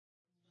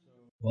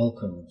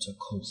Welcome to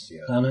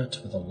Kulthia, planet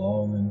with a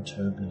long and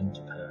turbulent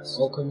past.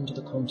 Welcome to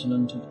the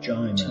continent of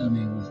Jaina,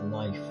 teeming with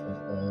life of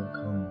all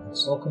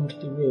kinds. Welcome to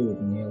the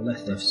road near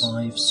Lethis,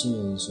 where 5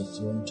 souls are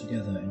thrown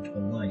together into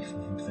a life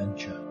of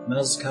adventure.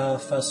 Mazkar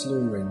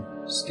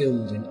Faslurin,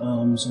 skilled in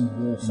arms and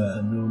warfare,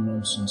 a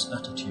no-nonsense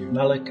attitude.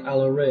 Malik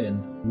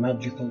Alarain,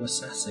 magical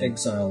assassin,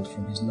 exiled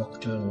from his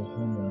nocturnal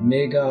homeland.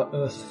 Magar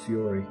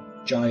Earthfury,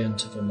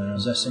 giant of a man,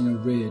 possessing a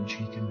rage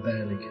he can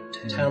barely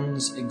contain.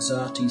 Tans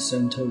Exati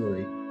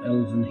Centauri,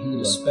 elven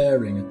healer,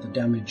 sparing at the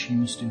damage he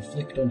must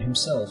inflict on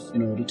himself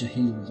in order to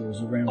heal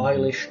those around him.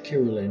 Eilish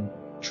Kirillin,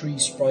 tree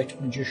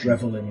sprite magician,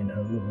 reveling in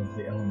her love of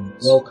the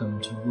elements. Welcome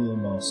to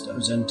Rolemaster,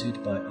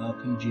 presented by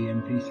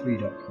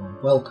RPGMP3.com.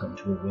 Welcome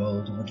to a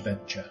world of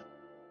adventure.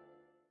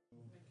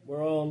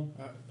 We're on.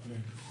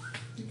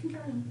 You can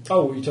carry on.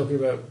 Oh, you're talking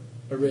about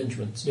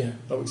arrangements? Yeah.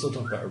 Oh, we can still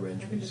talk about I can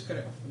arrangements. just cut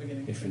it off at the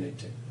beginning. If we need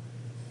to.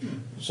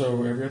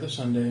 So every other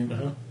Sunday,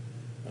 Uh-huh.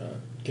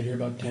 get here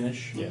about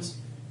 10ish. Yes.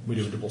 We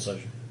do a double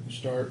session. We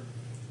start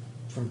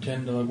from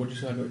 10 to, what did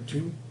you say, about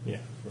 2? Yeah,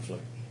 roughly.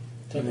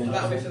 And then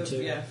That'll be Half for the,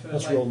 two. yeah, for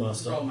That's like,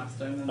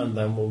 Rolemaster. And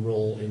Then we'll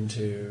roll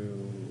into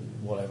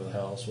whatever the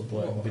hell else we're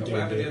playing. We'll be doing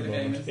whatever D the at the other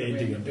game moment. is that we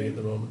end up D&D at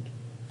the moment.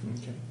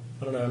 Okay.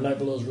 I don't know, Night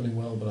Below's running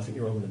well, but I think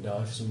you're all going to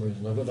die for some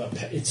reason. I've got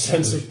that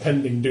sense of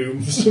pending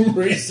doom for some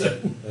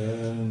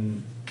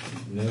reason.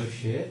 No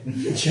shit.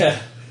 Yeah.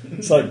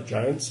 It's like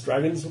giants,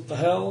 dragons, what the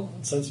hell?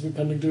 Sense of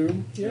impending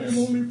doom? Yeah, I'm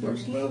only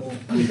first level.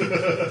 So we're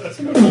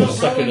Second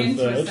rolling and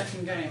into a third.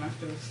 second game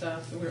after we've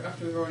started.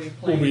 After we've already Will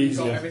played be and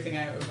got easier. everything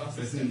out of our I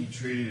system. think you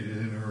traded it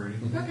in already.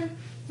 Okay,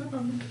 no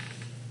problem.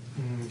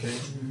 Okay.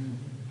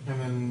 And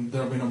then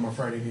there'll be no more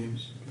Friday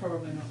games.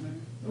 Probably not, no.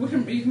 We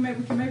can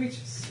maybe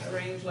just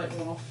arrange like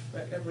one off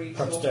every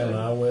Perhaps sort down of-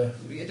 our way.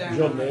 Yeah, down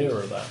You're our way.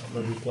 nearer that.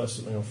 Maybe play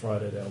something on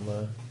Friday down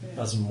there,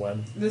 Yeah. as and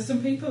when. There's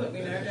some people that we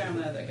know down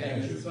there that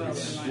gamers as well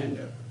that we might end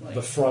up like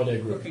The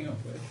Friday group. hooking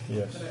up with.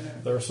 Yes. I don't know.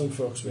 There are some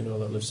folks we know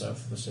that live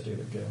south of the city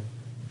that go.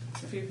 A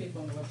few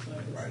people on the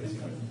website. Right,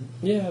 Right,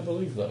 Yeah, I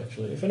believe that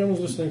actually. If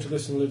anyone's listening to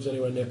this and lives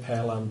anywhere near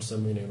Pearland,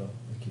 send me an email.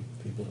 Thank you,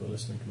 people who are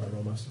listening to my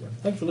Rolemaster.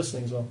 Thank you for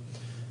listening as well.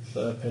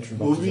 The Patreon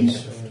box is Movies?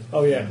 on there.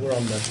 Oh yeah, we're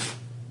on there.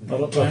 I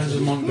thought Plans that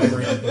among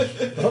memory.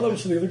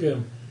 was for the other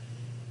game.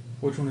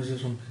 Which one is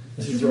this one?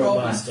 This This is is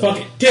Rolemaster. Rolemaster. Fuck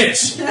it,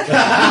 tits!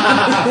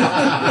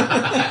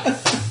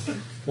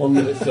 1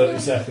 minute 30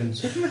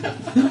 seconds.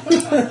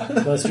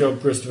 Nice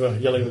job, Christopher,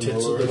 yelling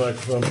tits at the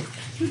microphone.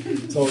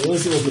 So at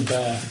least it wasn't a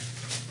bear.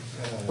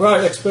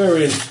 Right,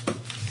 experience.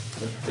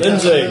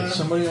 Lindsay.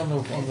 Somebody on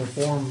the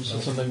forums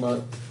said something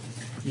about,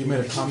 you made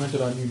a comment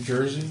about New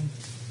Jersey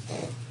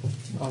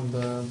on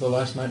the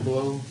last Night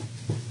Below.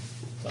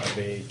 That'd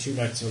be 2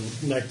 nights ago.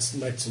 No,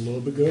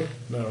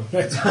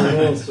 nights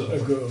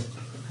ago.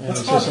 And That's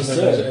it hard says to something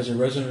say. as a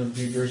resident of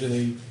New Jersey,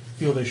 they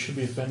feel they should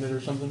be offended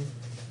or something.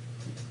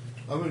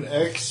 I'm an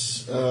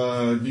ex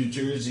New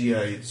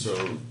Jerseyite, so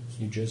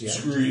New Jersey.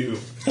 screw you.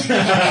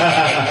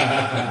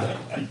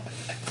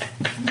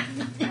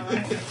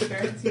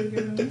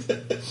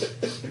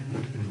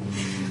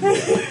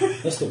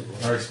 That's the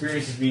Our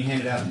experience is being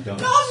handed out in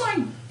donuts.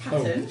 Online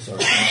pattern.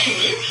 sorry.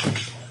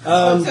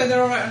 So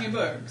they're alright on your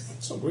books.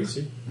 It's not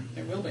greasy.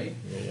 It will be.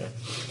 Yeah.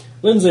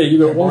 Lindsay, you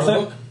got Borrow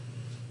 1,000.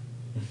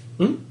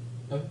 book?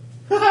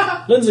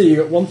 Lindsay, you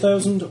got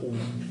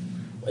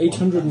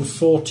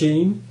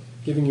 1,814,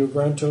 giving you a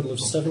grand total of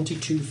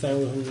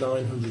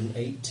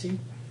 72,980.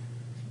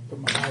 Put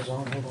my eyes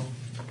on, hold on.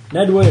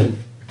 Nedwin,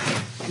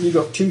 you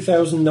got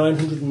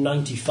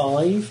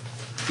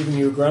 2,995, giving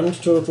you a grand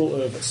total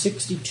of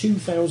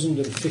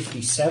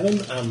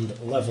 62,057 and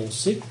level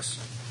 6.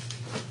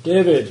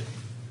 David,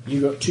 you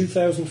got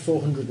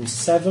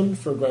 2,407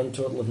 for a grand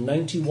total of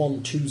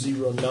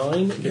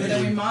 91,209, But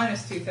then we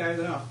minus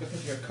 2,000 off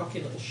because you're a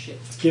cocky little shit.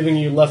 giving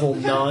you level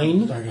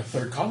 9. I got a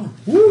third column.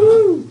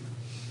 Woo!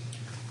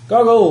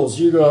 Goggles,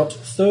 you got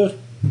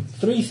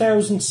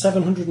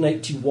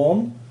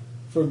 3,781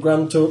 for a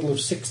grand total of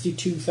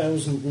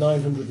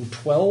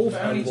 62,912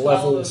 But only and 12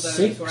 level of those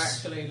 6. were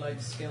actually like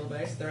skill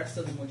based. The rest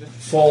of them were just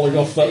Falling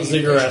off that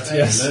ziggurat,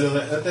 yes.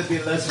 Let that be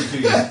a lesson to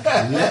you.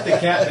 Let the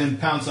captain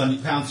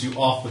pounce you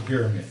off the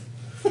pyramid.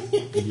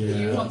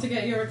 You want to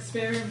get your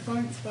experience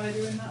points by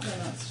doing that? Then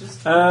that's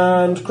just.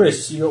 And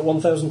Chris, you got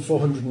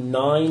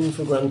 1,409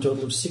 for a grand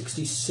total of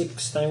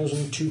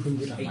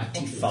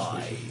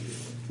 66,285.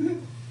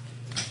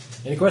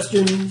 Any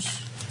questions?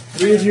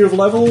 3 of you have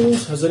leveled.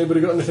 Has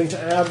anybody got anything to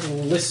add?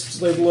 Lists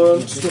they've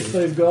learned, stuff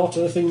they've got,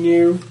 anything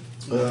new?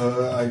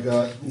 I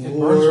got It burns my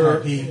lore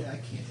pee.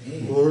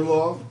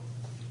 law.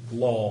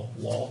 Law.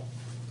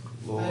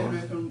 I don't know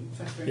if I'm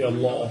factoring Yeah,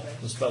 in law,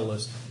 that. the spell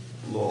list.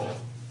 Law.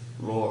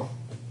 No,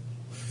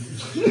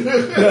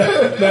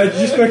 you're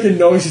just making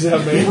noises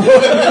at me.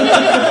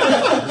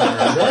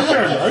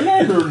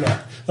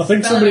 I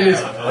think somebody needs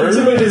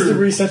to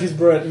reset his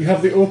brain. You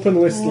have the open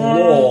list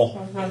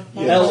law.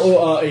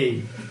 Lore.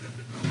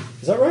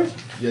 Is that right?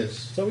 Yes.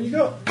 Is that what you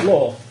got?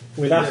 Law.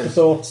 With Yes.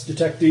 afterthoughts,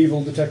 detect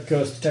evil, detect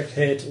curse, detect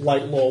hate,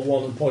 light law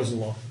 1 and poison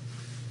law.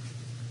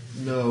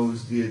 No,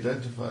 it's the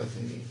identify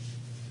thingy.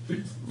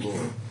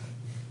 lore.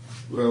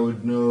 Where I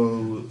would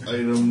know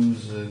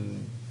items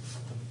and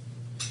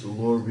the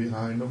lore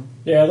behind them.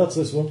 Yeah, that's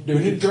this one. Do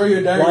we need to draw you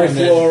a diagram Life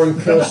then? lore and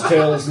curse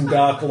tales and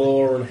dark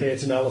lore and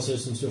hate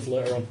analysis and stuff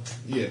later on.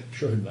 Yeah.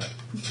 Show him that.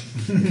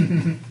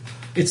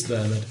 It's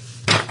there, then.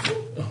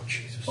 Oh,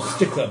 Jesus.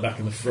 Stick that back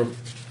in the front.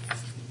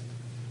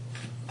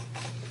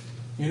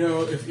 You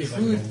know, if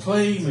we would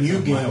play new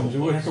games, we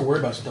wouldn't have to worry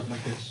about stuff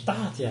like this.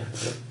 That, yeah.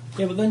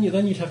 Yeah, but then you'd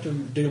have to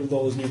deal with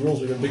all those new rules.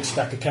 We've got a big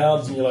stack of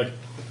cards and you're like,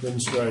 thin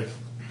strike,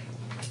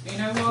 You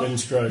know what? thin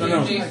strike,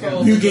 No.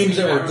 D4 New would games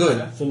be that were better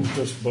good. over thin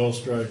twist, ball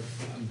strike.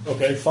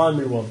 Okay, find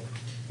me one.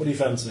 What do you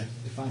fancy?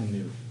 Define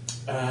new.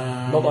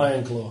 Not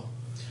Iron Claw.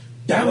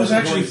 That was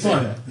actually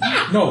going to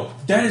fun. No,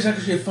 that is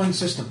actually a fun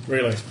system.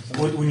 Really?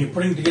 When you're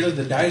putting together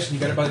the dice and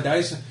you got to buy the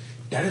dice,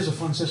 that is a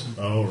fun system.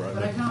 Oh, right.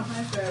 But I can't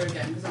play fair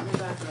again because that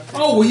means I have to.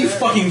 Oh, will you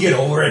fucking get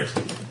over it?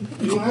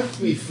 You don't have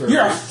to be fair.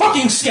 You're a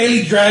fucking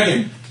scaly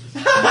dragon.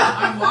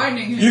 I'm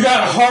whining him. You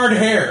got hard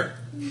hair.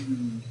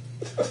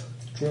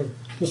 True.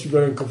 Must be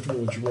very uncomfortable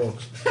when she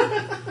walks.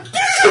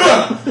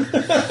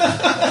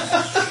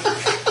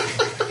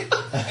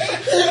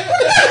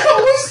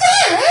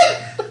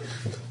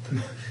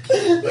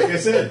 Like I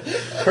said,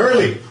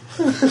 Curly.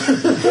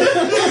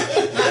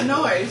 That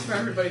noise, for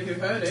everybody who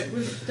heard it,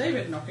 was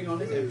David knocking on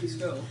his empty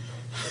skull.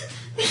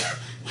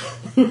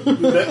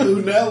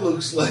 Who now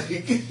looks like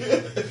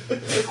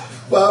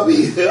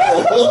Bobby Hill.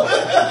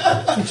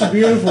 It's a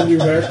beautiful new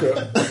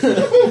haircut.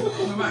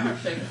 We might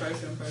have to take a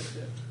photo and post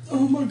it.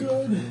 Oh my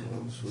god.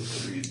 I'm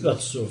supposed to read that.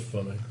 That's so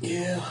funny.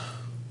 Yeah.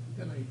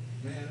 Man,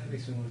 that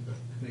makes me want to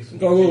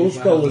Oh, well, what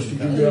spell list did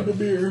you Grab get? a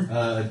beer.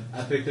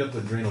 I picked up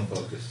Adrenal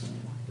Focus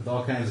with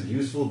all kinds of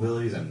useful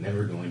abilities I'm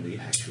never going to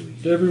actually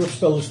use. David, what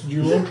spell list did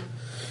you want?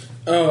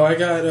 Oh, I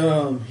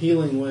got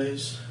healing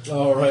ways.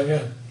 Oh, right,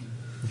 yeah.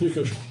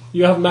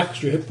 You have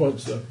maxed your hit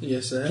points, though.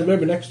 Yes, I So have.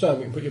 maybe next time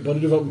you can put your body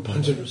development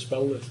points into a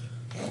spell list.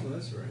 Oh,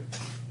 that's right.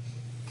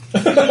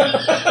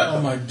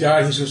 Oh my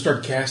god, he's gonna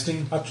start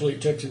casting. Actually,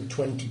 it takes him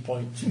 20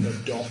 points in a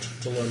dot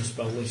to learn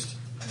spell list.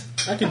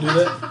 I can do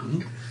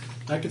that.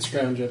 I could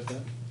scrounge up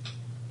that.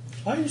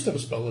 I used to have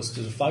a spell list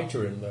as a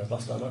fighter in there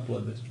last time I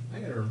played this. I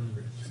gotta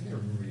remember.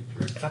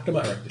 In fact, I'm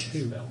at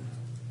 2.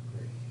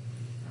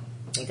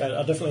 Like, I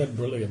definitely had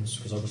brilliance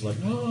because I was like,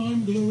 oh,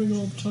 I'm glowing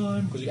all the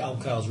time. Because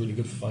Alcar's really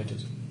good for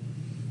fighters.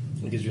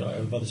 It gives you,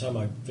 like, by the time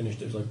I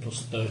finished, it was like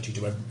plus 30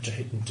 to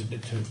hit and to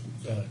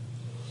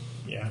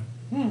yeah.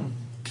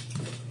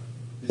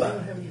 Does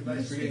anyone have any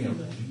advice for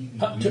getting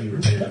Ha, a t- really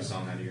repetitive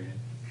song out of your head?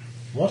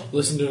 What?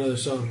 Listen to another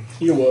song.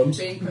 Earworms.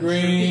 Being pushed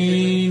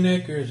Green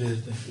Acres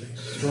is the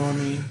place for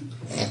me.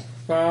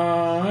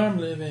 Farm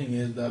living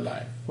is the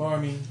life for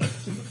me.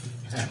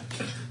 I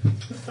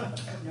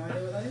have no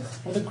idea what that is.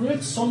 With a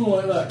great song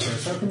like that,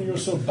 Chris, how come you were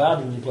so bad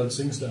when you played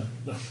SingStar?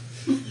 No.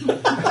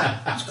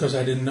 It's because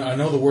I didn't know. I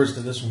know the words to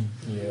this one.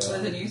 Yeah. So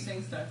there's a new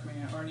SingStar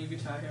coming out, or a new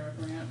Guitar Hero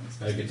coming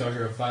out. Guitar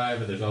Hero 5,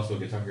 but there's also a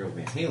Guitar Hero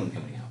Van Halen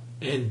coming out.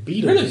 And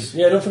Beatles.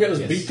 Really? Yeah, don't forget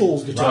there's Yes.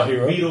 Beatles Guitar Rock,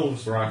 Hero.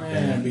 Beatles rock Yeah,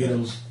 band.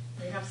 Beatles.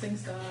 We have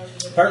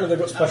SingStar. Apparently they've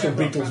got special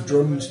Beatles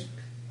drums.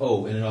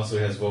 Oh, and it also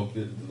has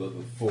the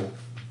full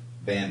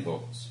band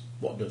vocals.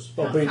 What does?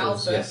 Oh, Hal's Beatles.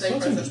 birthday Yes. That's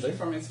present interesting.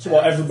 from his So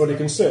what, parents. everybody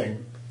can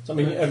sing? Does that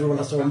mean everyone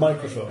has to have a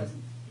microphone?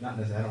 Not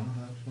necessarily. I don't know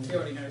how that's He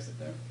going already knows it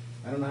though.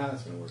 I don't know how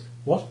that's going to work.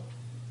 What?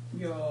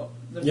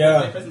 The Yeah.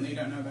 birthday present that you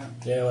don't know about.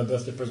 Yeah, my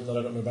birthday present that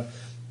I don't know about.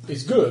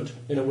 It's good,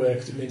 in a way,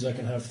 because it means I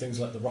can have things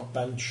like the rock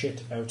band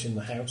shit out in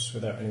the house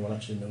without anyone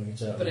actually knowing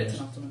it's out But in it's the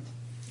an house. Ottoman.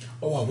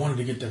 Oh, I wanted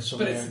to get that so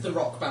But bad. it's the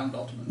rock band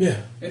Ottoman. Yeah.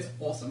 It's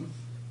awesome.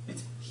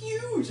 It's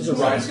huge. There's a It's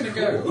where rise. it's going to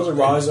There's go. a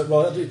rise.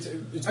 Well,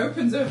 it's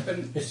Opens up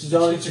and it's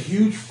designed. It's a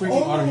huge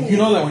freaking ottoman. You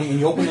know that when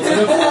you open the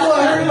lid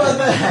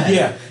up?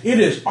 Yeah, it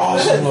is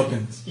awesome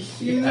looking.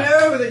 you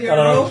know that you're I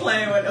don't a know. role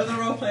player when other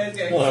role players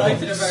get Well,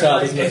 excited it's about sad,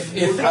 like isn't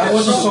it? If I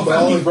wasn't so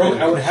fucking broke,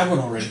 I would have one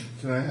already.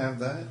 Can I have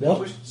that?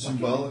 What?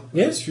 Symbolic.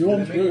 Yes, if you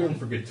want to They make do one it.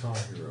 for Guitar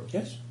Hero.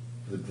 Yes.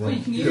 The Well, you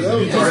drum. can use Yeah,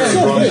 it. Guitar Hero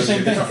Hero drums, the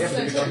same thing.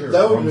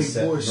 That would make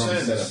more Drum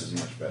sense. setup is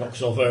much better. Knock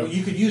yourself Well, out.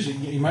 you could use it.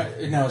 You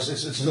might. No, it's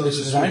So let's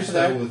designed for switch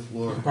that. with You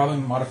Laura. can probably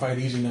modify it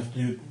easy enough to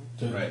do.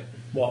 Right.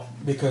 What?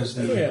 Because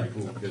the Oh, yeah. Pretty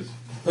cool because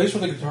place for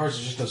the guitars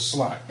is just a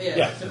slot. Yeah,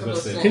 Yeah. it's a couple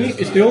of Can slots. Can you,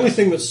 it's the only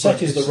thing that's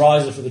set is the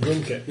riser for the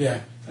drum kit, Yeah,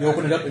 you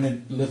open it up and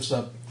it lifts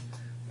up.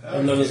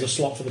 and then there's a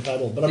slot for the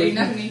pedal. But I So you mean,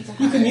 never need to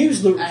you can have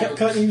use the out.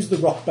 can't you use the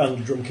rock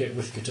band drum kit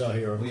with Guitar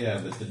Hero. well, yeah,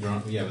 but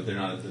they're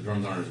not. The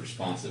drums aren't as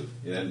responsive.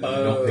 Yeah, they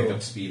Oh. don't pick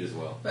up speed as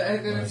well. But are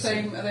they the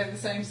same? Are they the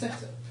same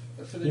setup?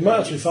 For the You might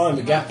drums? actually find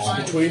the You gaps might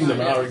find- between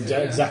them are yeah.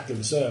 exactly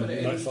the same. But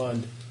it You might is-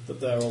 find that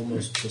they're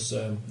almost the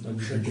same. And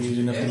you Should can be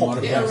easy enough to It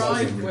modify.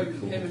 arrived when really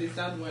cool. him and his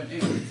dad weren't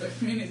in, so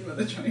me and his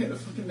mother trying to get the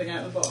fucking thing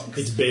out of the box.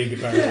 It's big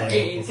apparently.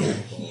 It is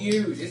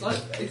huge. It's like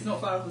it's not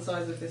far off the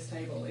size of this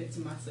table. It's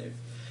massive,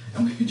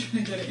 and we were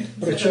trying to get it into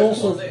But it the should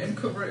also- closet and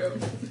cover it up.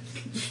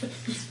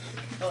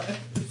 I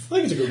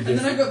think it's a good And then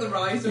gift. I got the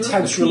riser. It's up.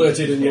 house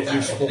related and yet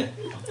useful.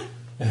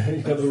 You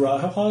got the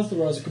how high has the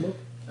riser come up?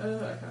 I can't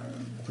remember.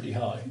 Pretty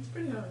high. It's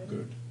pretty high.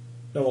 Good.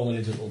 No, all it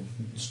is a little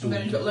stool. And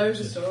then you've got loads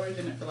of storage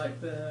in it for like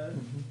the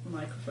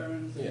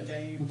microphones and Yeah.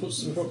 games.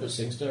 We put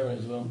SingStar in it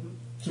as well.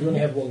 So we only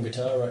have one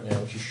guitar right now,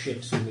 which is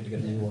shit, so we need to get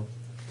a new one.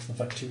 In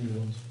fact, 2 new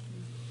ones.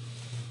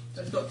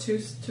 So it's got two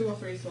or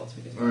three slots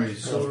for guitar. Alright,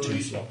 so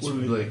Two slots. what are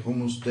we like,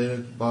 almost dead at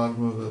the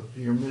bottom of a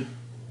pyramid?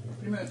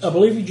 Pretty much. I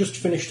believe you just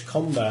finished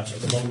combat at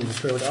the bottom of the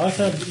pyramid. I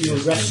thought you were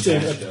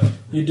resting.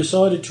 You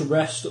decided to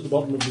rest at the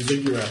bottom of the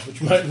ziggurat,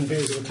 which mightn't be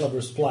the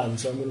cleverest plan,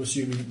 so I'm going to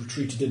assume you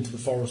retreated into the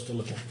forest a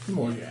little.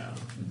 Well, yeah.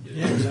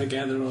 Yeah, because I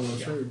gathered all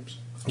those herbs.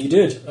 You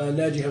did.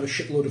 Ned, you have a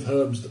shitload of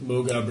herbs that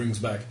Mogar brings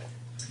back.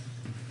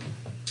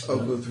 I'll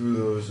go through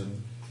those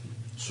and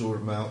sort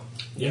them out.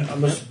 Yeah,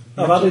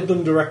 I've added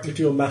them directly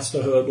to your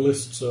master herb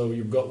list, so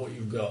you've got what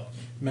you've got.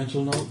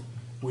 Mental note,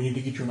 we need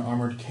to get you an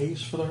armored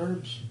case for the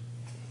herbs.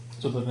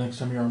 So that the next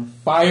time you're on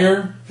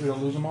fire, we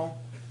don't lose them all.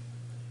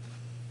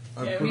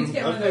 Yeah, we need to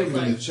get one of I put those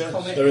them in the like chest.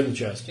 comic. They're in the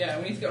chest. Yeah,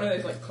 we need to get one of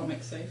those like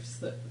comic safes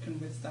that can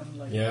withstand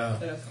like Yeah.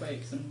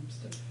 earthquakes and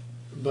stuff.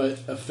 But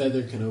a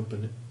feather can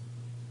open it.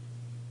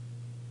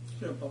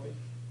 Little Bobby.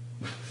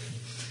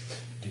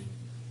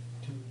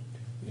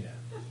 Yeah.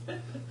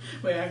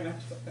 Wait, I'm gonna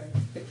have to put a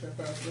picture of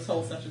her. This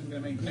whole session's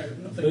gonna make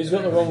nothing. But he's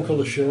got the wrong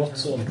colour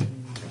shorts on.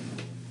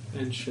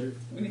 And shirt.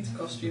 We need to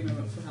costume him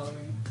up for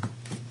Halloween.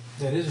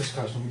 That is his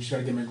costume. We just got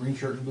to get him a green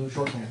shirt and blue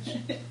short pants.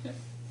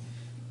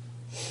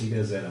 He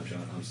does that.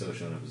 I'm still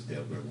showing up as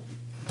Dale Gribble.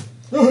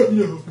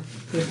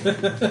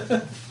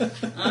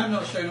 I'm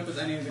not showing up as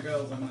any of the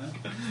girls, am I?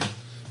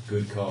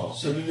 Good call.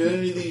 So do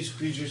any of these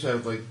creatures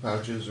have like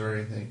pouches or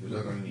anything? Because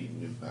I'm going to need a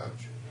new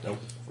pouch. Nope.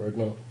 Greg,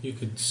 no. You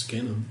could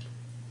skin them.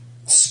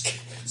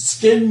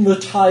 Skin the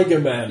tiger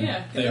man. Yeah,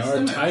 get They the are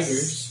stomachs.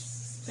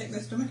 tigers. Take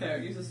their stomach out.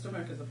 Use the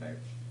stomach as a pouch.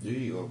 There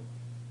you go.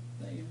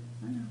 There you go.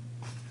 I know.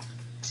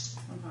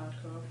 I'm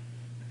hardcore.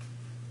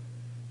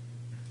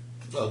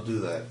 I'll do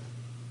that.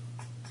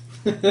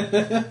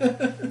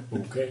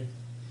 Okay.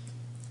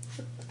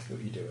 What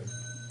are you doing?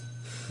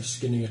 You're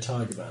skinning a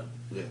tiger man.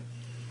 Yeah.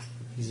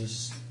 He's a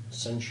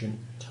sentient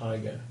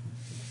tiger.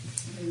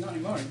 He's not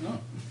anymore, he's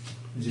not.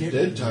 He's a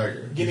dead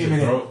tiger. Give me a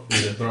minute.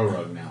 He's a throw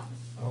rug now.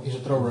 He's a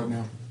throw rug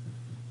now.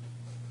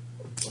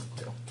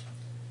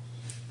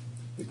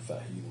 Big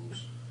fat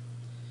heathens.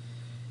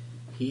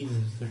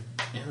 Heathens, they're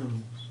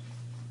animals.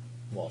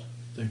 What?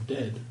 They're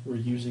dead. We're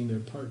using their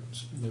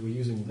parts. They were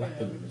using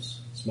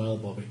weapons. Smile,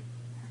 Bobby.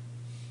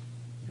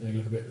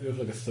 You look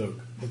like a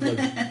thug.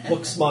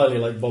 Look smiley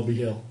like Bobby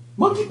Hill.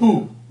 Monkey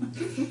poo! I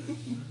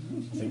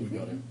think we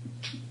got him.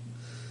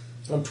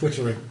 I'm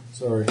twittering.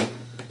 Sorry.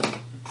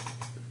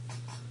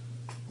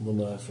 Well,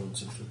 no, iPhone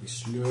seems to be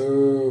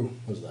slow.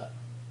 What's that?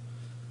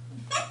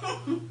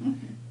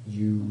 He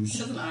Use.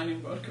 has an ironing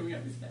board coming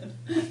up his head.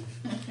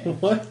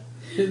 What?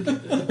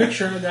 The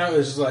picture now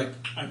is like,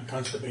 I'm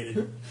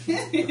constipated.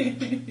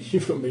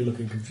 You've got me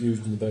looking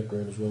confused in the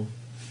background as well.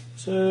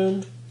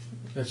 Send.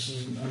 That's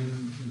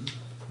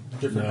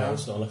different No, house.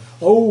 it's not.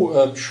 Oh,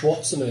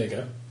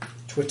 Schwarzenegger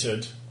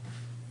tweeted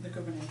The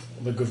governor.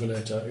 the governor.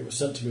 It was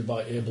sent to me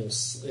by Abel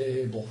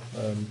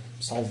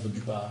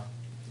Salvage Bar.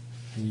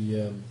 He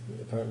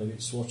apparently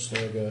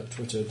Schwarzenegger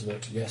tweeted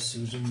that yes,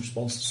 he was in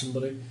response to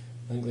somebody.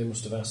 I think they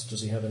must have asked,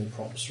 does he have any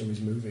props from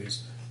his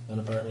movies? And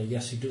apparently,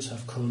 yes, he does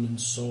have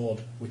Conan's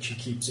sword, which he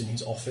keeps in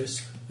his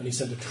office. And he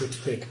sent a twit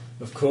pic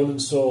of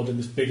Conan's sword in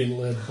this big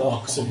inlaid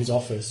box in his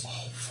office.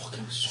 Oh,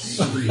 fucking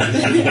sweet.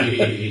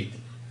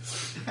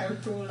 How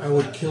cool is I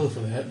would that? kill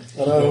for that.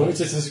 I know, it's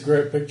just this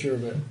great picture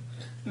of it.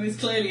 And this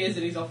clearly is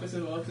in his office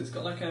as well, because it's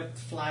got like a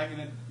flag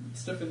and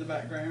stuff in the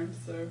background,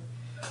 so...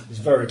 It's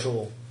very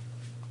cool.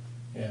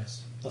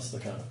 Yes, that's the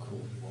kind of cool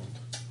you want.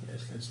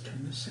 Yes, let's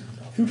turn the sound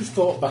off. Who'd have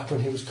thought back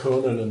when he was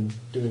Conan and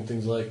doing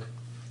things like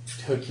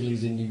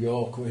Hercules in New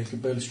York, where he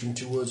could barely string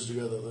 2 words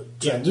together? That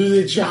Yeah, do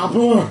the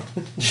chopper!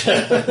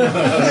 exactly.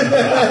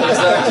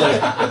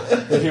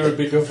 That he would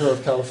be governor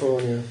of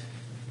California.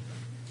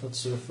 That's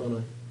so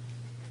funny.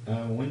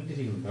 When did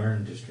he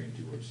learn to string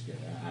 2 words together?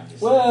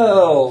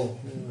 Well,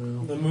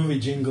 The movie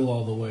Jingle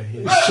All the Way.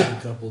 It's a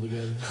couple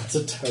together. that's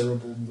a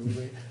terrible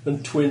movie.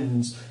 And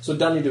twins. So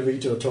Danny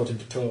DeVito taught him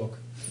to talk.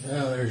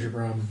 Oh, there's your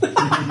problem.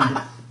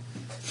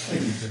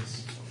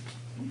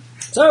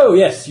 So,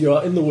 yes, you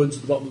are in the woods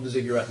at the bottom of the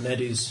ziggurat.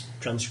 Ned is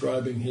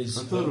transcribing his...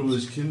 I thought it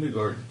was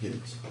kindergarten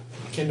kids.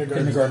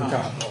 Kindergarten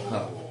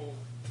cop.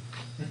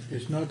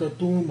 It's not a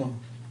tumor.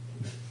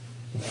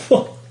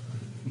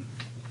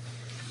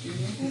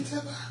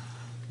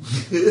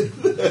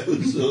 That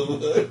was so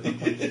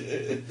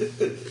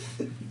funny.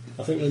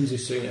 I think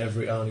Lindsay's seen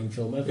every Arnie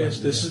film ever. Yes,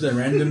 this is the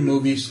random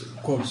movies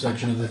quote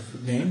section of the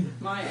game.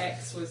 My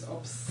ex was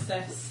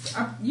obsessed...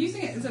 I'm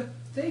using it as a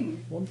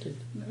thing. Wanted.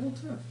 They're all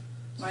tough.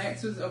 My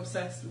ex was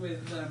obsessed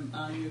with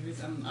Arnie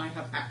movies, and I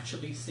have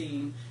actually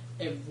seen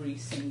every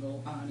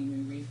single Arnie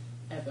movie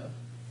ever.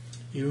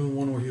 Even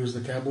one where he was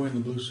the cowboy in the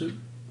blue suit.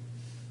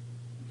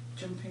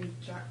 Jumping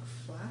Jack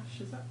Flash,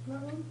 is that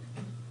one?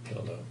 I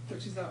don't know.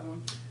 Which is that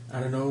one? I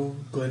don't know.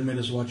 Glenn made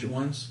us watch it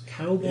once.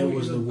 Cowboy. It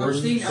was the I've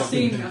worst seen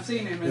fucking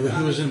thing. him.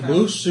 He was in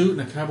blue suit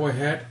and a cowboy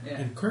hat, Yeah.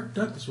 and Kirk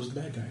Douglas was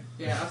the bad guy.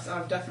 Yeah,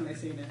 I've definitely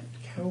seen it.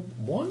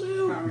 What I now? can't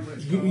remember what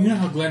it's You called. know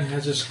how Glenn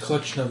has this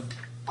collection of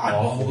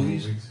awful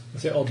movies? I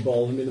say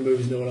oddball, I mean the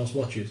movies no one else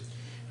watches.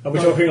 And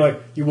we're talking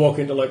like you walk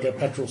into like a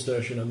petrol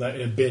station and that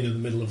in a bin in the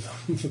middle of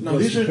the No,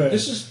 this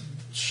is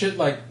shit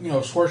like,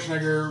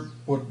 Schwarzenegger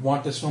would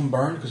want this film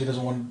burned because he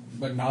doesn't want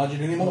to acknowledge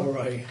it anymore. all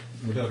right.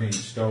 We're talking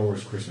Star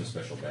Wars Christmas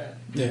special bad.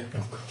 Yeah.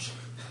 Of course.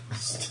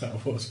 Star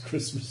Wars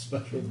Christmas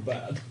special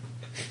bad.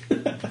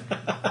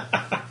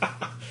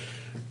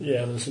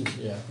 Yeah, there's some.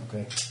 Yeah,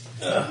 okay.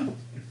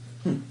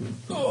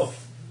 Oh.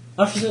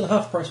 I have to say the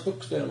half price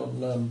books down on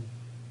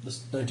this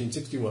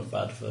 1960 weren't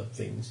bad for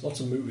things.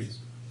 Lots of movies.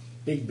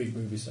 Big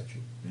movie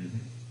section. Mm-hmm.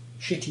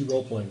 Shitty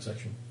role playing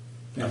section.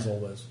 As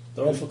always.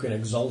 They're all fucking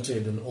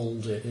exalted and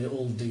old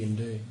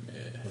D&D.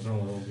 What's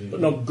wrong with old D&D? But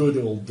not good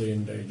old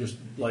D&D, just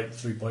like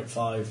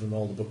 3.5 and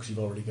all the books you've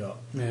already got.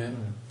 Yeah.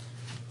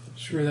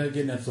 Screw that,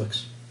 get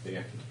Netflix.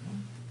 Yeah.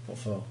 What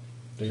for?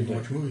 So you can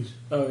watch movies.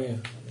 Oh, yeah.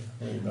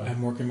 There you go.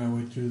 I'm working my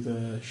way through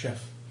The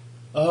Chef.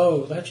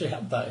 Oh, they actually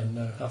had that in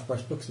Half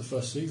Price Books the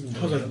first season.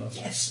 I was like,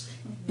 yes!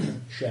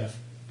 Chef.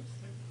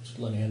 It's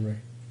Lenny Henry.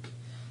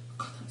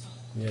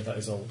 Yeah, that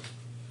is old.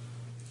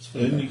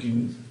 And you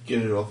can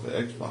get it off of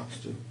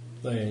Xbox too.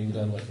 Oh, yeah, you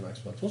can download from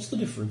Xbox. What's the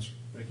difference?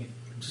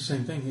 It's the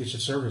same thing, it's a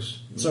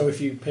service. So if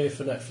you pay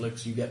for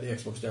Netflix, you get the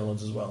Xbox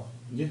downloads as well.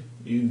 Yeah,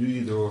 you can do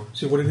either or.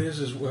 See, what it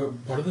is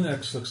part of the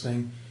Netflix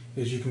thing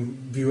is you can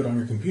view it on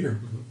your computer.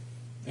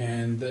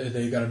 And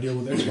they got to deal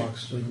with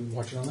Xbox, so you can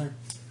watch it on there.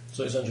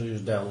 So essentially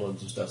just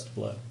downloads and starts to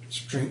play. It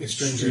streams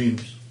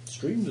it.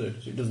 Streams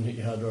it, so it doesn't hit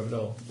your hard drive at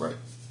all. Right.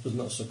 Doesn't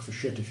that suck for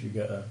shit if you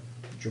get a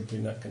jumpy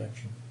net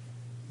connection?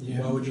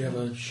 Yeah. Why would you have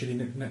a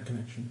shitty net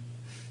connection?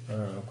 I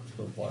don't know, because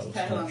the wireless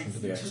Fair connection to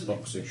the length,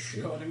 Xbox is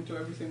shit. according to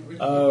everything that we've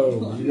Oh,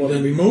 you Well, want,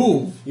 then we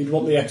move. you'd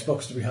want the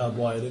Xbox to be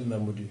hardwired in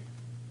then, would you?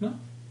 No.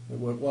 It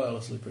worked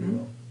wirelessly pretty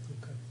well.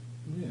 Okay.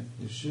 Yeah,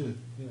 you should.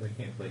 Yeah, I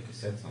can't play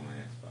cassettes on my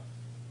Xbox.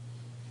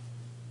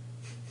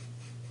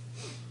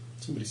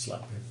 Somebody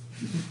slap him.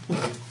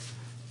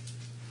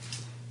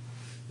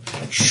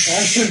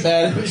 That's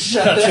bad.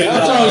 Shut That's it.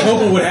 That's what I was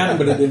hoping would happen,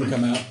 but it didn't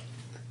come out.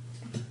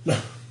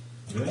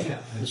 Really? Yeah.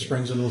 The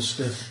spring's a little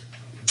stiff.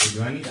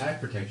 Do I need eye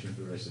protection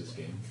for the rest of this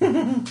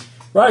game?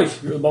 Right,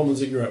 you're the bomb and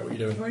cigarette, what are you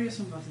doing? Where are your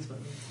sunglasses, by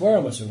the way? Where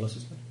are my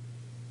sunglasses?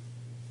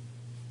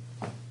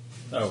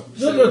 Oh.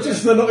 No,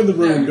 they're not in the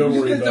room, don't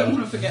worry Don't about want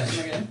it. to forget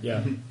them again.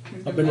 Yeah.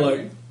 We've I've been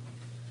like,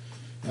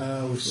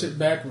 We sit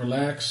back,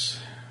 relax.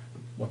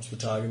 watch the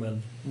Tiger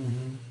Men.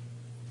 Mm-hmm.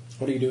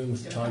 What are you doing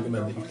with the Tiger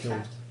Men that you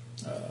killed?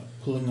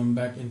 Pulling them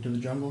back into the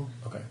jungle.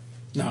 Okay.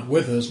 Not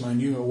with us,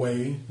 mind you,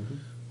 away.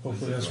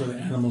 Hopefully that's where the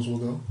animals will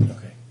go.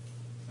 Okay.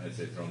 I'd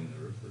say throw them in the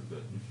river,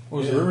 but...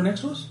 Was the river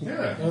next to us?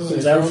 Yeah.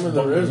 Is that one of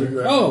the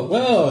river? Oh,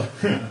 well.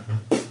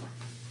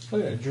 Oh,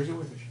 yeah, Jersey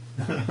whitefish.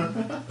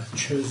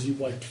 Jersey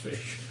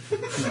whitefish. No,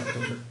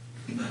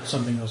 those are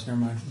something else, never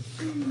mind.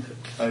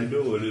 I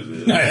know what it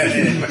is. I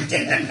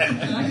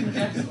can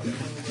guess what it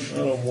was. I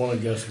don't want to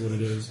guess what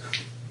it is.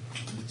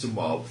 It's a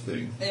mob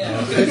thing. Yeah, I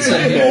was going to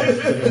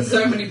say,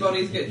 so many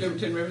bodies get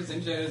dumped in rivers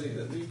in Jersey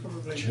that you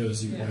probably...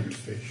 Jersey yeah.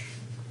 whitefish.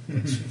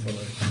 That's funny.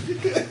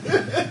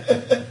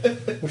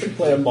 We should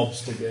play a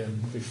mobster game.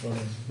 It'd be funny.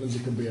 Lindsay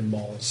could be a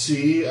mob.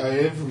 See, I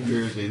am from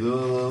Jersey.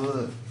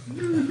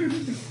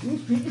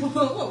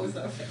 What was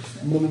that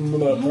face?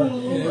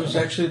 It was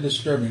actually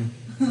disturbing.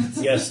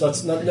 Yes,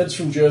 that's Ned's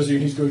from Jersey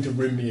and he's going to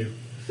rim you.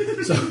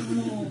 So,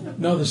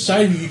 No, the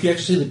side view, you can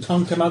actually see the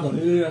tongue come out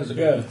going, I was like,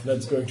 yeah,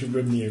 Ned's going to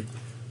rim you.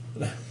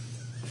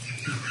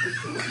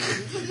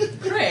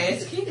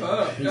 Chris, keep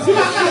up. God.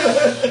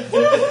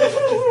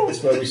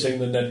 That's why we sing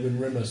the Nedwin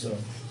Rimmer song.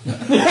 No,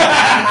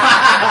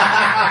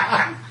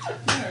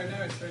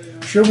 it's really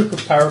not. Sure, we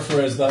could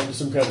paraphrase that with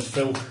some kind of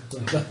filk.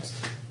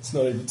 It's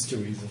not even, it's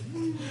too easy.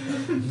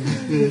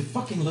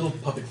 fucking little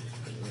puppet.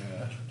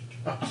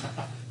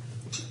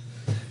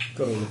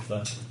 Gotta love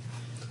that.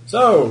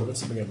 So, that's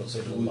something I've not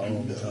said in a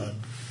long time.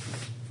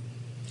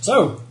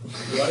 So,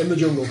 you are in the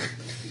jungle.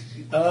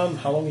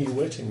 How long are you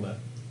waiting there?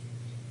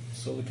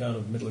 It's only kind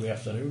of middle of the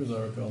afternoon, as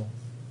I recall.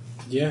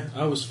 Yeah,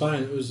 I was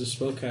fine. It was the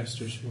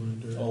spellcasters who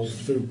wanted to All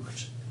food.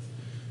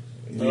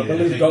 Yeah, I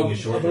believe, taking a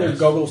short rest.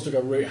 Goggles took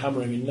a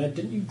hammering in Ned.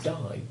 Didn't you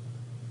die?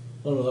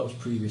 Oh no, that was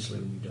previously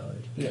when you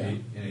died. Yeah.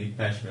 He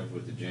patched me up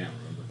with the jam,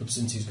 remember? But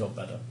since he's got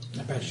better.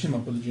 I patched him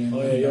up with a jam.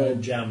 Oh yeah, you're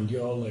jammed.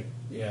 You're like,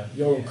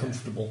 you're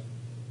uncomfortable.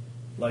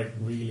 Like,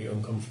 really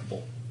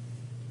uncomfortable.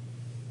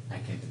 I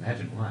can't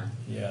imagine why.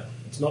 Yeah.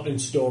 It's not in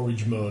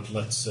storage mode,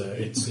 let's say.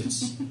 It's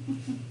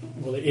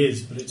well, it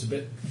is, but it's a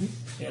bit,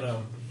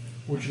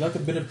 Would you like a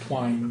bit of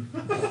twine?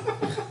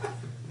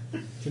 Do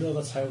you know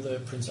that's how the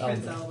Prince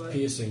Albert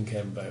piercing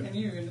came about? And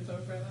you were going to talk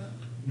about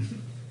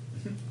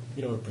that?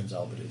 You know what Prince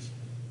Albert is?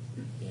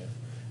 Yeah.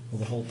 Well,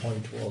 the whole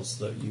point was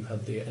that you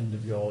had the end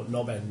of your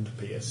knob end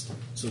pierced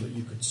so that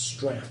you could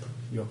strap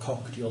your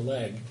cock to your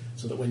leg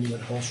so that when you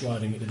went horse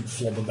riding it didn't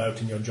flob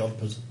about in your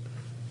jodhpurs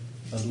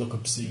and look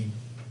obscene.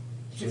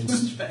 So,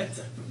 It's much better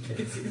than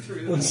piercing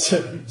through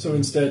the so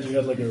instead you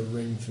had like a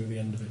ring through the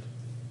end of it.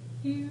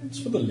 wall. It's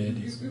for the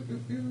ladies.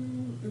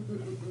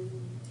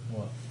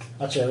 What?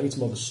 Actually, I think it's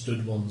more the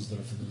stood ones that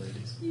are for the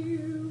ladies.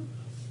 You.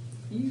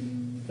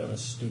 That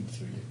was stood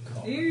through your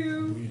cock.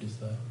 Ew. How weird is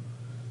that?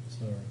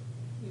 Sorry.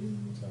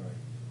 Sorry.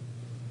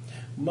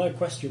 My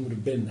question would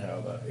have been,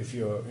 however, if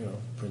you're,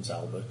 Prince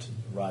Albert,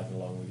 riding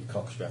along with your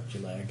cock strapped to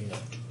your leg,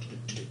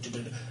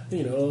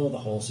 the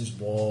horse is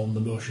warm, the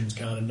motion's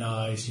kind of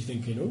nice, you're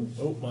thinking,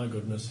 oh my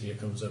goodness, here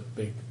comes a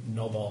big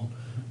knob on.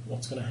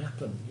 What's going to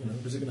happen?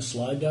 Is it going to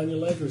slide down your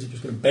leg, or is it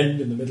just going to bend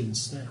in the middle and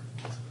snap?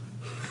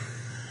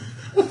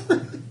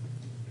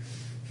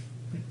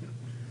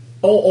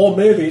 or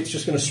maybe it's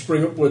just going to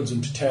spring upwards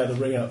and to tear the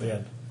ring out the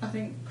end. I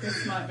think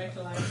Chris might make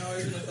a loud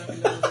noise in a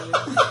second.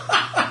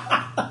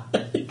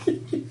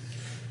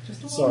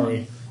 Just a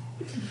Sorry.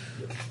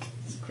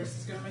 Chris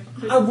is going to make a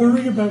Chris. I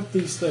worry about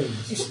these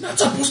things. It's not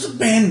supposed to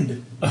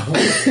bend.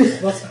 That's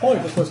the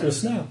point. That's why it's going to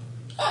snap.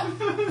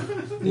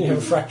 You have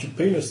a fractured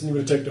penis, and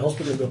you're going to take it to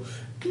hospital and go,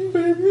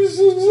 baby's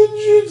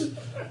injured.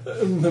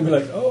 And they'll be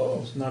like, oh.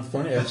 It's not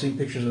funny. I've seen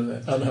pictures of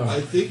that. I know.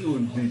 I think it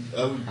would be.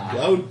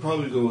 I would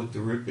probably go with the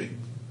ripping.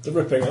 The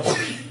ripping up.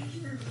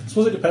 I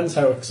suppose it depends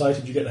how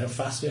excited you get and how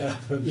fast it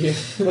happens. Yeah.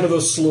 One of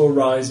those slow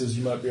rises,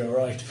 you might be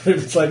alright. But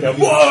if it's like a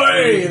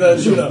boy, then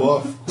you know.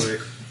 Buff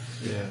quick.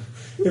 Yeah.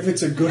 If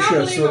it's a I can't gusher,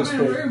 believe so to I'm in a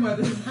speak. room where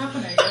this is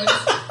happening.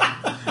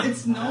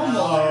 It's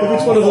normal. If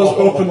it's one of those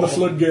open the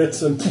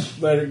floodgates and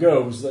there it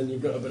goes, then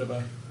you've got a bit of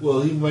a...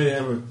 Well, he might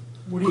have a.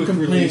 What are you quick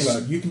complaining release.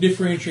 about? You can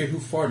differentiate who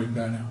farted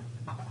by now.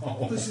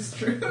 This is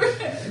true.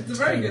 It's a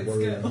very good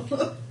skill.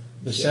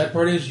 The sad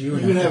part is you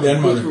You can have a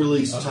quick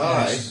release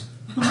tie.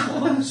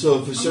 So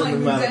if a certain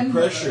I'm like amount of Denver.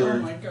 pressure Oh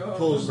my God.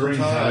 pulls the Brain's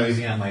not tie,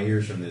 oozing out my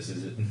ears from this,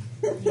 is it?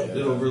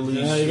 it'll release.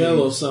 Yeah, you got a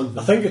little I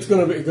something. think it's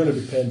going to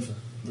be painful,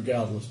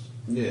 regardless.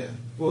 Yeah.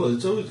 Well,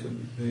 it's always going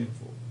to be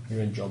painful.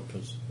 You're in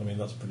jumpers. I mean,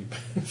 that's pretty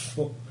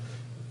painful.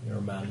 You're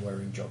a man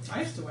wearing jumpers.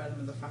 I used to wear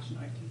them as a fashion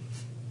item.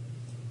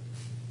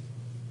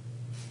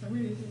 I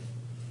really did.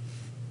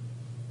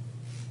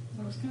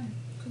 That was kind of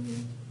cool.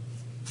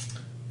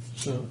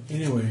 So,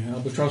 anyway,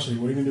 Albatrosity,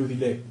 what are you going to do with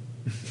your day?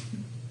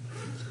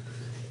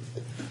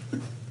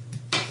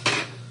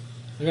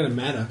 I got a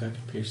Maddock, I can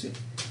pierce it.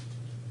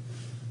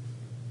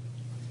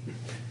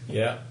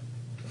 Yeah.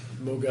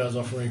 Mogar's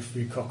offering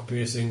free cock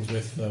piercings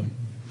with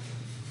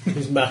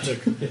his mattock.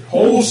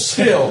 Hold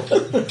still.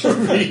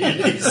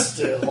 Really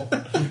still.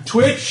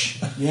 Twitch,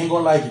 you ain't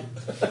going to like it.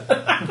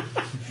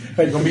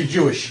 You're going to be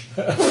Jewish.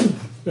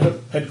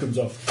 Head comes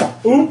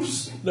off.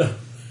 Oops! No.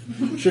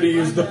 Should have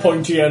used the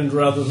pointy end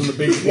rather than the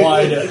big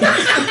wide end.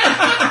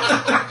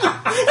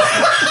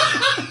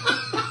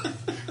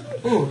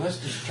 Oh, let's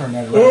just turn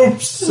that around.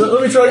 Oops! So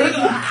let me try again.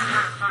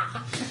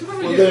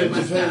 Well, then it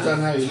depends on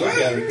how you look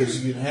at it,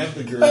 because you can have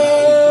the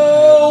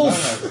girl.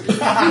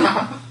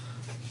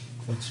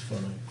 That's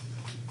funny.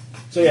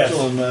 So yeah, It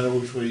doesn't matter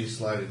which way you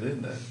slide it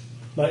in then.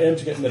 my aim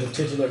to get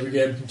meditated in every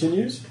game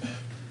continues.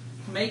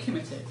 Make him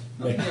a tit.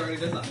 I Make- think he already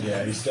does that.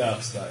 Yeah, he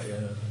starts that,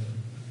 yeah.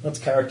 That's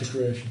character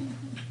creation.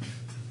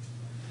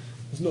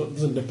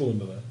 There's a nipple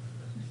under there.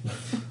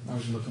 I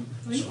was looking.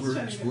 I think Squirt,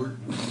 that's squirt.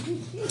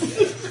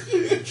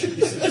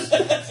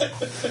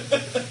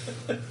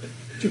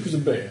 Chukkas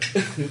and beer.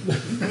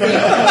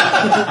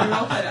 We're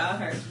all at our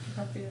house.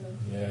 Happy enough.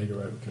 Yeah, you're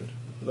right, we could.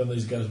 But then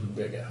these guys would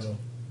be able to get home.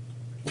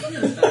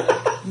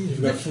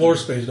 You've got floor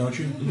space, don't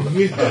you?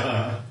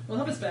 We'll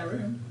have a spare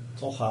room.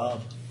 It's all hard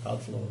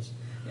floors.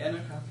 Yeah, no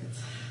carpets.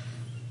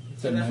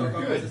 So Doesn't therefore,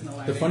 matter. Goggles is not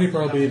The allowed funny in.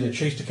 part will be to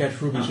chase to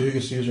catch Ruby so you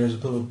can use her as a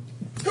pillow.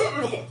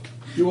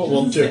 You won't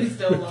want Sitting to.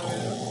 still long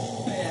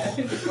enough. Yeah,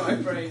 it's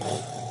vibrate.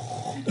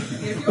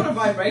 If you want a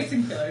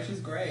vibrating pillow, she's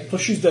great.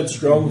 Plus she's dead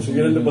strong, so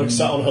you'll end up like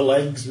sat on her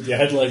legs with your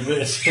head like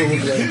this. Probably.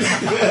 You lay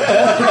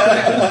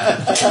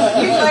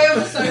on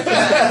the sofa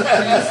bed,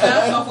 and you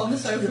start off on the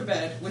sofa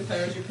bed with her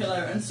as your pillow,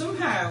 and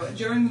somehow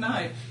during the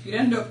night you'd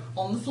end up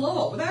on the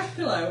floor without a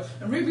pillow,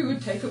 and Ruby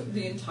would take up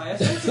the entire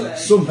sofa bed.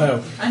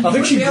 Somehow. And I you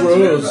think she wouldn't be able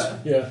to grows. move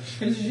her. Yeah.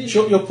 Because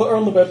You'll put her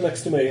on the bed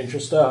next to me, and she'll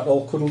start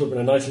all cuddled up in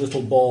a nice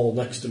little ball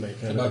next to me.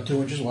 Kind of. About 2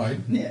 inches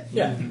wide. yeah.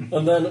 Yeah,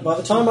 and then by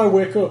the time I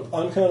wake up,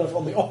 I'm kind of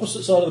on the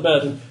opposite side of the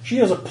bed, and she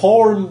has a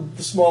paw in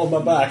the small of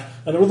my back,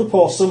 and her other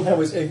paw somehow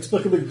is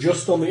inexplicably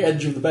just on the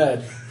edge of the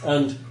bed,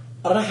 and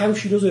I don't know how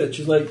she does it.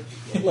 She's like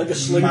a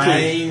slinky.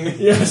 Mine.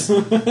 Yes,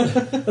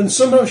 and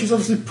somehow she's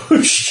obviously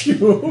pushed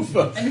you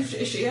over. And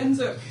if she ends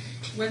up,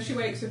 when she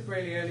wakes up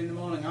really early in the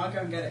morning, I'll go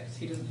and get it because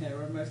he doesn't hear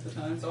her most of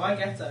the time. So I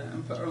get her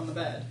and put her on the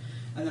bed,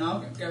 and then I'll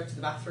go to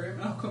the bathroom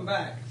and I'll come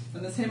back,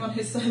 and there's him on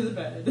his side of the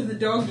bed, and the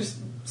dog just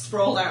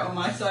sprawled out on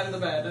my side of the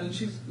bed, and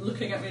she's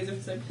looking at me as if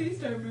to say, "Please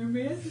don't move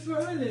me. This is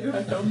where I live."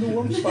 I don't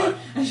know what spot.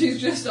 And she's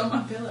just on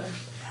my pillow.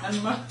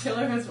 And my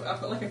pillow I've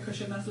got like a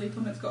cushion I sleep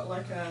on. It's got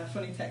like a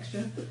funny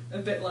texture, a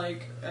bit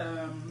like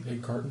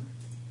Egg carton.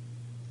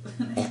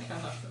 an egg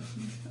carton.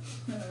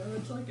 No,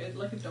 it's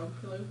like a dog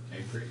pillow.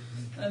 Hey, great.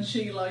 And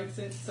she likes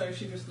it, so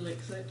she just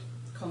licks it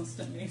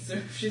constantly. So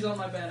if she's on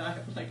my bed, I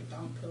have like a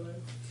damp pillow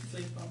to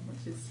sleep on,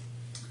 which is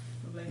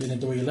lovely. Isn't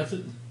that the way you left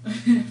it?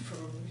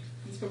 Probably.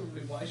 It's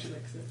probably why she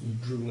likes it. You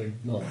drooling.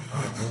 No. I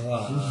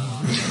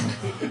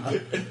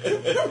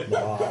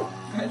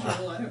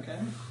drool, I don't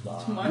care.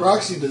 It's my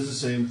Roxy does the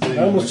same thing.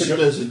 I almost but she took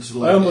a- does it to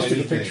like I almost took a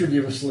anything. picture of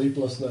you asleep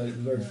last night. It was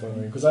very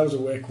funny because I was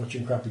awake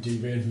watching crappy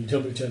TV and you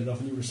told me to turn it off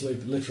and you were asleep.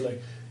 And literally,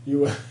 you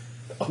were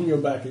on your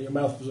back and your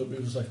mouth was up.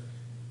 It was like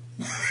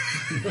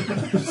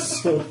it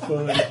was so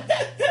funny.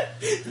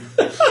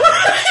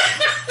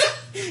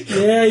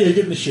 Yeah, you're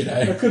getting the shit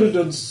out. I could have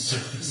done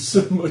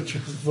so much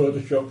of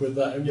Photoshop with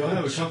that. You'll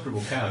have a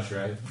comfortable couch,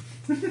 right?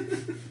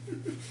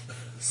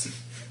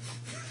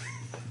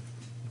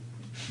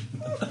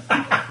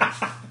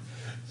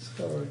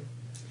 Sorry.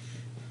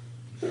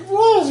 It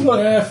was,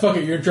 but fuck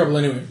it, you're in trouble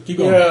anyway. Keep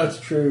going. Yeah, it's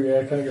true. Yeah,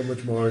 I can't get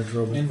much more in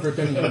trouble. In for a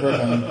penny, in for a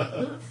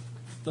pound.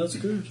 That's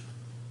good.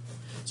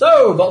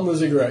 So, bottom of the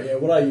cigarette. Yeah,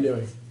 what are you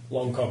doing?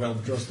 Long cock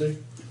albatross do?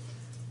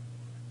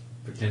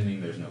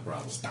 Pretending there's no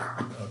problem.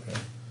 Okay.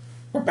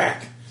 We're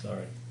back.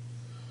 Sorry.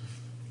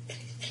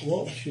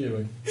 What was she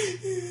doing?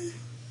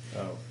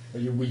 Oh, are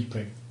you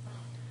weeping?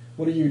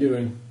 What are you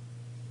doing?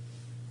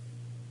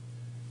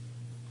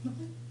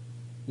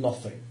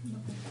 Nothing.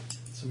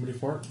 Somebody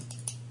fart?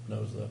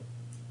 No,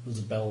 there's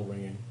a bell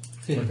ringing.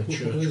 It's like a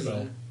church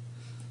bell.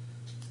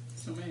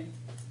 It's not me.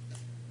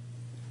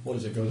 What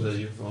is it Was going that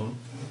your phone?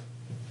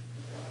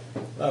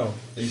 Oh,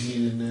 And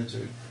he didn't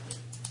answer.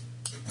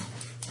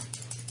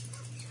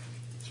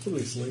 it's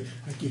probably asleep.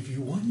 I give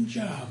you one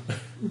job.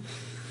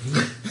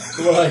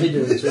 So what are you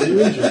doing? So are you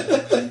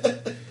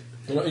injured?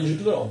 You're not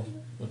injured at all?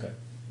 Okay.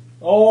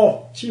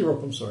 Oh, cheer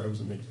up. I'm sorry. I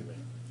wasn't meant to be.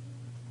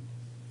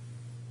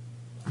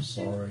 I'm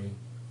sorry.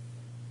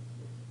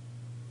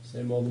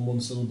 Say more than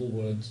one syllable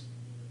words.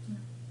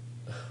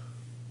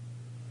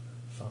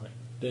 Fine.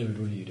 David,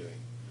 what are you doing?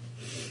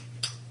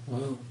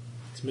 Well,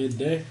 it's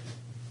midday.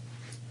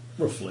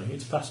 Roughly.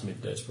 It's past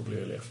midday. It's probably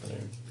early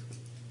afternoon.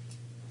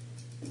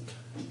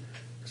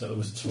 Except the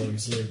wizard's falling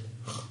asleep.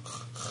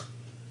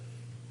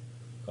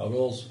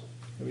 Goggles,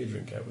 have you a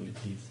drink out with your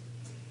teeth?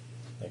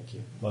 Thank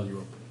you. While you're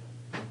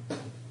up.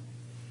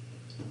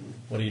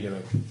 What are you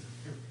doing?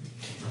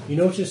 You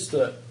notice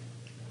that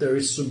there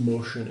is some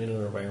motion in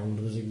and around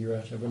the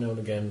ziggurat. Every now and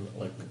again,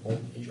 like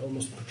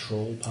almost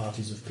patrol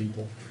parties of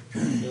people.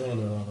 You want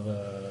to have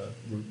a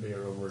root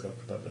beer over a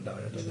Dr. Pepper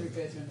diet, I The think. root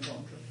beer's in the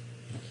bottom drawer.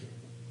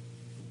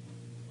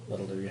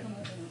 That'll do you. Oh,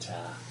 I don't know.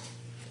 Ta.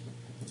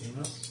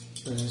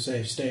 As I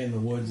say, stay in the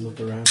woods, look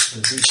around,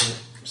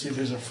 see if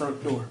there's a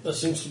front door. There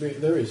seems to be,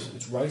 there is.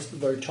 It's right at the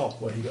very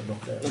top where he got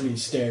knocked out. I mean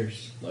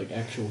stairs, like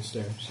actual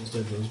stairs,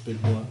 instead of those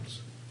big blocks.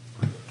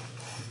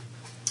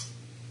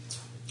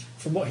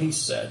 From what he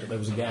said, there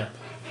was a gap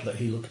that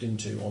he looked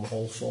into on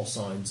all four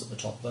sides at the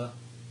top there.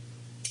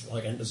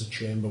 Like enters a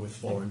chamber with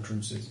four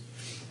entrances.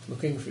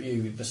 Looking for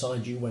you, the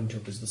side you went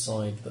up is the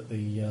side that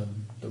the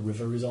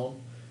river is on.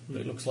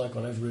 But it looks like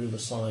on every other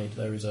side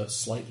there is a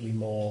slightly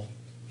more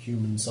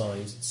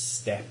human-sized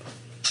set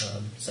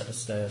of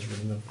stairs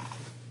running up.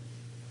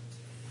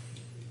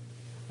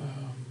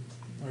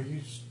 Are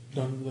you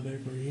done with the day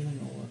for healing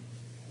or what?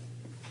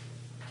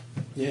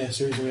 Yeah,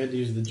 seriously, we had to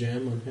use the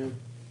gem on him.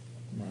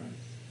 Right.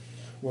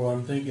 Well, what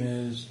I'm thinking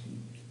is,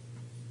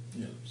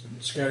 you know,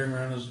 scattering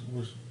around is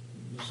what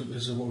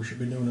we should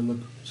be doing to look,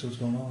 see what's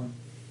going on.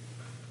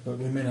 But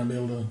we may not be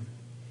able to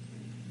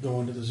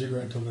go into the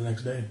ziggurat until the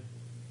next day.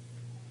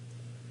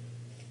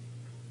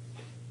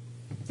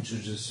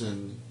 Should just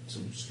send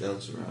some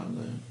scouts around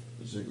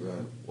the ziggurat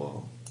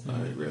while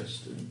I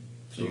rest and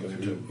So you're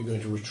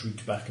going to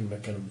retreat back and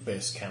make kind of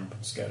base camp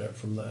and scout out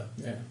from there.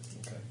 Yeah.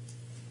 Okay.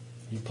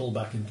 You pull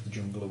back into the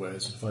jungle a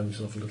ways and find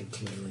yourself a little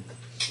clearing,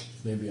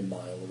 maybe a mile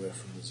away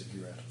from the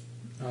ziggurat.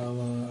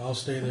 I'll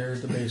stay there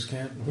at the base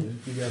camp.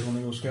 If you guys want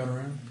to go scout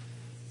around.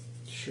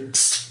 Sure.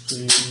 So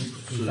you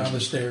found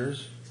the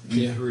stairs.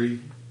 you three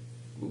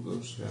will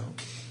go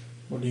scout.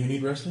 What do you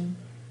need resting?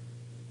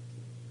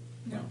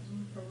 No,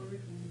 probably.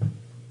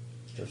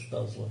 Just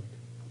spells left.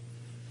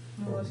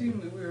 Well, I assume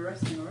that we were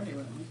resting already,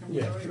 weren't we? Can we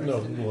Yeah, already no,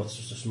 rested now? well, it's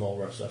just a small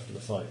rest after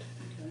the fight.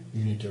 Okay.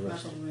 You need to I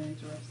rest. probably need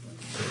to rest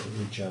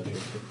then.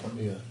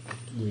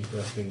 Recharging,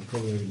 resting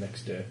probably the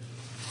next day.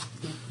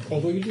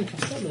 Although you didn't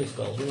cast that many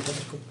spells, you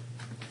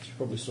You've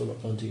probably still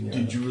got plenty in your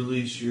Did you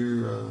release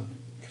your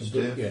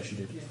staff? Yeah, she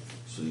did. Yeah.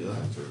 So you'll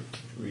have to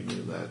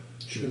renew that.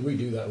 She can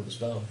redo that with a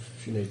spell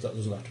if she needs. That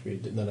doesn't have to be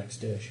the next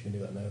day. She can do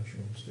that now if she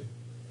wants to.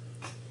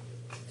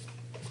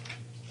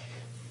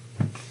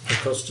 It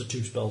costs her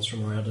 2 spells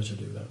from Rada to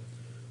do that.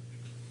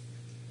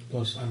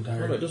 Plus, I'm Well,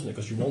 tired. no, it doesn't,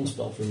 because you 1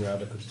 spell from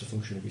Rada because it's a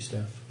function of your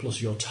staff.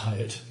 Plus, you're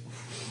tired.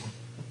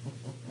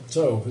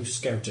 So, who's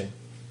scouting?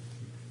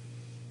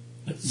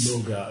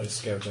 Mogar is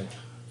scouting.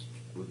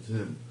 With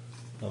him.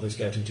 Are they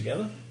scouting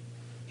together?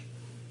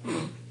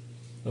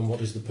 And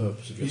what is the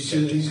purpose of your He's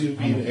scouting? going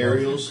to be an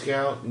aerial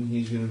scout, and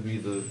he's going to be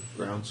the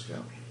ground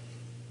scout.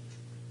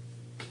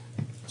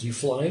 So you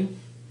flying?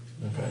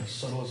 Okay.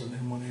 Subtle as an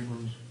M1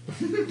 Abrams.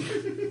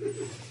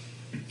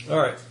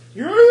 Alright.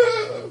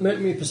 Make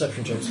me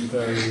perception checks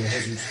comparing you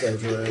as you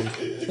scout around.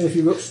 And if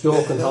you've got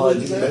stalk and hide,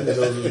 you can make me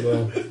those as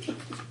well.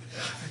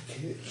 I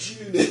can't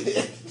shoot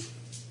it.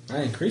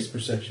 I increased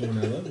perception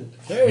when I leveled.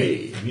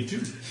 Hey! Me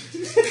too.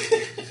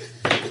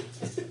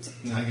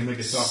 I can make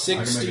a stock.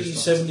 60,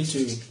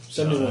 72,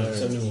 71,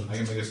 71. I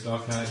can make a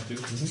stock hide too.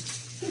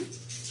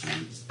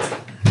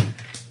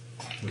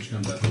 Which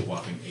comes out to a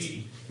whopping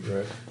 80.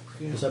 Right.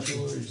 Perception.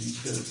 He's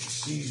got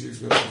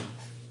Caesar going.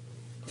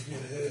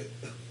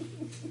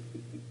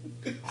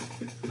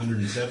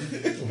 107.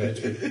 Okay, that's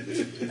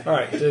good.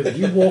 Alright, David,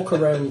 you walk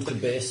around the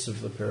base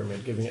of the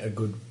pyramid, giving it a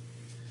good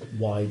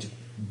wide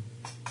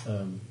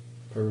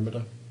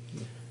perimeter.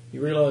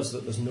 You realise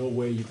that there's no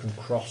way you can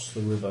cross the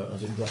river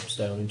as it drops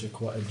down into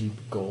quite a deep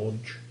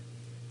gorge.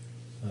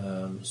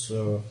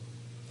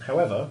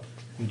 However,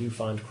 you do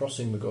find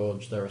crossing the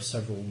gorge there are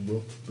several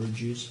rope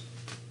bridges.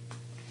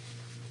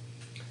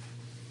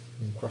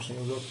 Are you crossing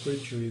a rope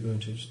bridge, or are you going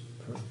to just...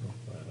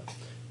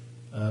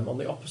 whatever. On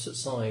the opposite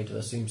side,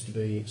 there seems to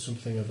be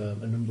something of a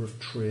number of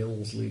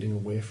trails leading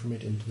away from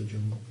it into the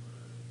jungle.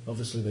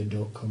 Obviously, they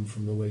don't come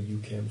from the way you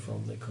came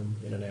from, they come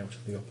in and out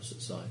of the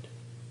opposite side.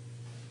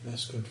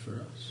 That's good for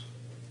us.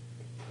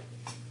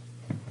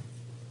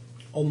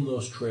 On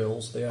those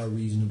trails, they are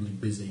reasonably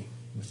busy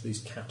with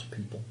these cat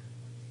people.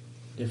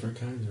 Different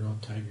kinds are all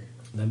tiger.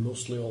 They're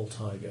mostly all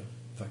tiger.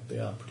 In fact, they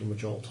are pretty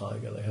much all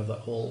tiger. They have that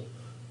whole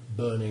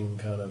burning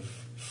kind of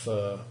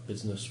fur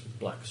business with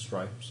black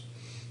stripes.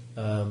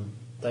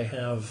 They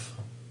have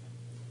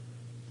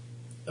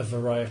a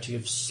variety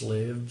of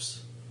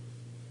slaves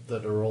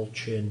that are all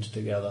chained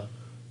together,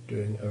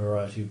 doing a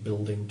variety of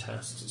building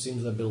tasks. It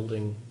seems they're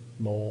building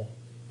more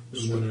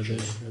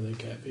structures. Are they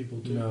cat people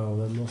too? No,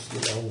 they're mostly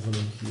elven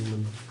and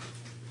human.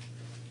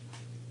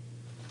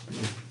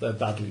 They're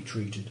badly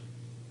treated.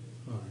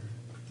 Alright.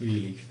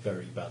 Really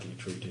very badly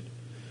treated.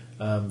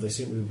 They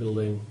seem to be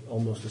building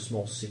almost a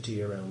small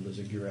city around the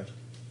ziggurat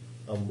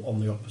on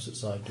the opposite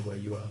side to where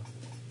you are.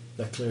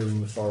 They're clearing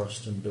the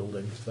forest and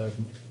building. They're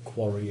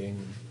quarrying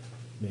and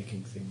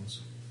making things.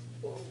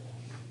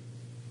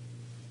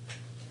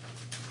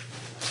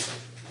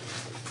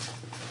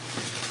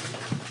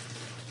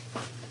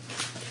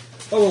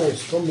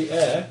 Bubbles from the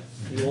air,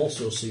 you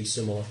also see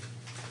similar.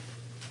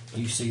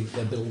 You see that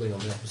they're building on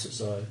the opposite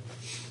side.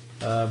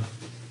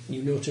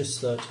 You notice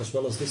that as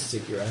well as this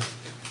ziggurat,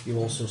 you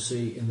also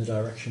see in the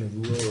direction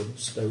of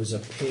roads, there is a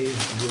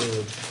paved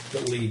road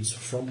that leads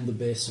from the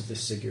base of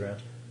this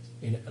ziggurat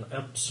in an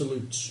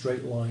absolute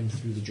straight line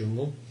through the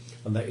jungle,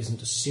 and there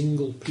isn't a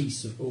single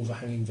piece of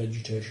overhanging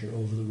vegetation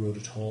over the road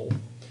at all.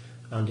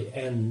 And it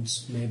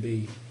ends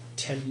maybe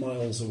 10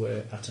 miles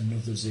away at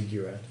another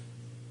ziggurat.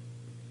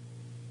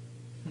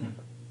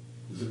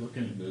 Is it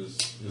looking?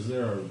 Is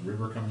there a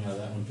river coming out of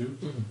that one too?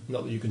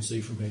 Not that you can see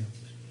from here.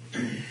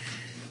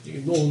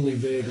 You can only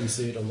vaguely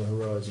see it on the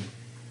horizon.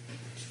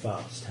 It's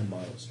fast, 10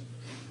 miles.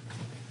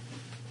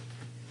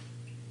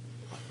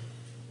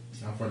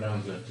 How far down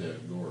is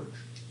that gorge?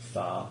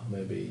 Far,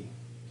 maybe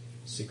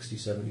 60,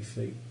 70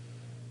 feet.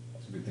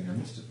 It's a good thing I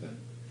missed it then.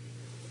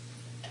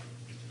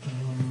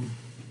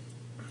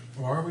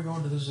 Why are we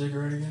going to the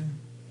ziggurat again?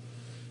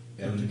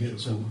 Yeah, to get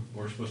some.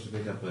 We're supposed to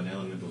pick up an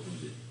elemental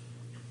food.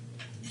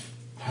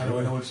 How do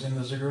we know it's in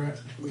the ziggurat?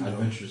 I'd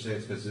venture to say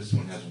it's because this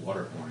one has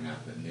water pouring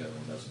out and the other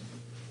one doesn't.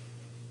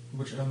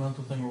 Which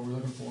elemental thing were we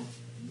looking for?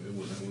 It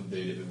wasn't.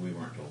 We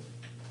weren't told.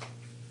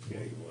 Yeah,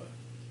 you were.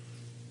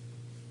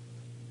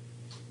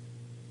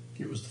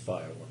 It was the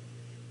fire one.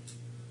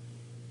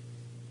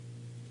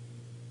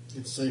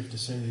 It's safe to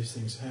say these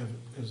things have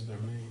it because of their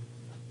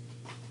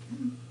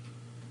name.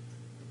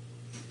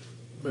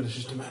 But it's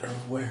just a matter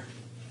of where.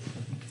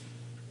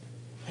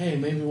 Hey,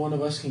 maybe one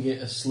of us can get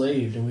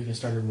enslaved and we can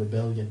start a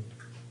rebellion.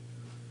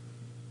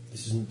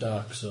 This isn't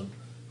Dark Sun.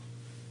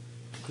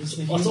 He's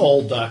the That's human.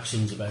 all Dark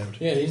Sun's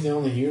about. Yeah, he's the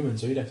only human,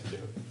 so he'd have to do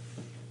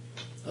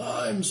it.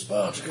 I'm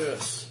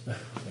Spartacus,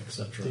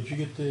 etc. Did you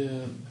get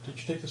the? Did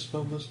you take the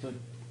spell list that?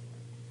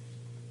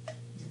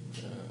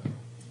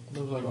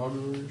 That was like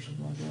augury or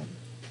something like that.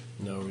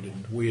 No, we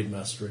didn't. Weird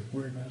mastery.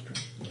 Weird master.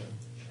 Yeah.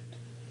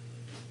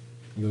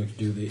 You're going to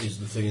do the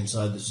thing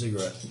inside the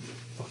cigarette.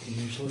 Fucking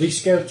useless. The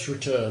scouts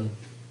return.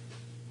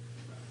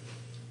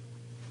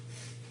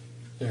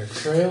 There are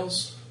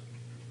trails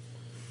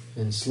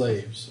and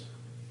slaves.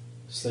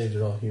 Slaves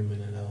are all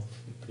human and elf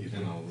people.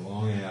 And a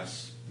long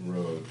ass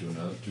road to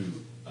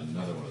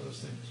another one of those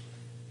things.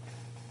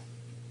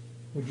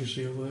 What'd you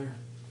see over there?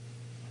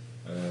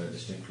 A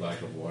distinct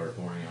lack of water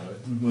pouring out of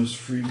it. We must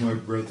free my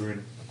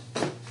brethren.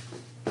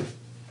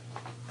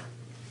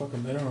 Fuck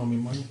them, they don't owe me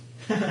money.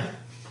 Maybe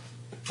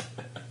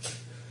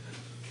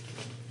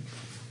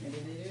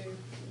they do.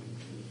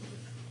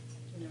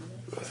 You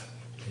know.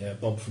 Yeah,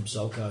 Bob from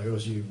Selkirk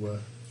owes you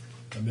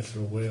a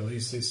mithril whale.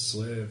 He's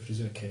slaved. He's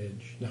in a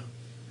cage. No.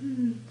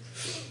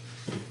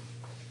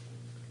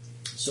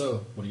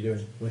 So, what are you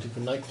doing? Waiting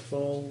for night to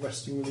fall?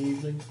 Resting in the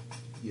evening?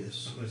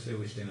 Yes. I'm going to say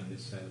we stand on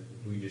this side.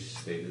 We just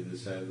stayed at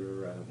this side of the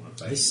river. I don't want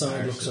to fight. This side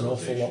entire looks an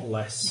awful lot civilization.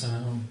 less.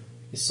 Oh.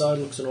 This side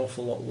looks an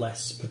awful lot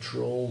less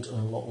patrolled and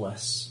a lot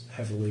less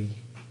heavily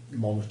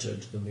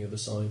monitored than the other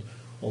side.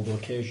 Although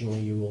occasionally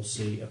you will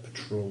see a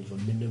patrol of a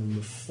minimum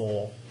of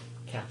 4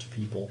 cat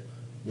people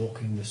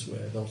walking this way.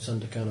 They'll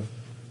tend to kind of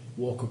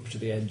walk up to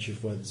the edge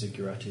of where the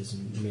ziggurat is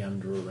and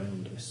meander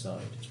around this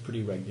side. It's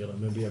pretty regular,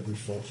 maybe every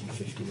 40,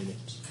 50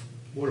 minutes.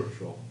 Border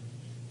Patrol.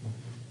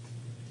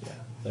 Yeah,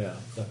 they are.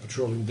 They're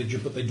patrolling,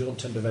 but they don't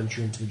tend to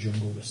venture into the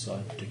jungle this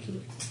side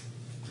particularly.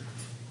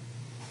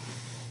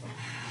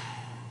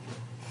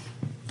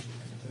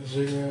 The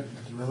ziggurat,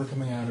 got the river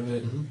coming out of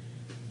it,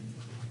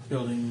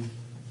 building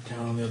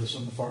down on the other side,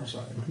 on the far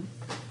side.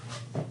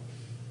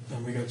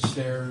 And we got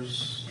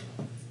stairs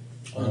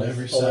on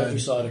every side. On every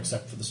side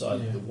except for the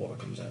side that the water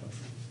comes out of.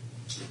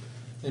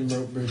 And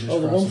rope bridges. Oh,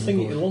 the one crossing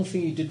thing board.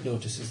 you did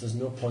notice is there's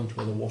no point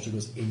where the water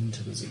goes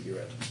into the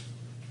ziggurat.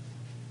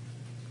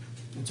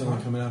 It's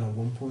only coming out on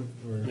one point?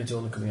 Or? It's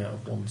only coming out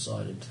of one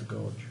side into the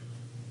gorge.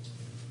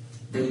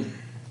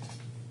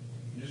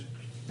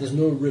 There's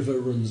no river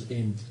runs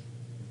in.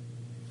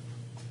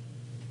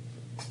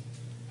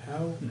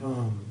 How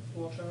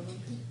Water elemental?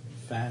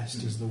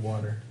 fast is the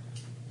water?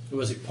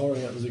 Was it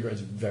pouring out the ziggurat?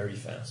 It's very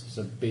fast. It's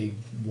a big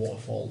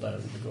waterfall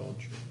down the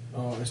gorge.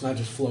 Oh, it's not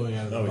just flowing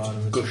out of the No, bottom.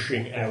 it's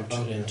gushing out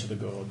Okay. into the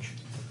gorge.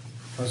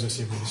 I was going to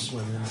see if we could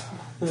swim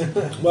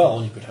in.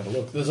 Well, you could have a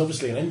look. There's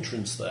obviously an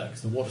entrance there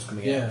because the water's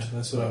coming Yeah, out.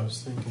 that's what I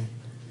was thinking.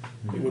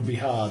 It would be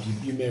hard.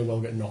 You may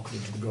well get knocked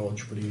into the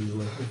gorge pretty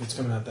easily. If it's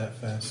coming out that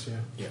fast, yeah.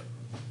 Yeah.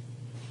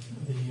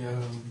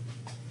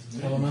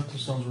 The elemental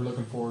stones we're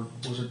looking for,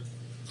 was it?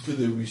 Could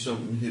there be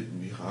something hidden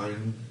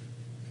behind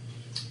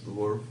the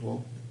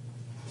waterfall?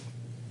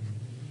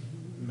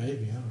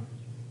 Maybe, I don't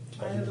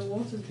know. Either the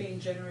water's being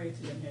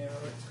generated in here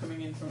or it's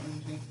coming in from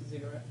underneath the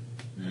ziggurat.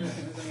 I don't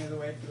think there's any other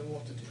way for the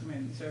water to come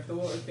in. So if the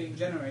water's being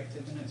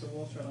generated then it's a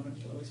water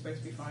elemental. Are we supposed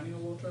to be finding a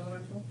water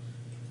elemental?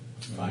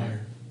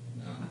 Fire.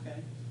 No. Okay.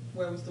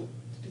 Where was the...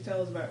 Did you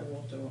tell us about the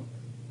water one?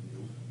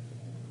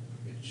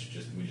 It's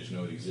just we just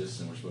know it exists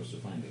and we're supposed to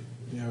find it.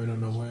 Yeah, we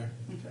don't know where.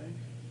 Okay.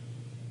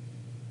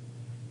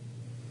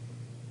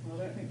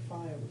 Well, I don't think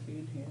fire would be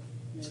in here.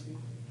 Maybe.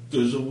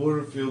 Does the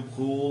water feel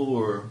cool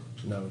or?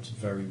 No, it's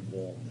very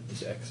warm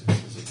as it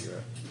exits the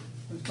ziggurat.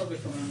 It's probably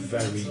from around the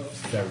Very, source.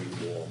 very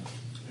warm.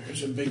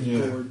 There's a big Yeah.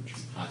 gorge.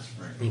 Hot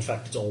spring. In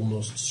fact, it's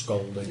almost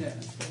scalding. Yeah,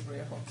 it's probably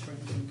a hot spring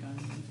of some kind.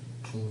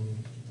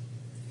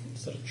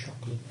 Is that a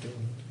chocolate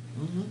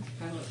donut?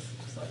 Kind of looks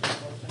just like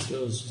water. It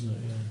does, doesn't it?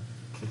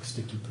 Yeah. Big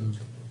sticky poop.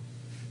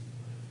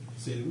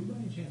 Say, did we by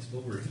any chance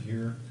over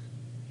here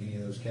any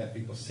of those cat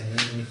people saying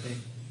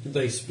anything? Did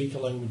they speak a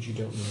language you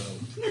don't know?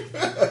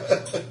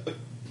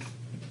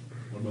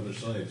 What about their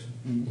slaves?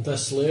 Their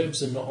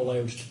slaves are not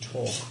allowed to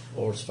talk,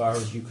 or as far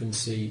as you can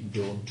see,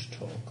 don't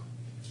talk.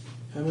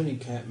 How many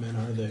catmen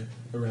are there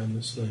around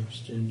the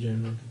slaves in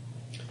general?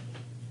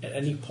 At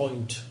any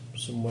point,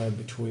 somewhere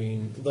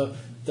between...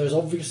 There's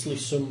obviously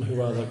some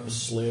who are like the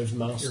slave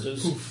Your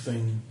masters. poof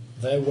thing.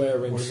 They're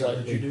wearing What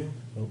slightly... did you do?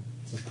 Oh,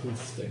 the poof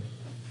thing.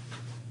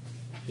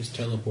 Just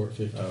teleport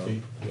 50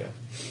 feet. Yeah.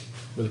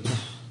 With a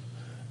poof.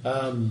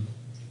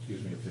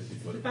 Excuse me, a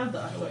 50-foot. It's bad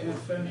that I thought you had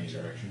teleport in any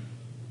furniture. direction.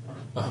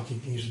 You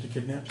can use it to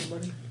kidnap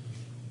somebody?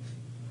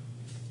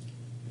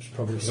 It's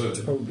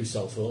probably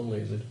self-only,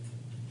 is it?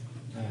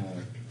 I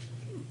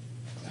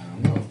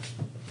don't know.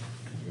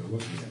 Go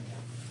looking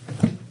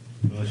at it.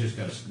 No, it's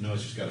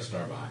just got a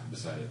star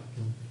beside it.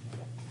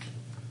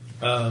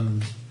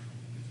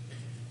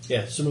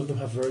 Yeah, some of them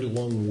have very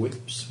long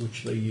whips,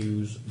 which they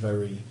use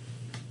very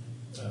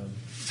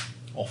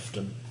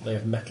often. They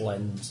have metal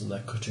ends, and they're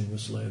cutting the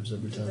slaves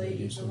every time They they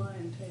do eat the something.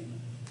 lion tamer.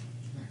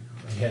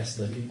 Yes,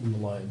 they're eating the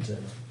lion tamer.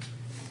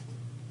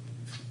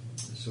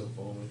 It's so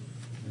foamy.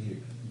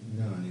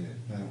 No, I need it.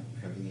 I don't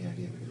have any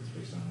idea because it's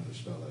based on another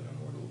spell. I don't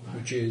know where to look.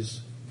 Which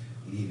is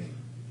leaving.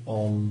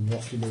 on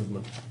lofty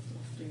movement.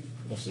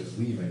 It says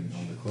leaving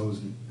on the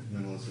closed.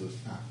 No, it says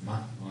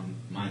on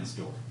Mind's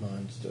door.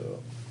 Mind's door.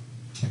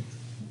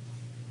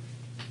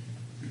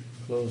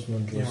 Closed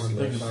mental Yeah, what I'm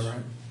thinking slave. about,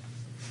 right?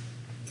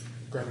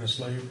 Grabbing a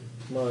slave.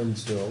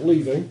 Mind's door.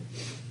 Leaving.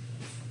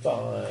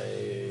 5.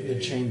 They're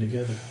chained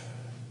together.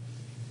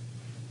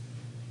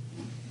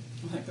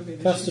 That could be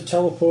the Caster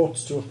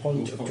teleports to a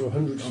point up to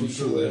 100 I'm feet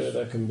sure away. there's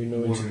There can be no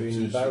one intervening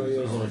exists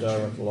barriers with in a an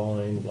direct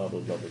line, blah blah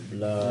blah blah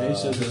blah. He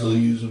says They'll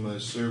use them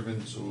as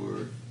servants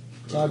or.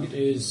 Target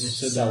They is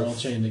said they're all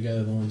self. chained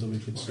together, the ones that we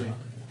could see.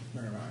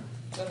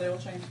 Are they all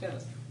chained together?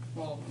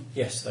 All of them.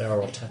 Yes, they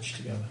are all attached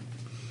together.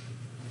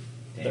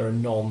 There are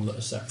none that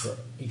are separate.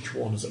 Each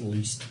one is at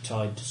least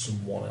tied to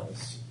someone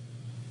else.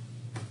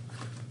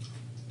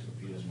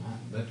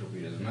 That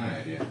torpedo's my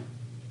idea.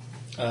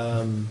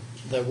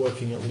 They're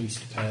working at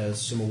least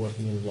pairs. Some are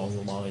working in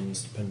long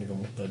lines, depending on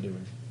what they're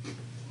doing.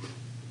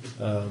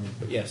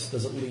 But yes,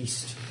 there's at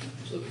least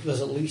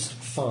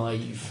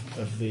 5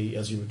 of the,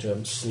 as you would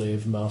term,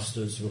 slave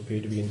masters who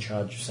appear to be in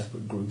charge of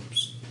separate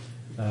groups.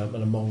 And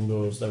among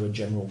those, there are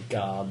general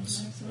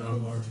guards. Oh,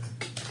 Lord.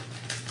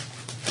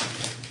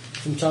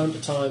 From time to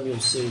time, you'll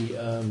see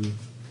a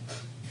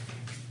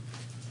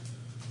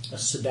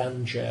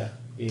sedan chair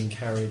being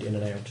carried in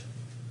and out.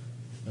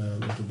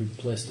 It'll be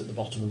placed at the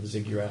bottom of the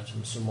ziggurat,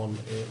 and one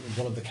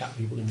of the cat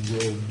people in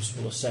robes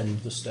will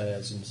ascend the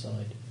stairs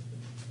inside.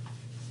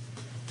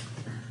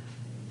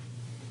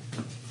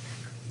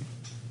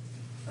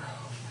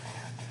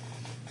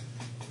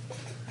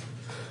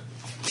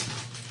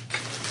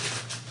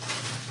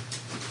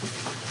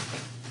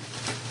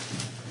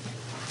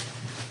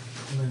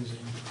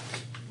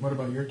 What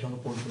about your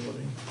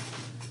teleportability?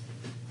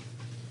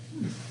 I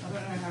don't know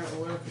how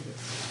it'll work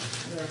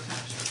if they're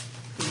attached.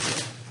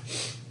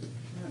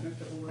 I don't know if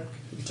it'll work.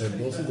 You can take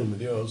both of them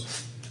with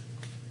yours.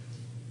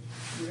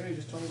 You only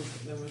just told us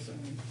that there was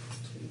only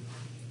 2.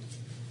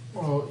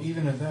 Well,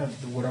 even at that,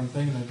 what I'm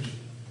thinking is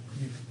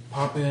you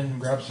pop in,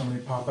 grab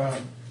somebody, pop out,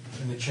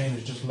 and the chain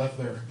is just left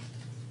there.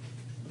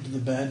 The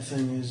bad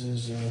thing is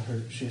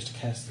she has to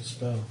cast the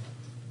spell.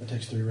 That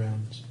takes 3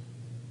 rounds.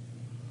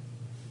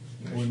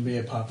 It wouldn't be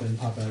a pop in,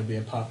 pop out. It'd be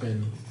a pop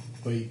in,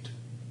 wait,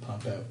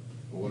 pop out.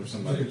 But what if You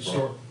somebody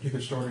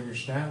could store it in your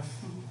staff,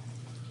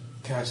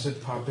 cast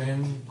it, pop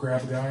in,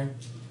 grab a guy,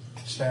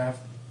 staff,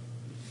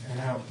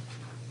 and out.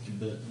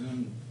 But,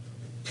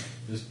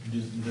 does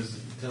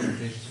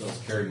teleportation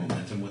spells carry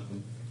momentum with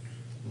them?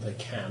 They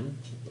can,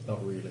 but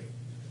not really.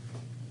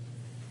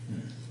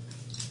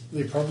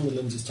 The problem with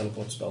Lindsay's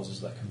teleport spells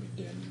is that can be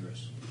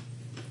dangerous.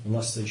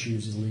 Unless she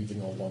uses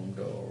leaving or long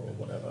door or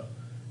whatever,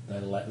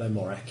 they're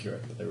more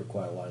accurate, but they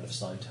require line of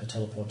sight. Her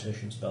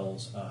teleportation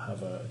spells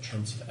have a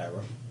chance of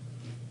error.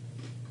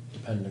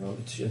 Depending on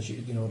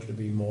in order to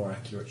be more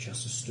accurate, she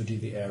has to study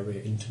the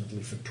area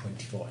intimately for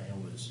 24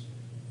 hours.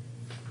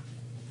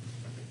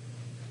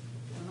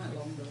 I might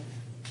long go.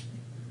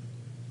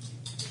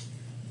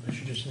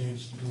 She just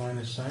needs line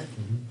of sight.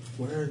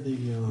 Where are the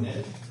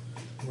Ned?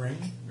 Ring.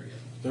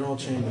 They're all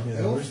chained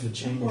together. Where's the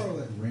chain Borrow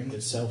that ring.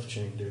 itself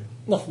chained to?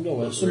 No, some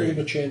of them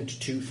are chained to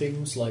 2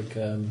 things, like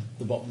the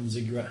bottom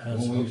ziggurat has.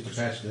 When we used to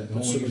patch that,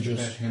 But some are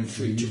just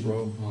free to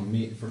roam. on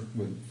me for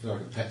like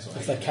a pet. So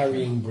If they're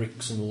carrying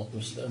bricks and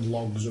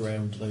logs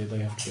around, they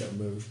have to get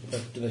moved.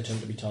 But they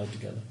tend to be tied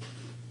together.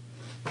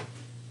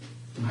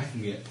 I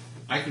can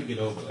get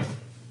over there.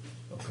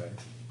 Okay.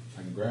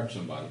 I can grab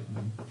somebody.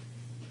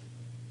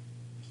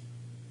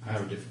 I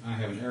have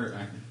an area.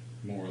 I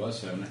more or less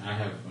have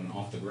an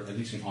off the at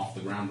least an off the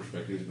ground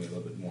perspective gives me a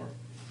little bit more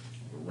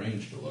of a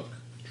range to look.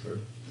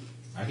 True.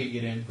 I could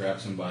get in,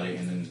 grab somebody,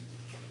 and then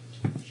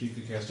she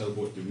could cast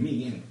teleport through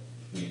me, and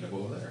we end up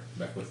over there,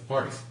 back with the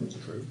party.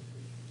 True.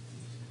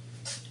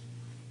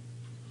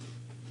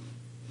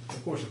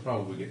 Of course, I'll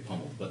probably get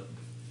pummeled, but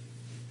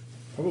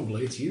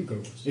Probably it's you,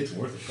 Ghost. it's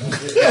worth a shot.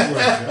 It's worth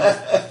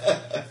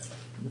a shot.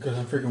 Because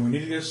I'm figuring we need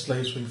to get a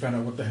slate so we can find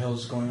out what the hell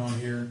is going on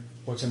here,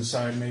 what's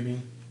inside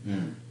maybe.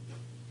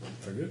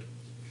 Very good.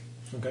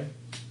 Okay.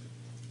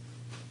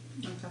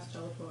 I'll cast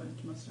teleport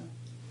into my stuff.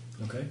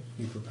 Okay.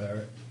 You prepare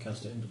it,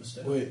 cast it into the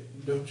staff. Wait,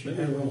 don't you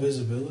Maybe have roll.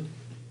 invisibility?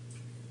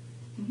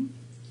 Can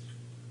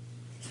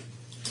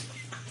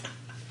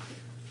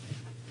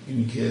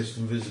you cast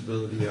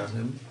invisibility on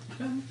him?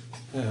 Okay.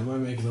 Yeah, it might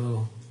make it a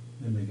little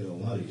That make it a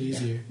lot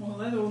easier. Well,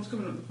 they're the ones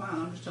coming up with the plan.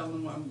 I'm just telling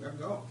them what I've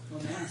got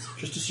when they ask.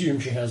 Just assume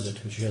she has it,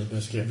 because she has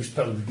basically every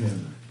spell we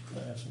can. I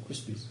have some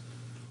Crispies.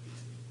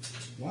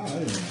 Wow, I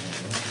didn't know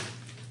that.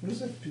 What does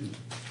that do?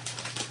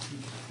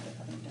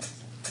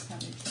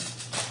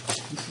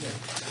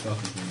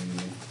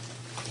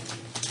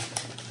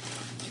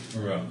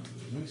 Or,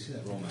 let me see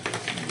that Rolemaster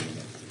Session.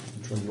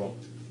 Which one do you want?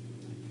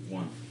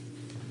 1.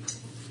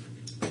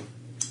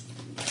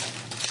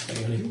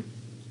 Any?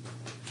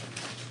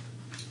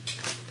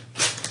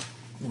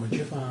 What'd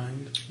you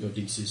find? Your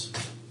DCs.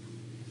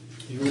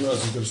 You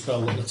realise he's got a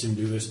spell that lets him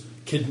do this.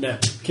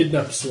 Kidnap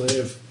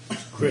slave,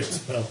 crit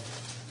spell.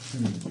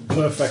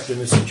 Perfect in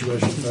this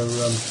situation for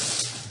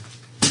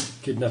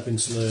kidnapping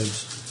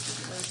slaves.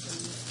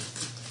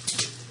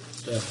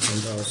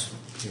 Definitely does.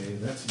 Okay,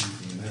 that's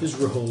easy. And His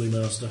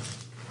Rolemaster.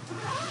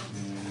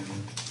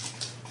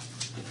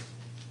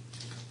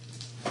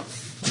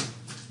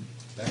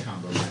 that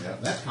combo might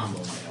help. That combo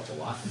might help a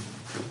lot.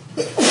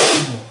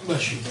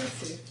 Bless you.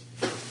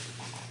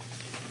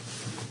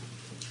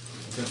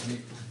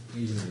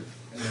 Either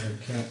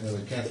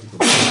cat people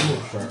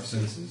with sharp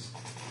senses.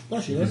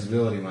 Bless you.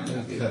 Invisibility might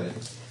not cut it.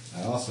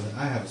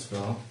 I have a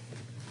spell.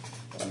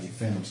 The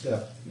Phantom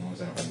Step. As long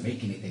as I don't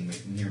make anything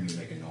near me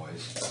make a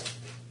noise.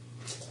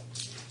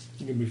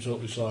 You can be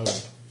totally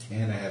silent.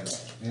 And I have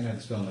the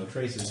spell No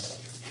Traces,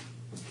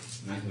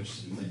 which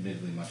is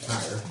admittedly much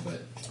higher,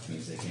 but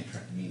means they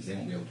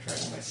won't be able to track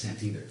me by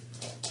scent either.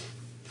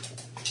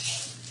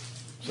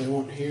 So they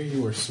won't hear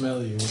you or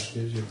smell you, which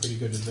gives you a pretty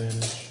good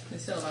advantage. They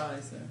still have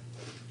eyes, though.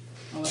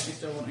 Unless you're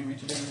still wanting me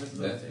to do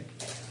invisibility.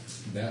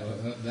 That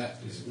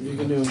is. If you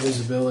can do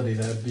invisibility,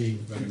 that'd be.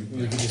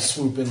 You could just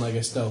swoop in like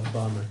a stealth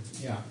bomber.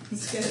 Yeah.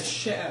 Scare the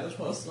shit out of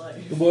us,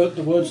 like. The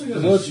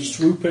words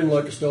swooping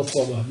like a stealth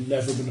bomber have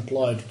never been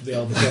applied to the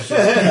albatross.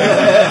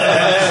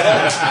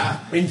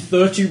 In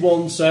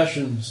 31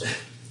 sessions.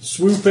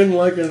 Swooping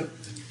like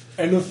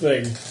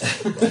anything.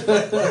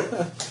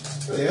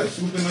 Yeah,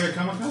 swooping like a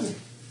kamikaze.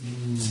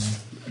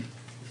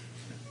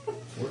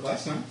 Worked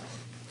last time.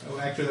 Oh,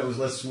 actually, that was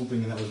less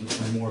swooping, and that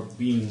was more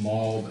being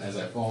mauled as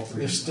I fall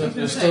through. There's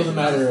still the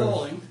matter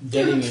of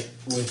getting it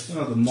with.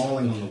 No, the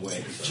mauling on the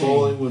way.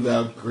 Falling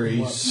without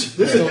grace.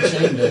 They're still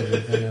chained to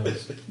everything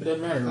else. It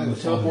doesn't matter. I When the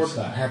was on teleport the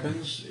side.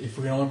 happens, if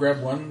we can only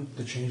grab one,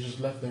 the chain is just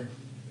left there.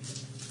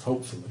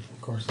 Hopefully.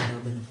 Of course, there's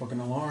never been a fucking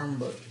alarm,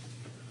 but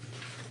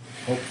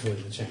Hopefully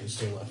the chain's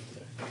still left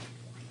there.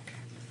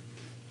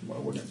 Why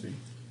wouldn't it be?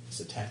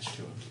 It's attached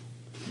to him.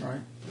 Right.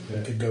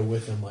 It could go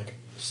with him like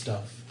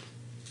stuff.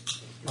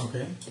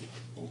 Okay.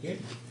 Okay.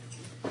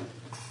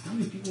 How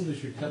many people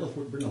does your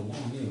teleport bring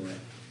along anyway?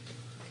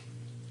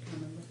 Can't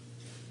remember.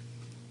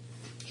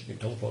 You can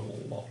teleport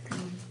a lot.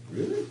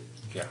 Really?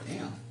 Yeah.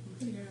 Damn.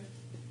 Pretty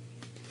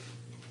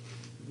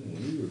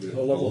good.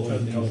 A level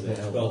 10 teleport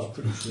spell's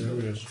pretty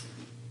serious.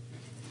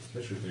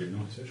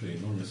 Especially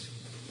enormous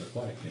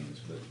aquatic things,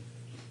 but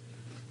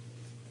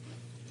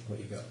What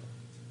you got?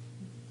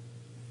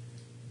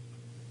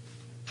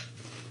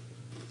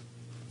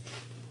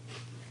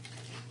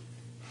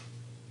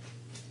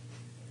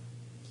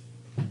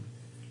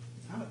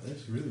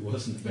 this really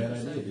wasn't a bad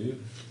idea,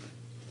 dude.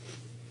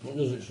 What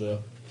does it say?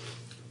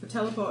 For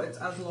teleport, it's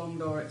as long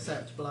door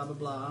except blah blah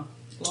blah.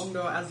 Long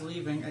door as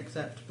leaving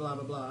except blah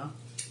blah blah.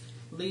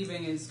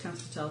 Leaving is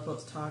caster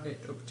teleports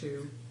target up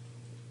to.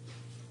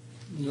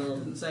 No.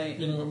 Doesn't say.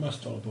 You know what mass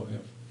teleport, yeah.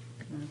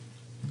 No.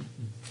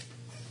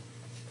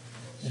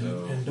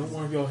 So, And don't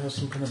one of y'all have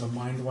some kind of a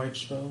mind wipe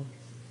spell?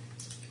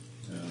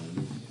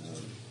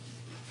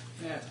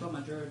 Yeah, it's got my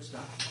druid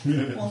stuff.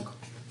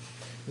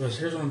 Because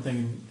here's what I'm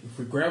thinking. If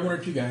we grab one or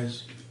two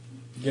guys,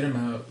 get them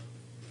out,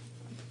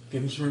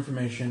 give them some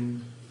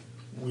information,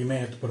 we may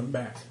have to put them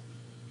back.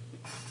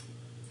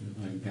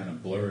 I can kind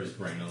of blur his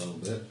brain a little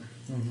bit.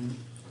 Mm-hmm.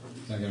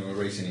 It's not going to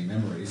erase any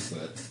memories,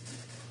 but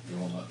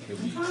he'll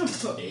be I'm trying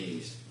to put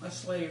dazed. a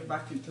slave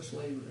back into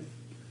slavery.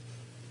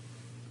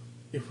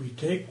 If we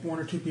take one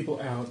or two people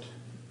out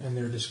and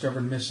they're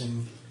discovered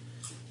missing,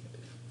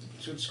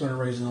 it's going to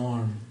raise an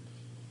alarm.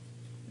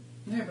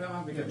 Yeah, but that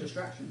might be a good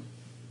distraction.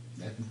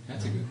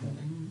 That's a good point.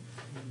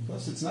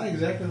 Plus, it's not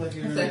exactly like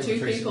you're If going they're to two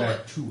trace it people back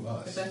that- to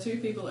us. If they're two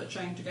people that are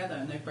chained together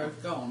and they've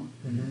both gone,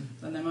 Mm-hmm.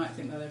 then they might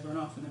think that they've run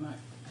off and they might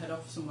head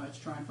off somewhere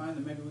to try and find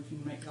them. Maybe we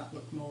can make that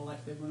look more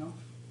like they've run off.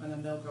 And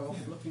then they'll go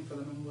off looking for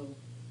them and we'll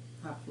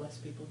have less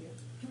people here.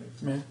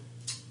 Yeah.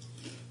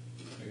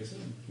 Like I said,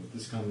 with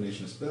this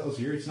combination of spells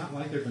here, it's not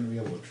like they're going to be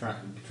able to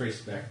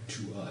trace back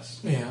to us.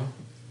 Yeah.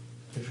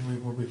 Usually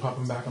we'll be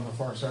popping back on the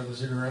far side of the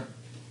cigarette.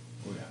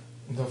 Oh,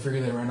 yeah. They'll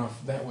figure they ran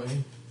off that way.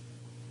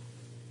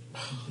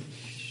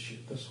 Shit,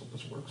 let's hope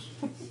this works.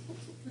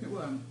 It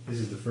won't. This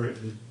is the first.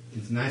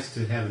 It's nice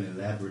to have an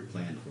elaborate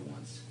plan for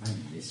once. I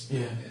missed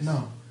Yeah, this.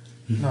 no.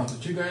 No,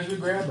 the two guys we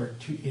grab are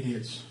two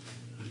idiots.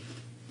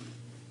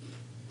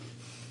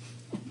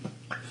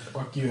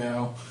 Fuck you,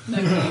 Hal.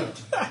 No,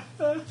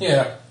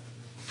 Yeah.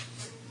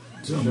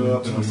 Show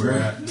up and we're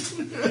at.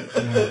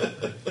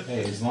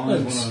 Hey, as long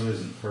as one of them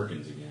isn't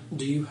Perkins again.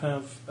 Do you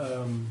have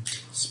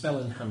spell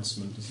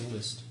enhancement as a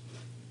list?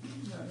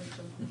 no,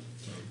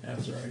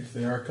 That's alright. If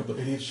they are a couple of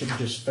idiots, should we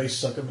just face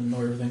suck them and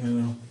know everything they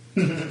know?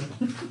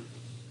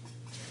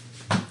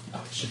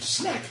 Oh, shit,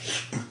 snack!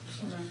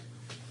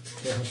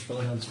 Yeah, have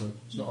spell enhancement.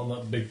 It's not on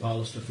that big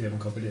pile of stuff you haven't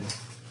copied in.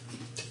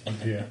 And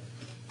here.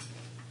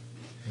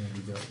 There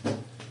we go.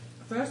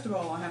 First of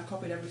all, I have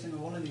copied every single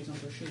one of these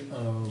onto a sheet.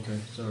 Oh, okay,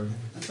 sorry.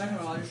 And second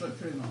of all, I just looked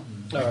through them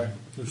all. Alright,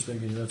 just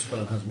thinking that spell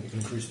enhancement, you can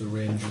increase the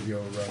range of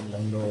your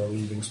long door or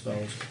leaving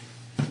spells.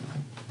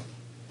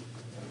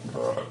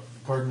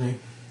 Pardon me.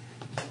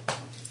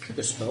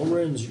 The spell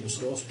range, you can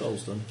store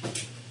spells then.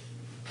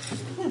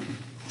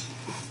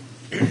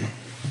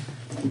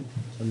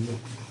 And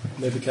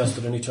maybe cast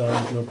at any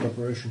time with no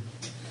preparation.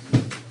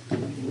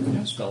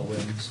 Spell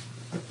range.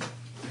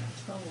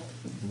 Spell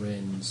what?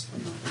 Rains.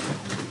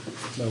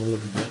 No, we're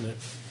looking at it.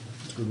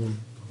 It's a good one.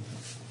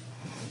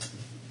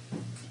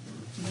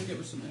 I think it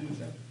was something you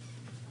said.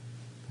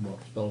 What?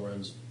 Spell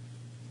rains.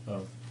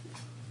 Oh.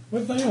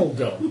 Where'd they all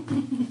go?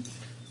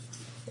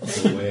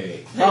 No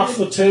way. Half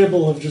the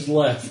table have just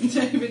left.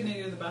 David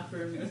needed the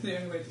bathroom. It was the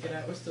only way to get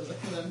out was to look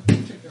for them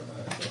to go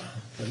out.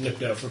 They've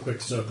nipped out for a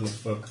quick circle of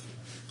fuck.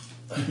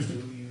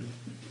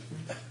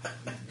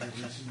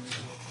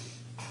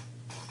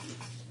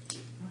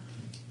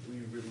 Were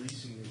you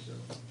releasing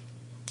yourself?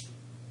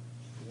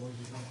 Why did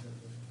you not have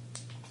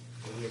that?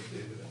 I love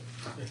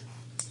David.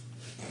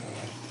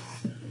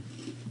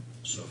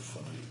 So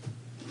funny.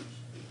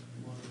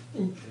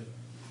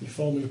 You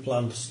formally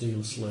plan to steal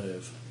a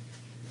slave.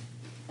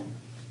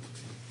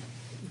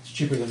 It's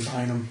cheaper than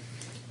buying them.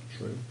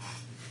 True.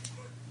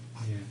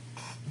 Yeah.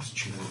 It's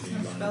true.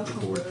 Spell The board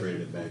conversion.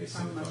 created a bag of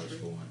Power $7 mastery.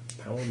 for one.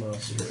 Power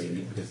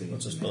mastery.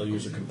 That's a spell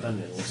user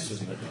companion list,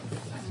 isn't it?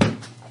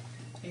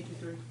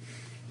 83.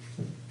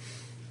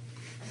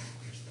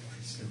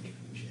 Still giving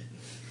him shit.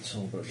 It's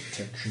all about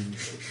detection.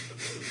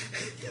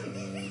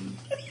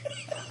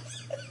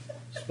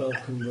 Spell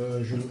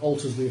conversion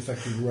alters the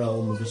effective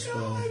realm of a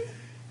spell.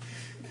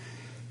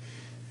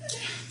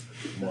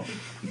 What?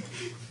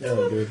 Yeah,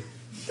 dude.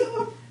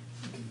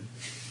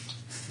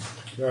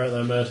 You alright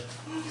there, mate?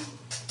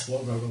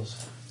 What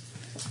goggles?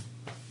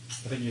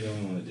 I think you're the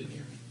only one that didn't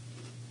hear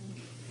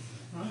me.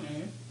 I don't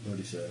know. What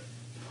did he say?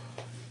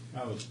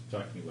 I was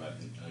talking about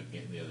the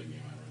other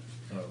game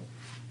I run. Oh.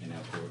 And now,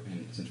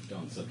 and since we're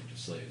on the subject of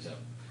slaves, how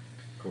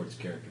Cord's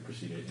character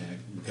proceeded, and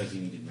because they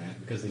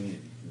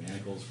needed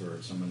manacles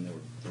for someone they were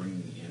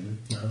bringing in.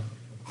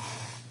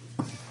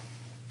 Uh-huh.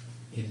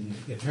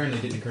 apparently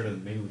it didn't occur to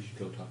them, maybe we should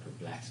go talk to a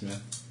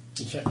blacksmith.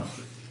 Yeah.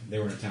 They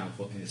were in a town,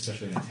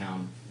 especially in a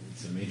town,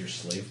 it's a major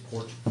slave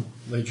port.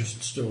 They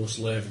just stole a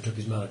slave and took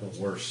his manacles.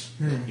 Worse.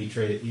 They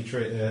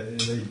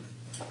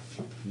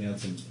nailed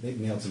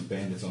some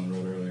bandits on the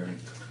road earlier, and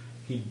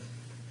he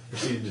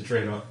proceeded to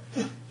trade off.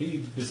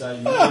 He decided,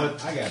 you know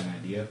what, I got an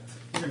idea.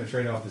 We're going to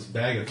trade off this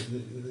bag of...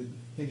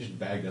 They just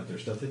bagged up their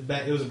stuff.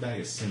 It was a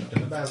bag of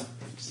scimitars, about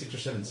 6 or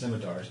 7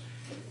 scimitars,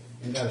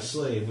 and got a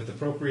slave with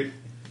appropriate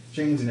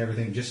chains and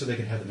everything just so they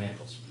could have the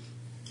manacles.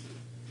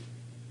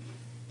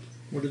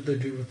 What did they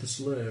do with the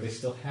slave? They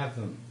still have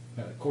them.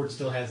 The court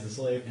still has the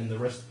slave, and the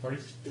rest of the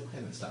party still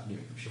haven't stopped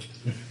giving him shit.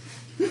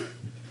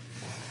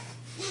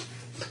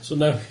 So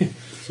now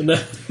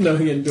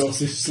he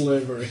endorses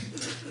slavery.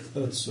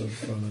 That's so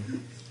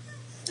funny.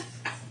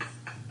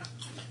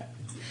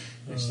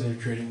 Instead of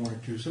trading 1 or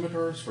 2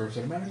 scimitars for a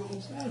set of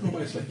manacles, I'll go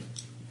buy a slave.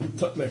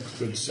 That makes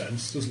good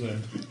sense, doesn't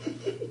it?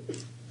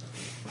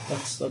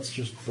 That's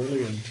just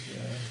brilliant.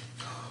 Yeah.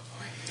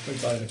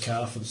 Like buying a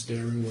car for the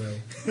steering wheel.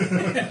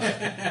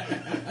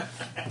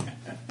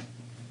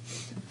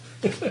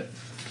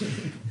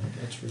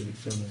 That's really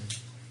funny.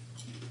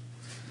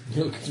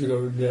 Look, we got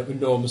an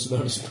enormous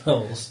amount of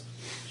spells.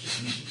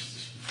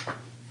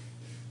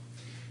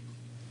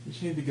 You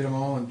just need to get them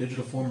all in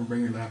digital form and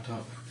bring your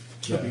laptop.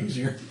 It'll be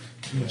easier.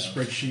 A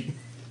spreadsheet.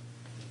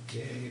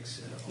 Yeah,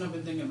 Excel. I've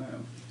been thinking about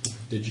it.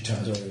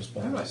 Digitize all your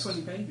spells. I have like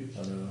 20 pages. I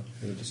know.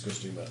 You're a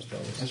disgusting amount of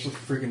spells. That's what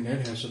freaking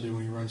Ned has to do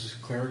when he runs his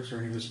clerics or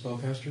any of his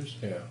spellcasters.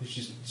 Yeah. It's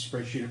just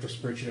spreadsheet after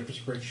spreadsheet after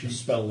spreadsheet.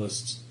 Spell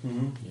lists.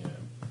 Mm-hmm. Yeah.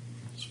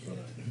 It's funny.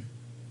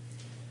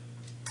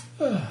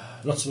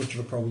 Not so much of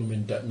a problem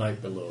in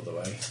Night Below, though,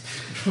 eh?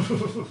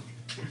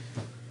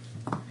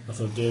 I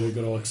thought David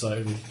got all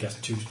excited he could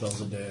cast 2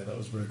 spells a day. That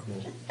was very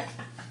cool.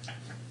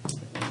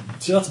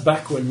 See, that's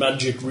back when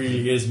magic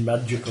really is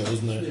magical,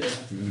 isn't it?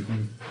 Yeah.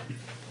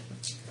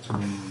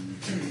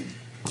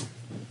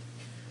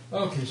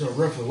 Okay, so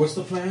roughly, what's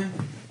the plan?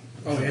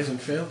 Oh, he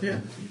hasn't failed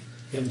yet?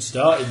 He hasn't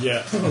started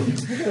yet. We're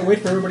going to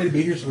wait for everybody to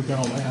be here so we can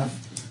all laugh.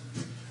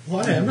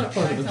 Why? I'm not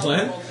part of the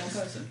plan. One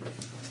person?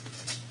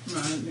 No,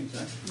 I don't think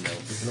so. No,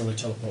 we can only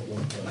teleport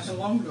one Like a person.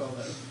 long door,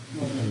 though.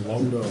 And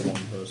longer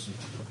one person.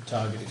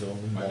 Target is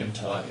only one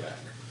target.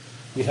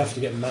 You'd have to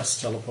get mass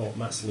teleport,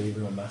 mass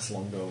lever, or mass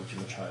longbow, which is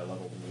much higher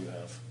level than you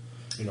have,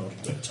 in order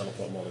to be able to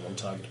teleport more than one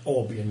target,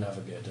 or be a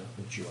navigator,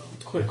 which you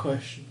aren't. Quick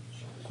question.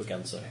 Quick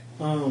answer.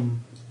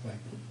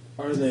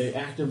 Are they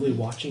actively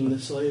watching the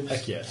slaves?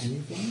 Heck yes.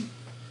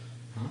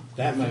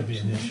 That might be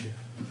an issue.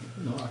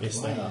 Yes,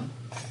 they are.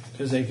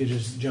 Because they could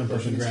just jump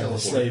up and grab the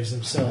slaves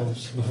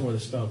themselves before the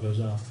spell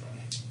goes off.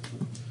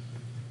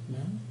 No?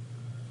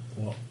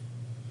 What?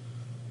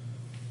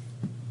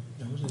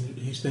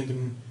 He's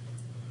thinking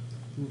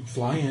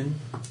fly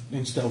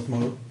in stealth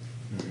mode.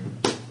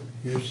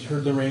 Here's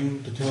heard the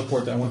ring to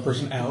teleport that one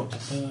person out.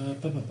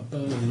 And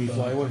then we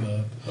fly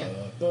away.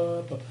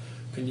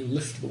 Can you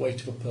lift the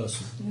weight of a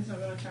person? Yes, I'm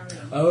going to carry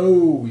them.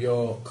 Oh,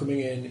 you're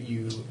coming in,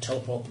 you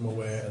teleport them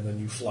away, and then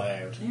you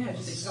fly out. Yeah,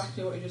 just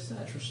exactly what you just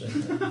said.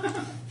 Interesting.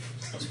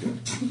 That's good.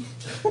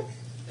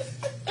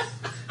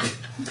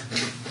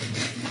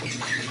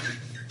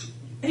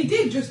 He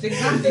did just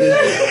exactly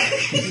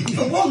that.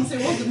 For once,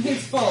 it wasn't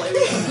his fault. It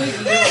was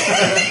completely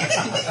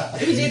yours.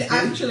 He did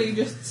actually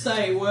just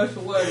say word for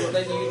word what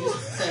then you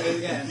just said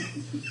again.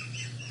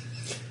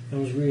 I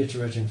was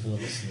reiterating for the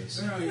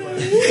listeners. No, you weren't.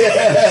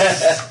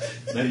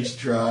 Nice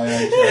try.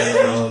 I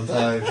try all the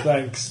time.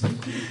 Thanks.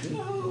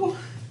 No.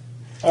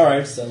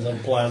 Alright, sounds like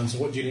a plan. So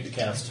what do you need to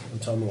cast? And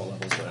tell me what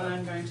levels they are.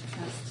 I'm going to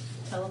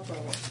cast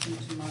teleport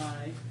into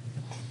my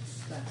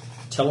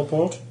staff.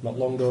 Teleport? Not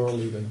long door or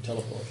leaving.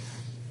 Teleport.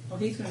 Well,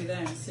 he's going to be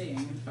there and seeing.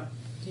 In fact,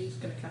 he's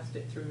going to cast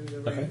it through the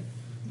room. Okay.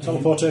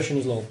 Teleportation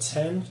is level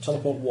 10.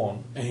 Teleport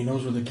 1. And he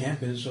knows where the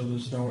camp is, so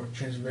there's no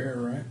chance of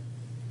error, right?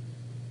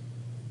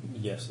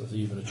 Yes, there's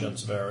even a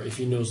chance of error. If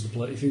he knows the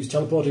place, if he was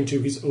teleporting to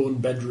his own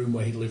bedroom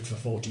where he lived for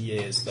 40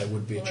 years, there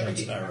would be a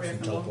chance of error from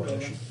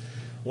teleportation.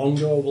 Long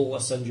door will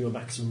send you a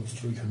maximum of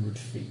 300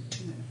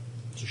 feet. No.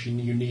 So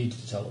you need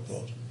to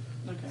teleport.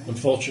 Okay.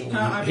 Unfortunately,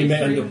 Can't I he be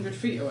may end 300 up.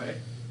 feet away?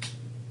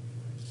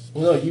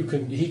 Well, no, you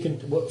can. He can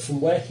from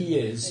where he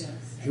is. Yes.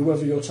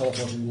 Whoever you're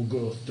teleporting will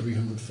go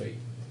 300 feet.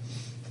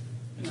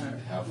 No.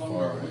 How long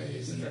far door. away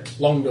is the nearest?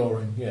 Long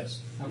dooring,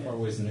 yes. How far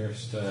away is the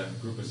nearest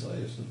group of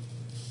slaves?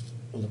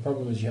 Well, the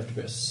problem is you have to be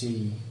able to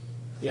see.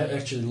 Yeah,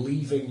 actually,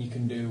 leaving you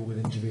can do with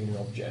intervening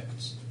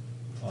objects,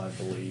 I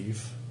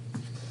believe.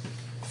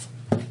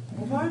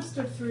 Well, if I'm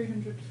stood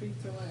 300 feet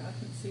away, I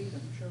can see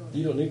them, surely.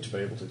 You don't need to be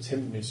able to. It's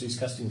him. He's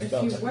casting If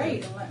spells. you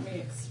wait and let me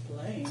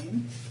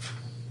explain,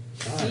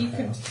 he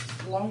could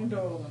long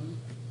door them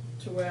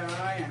to where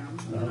I am,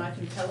 and then I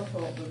can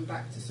teleport them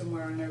back to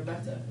somewhere I know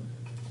better.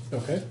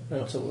 Okay.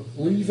 Right, so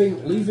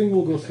leaving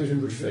will go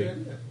 300 feet.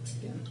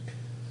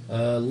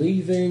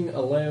 Leaving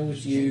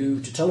allows you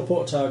to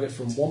teleport a target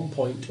from one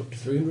point up to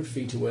 300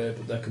 feet away,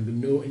 but there can be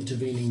no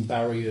intervening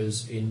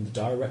barriers in the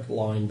direct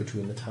line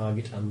between the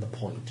target and the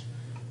point.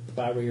 A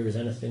barrier is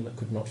anything that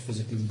could not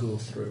physically go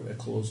through. A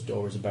closed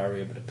door is a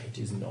barrier, but a pit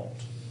is not.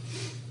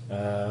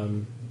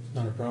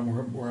 Not a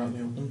problem. We're out in the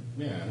open.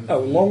 Yeah. A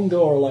long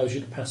door allows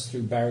you to pass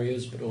through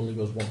barriers, but only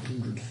goes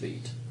 100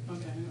 feet. Okay,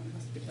 it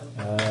has to be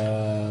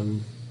teleported.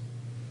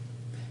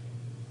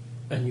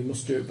 And you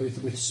must do it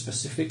with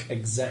specific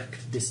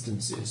exact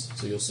distances.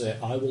 So you'll say,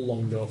 I will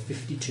long door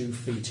 52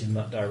 feet in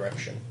that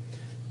direction.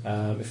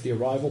 If the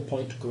arrival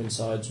point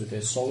coincides with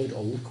a solid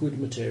or liquid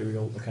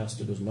material, the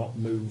caster does not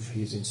move.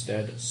 He is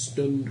instead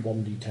stunned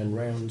 1d10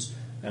 rounds,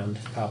 and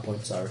power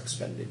points are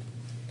expended.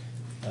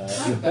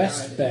 Your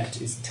best bet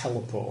is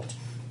teleport,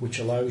 which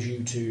allows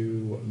you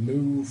to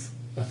move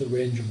at the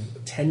range of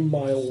 10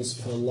 miles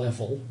per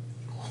level.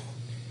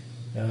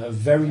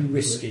 Very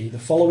risky. The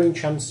following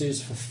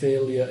chances for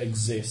failure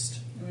exist.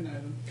 We know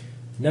them.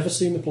 Never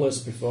seen the place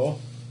before,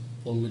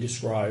 only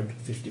described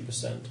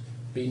 50%.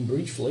 Been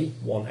briefly,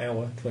 1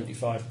 hour,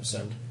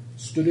 25%.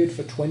 Studied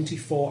for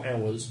 24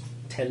 hours,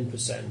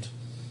 10%.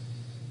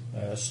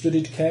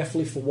 Studied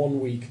carefully for 1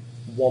 week,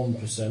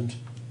 1%.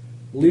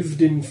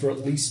 Lived in for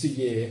at least a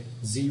year,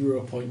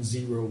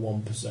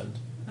 0.01%.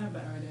 I have a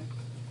better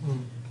idea.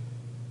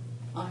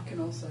 I can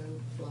also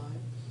fly.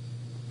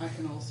 I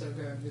can also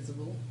go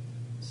invisible.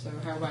 So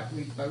how about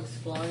we both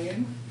fly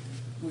in,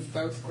 we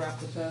both grab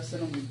the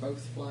person, and we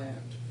both fly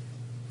out?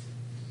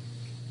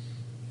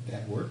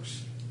 That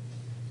works.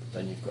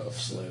 Then you've got a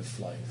slave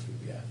flying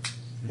through the air.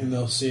 And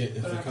they'll see it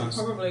if But they I can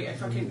constantly. probably,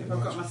 if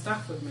I've got my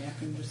staff with me, I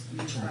can just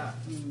use that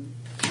and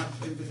have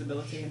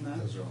invisibility in there.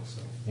 Those are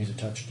also. He's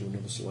attached to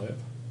another slave.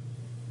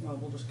 Well,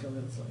 we'll just kill the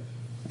other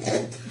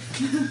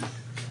slave.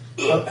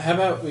 How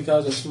about we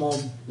cause a small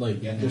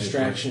Yeah,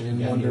 distraction in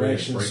yeah, one you're right,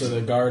 direction, break so it.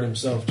 the guard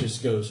himself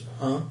just goes,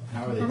 huh?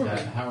 How are they?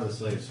 How are the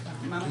slaves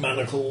found?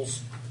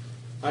 Manacles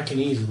I can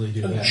easily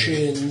do and that.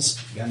 chains.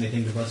 Got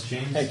anything to bust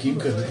chains? Heck, you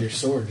could with your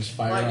sword just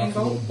fire Lightning off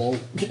a little bolt.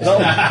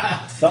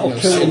 That'll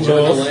kill them Sword to the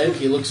both. leg,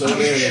 he looks over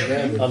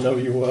there and grabs it. I know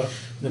you were.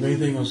 The main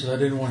thing was that I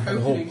didn't want to have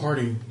the whole Opening.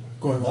 party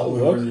going all the way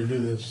That'll over there to do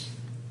this.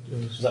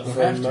 Is that We'll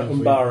from have to if we-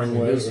 Unbarring if we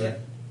do Ways?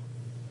 it.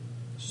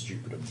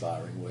 Stupid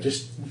Unbarring Ways.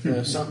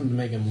 Just something to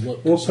make him look.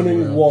 Opening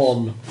somewhere else.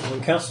 1.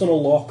 When cast on a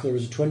lock, there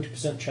is a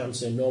 20%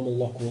 chance a normal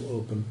lock will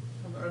open.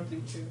 I've got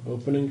opening 2.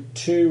 Opening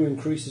 2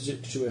 increases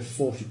it to a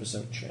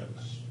 40%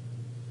 chance.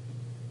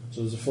 So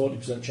there's a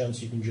 40%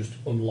 chance you can just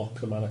unlock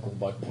the manacle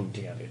by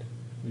pointing at it.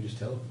 We just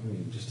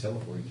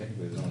teleporting.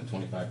 Technically, there's only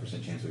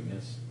 25% chance we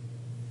miss.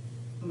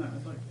 No,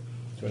 it's like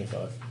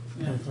 25.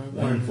 yeah.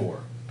 1 in 4.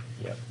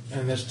 Yeah.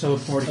 And that's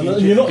teleporting.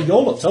 And you're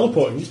not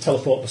teleporting, you just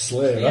teleport the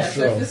slave Yeah, after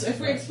so all. if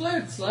we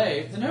explode the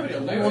slave, then nobody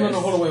will notice. No,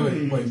 hold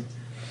on, wait.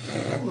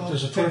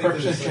 There's a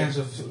technically 25% chance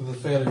of the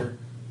failure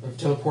of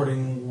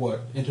teleporting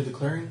what? Into the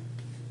clearing?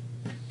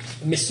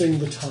 Missing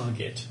the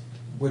target,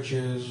 Which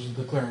is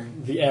the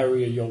clearing. the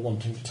area you're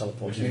wanting to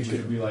teleport Which into.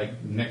 would be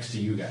like next to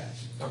you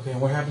guys. Okay,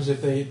 and what happens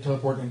if they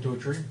teleport into a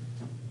tree?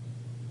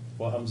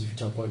 What happens if you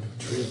teleport into a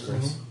tree,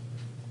 Chris?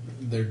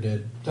 They're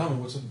dead. Tell me,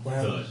 what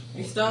happens?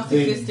 You start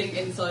They- existing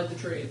inside the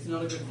tree. It's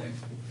not a good thing.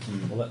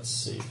 Well, let's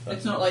see. if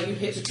It's not like you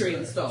hit the tree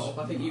and stop.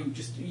 I think you.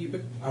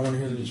 I want to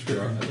hear the I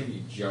description. think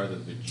you jar the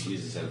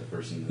bejesus out of the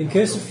person. In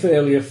case of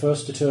failure,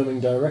 first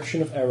determine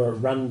direction of error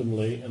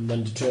randomly and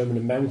then determine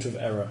amount of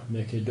error.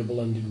 Make a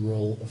double-ended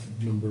roll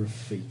of number of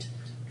feet.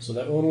 So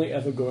they're only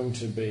ever going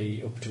to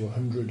be up to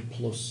 100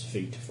 plus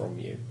feet from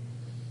you.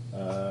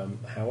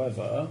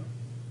 However,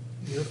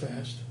 You're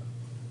fast.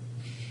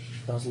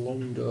 as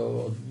long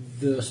door,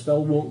 the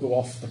spell won't go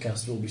off, the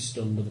caster will be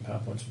stunned and the power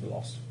points will be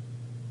lost.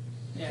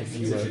 Yeah,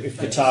 If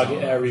the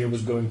target area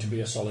was going to be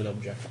a solid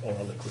object or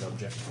a liquid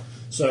object.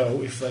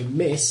 So if they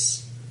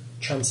miss,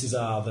 chances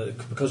are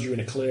that because you're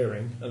in a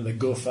clearing and they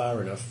go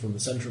far enough from the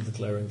centre of the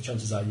clearing, the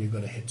chances are you're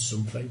going to hit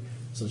something,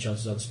 so the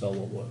chances are the spell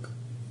won't work.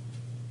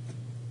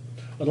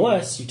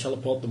 Unless you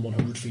teleport them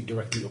 100 feet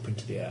directly up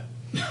into the air.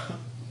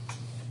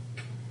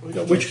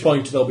 At which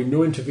point there'll be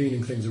no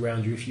intervening things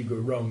around you. If you go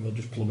wrong, they'll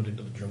just plummet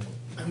into the jungle.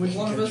 And we can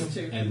one of catch us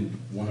them. two. And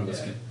one of us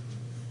Yeah. can,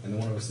 and the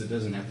one of us that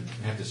doesn't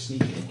have to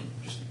sneak in,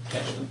 just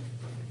catch them.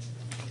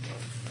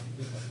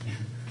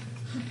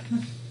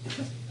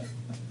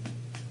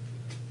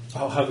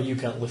 However, you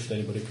can't lift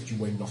anybody because you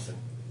weigh nothing.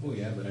 Oh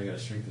yeah, but I got to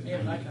strengthen. Yeah,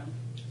 but I can.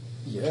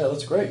 Yeah,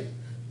 that's great.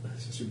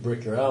 Since you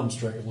break your arms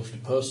trying to lift a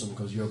person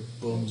because your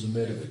bones are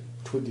made of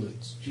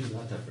twiglets. She's a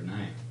lot tougher than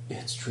I am.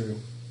 It's true.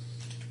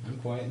 I'm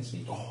quiet and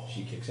sneaky.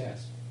 She kicks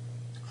ass.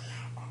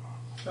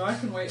 So I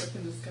can wait up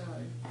in the sky.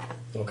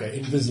 Okay,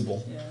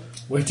 invisible. Yeah.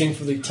 Waiting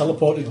for the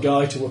teleported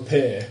guy to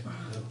appear.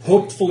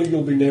 Hopefully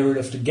you'll be near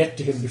enough to get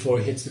to him before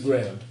he hits the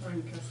ground. I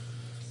can cast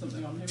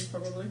something on him,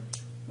 probably.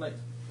 Like,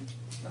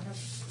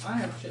 I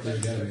have shit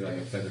There's got to be like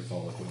like a feather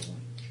fall equivalent.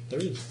 There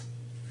is.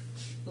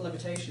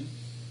 levitation.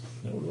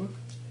 That would work.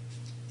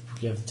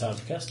 Do you have the time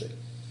to cast it?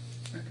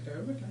 I could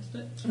overcast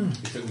it.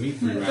 It took me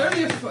 3 It's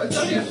rounds.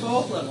 only a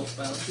 4th level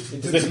spell.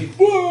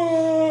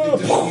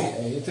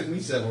 It took me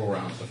several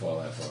rounds to fall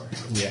that far.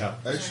 Yeah.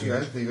 Actually,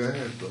 I think I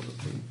had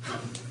levitate.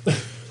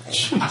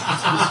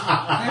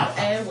 I have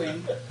air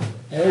wing.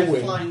 Air I have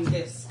wing. flying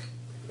disc.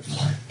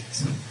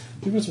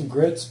 You've got some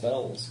great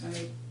spells. I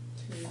need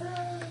two.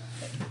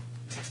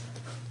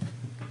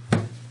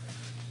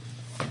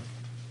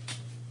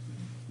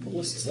 What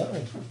list is that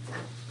on?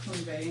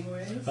 Conveying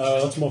ways.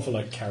 That's more for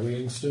like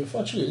carrying stuff.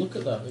 Actually, look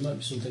at that. There might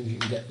be some things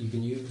you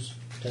can use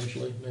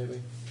potentially,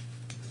 maybe.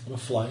 On a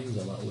flying's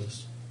on that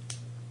list.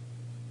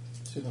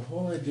 See, the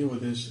whole idea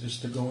with this is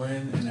to go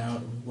in and out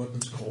of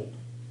weapons cold.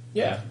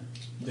 Yeah.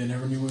 They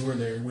never knew we were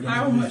there. We don't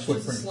How have any much does a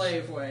footprints.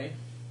 slave weigh?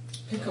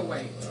 Pick a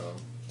weight.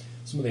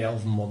 Some of the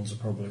elven ones are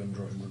probably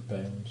under 100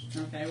 pounds.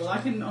 Okay, well I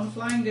can, on a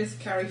flying disc,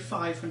 carry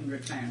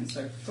 500 pounds,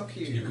 so fuck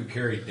you. You could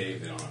carry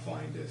David on a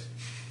flying disc.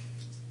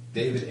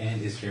 David and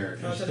his I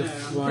characters. don't know, I'm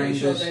flying pretty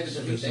sure discs David's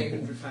at are least simple.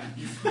 800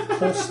 pounds. Of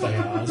course they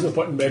are. There's no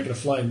point in making a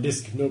flying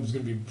disc if nobody's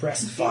going to be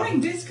impressed.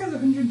 Flying disc has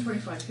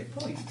 125 hit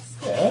points.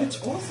 Yeah.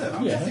 It's awesome,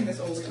 I'm Yeah. testing this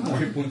all the More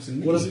hit time. points than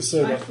me. What does it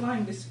say I have about...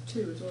 flying disc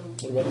 2 as well.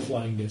 What about the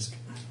flying disc?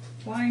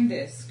 Flying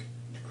disc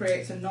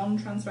creates a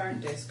non-transparent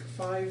disc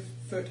 5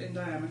 foot in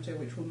diameter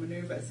which will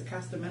manoeuvre as the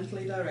caster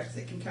mentally directs.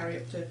 It can carry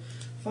up to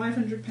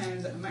 500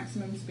 pounds at a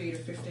maximum speed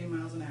of 15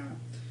 miles an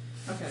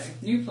hour. Okay,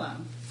 new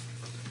plan.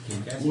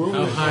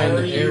 How high in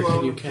the air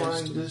can you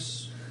flying cast?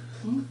 this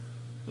Hmm?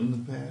 in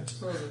the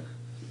past?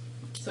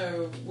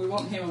 So we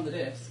want him on the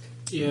disc.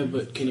 Yeah,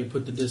 but can you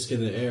put the disc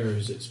in the air, or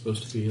is it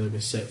supposed to be like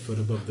a set foot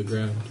above the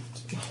ground?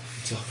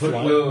 It's a Wait,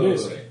 flying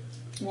disc.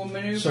 We'll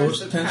manoeuvre So as it's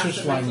the Tensor's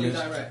caster flying mentally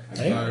disc. direct.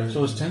 Hey?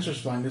 So his tensor's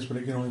flying this, but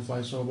it can only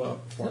fly so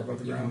far above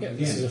the ground. Yeah,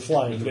 this is a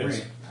flying With the disc.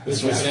 ring. This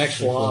So it one can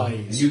actually flies.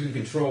 And you can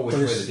control which But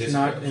way the it's disc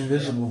not goes.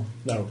 invisible.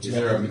 No, it's Is not,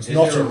 there a, it's is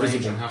not there a range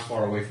invisible. on how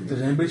far away from Does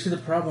you? anybody see the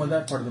problem with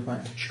that part of the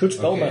plan? She could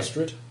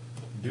spellmaster it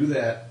Do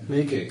that.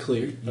 Make Okay. it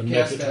clear. and You make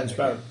cast it that-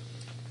 transparent.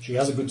 She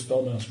has a good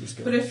spellmastery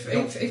skill. But if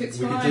it's We can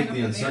flying take up the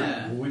in the uncertainty.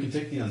 air, Well, we can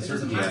take the doesn't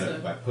uncertainty out of matter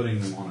it by putting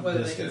them on a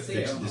whether disc they at a can see it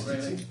fixed or not,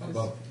 distance really, 'cause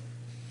above.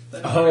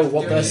 then Oh,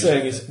 what do they're anything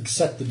saying with is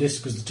set the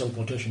disc as the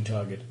teleportation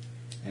target.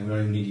 And we don't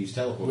even need to use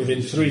teleport. Within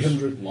We just use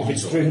 300, if long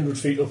it's sword. 300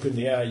 feet up in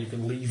the air, you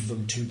can leave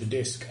them to the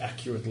disc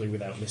accurately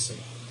without missing.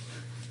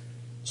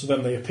 So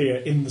then they appear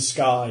in the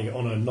sky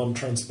on a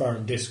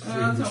non-transparent disc That's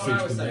 300 not feet what I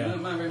up was in the saying. air.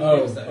 That's not what Oh,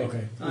 I was saying.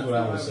 okay. That's What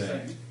I was saying.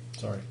 saying.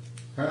 Sorry.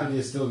 Her idea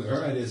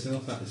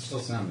is still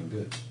sounding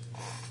good.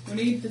 We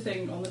need the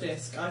thing on the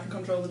disc. I can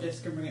control the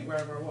disc and bring it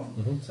wherever I want.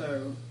 Mhm.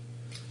 So,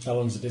 How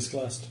long does the disc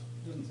last?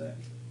 doesn't say.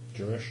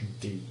 Duration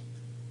D.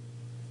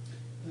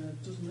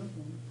 Doesn't have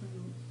one. Hang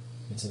on.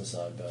 It's in the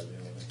side by the way.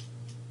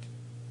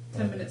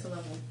 10 minutes a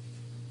level.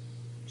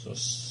 So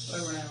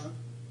Over an hour.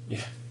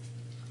 yeah.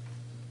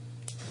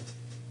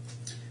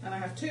 And I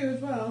have 2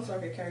 as well, so I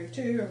could carry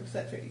 2. A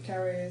set fit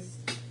carries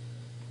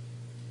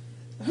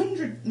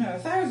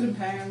 1,000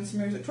 pounds,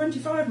 moves at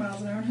 25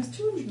 miles an hour, and has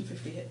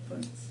 250 hit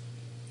points.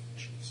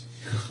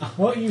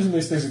 What are you using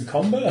these things in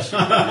combat?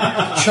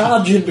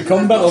 Charge into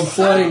combat on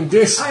flying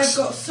discs. I've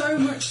got so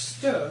much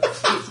stuff,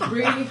 it's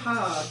really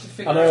hard to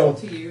figure I know. out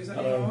what to use I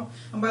know. anymore.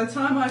 And by the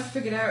time I've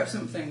figured out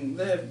something,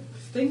 the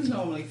thing's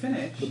normally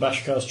finished. The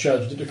Bashkar's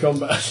charged into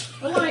combat.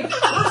 Well, like,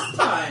 last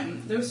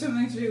time, there was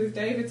something to do with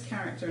David's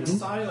character in a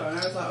silo, and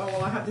I was like, oh,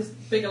 well, I had this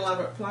big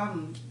elaborate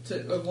plan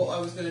of what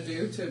I was going to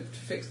do to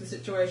fix the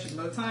situation.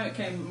 By the time it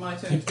came my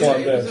turn to do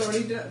it, it was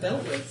already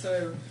dealt with,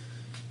 so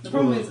the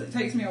problem is it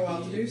takes me a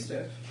while to do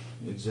stuff.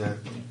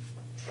 Exactly.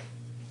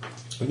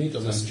 We need to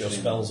list your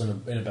spells in a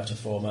better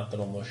format than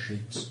on those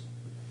sheets.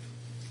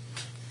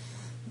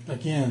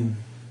 Again,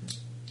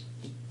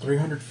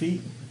 300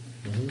 feet.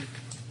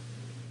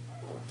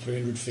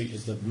 300 feet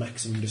is the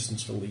maximum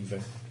distance for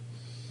leaving.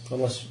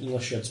 Unless you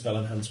had spell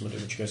enhancement,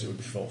 in which case it would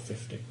be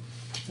 450.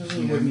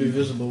 It wouldn't be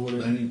visible,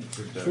 would I it? need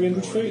to pick up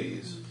 300 more feet? of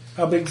these.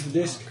 How big's the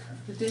disc?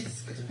 The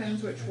disc, it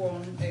depends which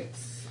one,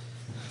 it's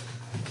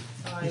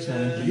He's not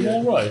either... Are you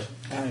alright?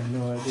 I have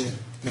no idea.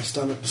 My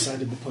stomach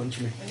decided to punch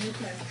me. Are you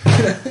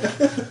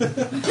okay?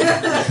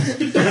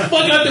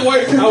 Fuck out the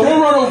way! I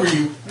will run over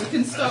you! You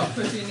can stop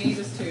if you need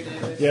us to,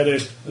 David. Yeah,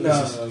 dude.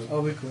 No,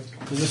 I'll be quick.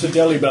 Is this a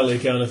deli belly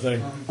kind of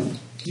thing? Can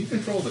you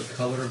control the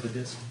color of the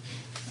disc?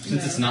 Since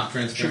No. it's not She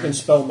can transparent.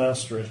 spell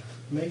master it.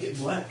 Make it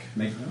black.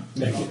 Make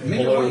Make it it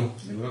blue.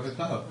 white. Make it look like a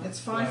cloud. It's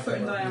 5 foot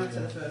in diameter,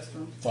 the first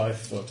one. 5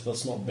 foot.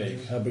 That's not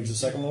big. How big's the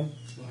second one?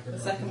 The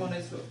second one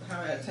is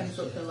 10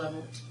 foot per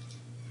level.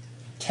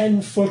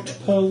 10 foot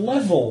per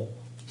level.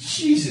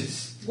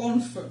 Jesus!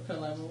 1 foot per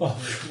level. Oh,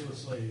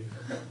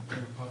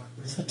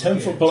 it's a 10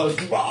 foot per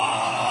level.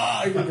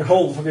 Wah! You got your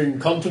whole fucking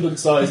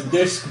continent-sized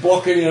disc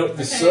blocking out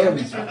the sun.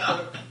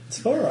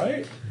 It's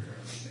alright.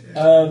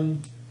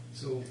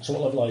 So, So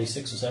what level are you?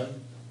 6 or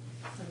 7?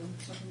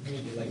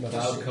 like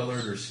cloud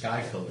colored or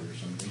sky colored or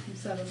something.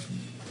 7.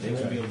 They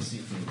won't be able to see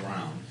from the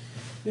ground.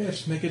 Yeah,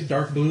 just make it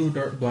dark blue,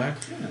 dark black.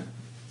 Yeah.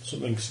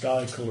 Something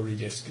sky colory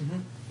disc.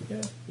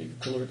 Yeah, you can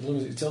colour it as long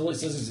as it's all it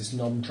says is it's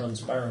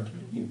non-transparent.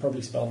 You can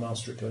probably spell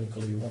master it to any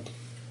colour you want.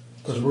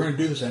 Because we're going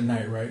to do this at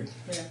night, right?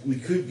 Yeah. We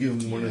could give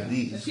him one of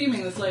these.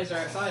 Assuming the slaves are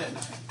outside at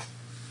night.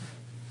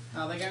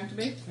 Are they going to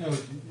be?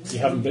 You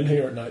haven't been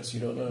here at night, so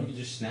you don't know. You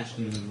just snatched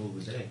them in the middle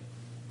of the day.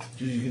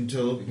 You can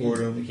teleport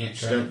They him, can't track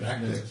step it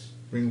back to next, us.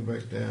 bring him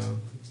back down.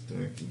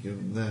 Then I can give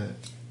him that.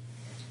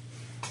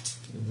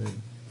 And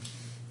then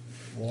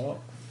What?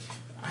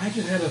 I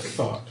just had a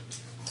thought.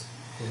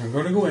 We're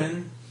going to go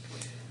in,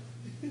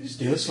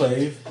 steal a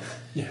slave,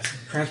 Yes.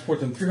 transport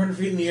them 300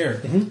 feet in the air.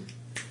 Mm-hmm.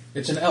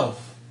 It's an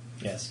elf.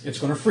 Yes. It's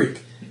going to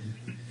freak.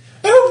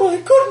 Oh my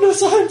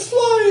goodness, I'm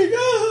flying!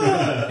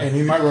 Ah! And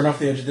he might run off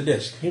the edge of the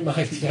disc. He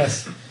might,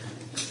 yes.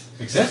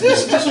 This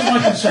was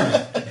my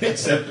concern.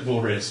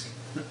 Acceptable risk.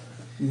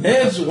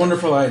 Ned's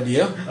wonderful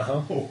idea.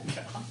 Uh-huh. Oh,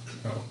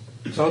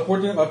 God.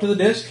 Teleport him up to the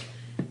disc.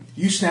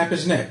 You snap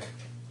his neck.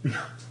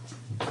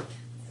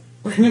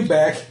 Bring him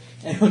back,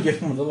 and he'll give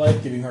him the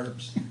life-giving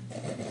herbs.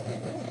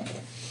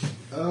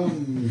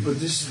 But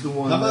this is the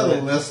one. How about a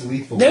that, less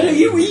lethal? Ned, are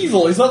you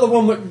evil? Is that the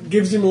one that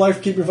gives him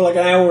life-keeping for like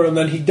an hour and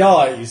then he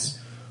dies?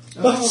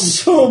 That's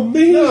so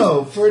mean!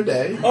 no, for a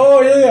day.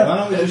 Oh, yeah. Why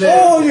don't we just-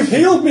 Oh, you've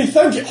healed me,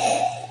 thank you!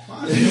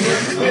 I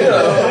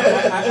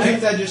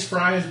think that just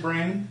fry his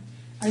brain.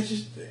 I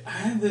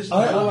had this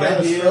I whole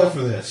Got a spell idea for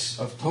this.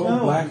 of total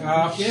black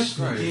ops, Yes,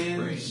 sneak right,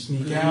 in, right.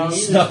 sneak out.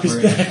 Snap his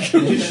neck.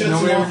 And Just shuts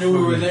nobody him ever off knew we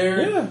from were it.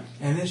 there. Yeah.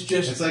 And it's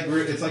just, It's like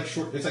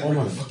short. It's like oh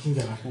my Ritalin. fucking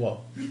god. What?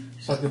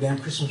 It's like the damn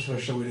Christmas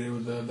special we did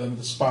with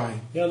the spy.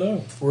 Yeah,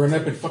 no. We're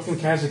up in fucking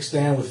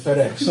Kazakhstan with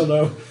FedEx. I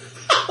know.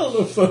 I don't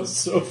know, that's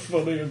so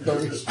funny and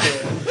very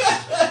strange.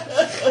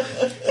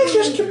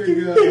 Just kept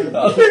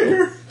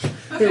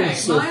Okay,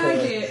 was so my funny.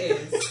 idea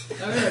is.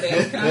 Already,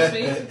 can I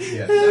speak?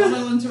 Yeah. No one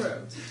will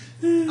interrupt.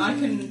 I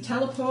can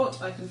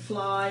teleport, I can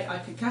fly, I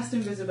can cast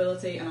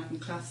invisibility, and I can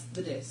cast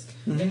the disc.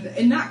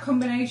 In that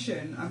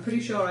combination, I'm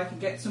pretty sure I can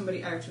get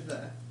somebody out of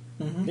there.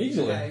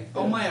 Easily. Okay,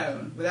 on my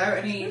own, without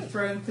any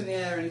throwing up in the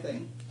air or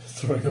anything.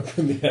 Throwing up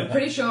in the I'm air.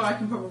 pretty sure I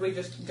can probably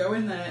just go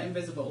in there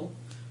invisible,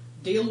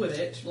 deal with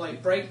it,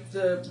 like break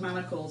the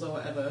manacles or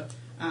whatever,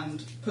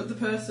 and put the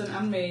person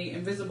and me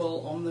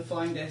invisible on the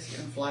flying disc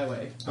and fly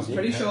away. I'm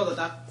pretty sure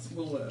that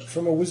will work.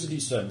 From a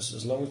wizardy sense,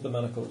 as long as the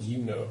manacles,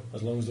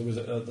 as long as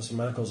the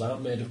manacles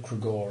aren't made of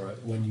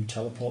Kragora, when you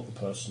teleport the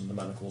person, the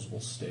manacles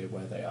will stay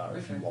where they are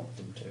if you Okay. want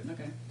them to.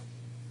 Okay.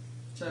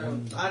 So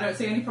I don't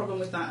see any problem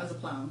with that as a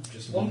plan.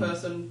 Just one one-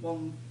 person,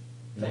 one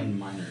One thing.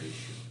 minor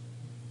issue.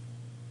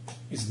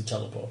 Is the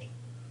teleport.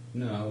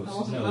 No, I wasn't the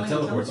planning on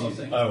teleport's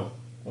teleporting. easy. Oh,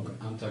 okay.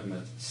 I'm talking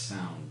about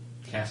sound.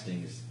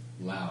 Casting is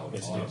loud,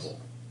 Yes, it is. audible.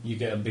 You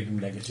get a big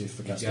negative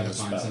for You casting gotta a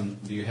find spell. some.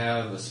 Do you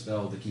have a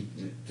spell to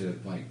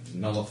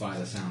nullify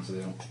the sound so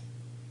they don't?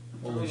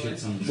 Holy shit!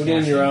 Someone's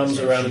Wiggling your casting arms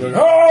and around and start going,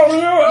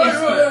 oh, Yes,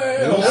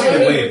 but They won't I say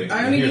only, waving, I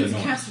you only hear need the to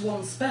noise. cast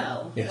one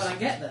spell Yes. when I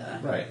get there.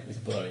 shooting. Right. You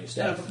can put it on your Then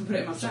staff. I can put it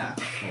in my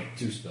staff. Well,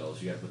 2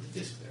 spells. You gotta put the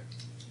disc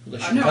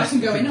there. No, I can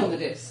go in on the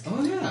disc.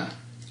 Oh yeah,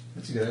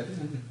 that's a good idea.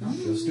 I don't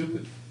feel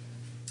stupid.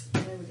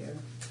 There we go.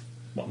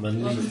 What, and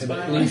then Welcome leave to him,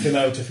 my leave life. him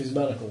out of his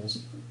manacles.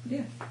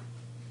 Yeah.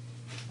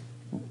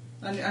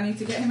 I need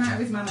to get him out of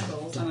his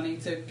manacles and I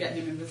need to get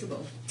him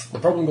invisible. The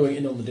problem going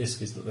in on the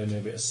disc is that they may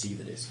be able to see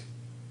the disc.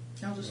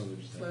 I'll just Oh,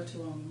 there's that. float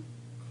along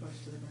close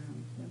to the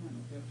ground. They might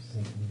not be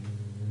able to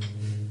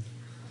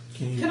see.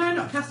 Can you, Can I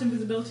not cast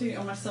invisibility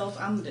on myself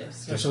and the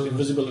disc? Yeah, so-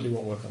 Invisibility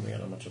won't work on the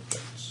animate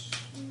objects.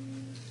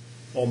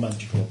 Or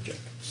magical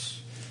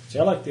objects. See,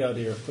 I like the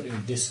idea of putting a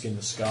disc in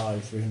the sky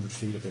 300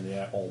 feet up in the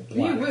air, all You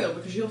black. will,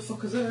 because you'll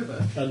fuck us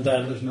over. And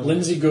then There's no-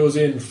 Lindsay goes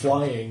in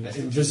flying,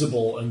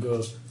 invisible, and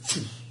goes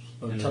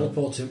and And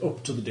teleports him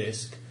up to the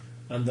disc.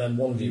 And then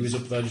one of you is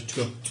up there just to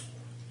go.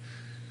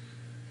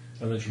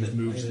 And then she just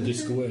moves the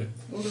disc away.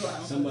 We'll do it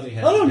out. Somebody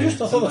has. I don't know, I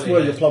thought that's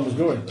where your plan was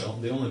going.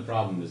 The only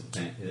problem is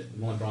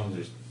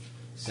there's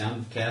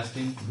sound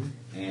casting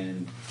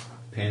and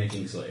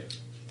panicking slave.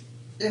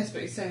 Yes,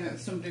 but he's saying that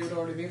somebody would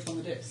already be up on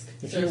the disc.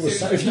 If So you, as were,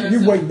 soon as if the you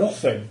person- weigh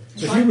nothing,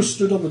 so if you were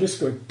stood on the disc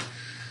going,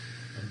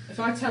 If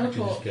I I could just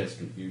teleport... cast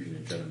confusion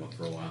and shut him up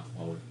for a while.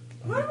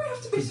 Why do we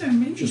have to be so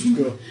mean? just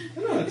go.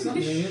 No, it's not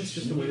me. It's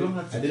just a way. don't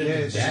have to I did yeah, it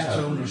it's with just Dab.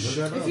 tell them to remember?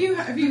 shut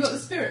up. Have you got the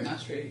spirit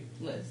mastery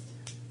list?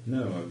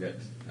 No, I've got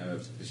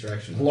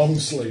distraction. Long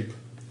sleep.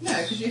 No,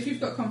 because if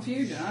you've got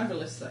confusion, I have a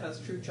list that has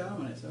true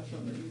charm on it, so I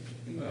thought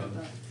that you got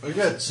that. I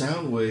got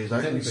sound waves. I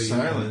can Technically,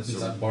 silence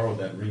since I them. borrowed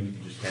that ring, you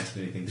can just cast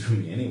anything through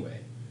me anyway.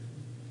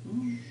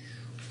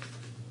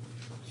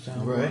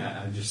 sound Right.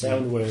 I just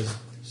Sound waves,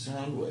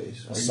 Sound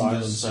waves. I a can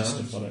silence just silence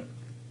system on it.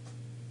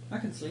 I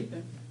can sleep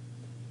in.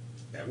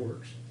 that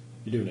works.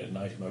 You're doing it at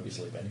night, you might be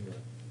asleep anyway.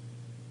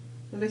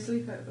 Will they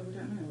sleep out? We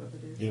don't know what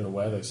they do. You don't know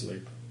where they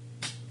sleep.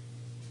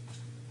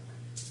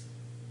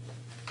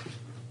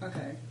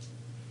 Okay.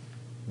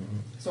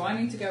 So I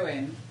need to go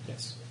in,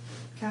 Yes.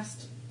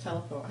 cast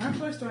teleport. How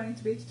close do I need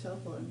to be to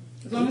teleporting?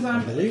 As long as I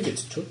I'm... believe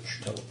it's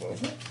touch teleport.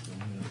 Is it?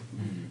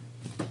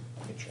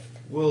 Let me check.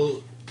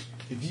 Well,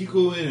 if you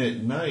go in at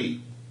night,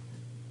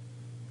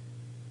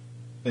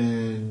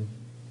 and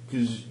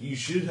because you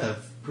should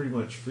have pretty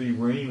much free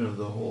reign of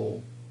the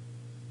whole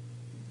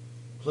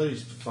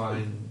place to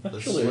find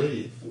a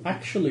slave.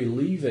 Actually,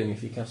 leaving,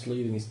 if you cast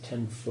leaving, is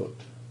 10 foot.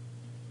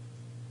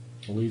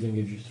 Leaving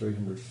gives you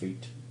 300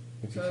 feet.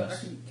 If you So I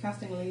cast, reckon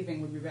casting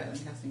leaving would be better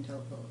than casting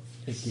teleport.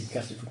 if you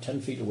cast it from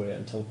 10 feet away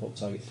and teleport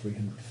target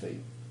 300 feet.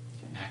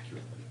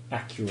 Accurately.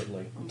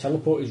 accurately.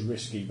 Teleport is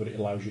risky, but it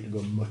allows you to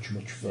go much,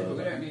 much Yeah, further. but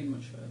we don't need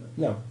much further.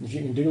 No, if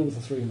you can deal with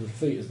the 300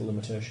 feet as the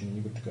limitation, then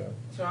you're good to go.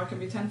 So I can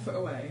be 10 foot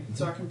away,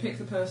 so I can pick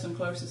the person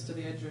closest to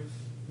the edge of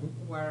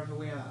wherever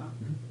we are,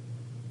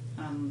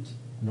 and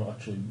Not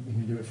actually, you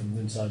can do it from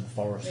inside the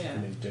forest if Yeah.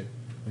 you need to,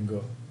 and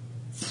go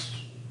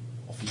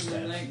off your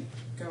then stairs.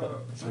 they go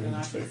up, and then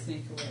I can 300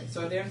 sneak away.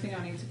 So the only thing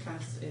I need to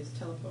cast is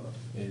teleport.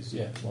 Is,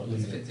 yeah, it's like If,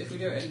 leaving. if we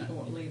do it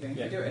at leaving,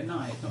 Yeah. if we do it at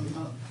night, it doesn't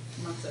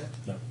matter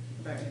No.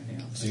 about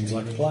anything else. Seems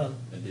like a plan.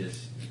 A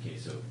disc. Okay,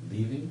 so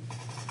leaving,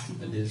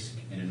 a disc,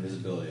 and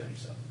invisibility on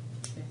yourself.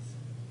 Yes.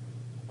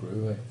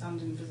 Groovy.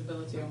 And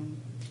invisibility on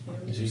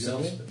him. Is he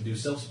going? Do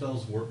self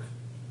spells work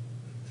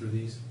through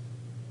these?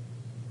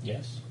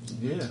 Yes.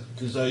 Yeah,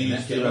 because I In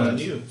used that it case, on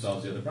that you.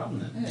 solves the other problem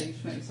then. Yeah, you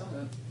just make it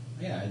silent.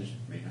 Yeah, I just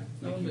make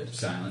No you wonder.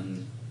 silent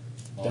and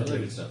all the other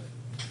good stuff.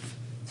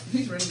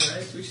 These ring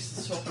race, we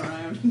just swap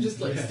around and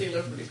just like Yeah. steal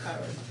everybody's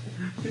power.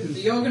 So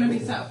you're going to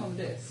be sat up on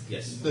the disc.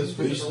 Yes. That's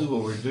basically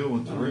what we're doing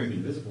with the I'm ring.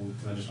 invisible,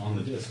 just on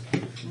the disc.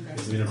 Okay.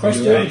 I mean, if Christ,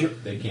 we do David,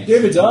 that, they can't.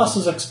 David's arse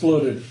has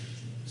exploded.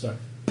 Sorry.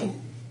 You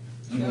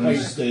No, want no.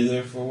 to stay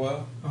there for a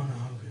while? Oh no,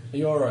 okay. Are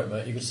you alright,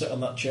 mate? You can sit on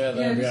that chair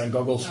there Yeah, behind just-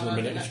 goggles no, for a I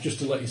minute, think just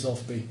to let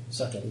yourself be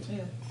settled. Yeah.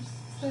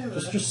 Stay over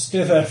there. Just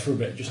stay there for a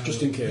bit,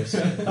 just in case.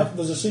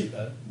 There's a seat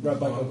there, right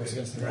by goggles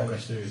against the Right rock.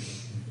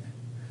 upstairs.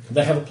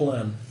 They have a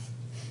plan.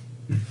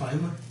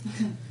 Finally.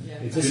 Yeah.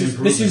 It's This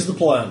good is the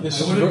plan.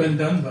 This would have been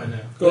done by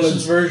now. Go This on.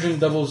 is version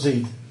double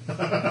Z.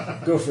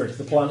 Go for it.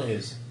 The plan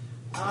is.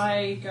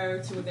 I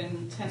go to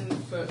within 10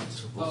 foot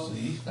of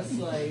See? a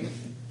slave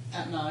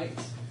at night,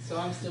 so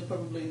I'm still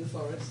probably in the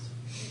forest.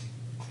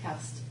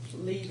 Cast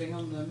leaving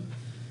on them.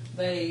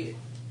 They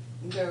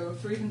go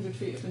 300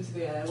 feet up into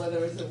the air where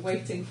there is a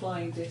waiting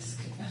flying disc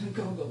and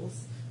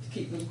goggles to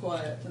keep them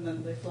quiet, and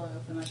then they fly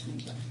off and I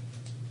sneak back.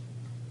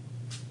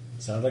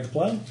 Sound like a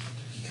plan?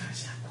 You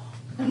guys have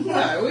one.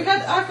 No,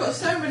 I've got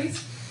so many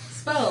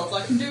spells.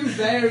 I can do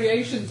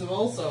variations of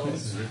all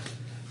sorts.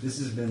 This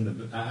has been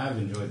the. I've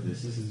enjoyed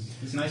this.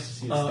 It's nice to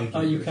see us thinking.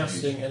 Are you of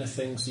casting things.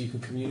 anything so you can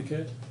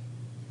communicate?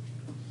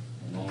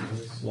 Long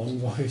voice? Long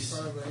voice.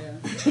 Probably,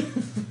 yeah.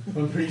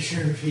 I'm pretty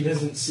sure if he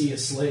doesn't see a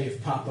slave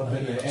pop up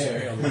in the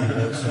air,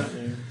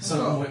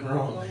 something went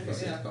wrong.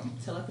 Yeah, I've got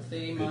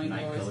telepathy, Good mind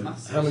night voice, colours.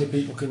 master. How many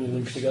people can you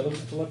link together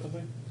with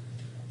telepathy?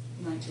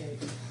 98.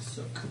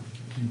 Suck.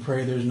 And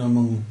pray there's no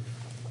moon.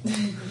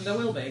 There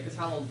will be, because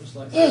Harold was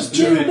like... There's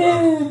 2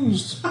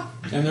 moons!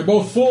 And they're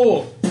both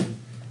full.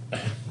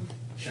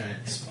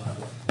 Giant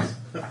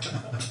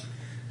spotlight.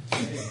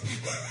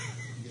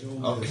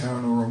 I'll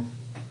counter them.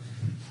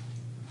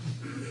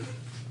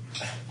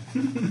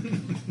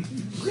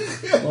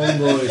 Long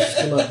voice,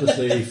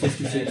 telepathy,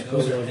 50 feet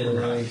cover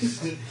over.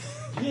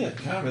 Yeah,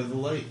 counter the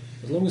light.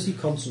 As long as he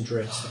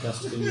concentrates, the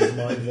caster can use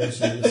mind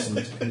voice and listen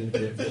to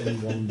communicate with only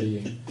one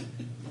being.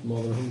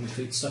 More than 100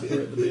 feet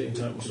separate, the being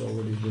type was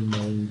already been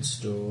mind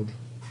stored.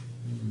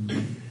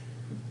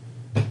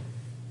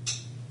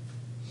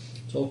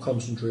 It's all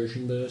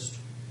concentration based.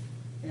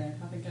 Yeah,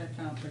 I think I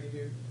can't really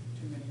do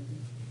too many of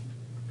them.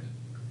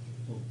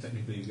 Well,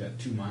 technically, you've got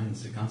 2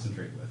 minds to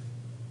concentrate with.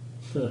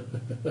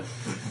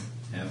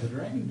 Have the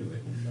dragon do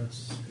it.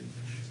 That's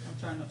I'm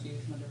trying not to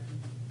use my dragon.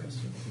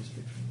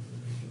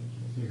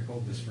 Here,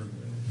 hold this for.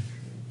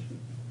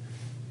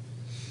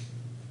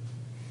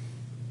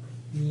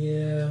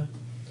 yeah.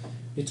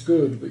 It's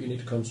good, but you need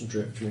to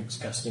concentrate, which makes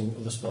casting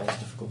other spells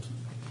difficult.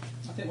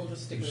 I think we'll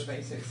just stick with the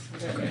basics. We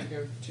don't Okay. need to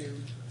go too...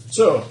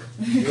 So,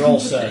 you're all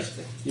set.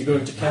 You're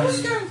going to I was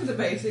cast. going for the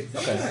basics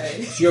Okay.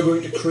 anyway. So you're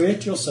going to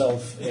create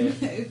yourself a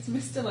It's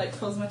Mr. Like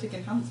cosmetic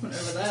enhancement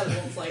over there that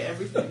wants like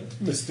everything.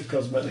 Mr.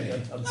 Cosmetic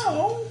Enhancement.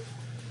 No,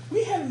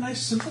 we had a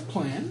nice simple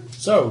plan.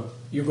 So,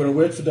 you're going to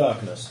wait for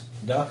darkness.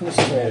 Darkness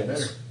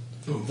falls.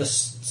 Ooh. The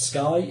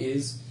sky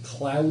is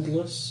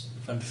cloudless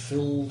and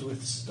filled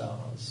with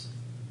stars.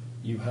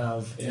 You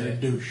have And a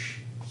douche.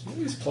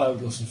 It's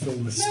cloudless and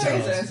filled with No, it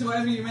stars. isn't. So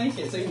whatever you make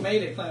it, so you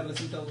made it cloudless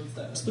and filled with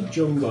It's stars. the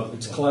jungle.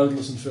 It's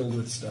cloudless and filled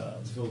with stars.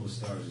 It's filled with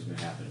stars is going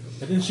to happen.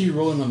 I didn't see you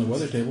rolling on the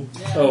weather table.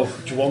 Yeah. Oh,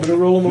 do you want me to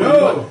roll on the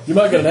No! weather? You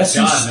might get an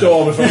essence God, no.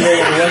 storm if I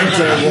roll on the weather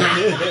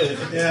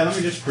table. Yeah, let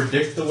me just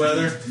predict the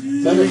weather.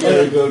 Then we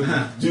gotta go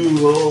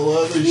do all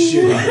other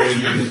shit. 9,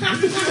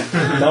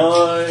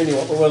 you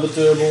want the weather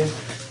table?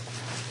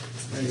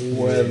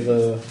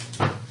 Weather.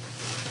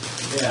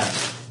 Yeah.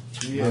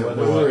 Yeah, My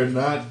weather whether or watch.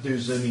 not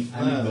there's any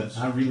clouds.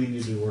 I really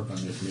need to work on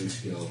this new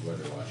skill of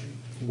weather watching.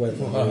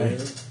 Weather.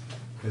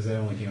 Because I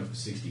only came up with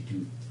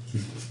 62.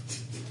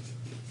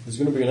 There's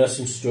going to be an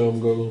essence storm,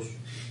 goggles.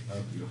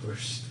 Of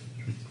yours.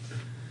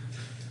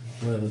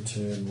 Weather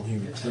table. Here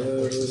we Teleports the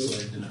go.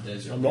 slave to the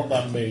desert. I'm not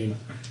that mean.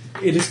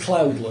 It is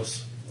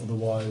cloudless,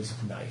 otherwise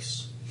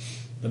nice.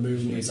 The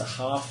moon is a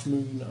half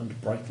moon and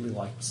brightly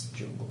lights the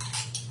jungle.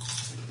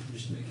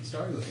 Just make it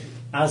starry looking.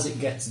 As it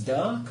gets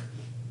dark,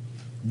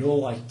 no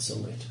lights are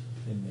lit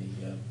in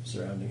the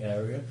surrounding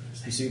area.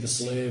 You see the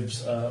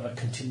slaves are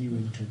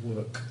continuing to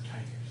work.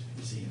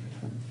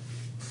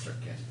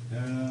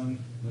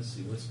 Let's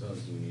see, what spells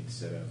do we need to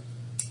set up?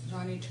 So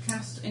I need to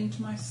cast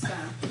into my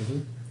staff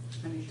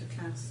I need to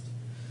cast.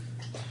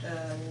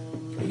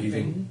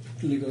 Leaving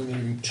 2,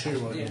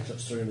 I Yeah. think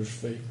that's 300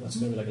 feet. That's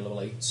going to be like a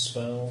level 8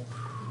 spell.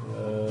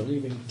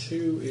 Leaving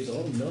 2 is a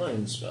level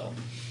 9 spell.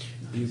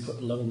 You put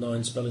a level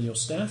 9 spell in your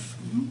staff.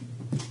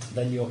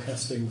 Then you're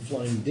casting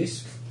Flying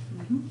Disc,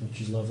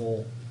 which is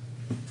level.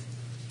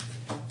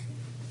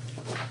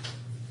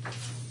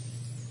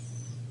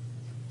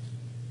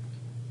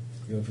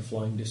 You're going for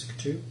Flying Disc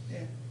 2? Yeah.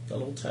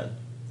 Level 10.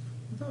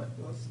 I thought it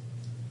was.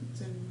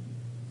 It's in.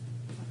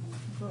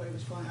 I thought it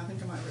was flying. I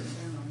think I might have written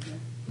it down wrong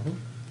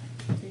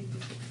here.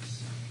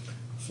 86.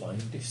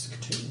 Flying Disc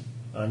 2.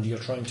 And you're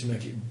trying to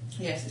make it.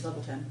 Yes, it's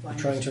level 10. Flying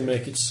Trying to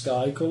make it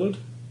sky coloured.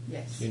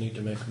 Yes. You need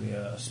to make me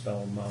a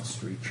spell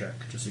mastery check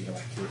to see how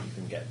accurate you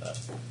can get that.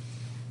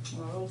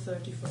 Well, roll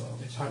 34.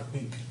 It's hot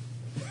pink.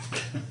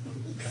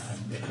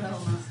 Spell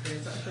mastery,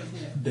 is that a thing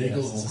here?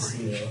 Daggle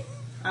orange.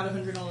 Add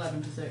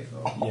 111 to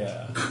 34.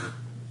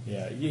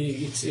 Yeah,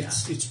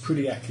 it's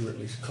pretty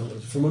accurately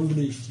coloured. From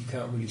underneath, you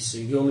can't really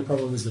see. The only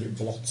problem is that it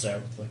blots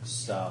out like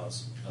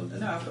stars. No,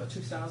 I've got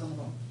 2 stars on the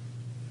bottom.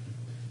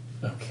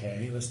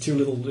 Okay, there's 2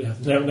 little. Yeah,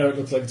 now it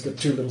looks like it's got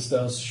 2 little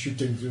stars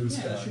shooting through the Yeah,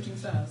 sky. they're shooting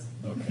stars.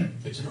 Okay,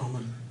 It's an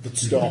omen. but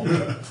stop.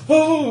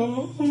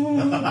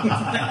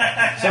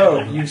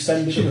 So you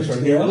send it up into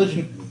the air.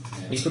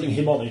 He's putting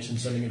him on it and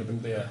sending it up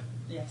into the air.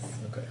 Yes.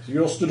 Okay, so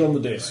you're stood on the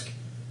disc.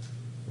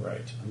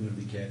 Right. I'm going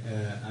to be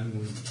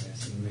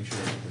casting. Make sure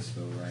I get this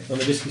spell right. And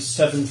the disc is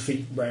 7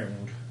 feet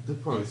round. They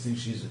probably think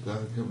she's a guy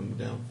coming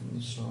down from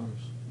the stars.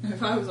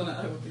 If I was on it,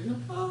 I would be like,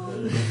 oh.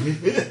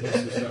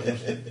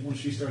 Once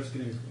she starts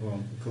getting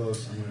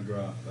close, I'm going to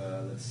drop.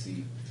 Let's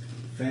see,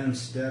 Phantom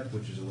Step,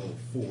 which is a level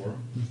 4.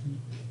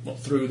 What,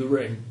 through the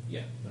ring?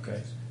 Yeah.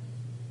 Okay.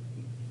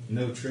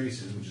 No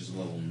Traces, which is a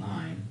level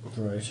 9,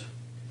 Right.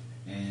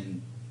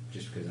 and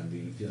just because I'm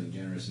feeling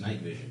generous, Night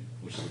Vision,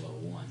 which is a level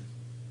 1.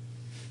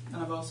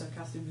 And I've also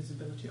cast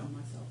invisibility on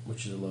myself.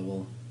 Which is a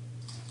level.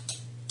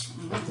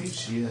 I think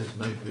she has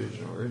night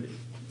vision already.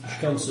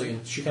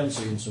 She can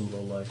see in some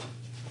low light.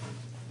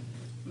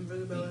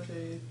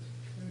 Invisibility.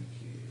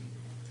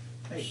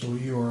 8. So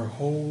you are a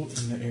hole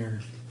in the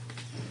air.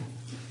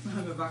 I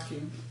have a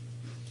vacuum.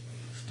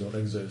 Don't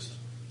exist.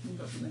 You've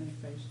got something in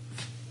your face.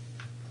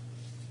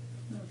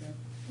 There we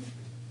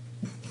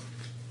go.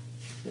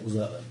 What was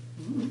that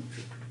then?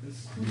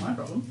 It's not my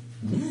problem.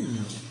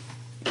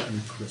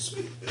 And crisp.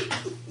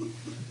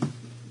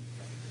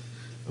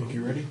 Think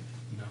you ready?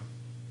 No.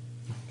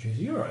 Jeez,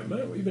 you alright, mate?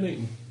 What have you been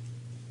eating?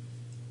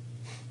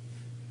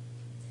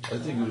 I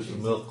think it was the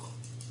milk.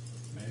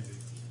 Maybe.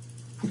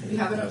 If you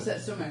have an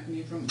upset stomach and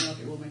you drink milk,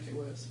 it will make it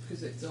worse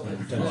because it's all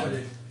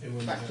Potentially.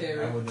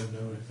 bacteria. I wouldn't have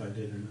known if I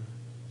did or not.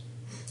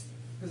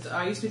 Because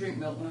I used to drink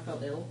milk when I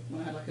felt ill,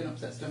 when I had like an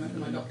upset stomach, and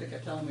my doctor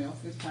kept telling me off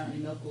because apparently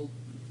milk will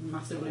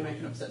massively make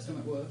an upset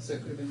stomach worse, so it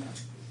could have been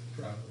that.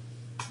 Probably.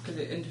 Because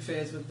it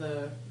interferes with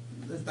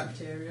there's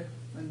bacteria,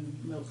 and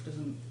milk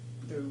doesn't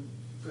do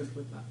good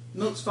with that.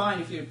 Milk's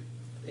fine if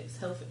it's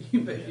healthy,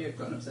 but if you've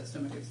got an upset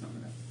stomach, it's not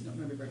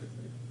gonna be very good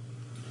for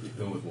you.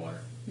 Go with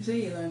water. You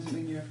see, you learn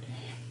something new every day.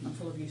 I'm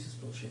full of useless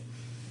bullshit.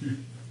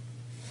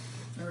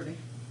 Already.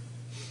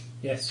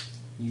 Yes.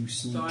 You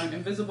sneak. So I'm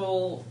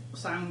invisible,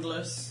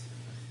 soundless,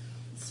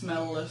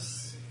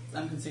 smellless,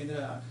 and can see the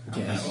dark.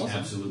 Okay, Yes. awesome.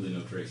 Absolutely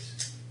no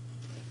trace.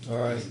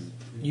 Alright.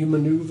 You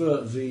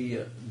manoeuvre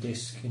the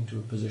disc into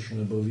a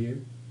position above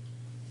you.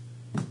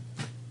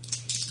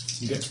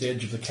 You get to the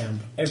edge of the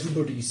camp.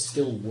 Everybody's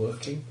still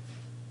working.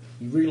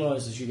 You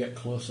realise as you get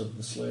closer that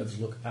the slaves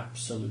look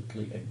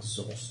absolutely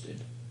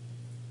exhausted.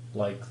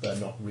 Like they're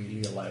not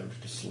really allowed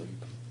to sleep.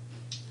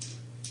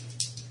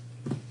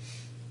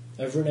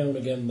 Every now and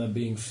again they're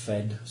being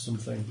fed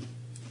something.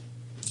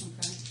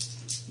 Okay.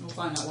 We'll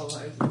find out what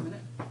that is in a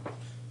minute.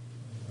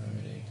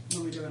 Alrighty.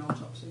 When we do an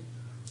autopsy.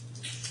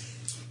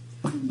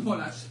 When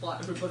I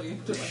splat everybody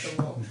into like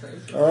a rock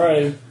face.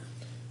 Alright.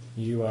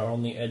 You are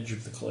on the edge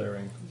of the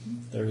clearing.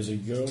 There is a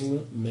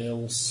young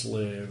male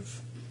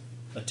slave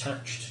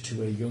attached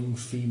to a young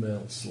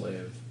female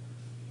slave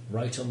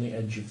right on the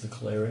edge of the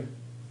clearing.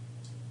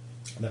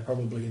 They're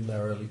probably in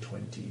their early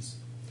 20s.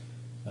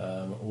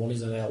 One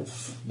is an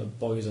elf, the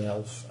boy is an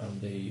elf, and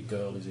the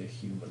girl is a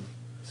human.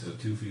 So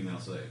 2 female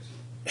slaves.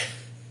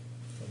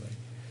 Funny.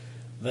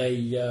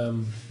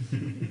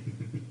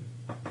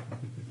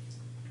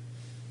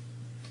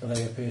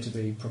 They appear to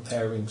be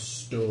preparing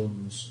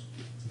stones,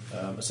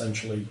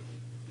 essentially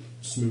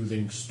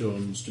smoothing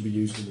stones to be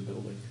used in the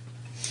building.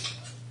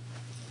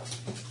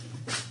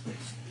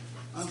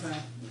 Okay.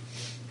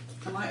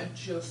 I might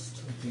adjust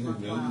I think my I'm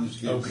plan. going to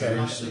get Okay. the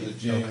rest of the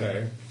jam.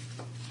 Okay.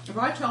 If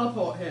I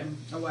teleport him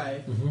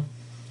away, Mm-hmm.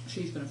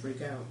 she's going to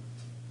freak out.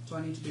 So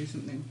I need to do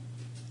something.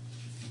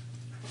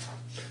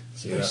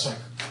 So yeah,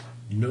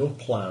 no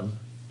plan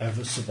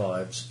ever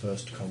survives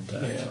first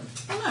contact. Yeah.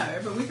 I know,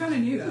 but we kind of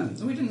knew that.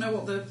 So we didn't know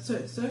what the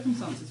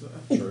circumstances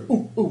were. True.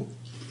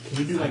 Can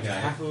we do like Okay.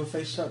 half of a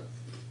face up?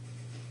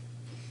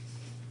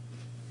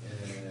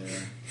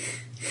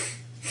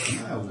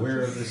 Am I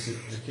aware of this?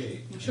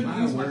 Okay. I shouldn't Am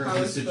I use my aware of this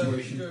powers for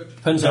situation? good.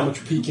 Depends how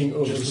much peeking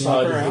over the Just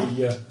side knock her of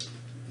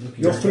the.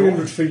 You're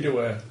 300 feet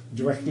away,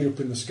 directly up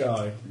in the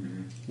sky,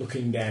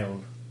 looking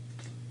down.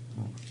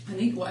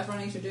 Whatever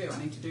I need to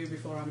do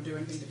before I do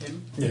anything to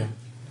him. Yeah.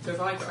 So if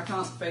I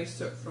can't face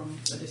it from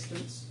a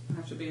distance, I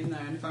have to be in there,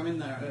 and if I'm in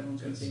there,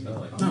 everyone's going to see me. Spell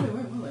like Oh, they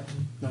won't, will they?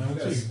 No, I've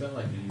got a it's spell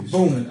I can use.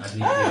 Boom. but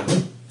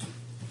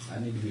I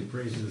need to be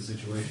appraised of the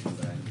situation,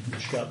 but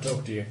She can't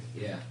talk to you.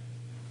 yeah.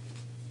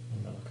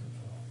 I'm not looking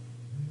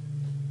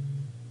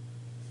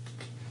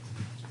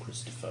for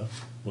Christopher,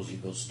 Buzzy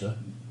Buster.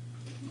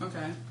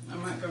 Okay, I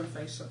might go and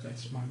face something.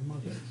 That's my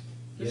mother.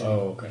 Yeah.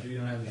 Oh, okay. You sure you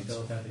don't have any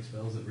telepathic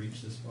spells that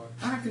reach this far?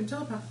 I can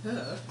telepath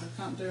her.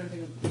 I can't do anything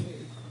with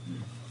you.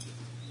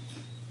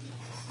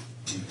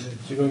 You could.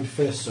 So you're going to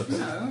face something?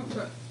 No,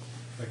 but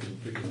I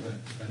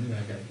knew I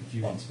got a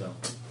confusion spell.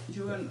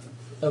 you weren't.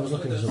 I was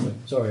looking for something.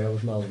 Sorry, I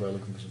was miles away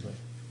looking for something.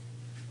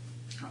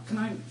 Can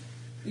I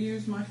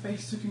use my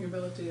face-looking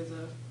ability as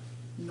a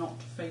not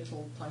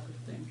fatal type of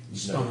thing?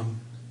 Stun him.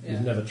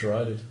 You've never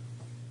tried it.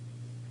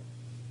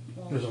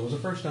 Well, There's always a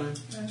first time.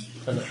 yeah.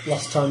 And the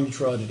last time you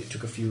tried it, it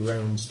took a few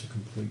rounds to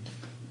complete.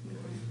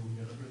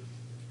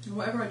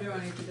 Whatever I do,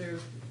 I need to do.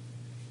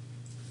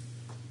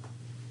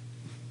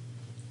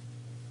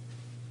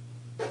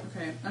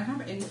 Okay, I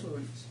have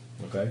influence.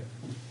 Okay.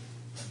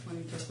 I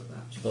need to put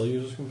that. Spell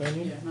user's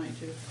companion? Yeah,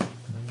 92.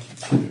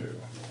 92.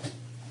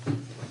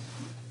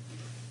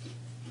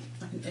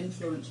 I can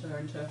influence her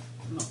into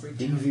not freaking out.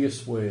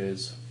 Devious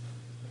ways.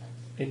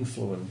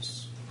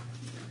 Influence.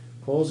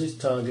 Causes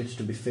target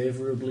to be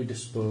favourably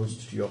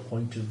disposed to your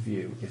point of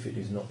view if it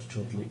is not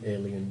totally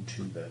alien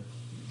to them.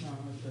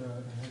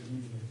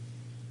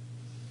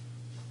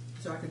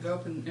 So I could go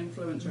up and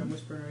influence her and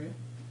whisper her ear.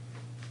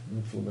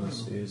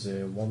 Influence is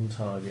a one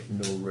target,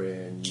 no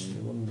range.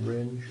 One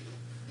range.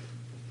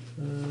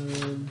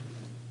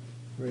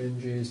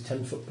 Range is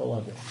 10 foot per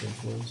ladder.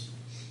 Influence.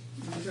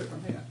 I can do it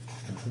from here.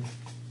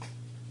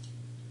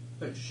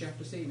 But does she have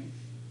to see me?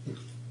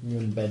 You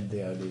embed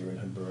the idea in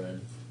her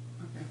brain.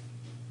 Okay.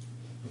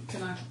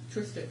 Can I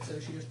twist it so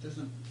she just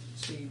doesn't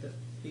see that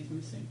he's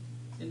missing?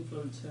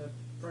 Influence her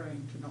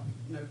brain to not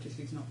notice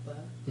he's not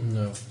there?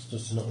 No, it's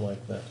just not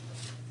like that.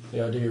 The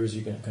idea is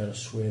you can kind of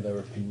sway their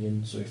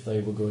opinion, so if they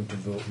were going to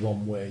vote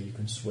one way, you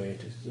can sway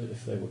it.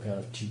 If they were kind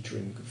of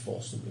teetering, you could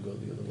force them to go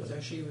the other way. So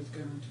if she was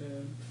going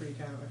to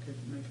freak out, I could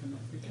make her not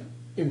freak out.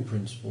 In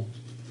principle.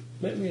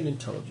 Make me an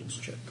intelligence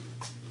check.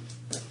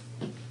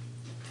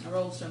 I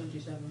rolled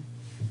 77.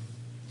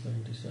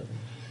 77.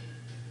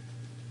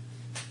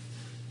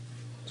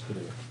 That's good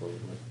enough, probably.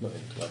 Not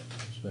intellect,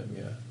 just make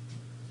me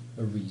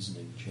a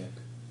reasoning check.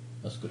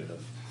 That's good enough.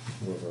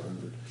 We're over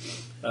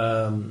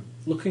 100.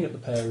 Looking at the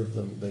pair of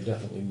them, they're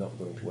definitely not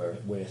going to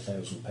weigh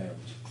 1,000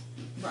 pounds.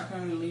 But I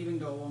can only leaving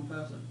door one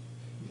person.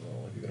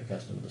 Well, if you're going to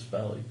cast another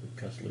spell, you could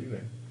cast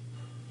leaving.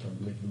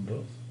 And leave them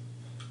both.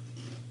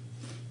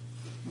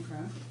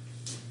 Okay.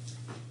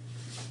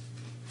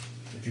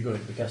 If you're going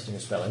to be casting a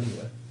spell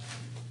anyway.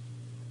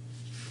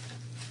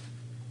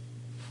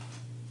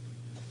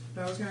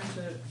 But I was going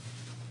to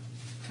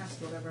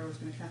cast whatever I was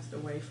going to cast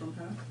away from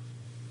her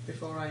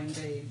before I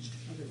engaged,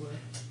 as it were.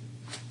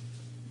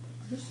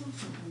 I just saw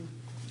something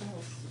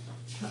else.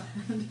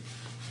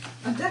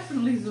 I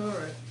definitely saw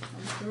it.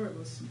 I'm sure it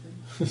was something.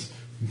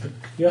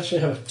 You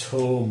actually have a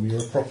tome,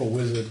 you're a proper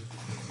wizard.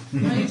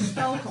 Can I use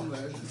spell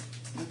conversion?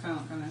 I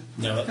can't, can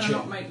I? No, Can I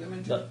not make them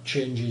into... that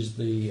changes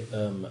the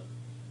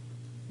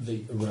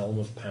realm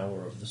of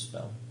power of the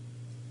spell.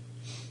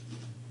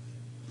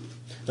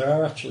 There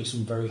are actually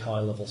some very high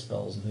level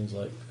spells and things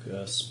like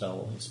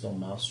spell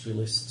mastery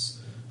lists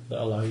that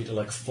allow you to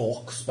like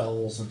fork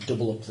spells and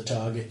double up the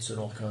targets and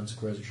all kinds of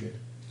crazy shit.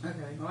 Okay,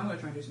 well I'm going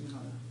to try and do something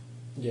like that.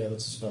 Yeah,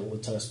 that's a spell,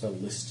 entire spell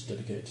list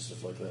dedicated to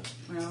stuff like that.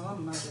 Well,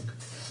 I'm magic.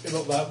 You're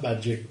not that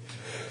magic.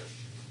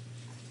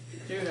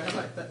 Dude, I have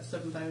like that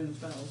 7,000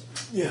 spells.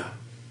 Yeah.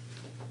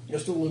 You're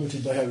still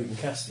limited by how you can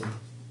cast them.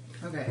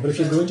 Okay. But if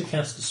you're so- going to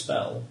cast a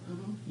spell,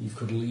 Mhm. you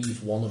could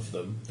leave one of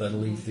them,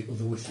 then leave the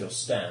other with your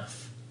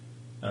staff,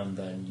 and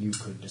then you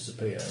could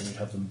disappear, and you'd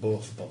have them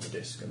both upon the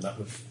disc, and that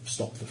would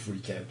stop the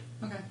freak out.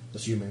 Okay.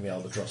 Assuming the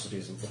albatrosity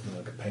isn't looking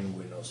like a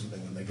penguin or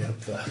something when they get up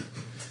there.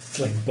 It's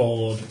like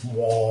bored.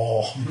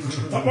 Whoa.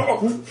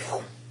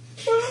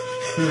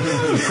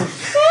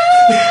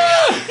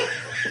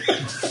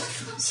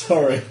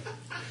 Sorry.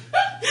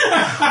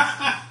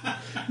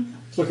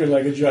 It's looking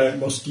like a giant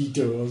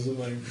mosquito or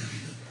something.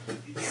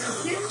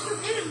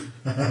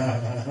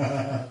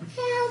 Help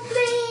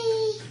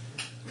me!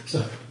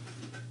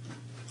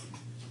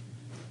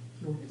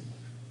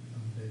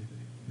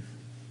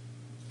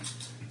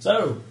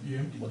 So, Yeah.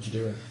 what you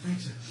doing?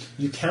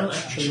 You can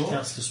actually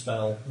cast a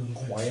spell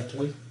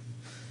quietly.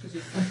 Because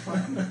you've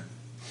got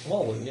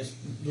Well, yes,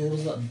 what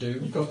does that You do?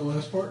 got the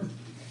last part?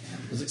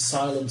 Does it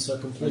silence her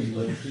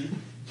completely?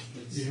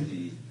 Let's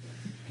see.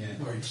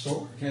 Alright,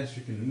 so.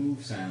 Caster can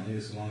move silently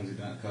as long as it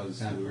does not cause the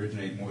sound to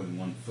originate more than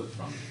 1 foot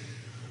from it.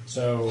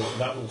 So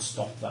that will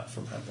stop that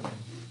from happening.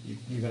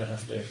 You're going to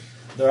have to.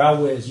 There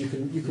are ways you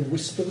can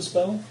whisper the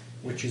spell,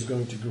 which is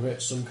going to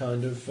create some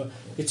kind of...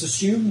 it's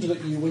assumed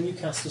that when you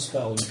cast a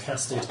spell, you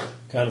cast it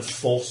kind of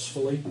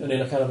forcefully and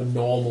in a kind of a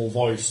normal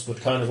voice,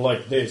 but kind of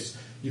like this.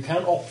 You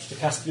can opt to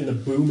cast it in a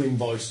booming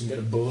voice and get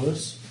a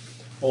bonus,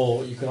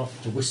 or you can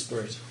opt to whisper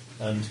it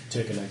and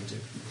take a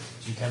negative.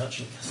 So you can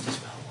actually cast a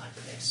spell like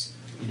this.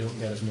 You don't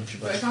get as much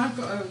of But it. if I've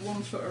got a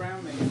 1 foot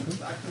around me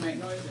that I can make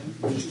noise in,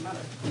 it doesn't matter.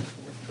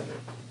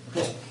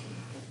 Well,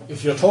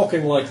 if you're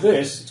talking like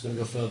this, it's going to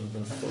go further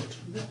than a foot.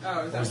 Oh,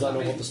 Is that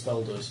not what the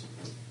spell does?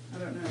 I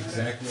don't know.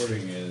 Exact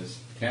wording is,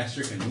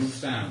 caster can move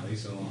silently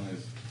so long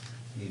as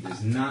he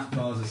does not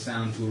cause a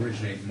sound to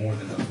originate more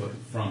than a foot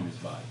from his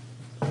body.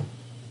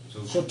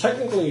 So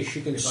technically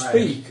she can If I-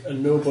 speak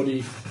and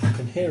nobody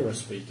can hear her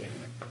speaking.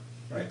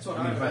 Right? That's what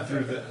I mean, I if I would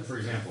threw think. that, for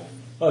example,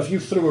 Well, if you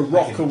threw a I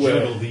rock could away,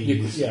 juggle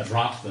these, yeah,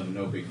 drop them,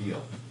 no big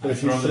deal. But I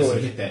if you throw throw this it-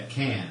 and hit that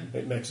can,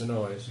 it makes a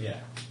noise. yeah.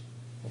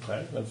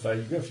 Okay, then fair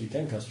you go if you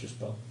can cast your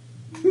spell.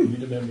 You need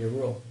to remember your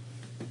roll.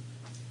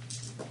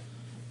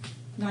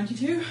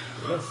 92?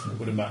 Enough. It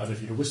would have mattered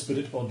if you'd whispered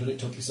it or did it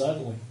totally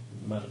silently.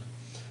 It mattered.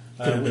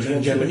 Could have Which been in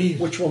one's going- Japanese.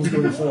 Which one's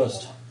going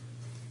first?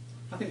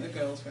 I think the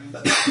girl's going.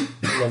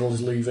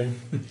 Level's leaving.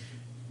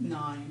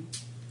 9.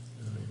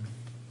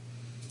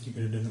 You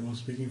could have done it while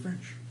speaking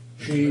French.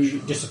 She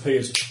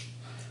disappears.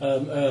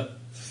 A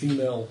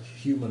female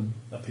human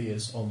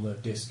appears on the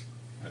disc.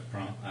 I think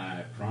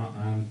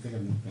I'm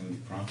going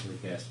to promptly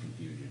cast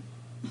confusion,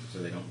 so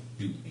they don't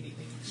do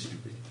anything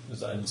stupid.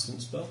 Is that an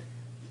instant spell?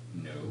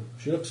 No.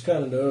 She looks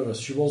kind of nervous.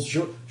 She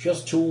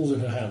has tools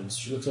in her hands.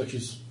 She looks like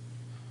she's...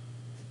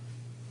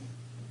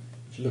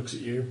 She looks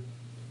at you.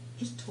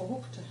 Just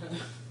talk to her.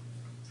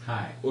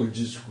 Hi. Or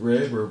just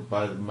grab her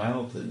by the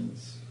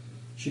mountains.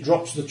 She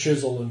drops the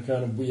chisel and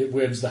kind of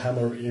waves the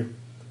hammer at you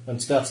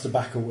and starts to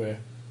back away.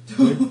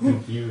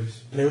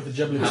 Confused. Play with the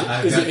jubbly.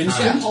 I've Is got it Get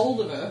instant? time.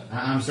 hold of her.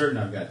 I'm certain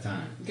I've got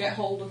time. Get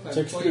hold of her.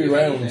 Takes before 3 you do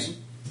rounds. anything.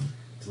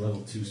 It's a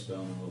level 2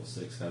 spell and a level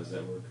 6. How does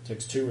that work?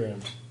 Takes 2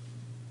 rounds.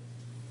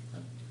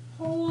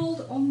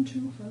 Hold on to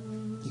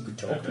her. You could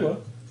talk to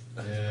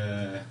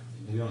her.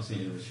 We don't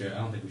seem to share. I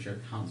don't think we share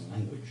common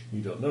language.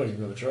 You don't know. You've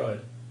never tried.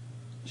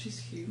 She's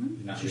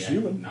human. Not She's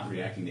human. Not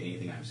reacting to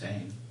anything I'm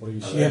saying. What are you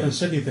You saying? haven't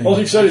said anything. All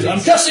he said is, "I'm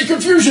casting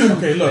confusion."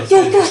 Okay, look.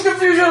 Don't cast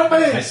confusion on me.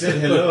 I said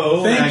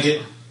hello, and I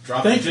get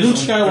dropped. Thanks, the Luke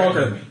chisel and Skywalker.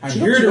 threatened me. I'm She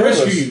here looks to nervous.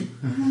 rescue you.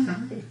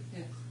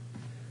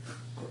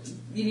 Yes.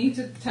 You need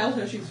to tell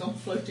her she's on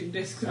floating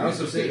discs. I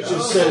also said, Just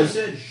I says-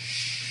 said,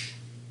 shh.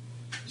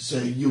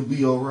 Say, you'll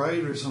be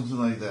alright, or something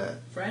like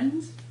that.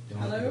 Friends? Don't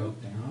Hello? go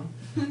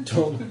down.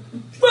 Don't.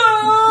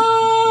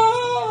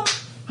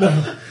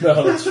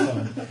 No, that's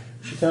fine.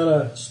 She kind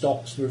of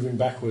stops moving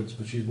backwards,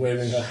 but she's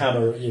waving her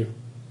hammer at you.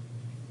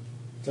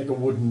 It's like a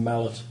wooden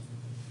mallet.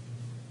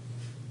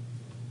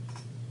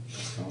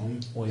 Calm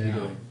What are you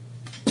down.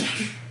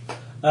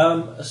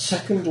 doing? A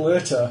second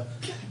later,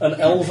 an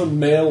elven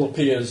male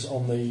appears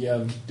on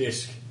the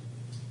disc.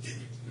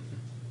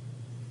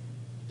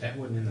 That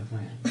wasn't in the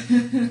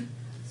plan.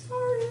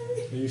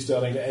 Sorry. Are you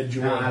starting to edge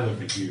away? No, I look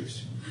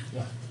confused.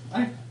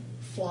 I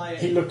fly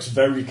He it. looks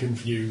very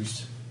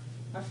confused.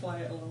 I fly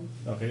it along.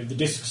 Okay, the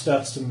disc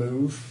starts to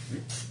move.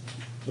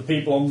 The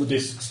people on the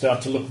disc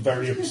start to look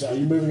very upset. Are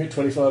you moving at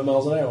 25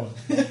 miles an hour?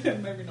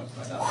 Maybe not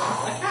quite that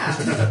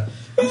fast. I can.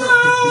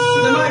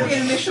 There might be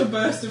an initial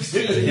burst of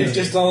speed. It's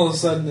just all of a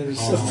sudden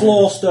there's... The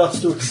floor starts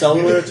to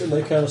accelerate and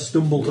they kind of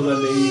stumble to their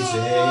knees.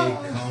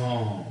 Stay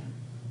calm.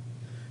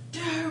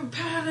 Don't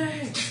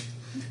panic.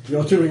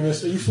 You're doing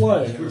this. Are you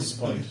flying at this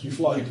point? You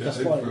fly. That's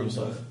flying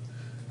yourself.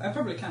 I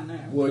probably can now.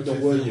 Were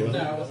you? No,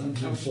 I wasn't.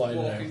 I You was fly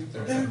now. walking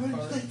through the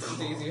forest.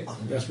 It's easier.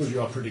 I suppose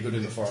you are pretty good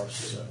in the forest.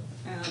 So.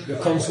 And You're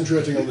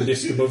concentrating on the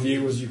disc above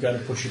you as you kind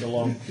of push it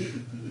along.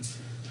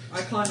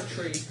 I climb a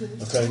tree.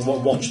 Okay,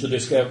 watch the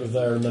disc out of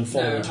there and then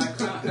follow No, it.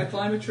 I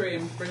climb a tree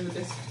and bring the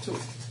disc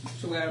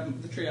to where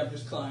the tree I've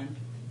just climbed.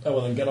 Oh,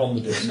 well then get on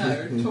the disc. No,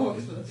 talk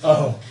to us.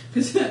 Oh,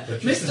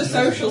 Mr.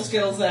 Social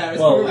skills there is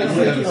well, probably I'm not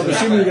making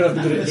assuming you're it going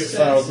to have to get it a bit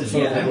further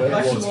Yeah, away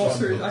I can towards walk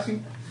through. Frankfurt. I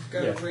can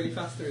go Yeah. really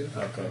fast through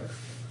them. Okay.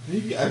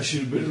 Maybe I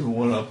should have been the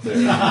one up there.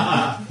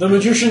 The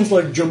magician's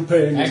like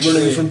jumping, Actually,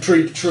 running from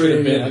tree to should tree.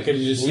 have been. I and could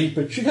have just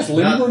leaping. She gets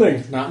limb Not-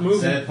 running. not moving.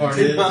 Sad part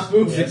Could is, not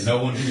move that it.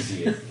 no one can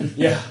see it.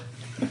 Yeah.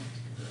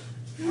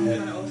 Kind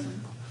of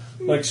awesome.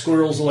 Like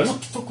squirrels are like, what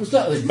the fuck was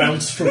that? They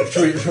bounce from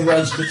tree to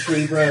branch to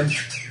tree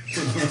branch.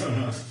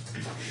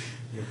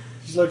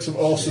 She's like some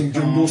awesome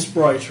jungle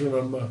sprite,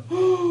 remember?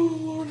 Oh,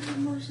 Lord have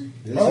mercy.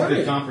 This All is right.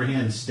 to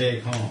comprehend.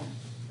 Stay calm.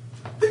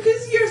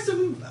 Because you're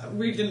some...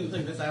 We didn't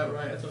think this out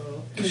right at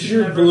all. 'Cause We should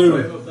you're never blue.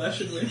 put him up there,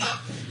 should we?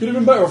 Could have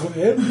been better for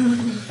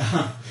him.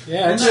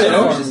 Yeah, it's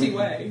How much does he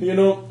weigh? You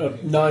know,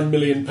 £9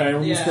 million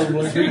Yeah.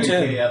 probably.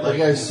 310. Yeah, Like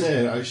I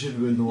said, I should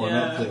have been the one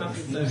Yeah, up I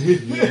there. think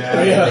so.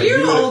 Yeah. But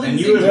you're holding and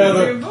you things would Yeah, with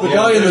the, your the voice.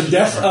 guy in the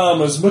death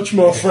armour's much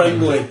more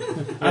friendly.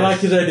 I like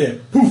his idea.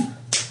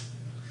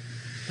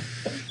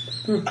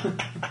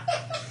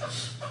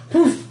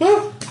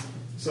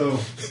 So,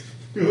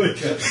 you would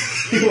swing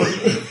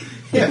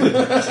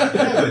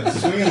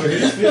with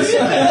his fist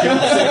and kill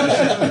the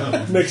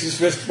second. Makes his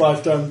fist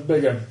 5 times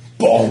bigger.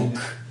 Bonk!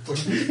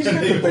 He's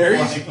got the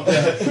berries.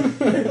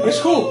 It's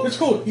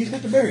cool. He's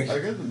got the berries. I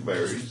got the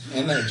berries.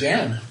 And that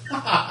jam.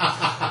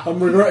 I'm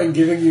regretting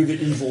giving you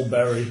the evil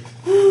berry.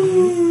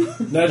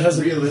 Ned has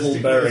an evil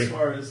Realistically, berry. as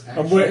far as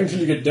I'm waiting until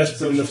you get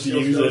desperate enough to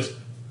use it.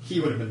 He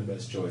would have been the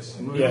best choice.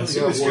 Yes.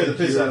 He would scare the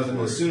piss out of them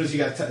as soon as he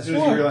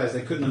realized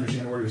they couldn't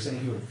understand what he was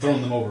saying. He would have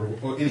thrown them over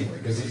anyway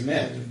because he's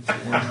mad.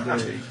 One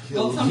day, Well,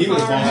 kill some He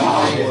was far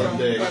wrong. away one from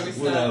day where we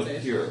without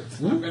started. cure.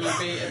 I'm going to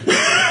be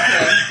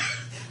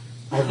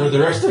I've heard the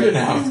rest of it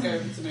now. It's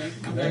going to me.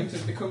 I'm going to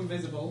become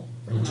visible,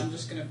 and I'm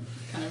just going to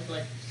kind of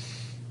like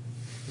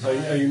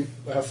Are you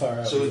how far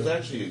out? So it's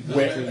actually a good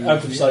Wait, thing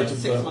out of sight of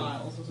 6 the.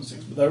 miles or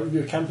something.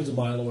 Your camp is a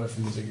mile away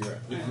from the ziggurat.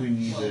 if we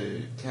need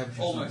to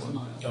capture Almost a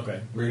someone, mile. Okay,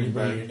 bring him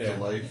bringing back it to down.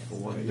 life for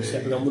one Are you day.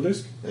 stepping on the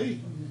disc? Hey,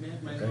 Yeah,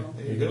 may as Okay, well.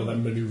 there you're you going go. to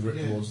then manoeuvre it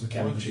Yeah. towards the Why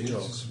camp don't as you you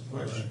talk. answer some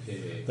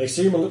questions? They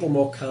seem a little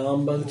more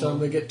calm by the time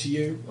they get to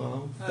you.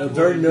 Well, They're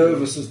very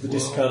nervous as the well,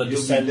 disc kind of you'll be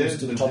descends dead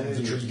to the in top a of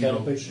the day tree if you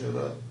don't canopy. Shut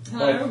up.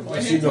 Hello, I we're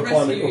assume here to you're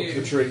climbing rescue up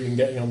you. the tree and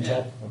getting on Yeah.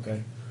 top.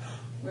 Okay.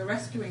 We're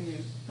rescuing you.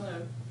 Hello,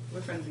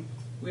 we're friendly.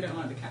 We don't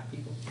like the cat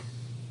people.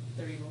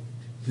 They're evil.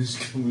 This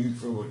is coming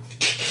from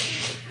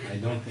a I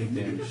don't think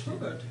they understand.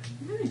 Good.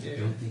 I really I do.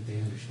 don't think they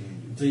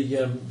understand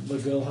you.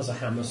 The girl has a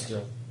hammer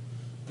still.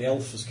 The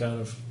elf is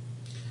kind of.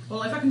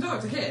 Well, if I can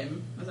talk to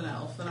him as an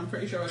elf, then I'm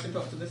pretty sure I can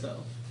talk to this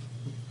elf.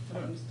 I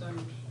don't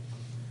understand.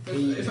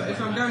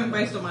 If I'm going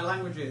based on my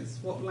languages,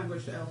 what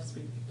language do elves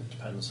speak? It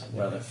depends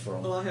where they're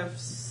from. Well, I have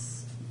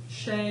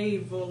Shay,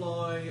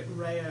 Voloi,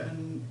 Rhea,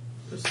 and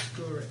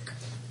Uskuric.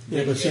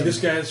 Yeah, but see, this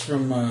guy's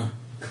from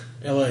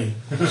L.A.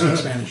 He speaks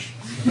Spanish.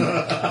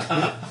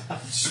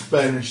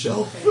 Spanish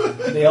elf.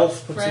 The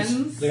elf puts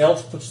Friends? the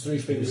elf puts 3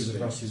 fingers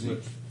across his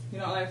lips.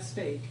 You're not allowed to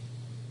speak.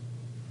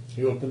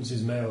 He opens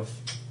his mouth.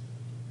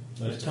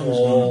 And His it's tongue's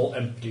all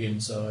empty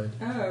inside.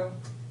 Oh,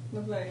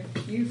 lovely.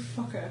 You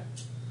fucker.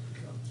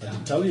 I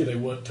can tell you they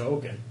weren't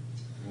talking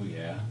Oh,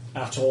 yeah.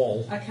 at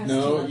all. I cast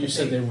No, telepathy. you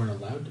said they weren't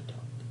allowed to talk.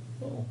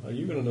 Oh, are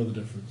you going to know the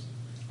difference?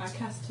 I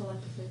cast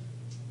telepathy.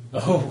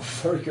 Oh,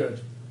 very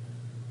good.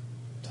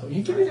 Don't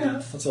you give me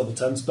that? That's all the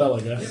 10 spell, I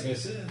guess. Like I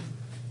said,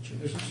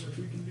 there's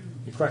nothing we can do.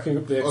 You're cracking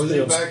up the Are they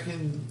XP. back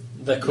in?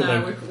 They're coming.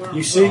 No, we're on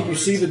you see forward.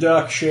 the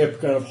dark shape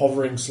kind of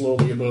hovering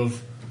slowly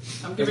above.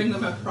 I'm giving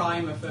them a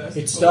primer first.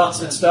 It before starts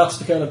then.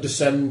 to kind of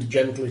descend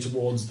gently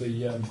towards the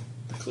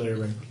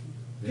clearing.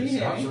 Can you hear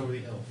stops me? over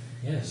the elf.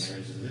 Yes.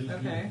 And there's a little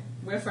Okay,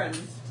 we're friends.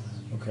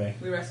 Okay.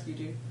 We rescued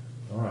you.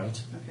 All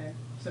right. Okay,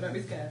 so don't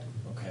be scared.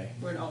 Okay.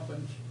 We're an odd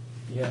bunch.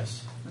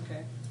 Yes.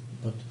 Okay.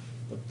 But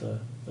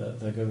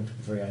they're going to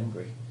be very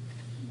angry.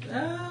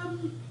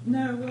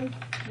 No,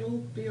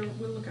 we'll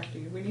look after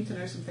you. We need to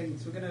know some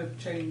things. We're going to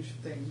change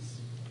things.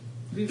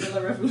 Viva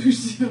la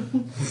revolution.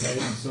 I'm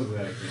so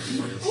glad I came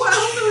to this. What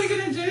else are we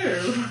going to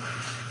do?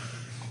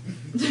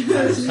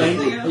 There's nothing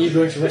Are you else.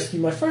 going to rescue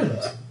my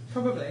friends?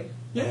 Probably.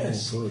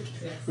 Yes. Oh, good.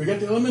 Yes. We got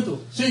the elemental.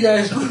 See you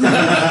guys.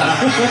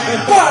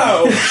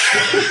 Wow!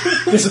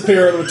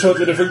 Disappear on a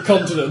totally different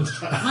continent.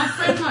 My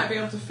friend might be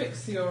able to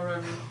fix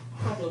your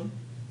problem.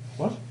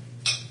 What?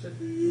 The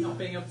not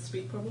being able to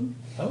speak problem.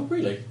 Oh,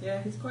 really?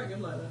 Yeah, he's quite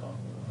good like that. Oh,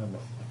 I've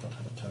not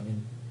had a tongue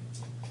in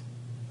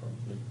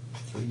probably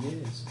 3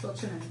 years.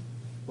 What's your name?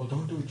 Well,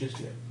 don't do it just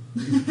yet.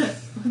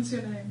 What's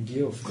your name?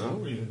 Geoff. I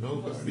don't even know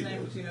What's about the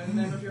name? Do you know the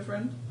name of your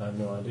friend? I have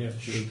no idea.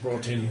 She was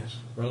brought in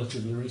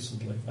relatively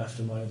recently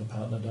after my other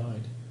partner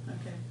died.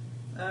 Okay.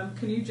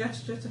 Can you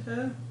gesture to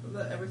her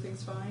that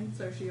everything's fine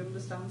so she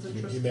understands and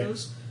He trusts makes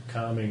us?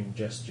 calming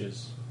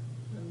gestures.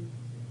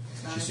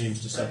 She Nice.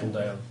 seems to settle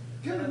down.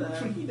 Kind of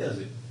looks when he does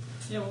it.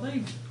 Yeah, well,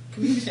 they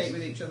communicate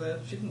with each other.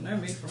 She didn't know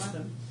me from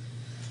Adam.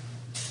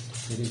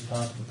 It is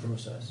part of the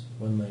process.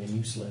 When the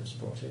new slaves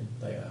brought in,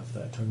 they have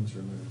their tongues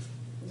removed.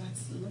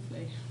 That's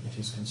lovely. It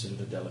is considered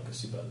a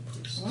delicacy by the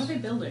priests. What are they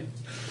building?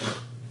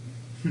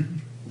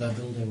 They're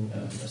building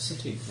a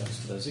city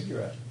next to their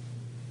ziggurat.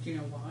 Do you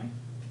know why?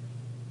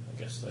 I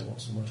guess they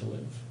want somewhere to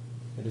live.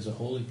 It is a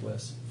holy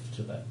place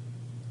to them.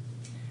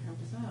 How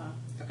bizarre.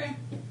 Okay.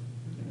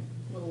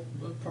 We'll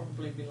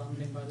probably be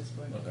landing by this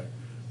point. Okay.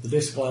 The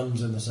disc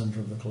lands in the centre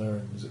of the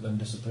clearing. Does it then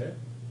disappear?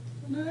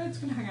 No, it's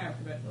going to hang out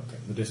for a bit. Okay.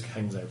 The disc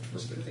hangs out for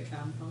Just a because bit. it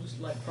can. I'll just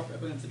like prop it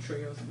up against a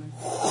tree or something.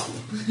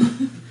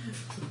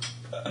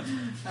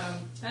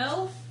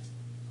 Elf?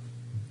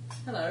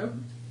 Hello.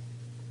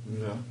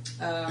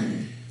 Yeah.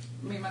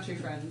 Meet my two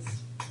friends.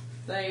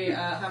 They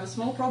have a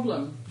small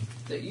problem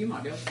that you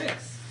might be able to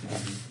fix.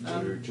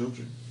 They're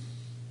children.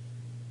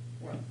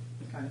 Well,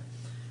 kind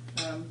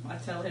of. I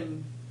tell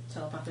him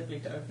telepathically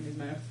to open his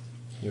mouth.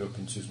 He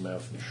opens his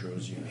mouth and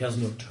shows you. He has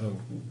no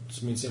tongue. It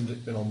seems it's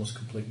been almost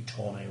completely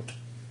torn out.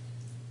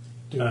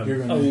 Dude,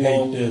 you're a going to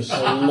long, hate this.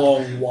 a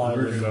long while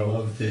We're gonna ago.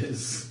 love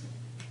this.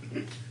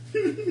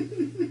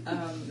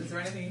 Is there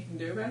anything you can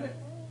do about it?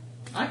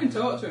 I can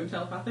talk to him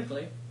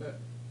telepathically, but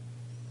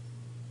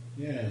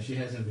Yeah, she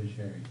hasn't been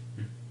sharing.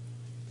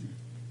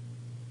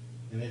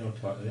 And they don't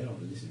talk, they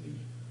don't listen to me.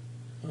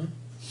 Are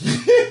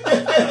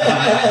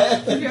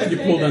you okay, You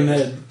pulled a David?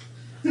 Ned.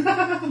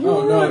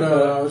 Oh,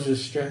 no, I was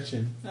just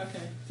stretching. Okay.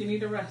 Do you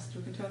need a rest?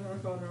 We can turn the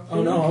recorder off.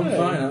 Oh, no, I'm Okay.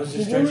 fine. I was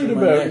just Worried stretching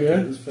my about neck you.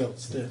 and it felt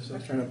stiff, so I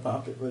was trying to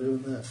pop it by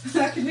doing that.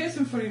 I could hear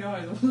some funny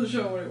noise. I wasn't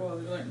sure what it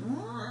was. It was like...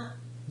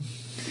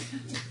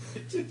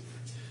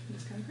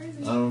 It's kind of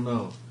crazy. I don't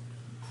know.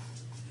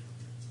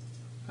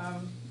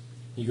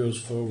 He goes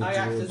forward I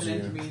act towards as an you.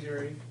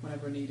 intermediary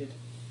whenever needed.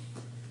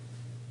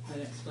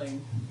 And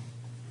explain.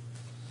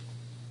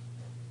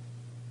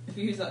 If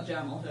you use that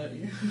jam, I'll hurt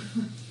you.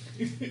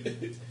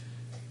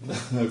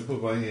 I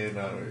put my hand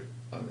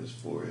on his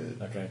forehead.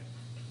 Okay.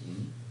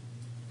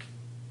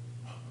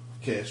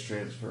 Cast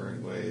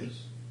transferring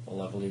ways. A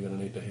level you're going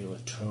to need to heal a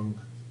tongue.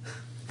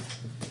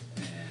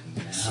 And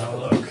Let's have a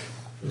now, look.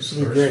 This will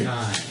be first great.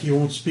 time. You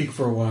won't speak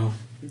for a while.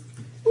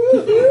 For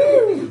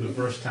the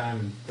first time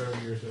in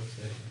 30 years of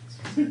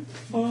seconds.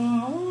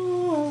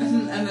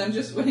 And then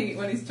just when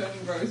his tongue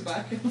grows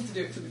back, he'll have to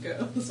do it to the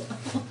girl as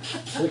well.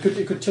 Well,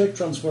 you could take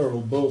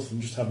transferable both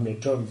and just have no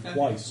tongue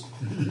twice.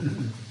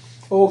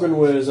 Organ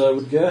ways, I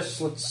would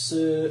guess. Let's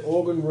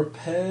organ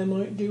repair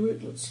might do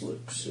it. Let's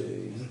look.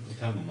 See.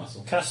 Tongue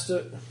muscle. Cast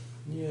it.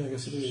 Yeah, I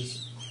guess it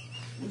is.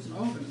 There's an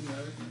organ in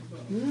there,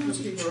 isn't there?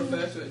 Just people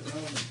refer to it as an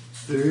organ.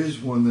 There is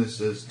one that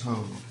says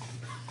tongue.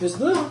 Is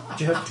there?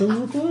 Do you have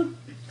tongue repair?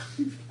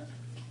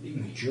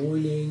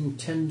 Joining,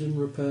 tendon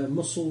repair,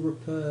 muscle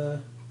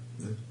repair.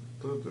 I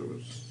thought there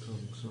was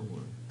tongue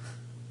somewhere.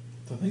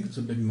 I think it's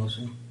a big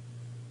muscle.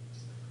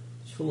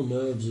 It's full of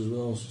nerves as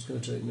well, so it's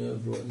going to take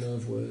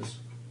nerve ways.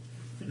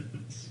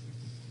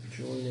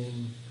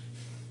 Joining.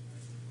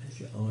 There's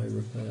your eye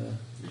repair.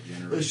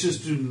 Let's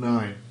just do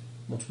 9.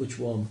 Which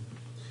one?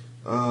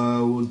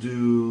 We'll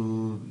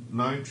do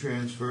 9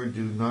 transfer,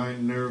 do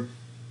 9 nerve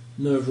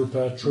Nerve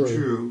repair,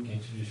 true.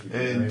 Can't you just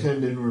and repair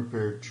tendon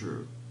repair,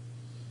 true.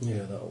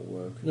 Yeah, that'll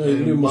work. No, you can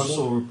And do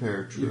muscle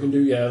repair, true. You can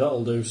do, yeah,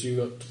 that'll do. So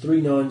you've got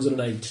 3 9s and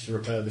an 8 to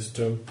repair this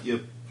tongue.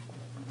 Yep.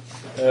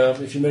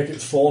 If you make it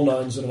 4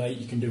 9s and an 8,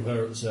 you can do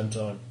her at the same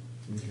time.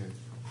 Okay.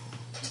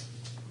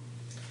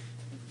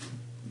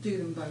 Do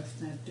them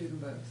both, Ned. Do them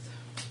both.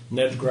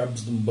 Ned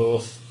grabs them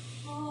both.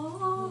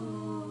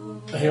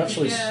 He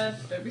actually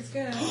Don't be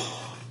scared.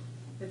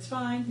 It's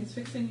fine. He's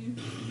fixing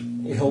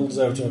you. he holds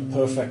out a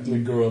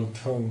perfectly grown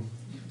tongue.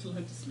 You have to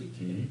learn to speak.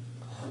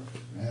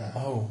 Yeah.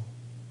 Oh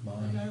my!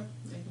 No,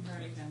 they can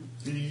hardly can.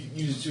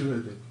 You just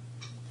do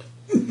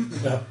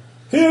Yeah.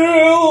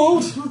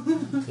 Healed.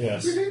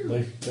 Yes,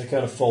 they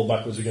kind of fall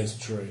backwards against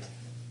a tree.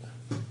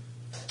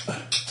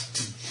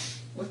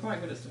 We're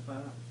quite good at stuff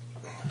like that.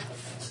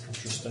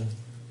 Interesting.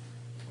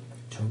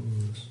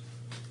 Tongues.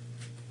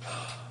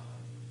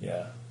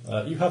 Yeah,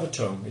 you have a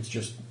tongue. It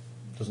just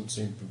doesn't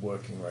seem to be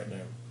working right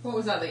now. What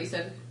was that you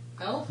said?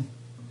 Elf?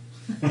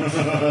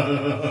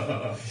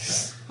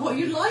 Oh,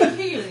 you like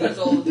healing us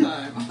all the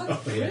time. Oh,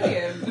 that's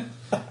brilliant.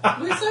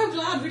 We're so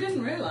glad we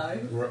didn't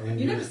realise.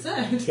 You never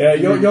said. Yeah,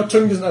 your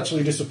tongue doesn't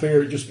actually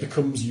disappear, it just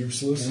becomes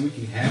useless. And we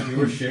can have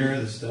your share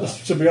of the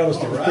stuff. To be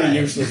honest, it was All pretty right.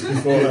 useless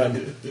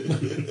beforehand.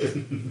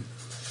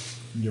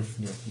 Nuff.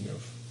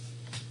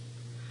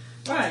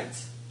 Right,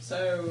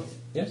 so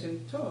Yeah. you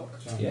can talk.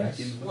 Yes.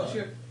 What's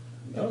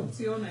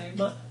your name?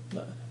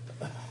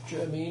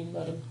 Jermaine,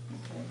 madam.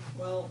 Okay.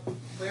 Well,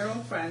 we're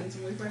all friends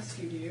and we've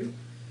rescued you,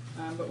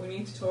 but we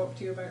need to talk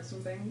to you about some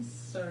things.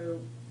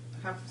 So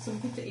have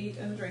something to eat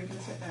and a drink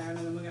and sit down, and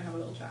then we're going to have a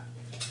little chat.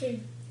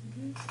 Okay.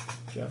 Do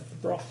you have the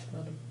broth,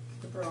 madam?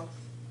 The broth.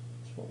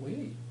 That's what we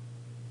eat.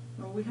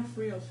 Well, we have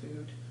real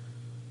food,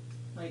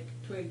 like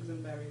twigs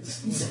and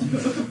berries.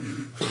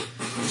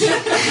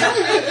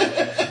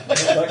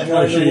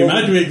 I'll show you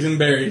my twigs and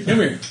berries. Come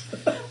here.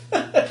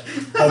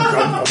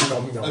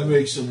 I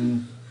make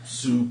some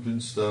soup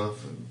and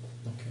stuff. And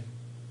Okay.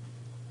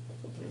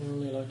 But we're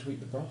only allowed to eat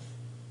the broth.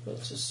 But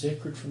it's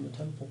sacred from the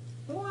temple.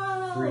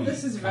 Wow, Free.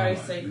 this is very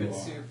Ah, sacred you are.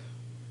 soup.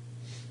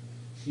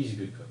 He's a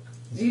good cook.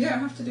 You don't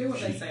have to do what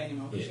they She- say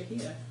anymore because yeah. you're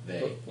here. They.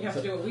 You have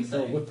to do what we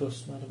They'll say. whip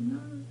us, madam. No,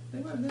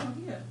 they won't. They're not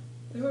here.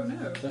 They won't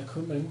know. They're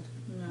coming.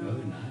 No,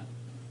 they're not.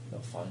 They'll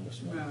find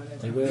us, No, madam. they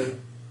They won't. will.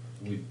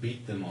 We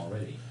beat them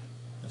already.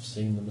 I've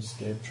seen them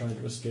trying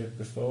to escape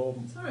before.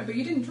 It's alright, but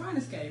you didn't try and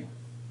escape.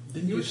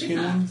 Didn't You you were skin him?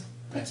 kidnapped.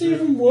 That's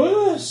even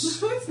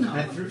worse! No, it's I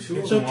not. threw two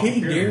It's of them okay,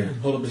 off dear. here.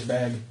 Hold up his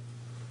bag.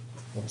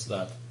 What's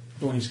that?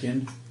 The one he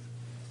skinned.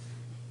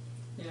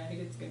 Yeah, he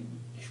did skin them.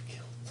 You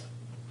killed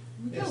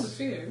them. We killed a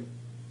few.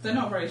 They're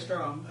not very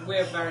strong.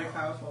 We're very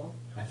powerful.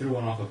 I threw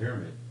one off a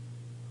pyramid.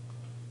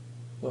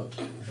 What?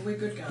 We're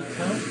good guys.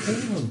 Can't kill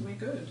them. We're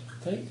good.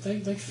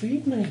 They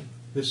feed me.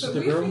 This But is the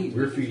we girl. feed,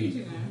 We're we can feed feeding.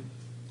 you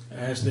now.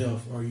 Ask the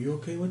elf, are you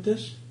okay with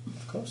this?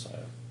 Of course I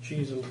am.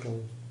 She's a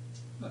little...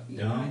 But you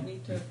Dumb. might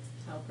need to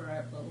help her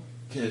out a little.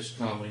 catch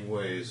calming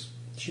ways.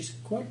 She's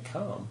quite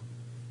calm.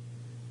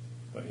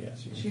 But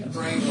yes, you She's can.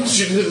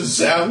 brainwashed. She doesn't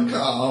sound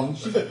calm.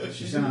 She's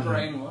been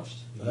brainwashed.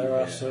 There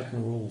are Yeah.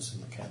 certain rules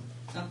in the camp.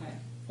 Okay.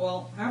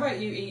 Well, how about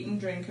you eat and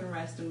drink and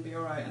rest and be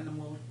alright, and then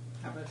we'll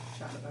have a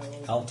chat about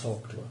all I'll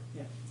talk to her.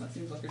 Yeah, that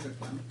seems like a good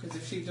plan. Because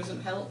if she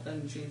doesn't help,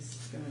 then she's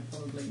going to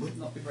probably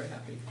not be very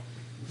happy.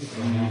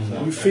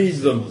 You feed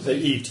them, they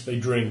eat, they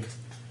drink.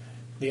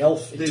 The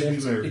elf, They'd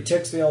be married. it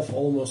takes the elf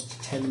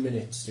almost 10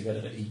 minutes to get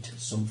her to eat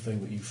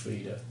something that you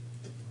feed her.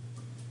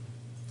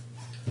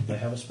 They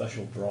have a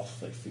special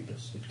broth they feed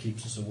us. It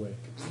keeps us awake.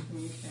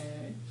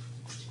 Okay.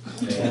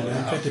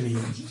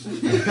 Amphetamines.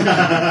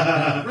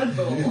 Red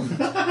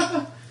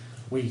Bull.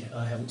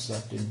 I haven't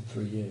slept in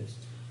 3 years.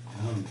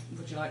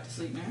 Would you like to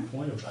sleep now?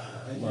 Point of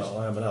Well,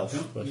 I am an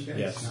elf, but you guys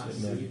yes, not it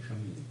may be. sleep? I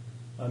mean,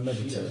 I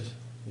meditate,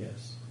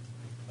 yes.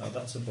 Oh,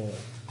 that's a boy.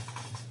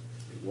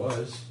 it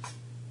was.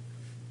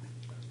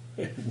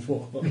 It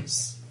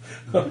was.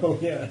 Oh,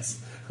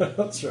 yes.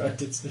 That's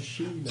right, it's the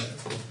she now.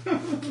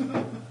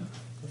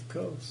 Of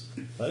course.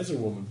 That is a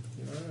woman.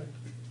 You're right.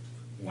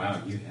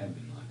 Wow, you have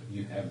been locked up.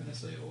 You have been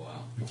asleep a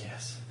while.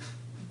 Yes.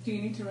 Do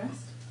you need to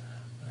rest?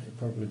 It's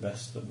probably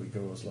best that we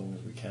go as long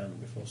as we can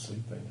before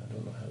sleeping. I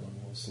don't know how long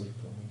we'll sleep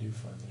when we do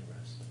finally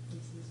rest.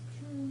 This is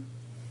true.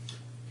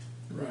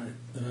 Right.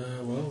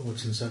 Well,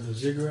 what's inside the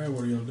ziggurat?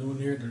 What are y'all doing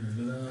here?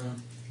 Da-da-da-da.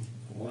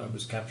 Well, I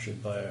was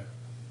captured by a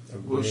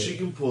Well, raid. she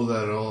can pull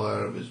that all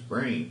out of his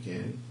brain,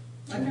 can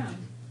I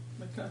can.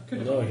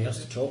 Could No, he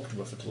has to talk to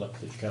her for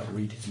telepathy. You can't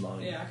read his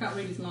mind. Yeah, I can't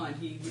read his mind.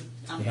 He would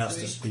answer He has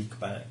to me. speak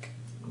back.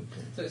 he?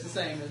 Okay. So it's the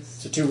same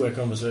It's as... a two-way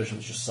conversation.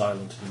 It's just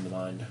silent in the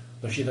mind.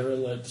 Actually, there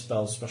are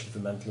spells, especially for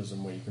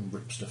mentalism, where you can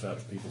rip stuff out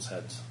of people's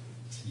heads.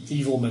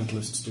 Evil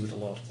mentalists do it a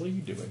lot. What are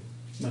you doing?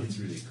 It's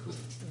really cool.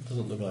 It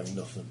doesn't look like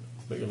nothing,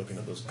 but you're looking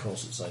at those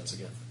corset sites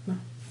again.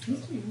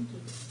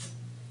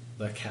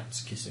 They're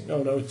cats kissing.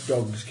 Oh no, it's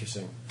dogs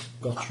kissing.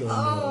 Got your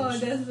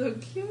nose. they're so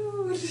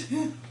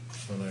cute.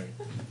 Funny.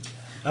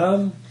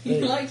 You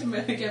they- like to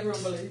make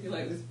everyone believe you're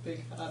like this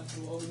big hard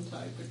dwarven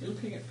type, but you're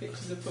looking at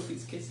pictures of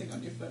puppies kissing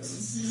on your phone.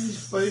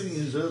 He's biting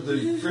his other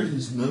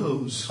friend's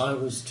nose. I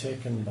was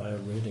taken by a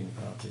raiding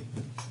party.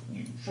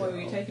 Where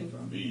were you taken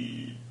from?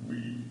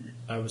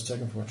 I was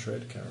taken from a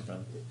trade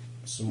caravan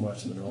somewhere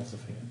to the north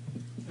of here.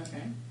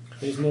 Okay.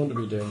 It's known to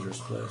be a dangerous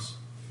place.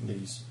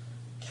 These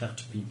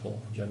cat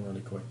people,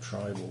 generally quite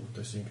tribal,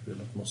 they seem to be a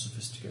lot more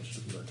sophisticated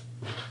at blood.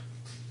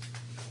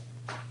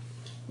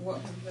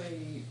 What have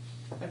they...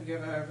 Have you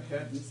ever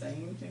heard them say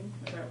anything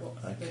about what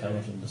I they're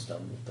cannot doing?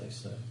 understand what they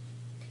say.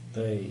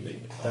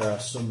 There are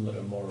some that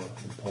are more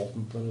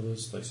important than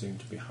others. They seem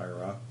to be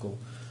hierarchical.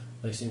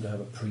 They seem to have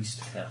a priest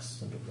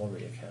caste and a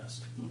warrior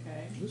caste.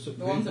 Okay. There's a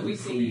The ones that we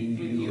paper see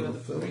for with you are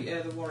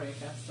little the warrior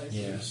caste, I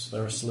see. Yes,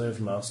 there are slave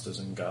masters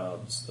and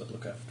guards that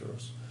look after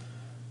us.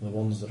 The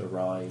ones that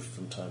arrive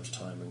from time to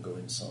time and go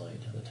inside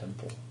the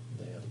temple,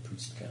 they are the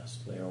priest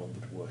caste. They are all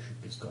but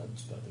worshipped as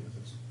gods by the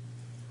others.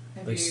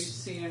 Have They you s-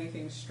 seen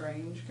anything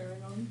strange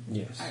going on?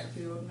 Yes, Out of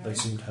the ordinary? they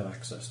seem to have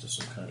access to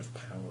some kind of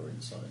power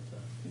inside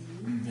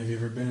there. Have you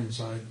ever been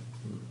inside?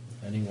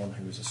 Anyone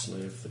who is a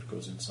slave that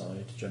goes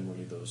inside,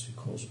 generally those who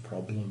cause a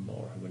problem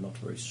or who are not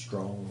very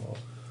strong or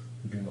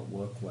who do not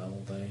work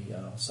well, they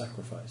are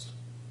sacrificed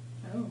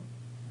Oh,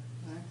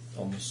 nice.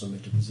 on the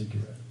summit of the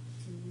ziggurat.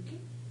 Okay.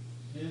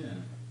 Yeah.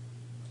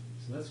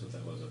 So that's what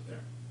that was up there.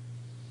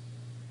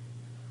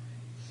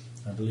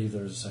 I believe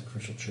there is a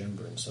sacrificial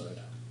chamber inside.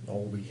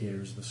 All we hear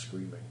is the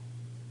screaming.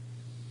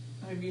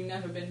 Have you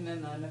never been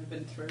in there? Never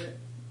been through it?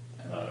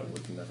 I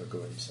would never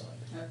go inside.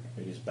 Okay.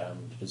 It is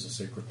banned. It is a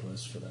sacred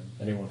place for them.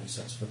 Anyone who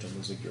sets foot on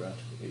the ziggurat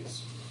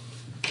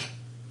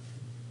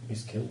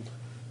is killed.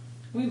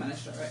 We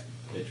managed it, right?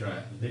 They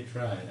tried. They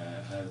tried.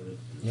 I lived.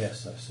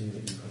 Yes, I see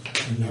that you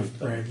have Enough killed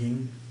them.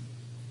 bragging.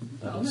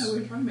 That Oh is- no,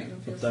 we're trying to make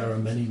them feel But there are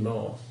safe. many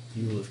more.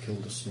 You will have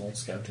killed a small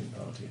scouting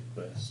party at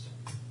best.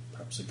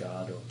 Perhaps a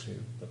guard or two,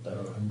 but there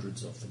are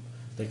hundreds of them.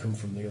 They come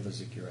from the other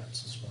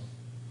ziggurats as well.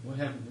 What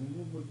happened?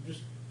 What would,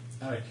 just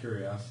out of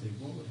curiosity,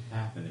 what would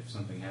happen if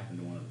something happened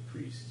to one of the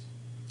priests?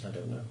 I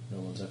don't know. No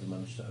one's ever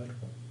managed to hurt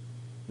one.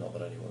 Not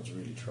that anyone's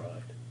really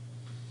tried.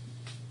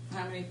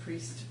 How many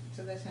priests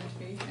do there tend to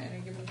be at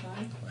any given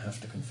time? I have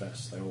to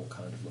confess, they all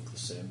kind of look the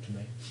same to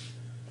me.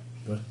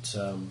 But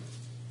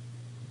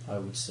I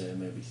would say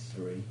maybe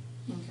 3.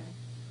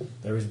 Okay.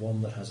 There is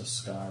one that has a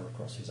scar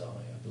across his eye.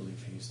 I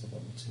believe he's the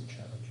one that's in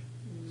charge.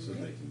 So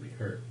they can be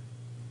hurt.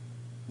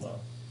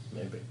 Well,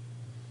 maybe.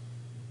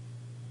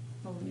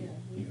 Oh yeah.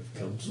 You have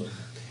killed someone.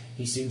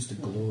 He seems to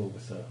glow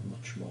with a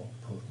much more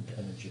potent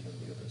energy than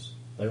the others.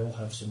 They all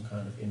have some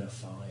kind of inner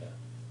fire.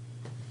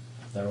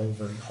 They're all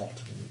very hot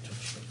when you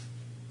touch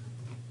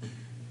them.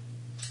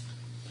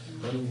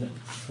 And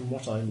from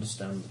what I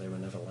understand, they were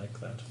never like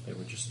that. They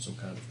were just some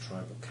kind of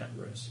tribal cat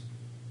race.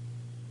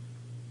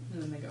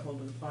 And then they get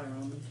hold of the fire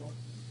elemental.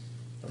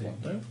 And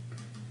what now?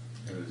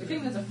 It was I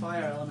think there's a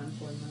fire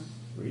elemental in there.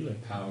 Really?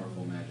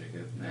 powerful magic,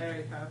 isn't it?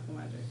 Very powerful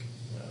magic.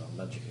 Well,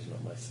 magic is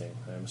not my thing.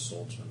 I am a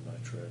swordsman by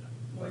trade.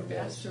 We'd be Or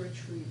asked to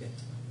retrieve it.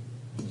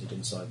 was. Is it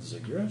inside the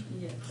ziggurat?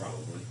 Yes.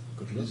 Probably.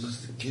 Good luck. Is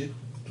this the kid?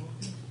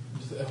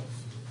 It's the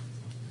elf.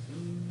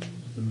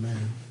 The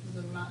man.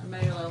 There's a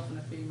male elf and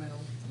a female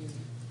human.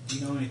 Do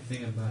you know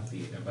anything about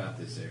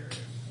this area?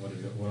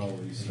 What all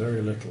have you seen?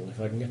 Very little. If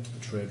I can get to the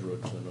trade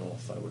road to the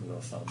north, I would know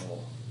far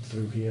more.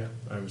 Through here,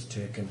 I was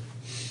taken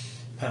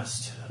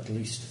past at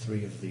least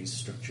 3 of these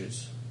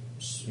structures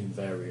in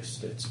various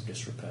states of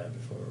disrepair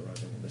before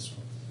arriving at this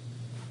one.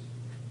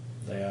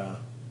 They are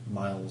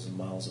miles and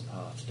miles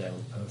apart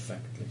down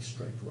perfectly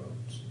straight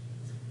roads.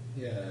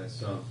 Yeah, I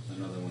saw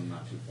another one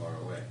not too far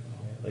away.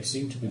 They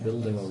seem to be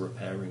building or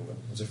repairing them,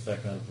 as if they're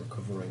kind of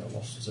recovering a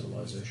lost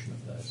civilization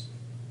of theirs.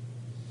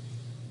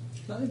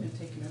 It's like they've been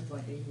taken over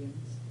by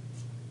aliens.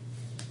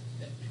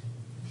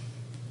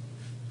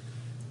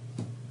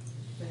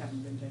 They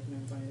haven't been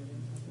taken over by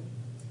aliens,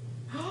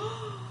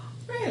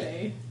 have they?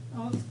 Really?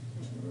 Oh, that's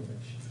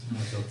rubbish. I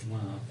was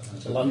hoping,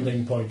 It's a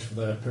landing point for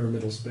their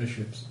pyramidal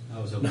spaceships. I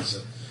was hoping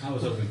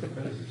for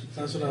predators.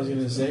 That's what I was going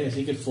to say. If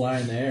he could fly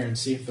in the air and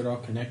see if they're all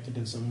connected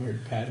in some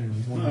weird pattern,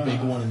 with one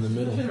big one in the I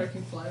middle. don't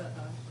reckon fly that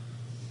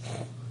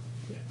high.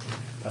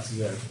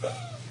 Passes out.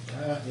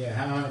 Yeah,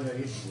 how high do I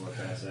get before I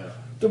pass out?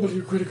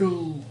 W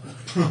critical!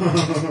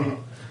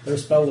 There are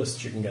spell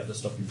lists you can get that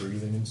stop you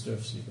breathing and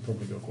stuff, so you can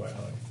probably go quite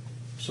high.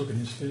 So can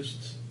his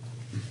fists.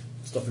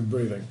 Stop him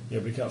breathing. Yeah,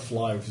 but he can't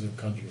fly because he's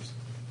unconscious.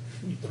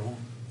 You throw him.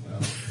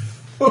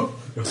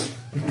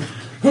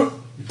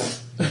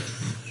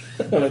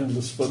 An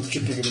endless fun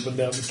kicking him up and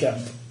down the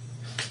camp.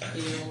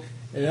 Eel.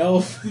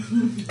 Elf.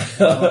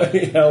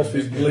 Elf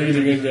is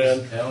bleeding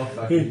again. Elf,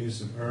 I can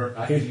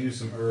use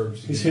some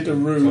herbs. He's hit a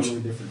rouge.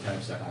 Totally different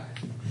types of high.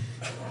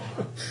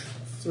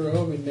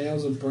 Throw him, he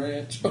nails a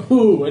branch.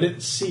 Ooh, I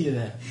didn't see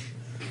that.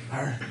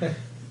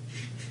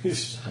 He's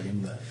just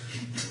hanging there.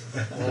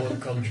 All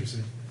unconscious.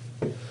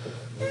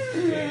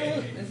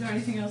 Is there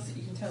anything else that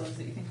you can tell us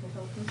that you think will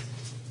help us?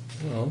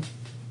 Well,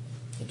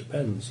 it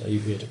depends. Are you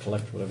here to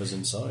collect whatever's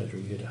inside, or are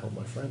you here to help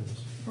my friends?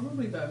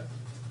 Probably both.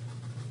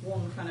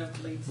 One kind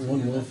of leads to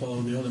One the will other.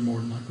 follow the other more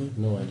than likely.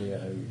 No idea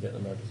how you get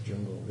them out of the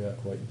jungle. We are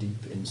quite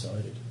deep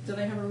inside it. Do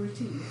they have a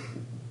routine?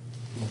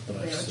 Not that They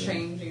I've have a seen.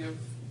 changing of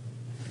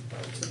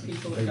the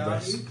people They that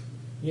guard rest. you?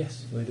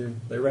 Yes, they do.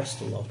 They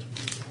rest a lot.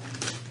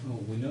 Oh,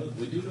 we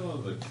do know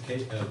of a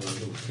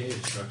little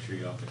cave structure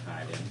you have to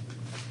hide in.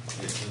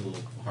 It's a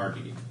little hard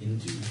to get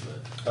into, but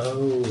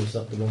Oh, is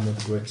that the one with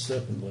the great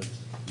serpent lives?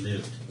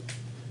 lived.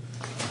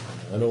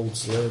 An old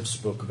slave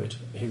spoke of it.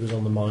 He was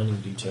on the mining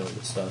detail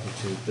that started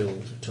to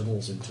build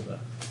tunnels into that.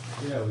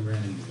 Yeah, we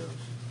ran into those.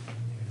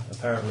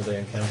 Apparently they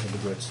encountered the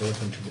great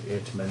serpent and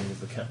ate many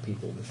of the cat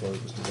people before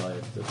it was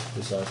decided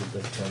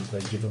that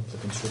they'd give up the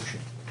construction.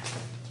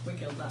 We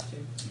killed that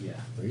too. Yeah,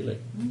 Really?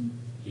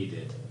 he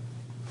did.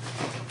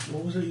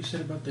 What was it you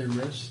said about their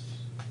wrists?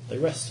 They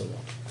rest a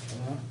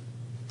lot.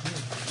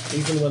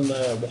 Even when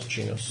they're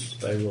watching us,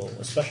 they will,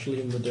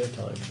 especially in the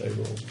daytime, they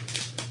will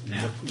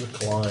Now,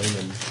 recline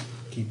and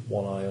keep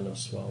one eye on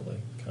us while they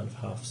kind of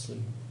half sleep.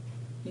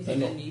 You They're think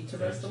they not- need to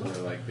rest a lot?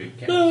 they're like big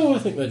cats. No, I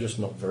think they're just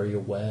not very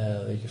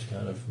aware. They just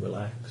kind of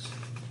relax.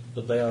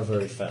 But they are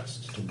very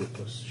fast to whip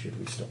us should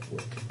we stop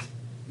working.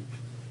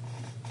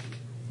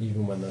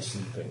 Even when they're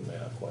sleeping, they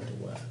are quite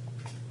aware.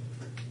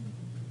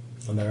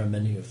 And there are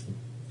many of them.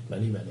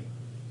 Many, many.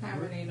 How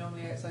many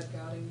normally outside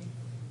guarding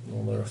you?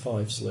 Well, there are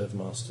 5 slave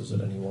masters at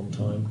any one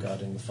time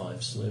guarding the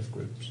 5 slave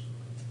groups.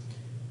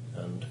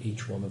 And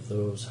each one of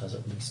those has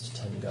at least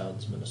 10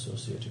 guardsmen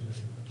associated with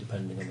him,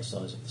 depending on the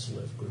size of the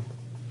slave group.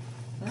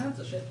 That's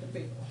a shit of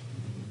people.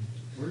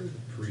 Where did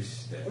the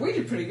priest stay? We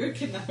did pretty good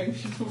kidnapping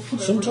people from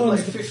Sometimes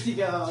like the- 50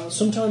 guards.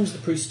 Sometimes the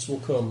priests will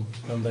come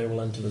and they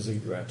will enter the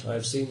ziggurat. I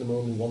have seen them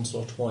only once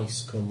or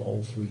twice come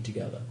all 3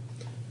 together.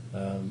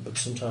 But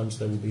sometimes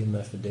they will be in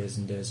there for days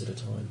and days at a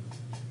time.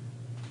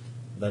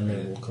 Then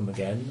they will come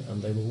again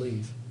and they will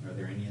leave. Are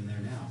there any in there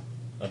now?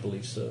 I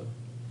believe so.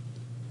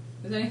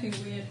 Does anything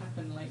weird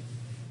happen like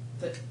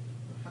that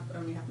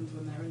only happens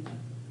when they're in there?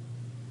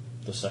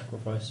 The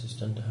sacrifices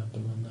tend to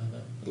happen when they're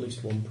there. At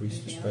least one priest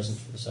is Anything present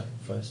else? for the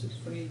sacrifices.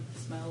 Funny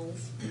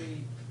smells,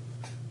 funny...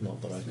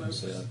 Not that I can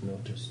say I've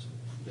noticed.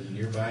 The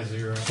nearby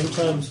zero?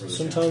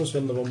 Sometimes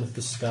when the one with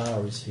the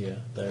scar is here,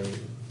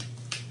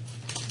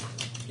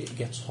 it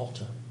gets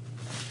hotter.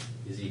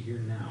 Is he here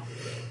now?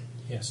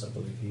 Yes, I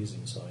believe he is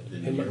inside. The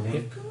Him, near one?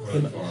 him, Or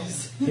him, the far one?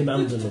 him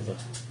and another.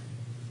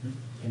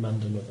 Him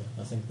and another.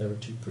 I think there are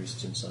 2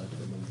 priests inside at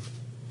the moment.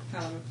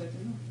 How long have they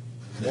been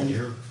The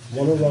near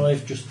One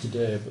arrived just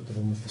today, but the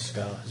one with the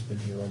scar has been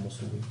here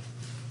almost a week.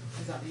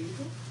 on? Is that the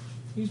usual?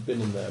 He's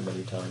been in there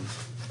many times.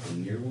 the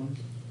near one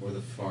or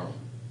the far one?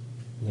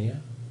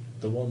 Near?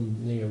 The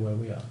one near where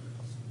we are.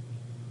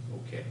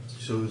 Okay.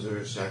 So is there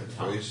a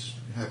sacrifice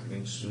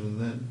happening soon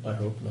then? I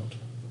hope not.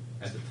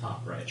 At the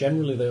top, right?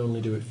 Generally they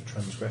only do it for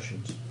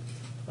transgressions.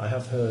 I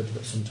have heard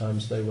that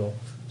sometimes they will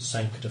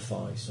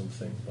sanctify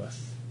something by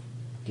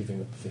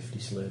giving up 50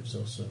 slaves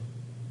or so.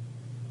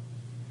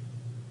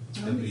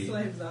 How Could many be-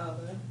 slaves are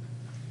there?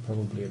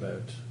 Probably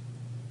about,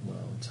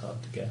 well, it's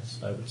hard to guess.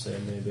 I would say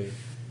maybe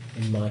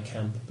in my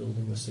camp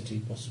building the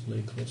city,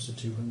 possibly close to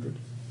 200.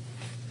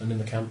 And in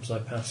the camps I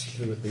passed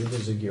through at the other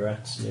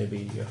ziggurats,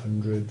 maybe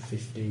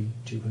 150,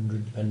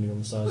 200, depending on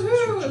the size of the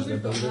Woohoo! structures they're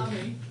We've got an building.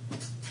 army.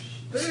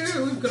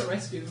 Boo! We've got to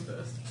rescue them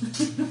first.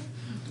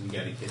 We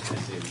got to get, I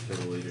say we kill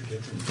the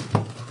leadership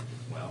and,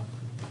 well,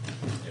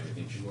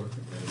 everything should work.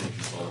 Everything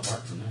should fall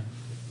apart from there.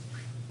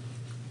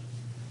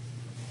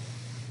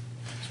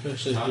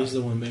 Especially if he's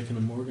the one making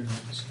them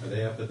organize. Are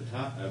they up at the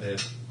top? Are they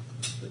at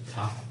the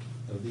top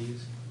of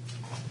these?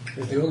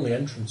 If the only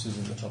entrance is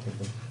in the top of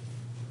them.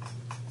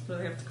 So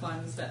they have to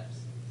climb the steps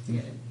to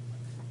get in.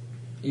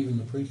 Even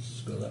the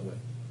priests go that way.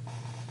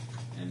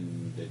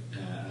 And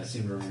I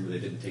seem to remember they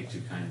didn't take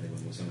too kindly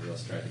when some of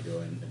us tried to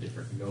go in.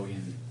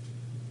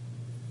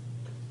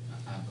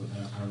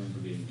 I remember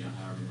getting.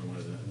 I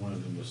remember one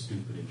of them was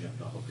stupid and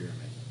jumped off a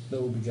pyramid. There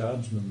will be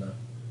guardsmen there.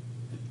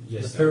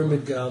 Yes, The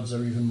pyramid guards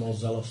are even more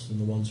zealous than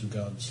the ones who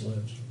guard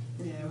slaves.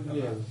 Yeah, we got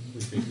Yeah, that.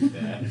 we figured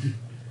that.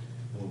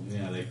 Well,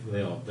 yeah,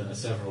 they all.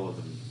 Several of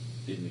them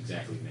didn't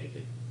exactly make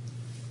it.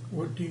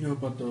 What do you know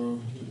about the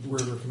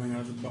river coming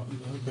out of the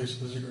base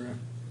of the ziggurat?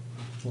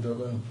 I don't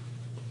know.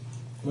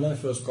 When I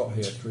first got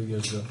here 3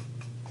 years ago,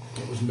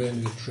 it was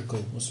mainly a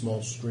trickle, a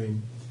small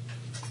stream.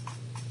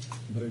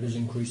 But it has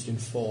increased in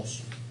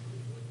force.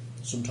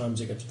 Sometimes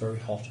it gets very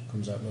hot,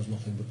 comes out and there's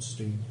nothing but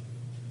steam.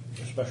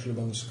 Especially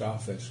when the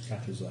Scarface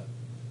cat is there.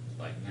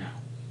 Like now.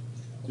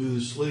 Do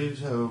the slaves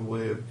have a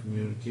way of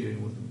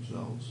communicating with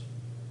themselves?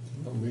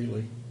 Not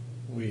really.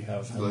 We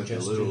have hand Like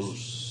gestures. a little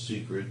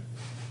secret?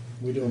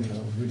 We don't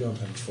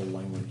have full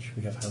language.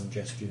 We have hand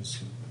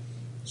gestures and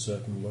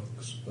certain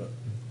looks, but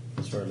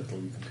there's very little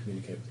you can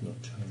communicate with no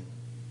tongue.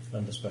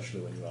 And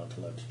especially when you aren't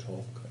allowed to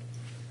talk.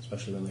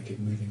 Especially when they keep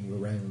moving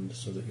you around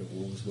so that you're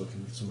always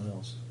working with someone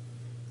else.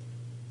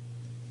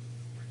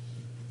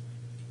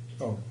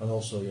 Oh, and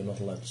also you're not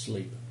allowed to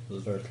sleep.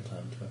 There's very little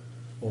time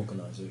to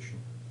organisation.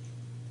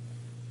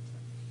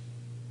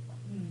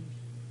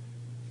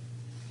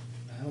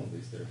 Well, at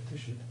least they're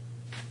efficient.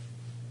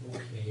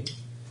 Okay.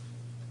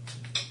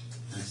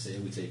 I say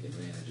we take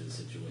advantage of the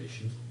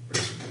situation,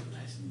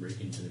 break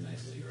into the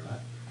nice ziggurat,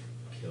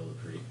 kill the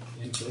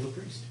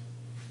priest.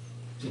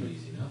 Seems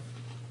easy enough.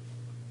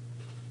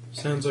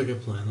 Sounds like a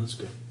plan. Let's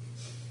go.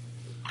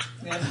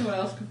 Yeah, someone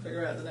else can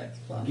figure out the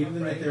next plan.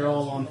 Given that they're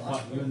all on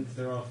fire, given that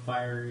they're all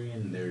fiery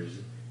and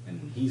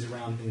he's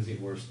around, things get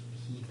worse.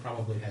 He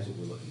probably has what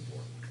we're looking for.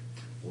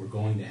 We're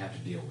going to have to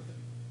deal with him.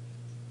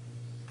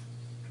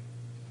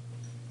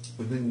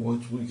 I think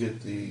once we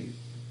get the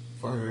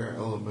fire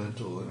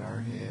elemental in our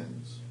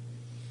hands,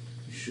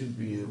 we should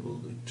be able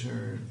to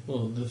turn.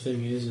 Well, the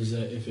thing is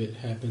that if it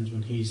happens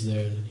when he's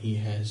there, then he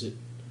has it.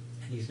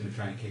 He's going to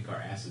try and kick our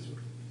asses with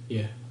it.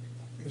 Yeah.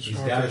 He's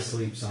got to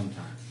sleep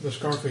sometime. The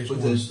Scarface But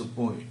one. that's the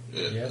point.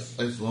 Yes.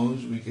 As long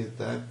as we get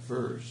that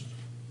first,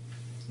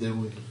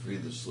 then we can free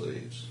the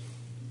slaves.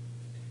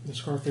 The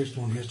Scarface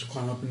one, he has to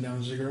climb up and down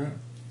the ziggurat.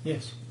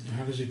 Yes.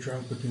 How does he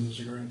travel between the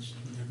ziggurats?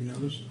 Have you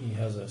noticed? He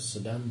has a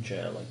sedan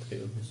chair like the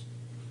others.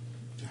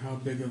 How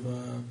big of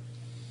a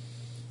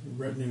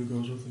retinue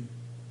goes with him?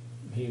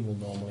 He will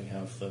normally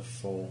have the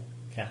 4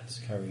 cats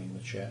carrying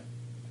the chair.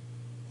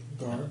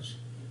 Guards?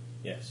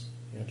 Yes.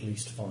 At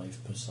least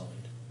 5 per side.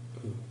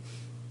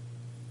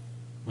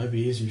 Might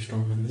be easier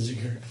storming the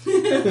ziggurat.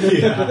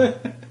 Yeah.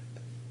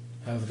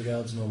 However, the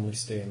guards normally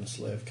stay in the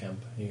slave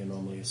camp. He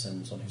normally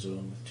ascends on his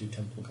own with 2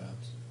 temple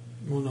guards.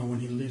 Well, no, when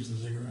he leaves the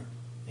ziggurat.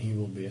 He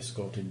will be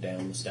escorted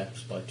down the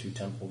steps by 2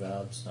 temple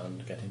guards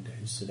and get into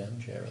his sedan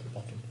chair at the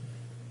bottom.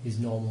 His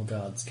normal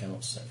guards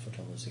cannot set foot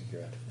on the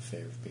ziggurat for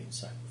fear of being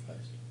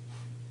sacrificed.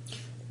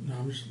 No,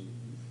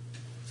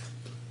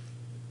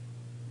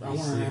 I want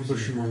to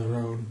ambush him on the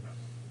road.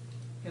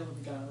 Kill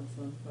the guards,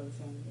 then, by the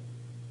sound of it.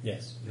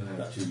 Yes. You'll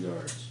have 2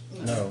 guards.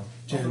 No.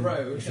 On the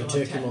road. If you you'll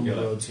take have him on 10.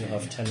 the roads, you'll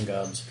have 10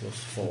 guards plus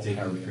 4 Taking the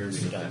carrying the pyramid,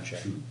 you'll sedan have chair.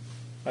 2.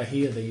 I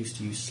hear they used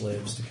to use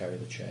slaves to carry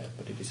the chair,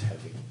 but it is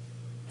heavy.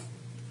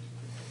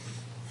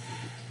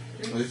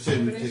 I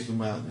say we take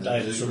them out. in the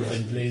Diet ziggurat.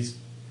 something, please.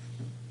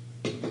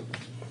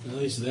 At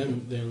least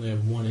them, they only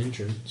have 1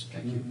 entrance.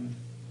 Thank you.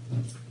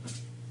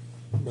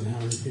 But how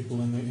many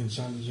people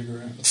inside the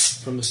ziggurat?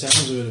 From the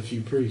sounds of it, a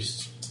few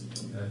priests.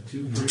 2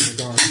 And priests,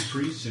 guards. 2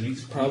 priests, and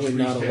each Probably each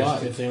not a priest lot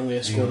has if they only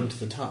escort him to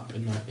the top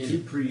and not 2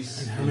 in.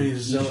 priests. And how many each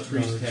zealot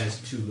priest guards?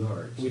 has 2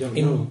 guards. We don't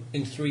know.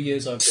 In 3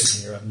 years I've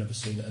been here, I've never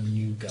seen a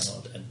new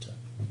guard enter.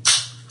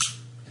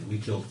 And we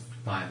killed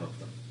 5 of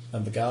them.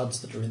 And the guards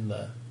that are in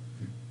there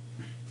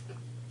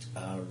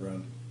are,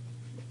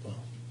 well,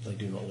 they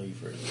do not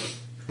leave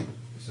really.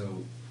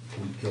 So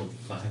we killed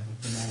 5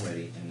 of them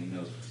already, and we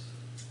know this.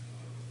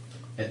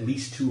 At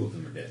least 2 of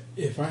them are dead.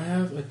 If I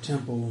have a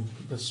temple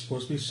that's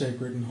supposed to be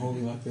sacred and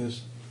holy like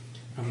this,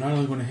 I'm not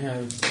only going to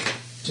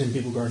have 10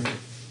 people guarding it,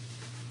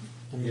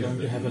 I'm Yeah, going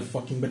but to have a you-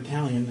 fucking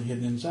battalion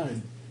hidden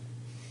inside.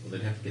 Well,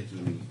 they'd have to get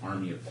through the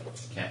army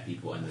of cat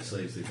people, and the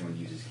slaves they're going to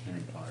use as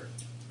cannon fodder.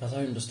 As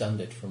I understand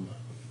it from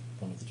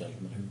one of the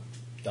gentlemen who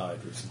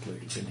died recently,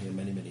 who's been here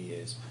many, many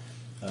years,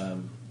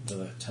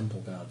 the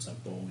temple guards are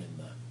born in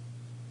there,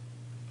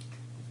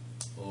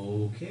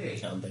 Okay.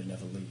 and they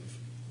never leave.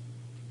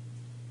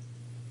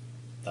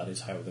 That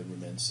is how they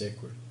remain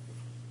sacred.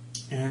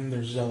 And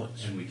they're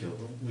zealots. And we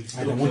killed. We I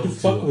still don't want to killed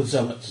 2 fuck of with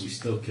them. zealots. We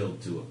still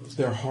killed 2 of them.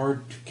 They're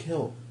hard to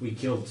kill. We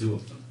killed 2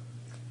 of them.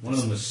 One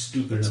of them was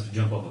stupid enough to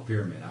jump off a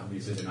pyramid.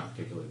 Obviously, they're not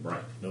particularly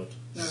bright. Not No,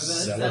 they're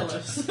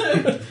zealot.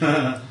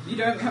 zealous. You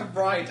don't have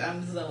bright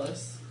and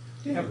zealous.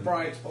 You have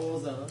bright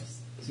or zealous.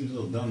 Seems a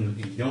little dumb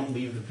that you don't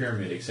leave the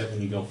pyramid except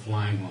when you go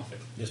flying off it.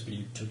 Yes, but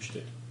you touched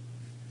it.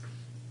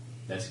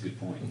 That's a good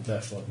point. and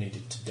therefore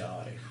needed to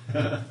die.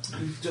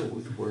 He's dealt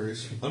with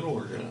worse.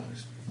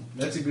 Unorganized.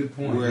 That's a good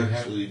point. We're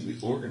actually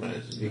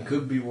organizing. It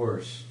could be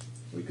worse.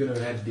 We could have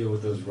had to deal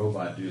with those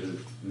robot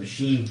dudes, the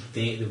machine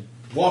thing, the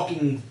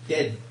walking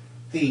dead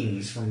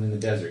things from in the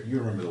desert. You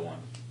remember the one?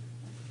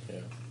 Yeah.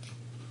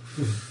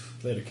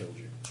 They'd have killed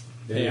you.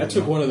 Hey, I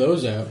took one of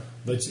those out.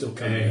 They'd still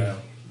come Hey. out.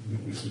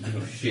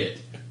 Oh, shit.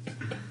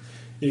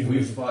 Even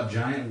We've with fought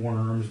giant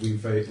worms. We've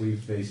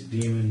faced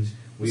demons.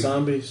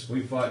 Zombies,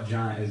 We fought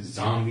giant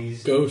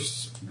zombies,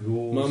 ghosts,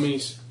 ghouls,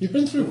 mummies. you've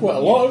been through quite a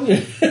lot,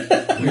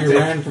 haven't you? We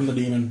ran from the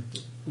demon.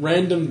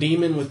 Random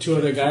demon with 2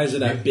 other guys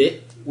that I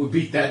bit. We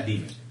beat that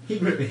demon.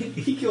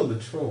 He killed the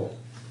troll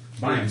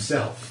by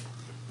himself.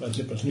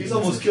 He's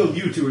almost killed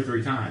you 2 or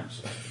 3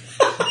 times.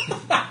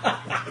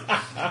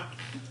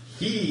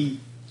 He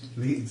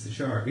leads the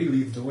charge. He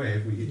leads the way.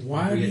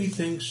 Why do you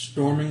think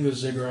storming the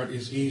ziggurat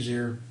is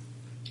easier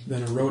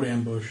than a road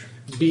ambush?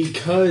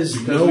 Because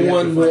Because no we have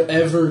one to will fight.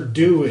 ever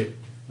do it.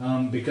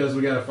 Because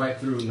we got to fight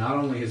through not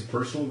only his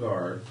personal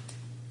guard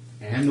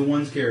and the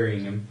ones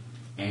carrying him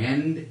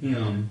and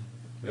him.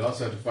 We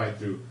also have to fight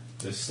through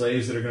the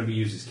slaves that are going to be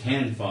used as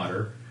cannon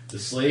fodder, the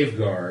slave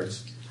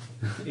guards.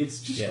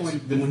 It's just Yes. going.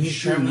 When he's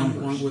sheer traveling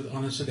numbers.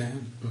 on a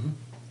sedan,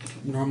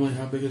 normally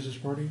how big is his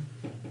party?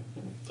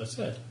 That's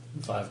it.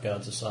 5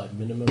 guards aside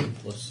minimum,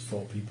 plus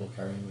 4 people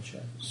carrying the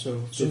chair.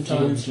 So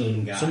Sometimes,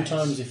 15 guys.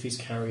 sometimes if he's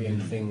carrying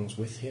things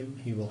with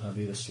him, he will have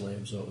either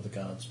slaves or the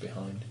guards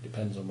behind. It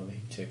depends on whether he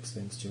takes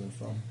things to and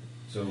from.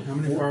 So how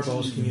many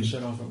fireballs can you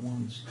set off at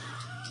once?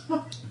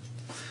 I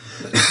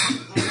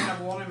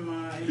have one in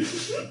my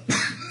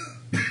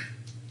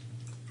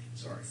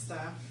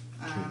staff,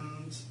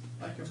 and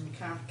I can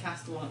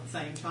cast one at the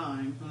same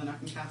time, and then I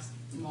can cast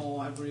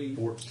more every 2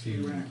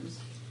 14 rounds.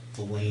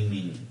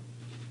 flaming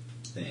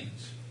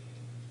things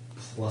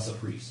plus a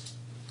priest.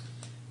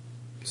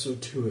 So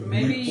 2 of them.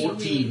 Maybe we 14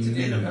 need to do a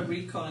minimum.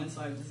 recon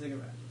inside the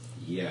cigarette.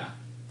 Yeah.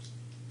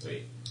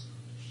 Wait.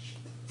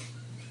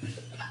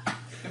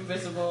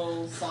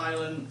 Invisible,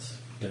 silent.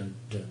 Dun,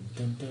 dun,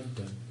 dun, dun, dun,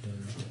 dun,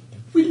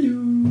 dun.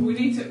 We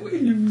need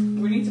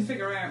to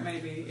figure out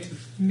maybe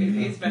if it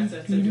is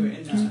better to do it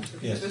in there.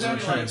 Because Yes, there's I'm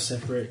only trying like to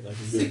separate like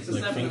 6 or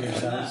 7 finger of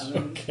size.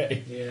 them.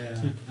 Okay. Yeah.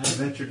 I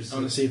venture to I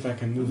want to see if I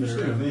can move it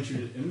around. I'm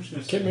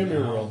just gonna Give me a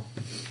roll.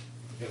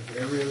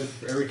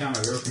 Every time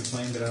I've ever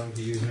complained that I don't get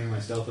to use any of my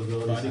stealth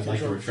abilities, Body I'd like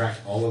to control.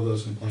 retract all of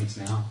those complaints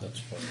now. That's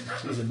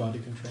fine. Is it body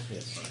control?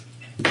 Yes.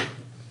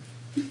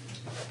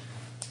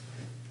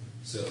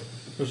 So,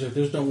 Because if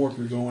there's no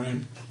worker going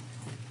in,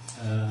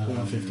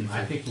 150.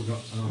 I think we're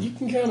going. You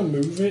can kind of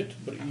move it,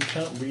 but you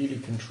can't really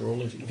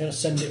control it. You can kind of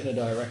send it in a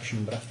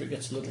direction, but after it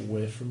gets a little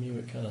away from you,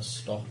 it kind of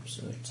stops,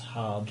 and it's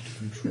hard to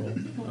control.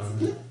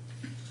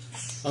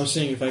 I was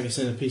seeing if I could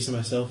send a piece of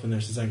myself in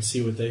there since I can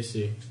see what they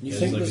see. You As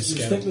think like a there's, you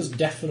scout. think there's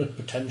definite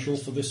potential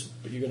for this,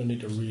 but you're going to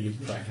need to really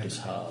practice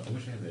hard. I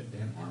wish I had that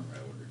damn armor I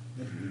ordered.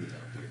 That'd really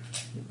help here.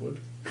 It would.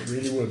 It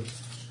really would.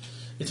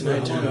 It's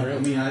nighttime, I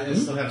right? mean, I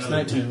still have It's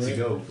another nighttime, week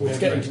to right? go. It's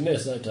getting to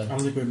this I night time. don't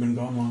think we've been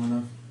gone long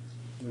enough.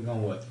 We've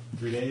gone, what,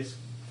 3 days?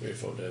 3 or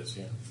 4 days,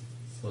 yeah.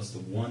 Plus the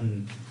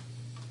one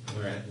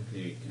where I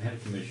had a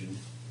commission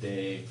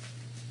day,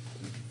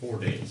 4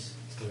 days.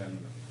 Still got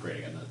another. Great,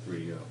 I got another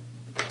 3 to go.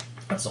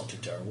 That's not too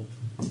terrible.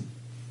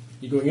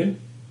 You going in?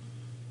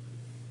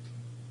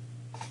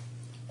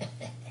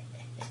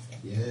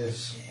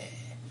 Yes.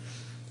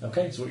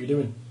 Okay, so what are you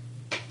doing?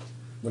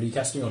 What are you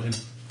casting on him?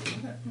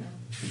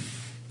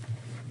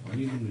 Why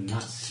do you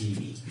not see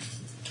me?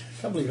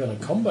 Can't believe you're in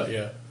combat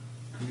yet.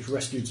 You just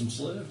rescued some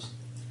slaves.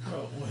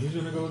 Oh, well, he's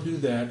going to go do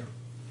that.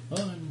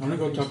 I'm going to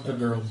go talk to the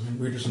girl and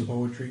read her some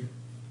poetry.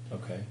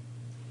 Okay.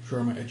 Show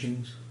her my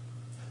etchings.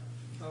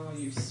 Oh,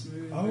 you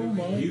smooth. Oh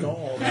moving. my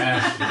god.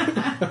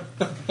 Bastard.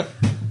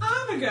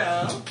 I'm a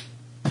girl.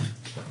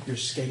 You're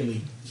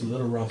scaly. It's a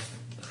little rough.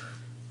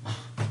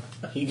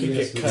 He could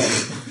Yes, get we cut.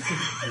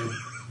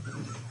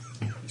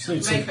 Just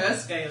need, Make her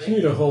just scaly.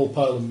 need a whole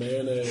pile of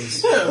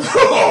mayonnaise. Grab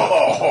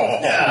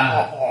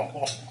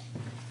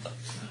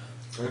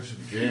some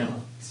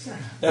jam.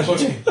 That's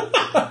okay.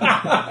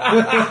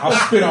 I'll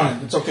spit on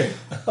it. It's okay.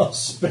 I'll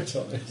spit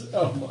on it.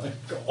 Oh my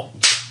god.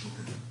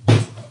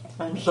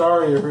 I'm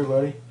sorry,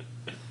 everybody.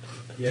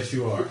 Yes,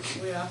 you are.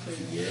 We are too.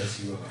 Yes,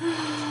 you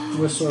are.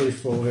 We're sorry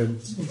for him.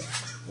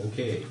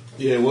 Okay.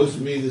 Yeah, it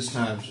wasn't me this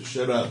time, so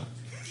shut up.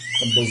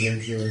 I'm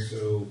buzzing, sure.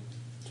 So,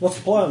 What's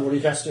the plan? What are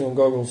you casting on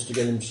goggles to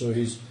get him so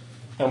he's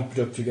amped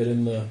up to get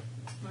in the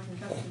I can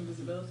cast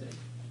invisibility.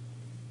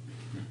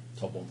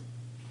 top one?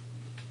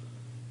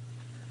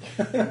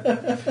 I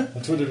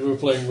tweeted we were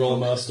playing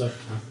Rolemaster.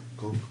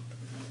 Go.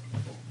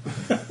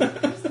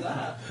 What's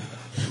that?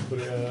 But,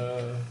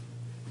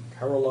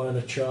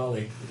 Carolina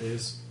Charlie it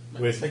is.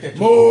 With Like that.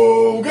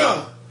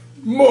 Moga!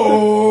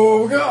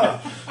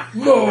 Moga!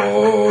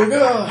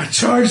 Moga! I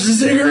charged the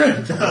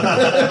cigarette!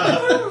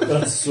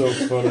 That's so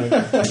funny.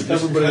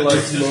 Everybody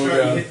likes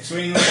Moga.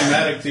 swinging like a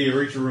dramatic till you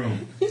reach a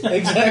room.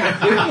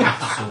 Exactly.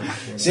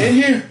 Stand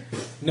here.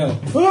 No.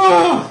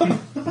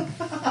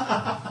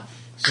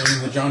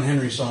 Singing the John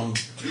Henry song.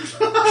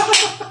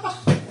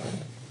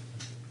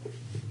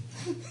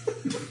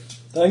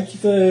 Thank you,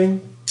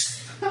 Thing.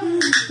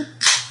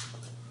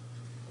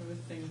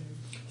 Everything.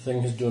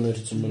 Thing has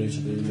donated some money to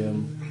the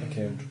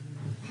account.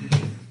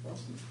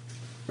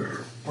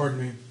 Pardon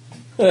me.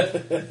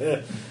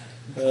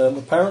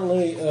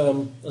 Apparently,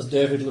 as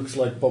David looks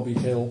like Bobby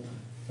Hill,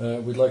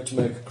 we'd like to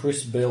make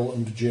Chris, Bill,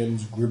 and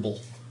James Gribble.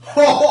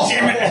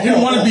 Damn it! I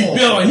didn't want to be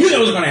Bill. I knew that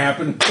was going to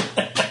happen.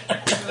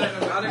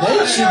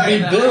 Ned should be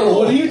Bill.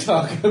 What are you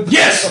talking about?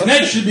 Yes,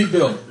 Ned should be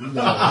Bill.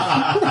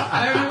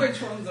 I don't know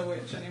which ones are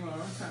which anymore. I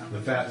can't The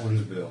remember. fat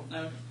one's Bill.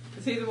 No.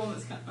 Is he the one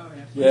that's kind of... Oh,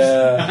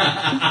 yeah.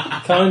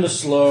 Yeah, kind of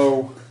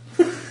slow.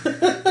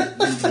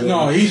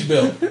 No, he's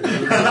Bill.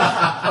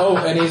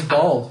 Oh, and he's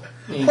bald.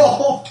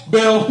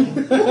 Bill.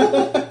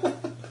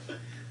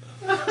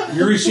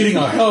 You're receding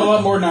a hell of a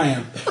lot more than I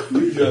am.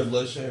 You should have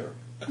less hair.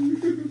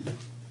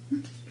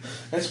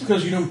 That's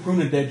because you don't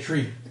prune a dead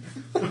tree.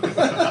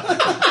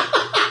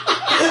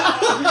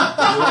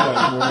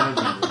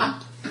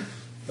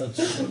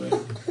 That's funny.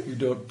 You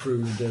don't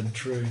prune a dead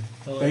tree.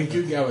 I like Thank that.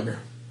 you, Gallagher.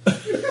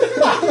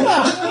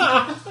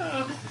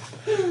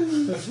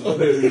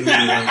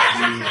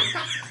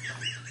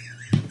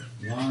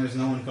 As long as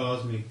no one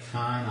calls me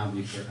Khan, I'll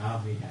be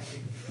happy.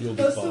 You'll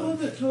be That's the fine. one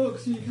that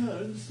talks and you can't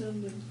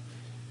understand him.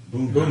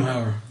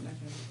 Boomhauer.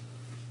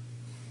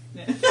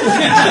 Okay.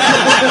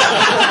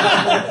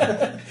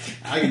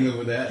 I can live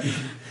with that.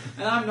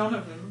 And I'm none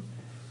of them.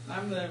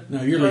 I'm the...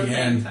 No, you're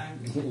propane Leanne.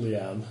 tank.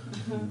 Leanne.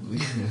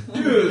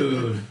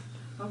 Dude.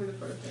 I'll be the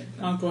propane tank.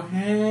 Uncle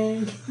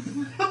Hank.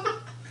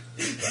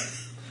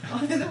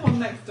 I'll be the one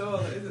next door.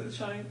 Is it the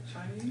Chinese?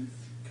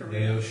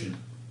 Korean? Laotian.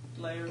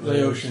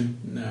 Laotian.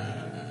 Nah.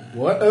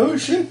 What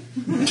ocean?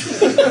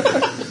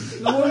 The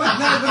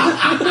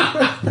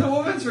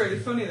woman's really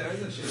funny though,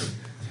 isn't she?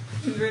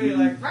 She's really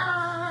like...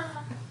 "Rah!"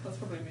 That's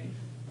probably me.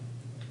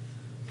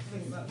 I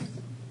think that's...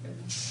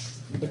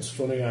 It's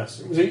funny, ass.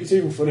 It's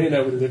even funnier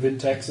now we live in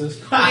Texas.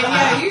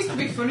 Yeah, it used to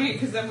be funny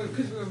because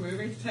we were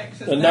moving to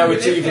Texas. And now we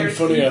it's live even here,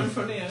 funnier. Even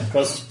funnier.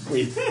 Because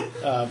we,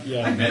 I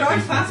yeah.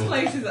 drive past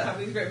places that have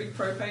these great big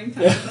propane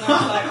tanks, and I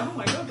was like, oh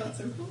my god, that's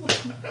so cool.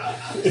 It's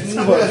There's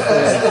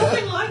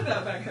nothing like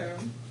that back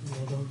home.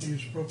 Well, don't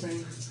use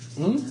propane.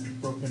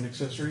 Propane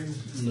accessories.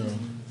 No.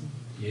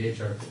 Yeah,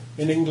 charcoal.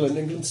 In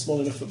England's small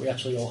enough that we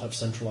actually all have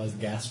centralised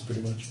gas,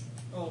 pretty much.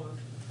 All of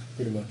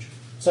Pretty much.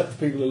 Except for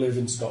people who live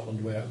in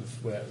Scotland, way out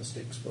of the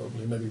sticks,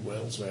 probably. Maybe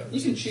Wales, way out of the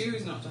You can sticks.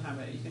 choose not to have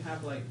it. You can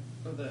have like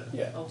other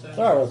Yeah, alternatives.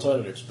 there are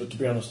alternatives, but to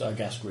be honest, our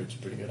gas grid's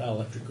pretty good. Our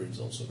electric grid's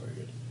also very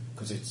good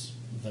because it's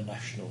the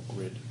national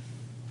grid,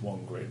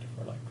 one grid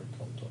for electric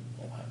all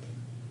happen.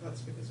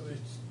 That's because we're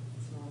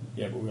small.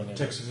 Yeah, but we only have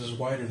Texas is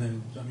wider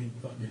than, I mean,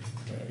 fuck it.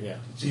 yeah,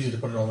 It's easy to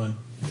put it all in.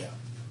 yeah.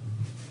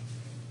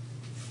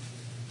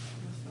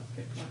 Must not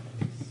pick like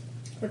these.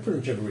 I pretty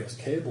much everybody has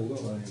cable, don't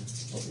they?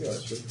 Oh, yeah,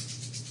 that's good.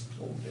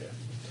 Oh dear.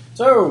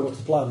 So, what's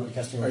the plan with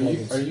casting? Are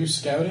you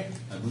scouting?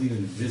 I believe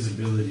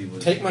invisibility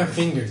was. Take my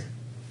finger.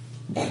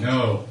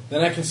 No.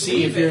 Then I can see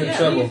Leave if you're it, in yeah,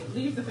 trouble.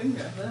 Leave the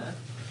finger there.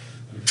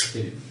 You're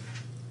kidding me.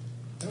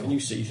 Can you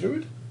see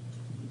through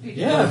it?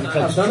 Yeah,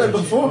 I've done it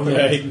before.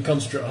 Yeah, he can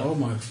concentrate on Oh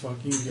my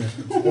fucking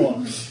god.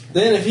 what?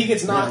 Then if he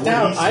gets knocked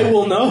out, I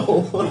will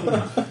know.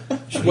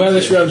 Just wear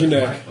this around your My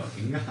neck.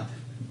 fucking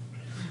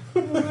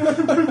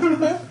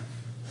God.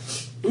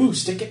 Ooh,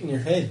 stick it in your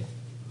head.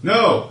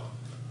 No.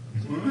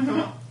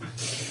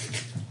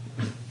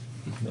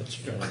 That's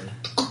funny.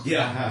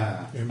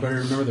 Yeah. Everybody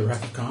remember the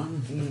Wrath of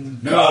Khan?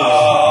 No.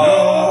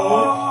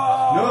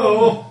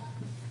 No.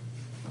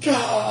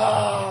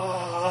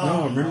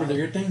 No, remember the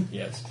ear thing?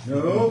 Yes.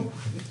 No.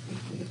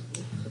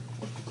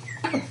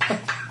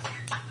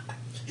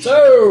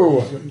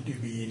 So, Going to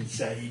be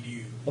inside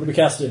you. what are we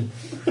casting?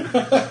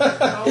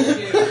 How old are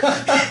you?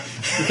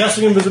 We're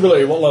casting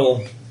invisibility. What level?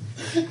 9,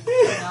 I think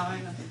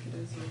it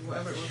is, or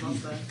whatever it was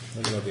last day. I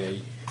think it'll be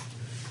 8.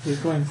 He's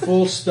going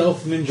full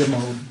stealth ninja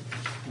mode.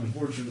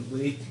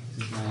 Unfortunately,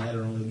 since my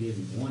ladder only gave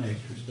me one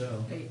extra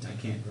spell, 8. I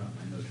can't drop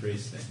my no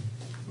trace thing.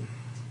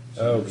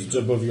 Oh, 'cause it's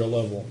above your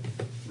level.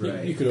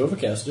 Right. You could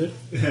overcast it.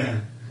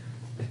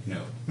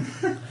 No.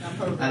 I'm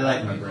probably I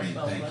like my running brain,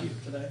 spells thank left you.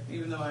 Today,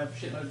 even though I have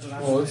shitloads of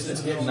Well,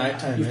 it's getting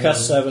nighttime. You've now.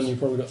 cast 7, you've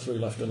probably got 3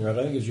 left on your head.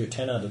 I think it gives you a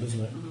 10 added,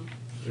 isn't it?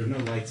 There's no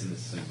lights in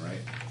this thing, right?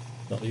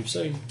 Not that you've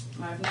seen.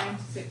 I have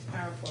 96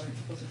 power points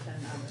plus a 10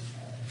 added.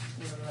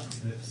 Whatever that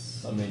is.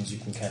 It's That means you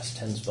can cast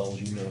 10 spells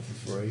you know for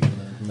free, and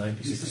then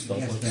 96 spell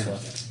points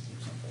left.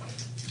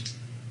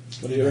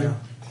 What are you doing?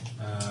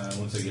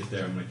 Once I get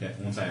there, I'm gonna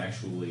once I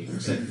actually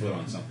set foot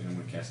on something, I'm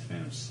gonna cast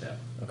Phantom Step.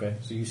 Okay,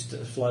 so you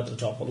fly to the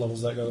top. What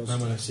levels that goes? I'm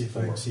going to see if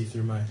I can see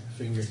through my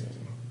finger.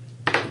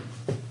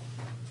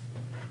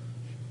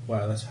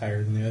 Wow, that's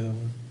higher than the other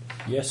one.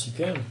 Yes, you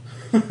can.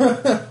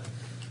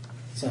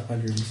 It's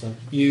 100 and something.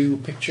 You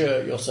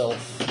picture yourself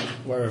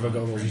wherever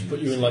goes. Just put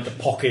you in like a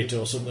pocket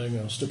or something,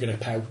 or stuck in a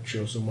pouch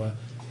or somewhere.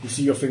 You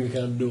see your finger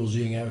kind of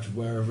nosing out of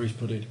wherever he's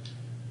put it.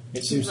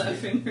 It seems Is that a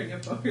finger in your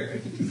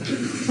pocket?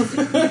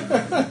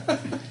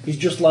 he He's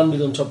just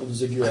landed on top of the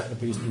ziggurat and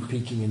appears to be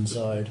peeking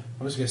inside.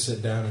 I'm just gonna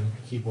sit down and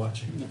keep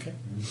watching. Okay.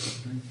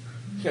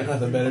 Got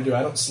nothing better to do.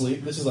 I don't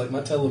sleep. This is like my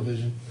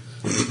television.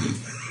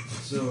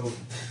 So,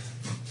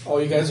 Oh,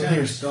 you guys are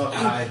here. Stalk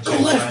eye Go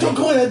check left. Don't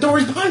go in. That door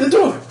is behind the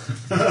door.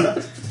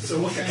 So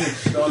what kind of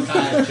stalk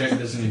eye check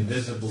does an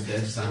invisible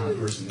dead silent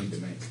person need to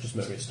make? Just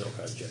make me a stalk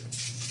eye check.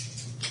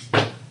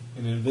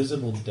 An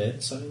invisible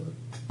dead silent?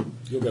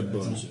 You'll get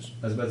bonuses.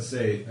 I was about to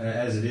say,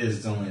 as it is,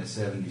 it's only a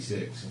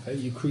 76. Okay,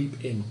 you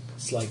creep in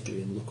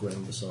slightly and look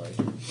around the side.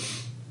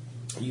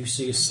 You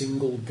see a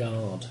single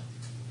guard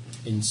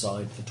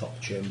inside the top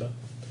chamber.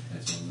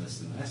 That's one less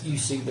than last You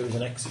see there is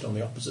an exit on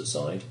the opposite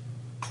side,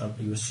 and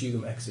you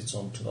assume exits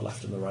on to the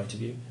left and the right of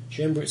you. The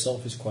chamber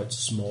itself is quite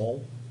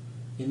small.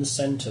 In the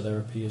centre there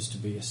appears to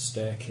be a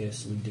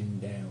staircase leading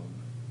down.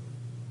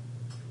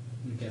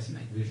 I'm going to cast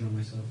night vision on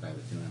myself. I have a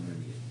feeling I'm going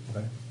to get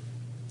Okay.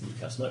 You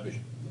cast night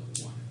vision.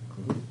 level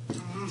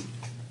 1.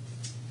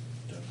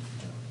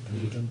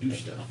 Do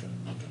stuff.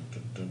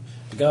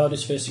 The guard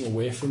is facing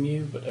away from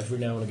you, but every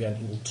now and again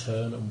he will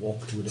turn and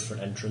walk to a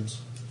different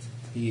entrance.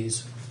 He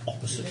is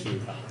opposite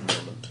you at the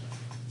moment.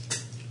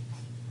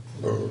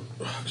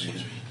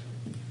 Excuse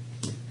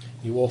me.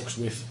 He walks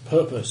with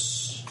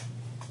purpose.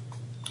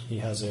 He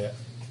has a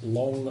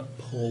long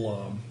pole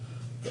arm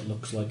that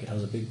looks like it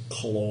has a big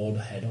clawed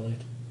head on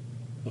it.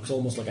 Looks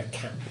almost like a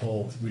cat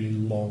paw with really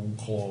long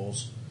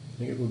claws. I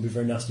think it would be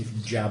very nasty if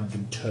you jabbed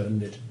and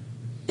turned it.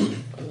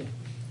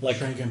 Like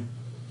Shank him.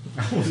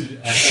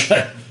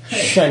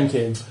 shank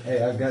him.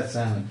 Hey, I've got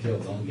silent kill.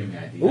 Don't give me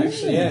ideas. Ooh.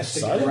 Actually, yeah,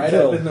 stick it Silent right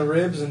kill. up in the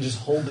ribs and just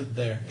hold it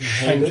there.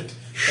 Hold it.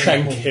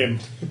 Shank him.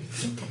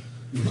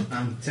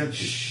 I'm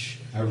tempted.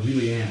 I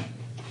really am.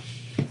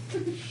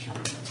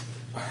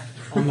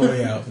 On the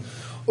way out.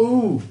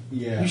 Ooh.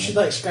 Yeah. You should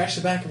like scratch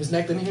the back of his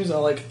neck. Then he was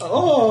all like,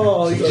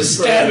 "Oh!" You just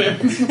stab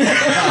him.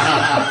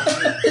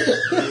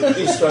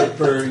 He started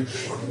purring.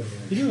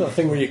 You do that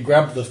thing where you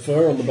grab the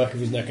fur on the back of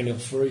his neck and he'll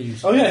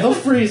freeze. Oh yeah, he'll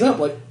freeze up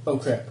like, "Oh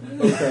crap!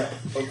 Oh crap!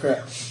 Oh crap!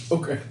 Oh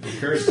crap!" It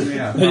occurs to me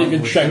I Then you can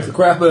probably shank the should-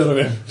 crap out of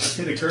him.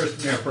 It occurs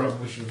to me I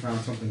probably should have found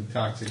something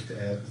toxic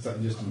to add,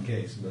 something just in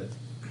case, but...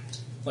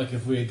 Like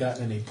if we had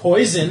gotten any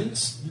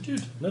poisons. You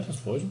did. That has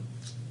poison.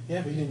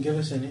 Yeah, but he didn't give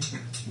us any.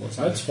 Well, it's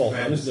Ned's fault,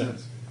 then, isn't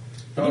it?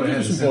 I would have had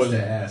the some sense poison.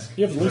 to ask.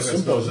 You have at least I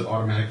was some supposed poison. to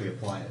automatically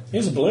apply it.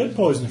 Here's a blade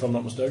poison, if I'm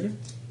not mistaken.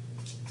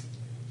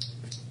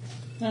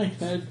 Hey,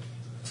 Ned.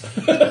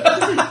 You I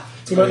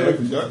might haven't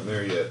have- gotten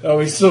there yet. Oh,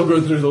 he's still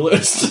going through the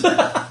list.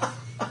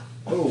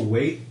 Oh,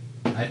 wait.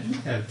 I do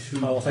have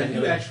two... Oh, I thank do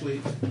you.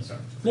 actually... Sorry.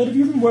 Ned, have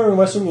you been wearing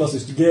my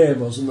sunglasses to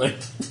game or something?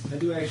 I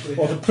do actually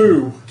Or to have...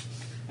 poo?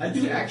 I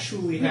do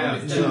actually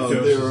have two No,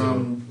 doses they're,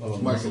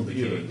 of my muscle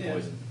computer. decaying Yeah.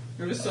 poison.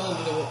 You're just all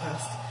over the walk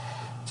past.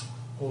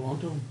 Hold on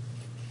to him.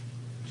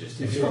 Just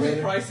He's if probably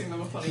better. pricing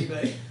them up on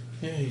eBay.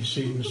 Yeah, you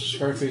see Mr.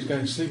 Scarface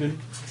guy sleeping.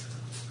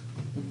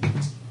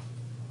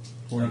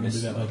 We're not gonna do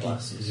that like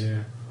glasses.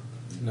 Yeah.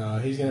 No,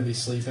 he's gonna be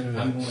sleeping. And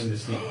I'm going to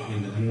sneak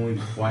in. I'm going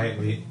to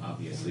quietly,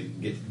 obviously,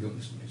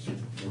 start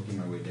working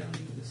my way down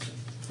into this thing.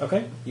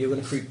 Okay, you're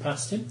going to creep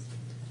past him.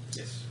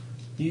 Yes.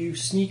 You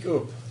sneak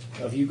up.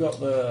 Have you got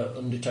the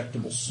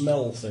undetectable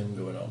smell thing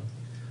going on?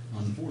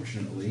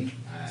 Unfortunately,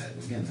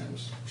 again, that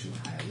was too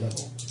high a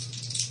level.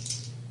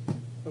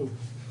 Oh.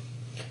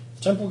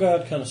 The temple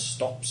guard kind of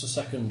stops a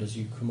second as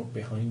you come up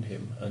behind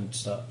him and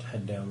start to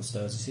head down the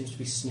stairs. He seems to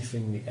be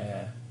sniffing the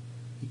air.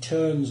 He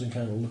turns and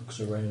kind of looks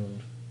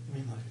around. I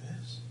mean, like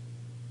this.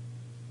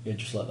 Yeah,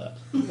 just like that.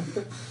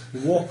 He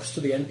walks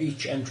to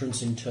each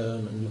entrance in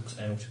turn and looks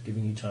out,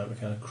 giving you time to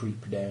kind of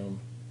creep down.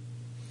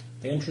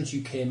 The entrance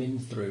you came in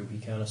through, he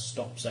kind of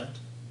stops at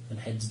and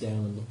heads down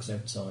and looks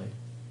outside.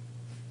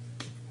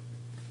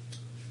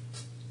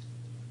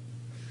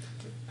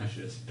 I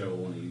should have stole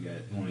one of you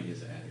guys, one of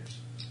his adders.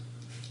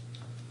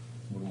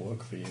 Wouldn't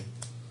work for you.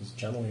 He's a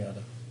channeling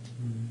adder.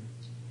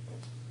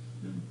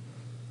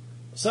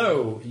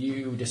 So,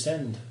 you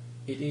descend.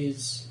 It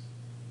is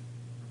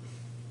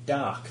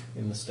dark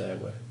in the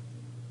stairway.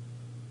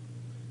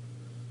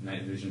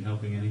 Night vision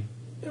helping any?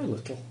 A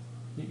little.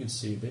 You can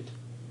see a bit.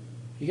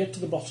 You get to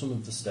the bottom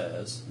of the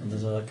stairs, and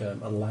there's like a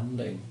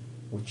landing,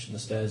 which the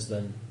stairs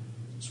then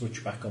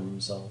switch back on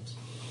themselves.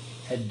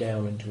 Head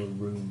down into a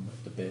room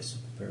at the base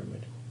of the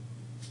pyramid.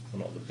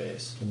 Well, not the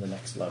base, in the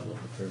next level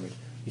of the pyramid.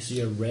 You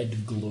see a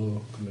red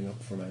glow coming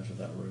up from out of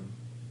that room.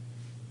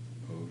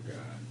 Oh,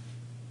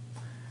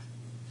 God.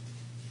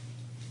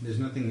 There's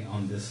nothing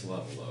on this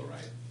level, though,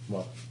 right?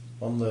 Well,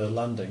 on the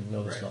landing,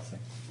 no, there's Right. nothing.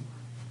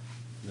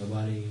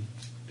 Nobody...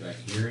 Do I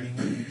hear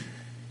anyone?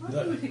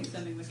 Why do we think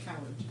sending the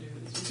coward to do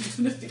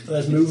this?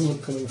 There's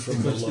movement coming from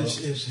Because below. this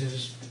is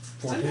his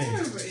I forte.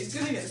 know, but he's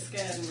going to get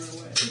scared and run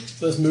away.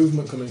 There's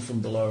movement coming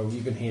from below.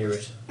 You can hear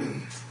it.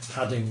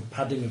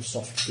 Padding of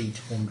soft feet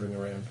wandering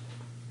around.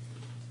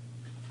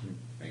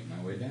 Make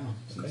my way down,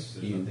 since Okay.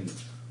 there's You nothing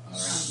around me.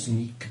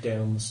 Sneak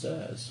down the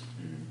stairs.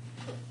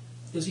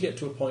 As you get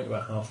to a point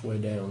about halfway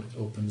down, it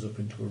opens up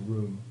into a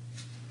room.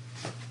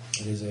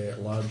 It is a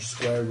large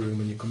square room,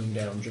 and you're coming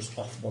down just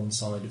off one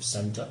side of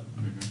centre.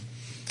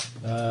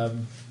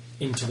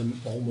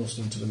 almost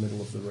into the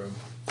middle of the room,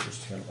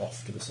 just kind of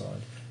off to the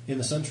side. In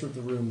the centre of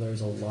the room, there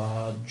is a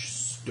large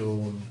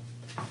stone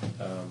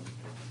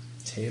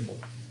table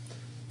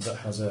that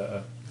has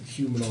a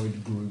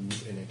humanoid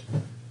groove in it.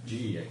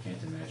 Gee, I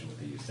can't imagine what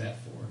they use that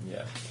for.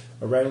 Yeah.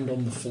 Around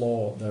on the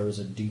floor, there is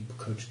a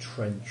deep-cut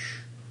trench.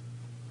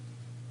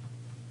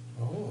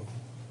 Oh.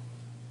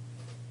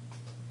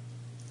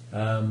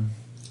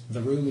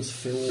 The room is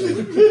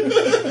filled.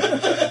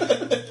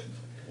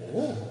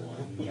 Oh,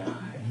 yeah.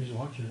 Who's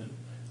watching it?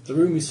 The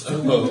room is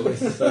filled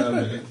with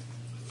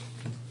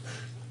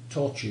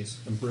torches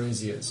and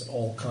braziers,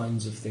 all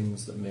kinds of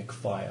things that make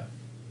fire,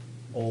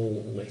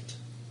 all lit.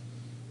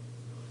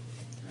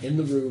 In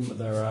the room,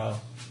 there are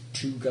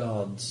 2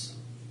 guards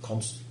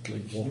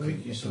constantly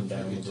walking up and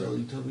down the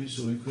room. Teletubby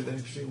so we could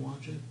actually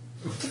watch it.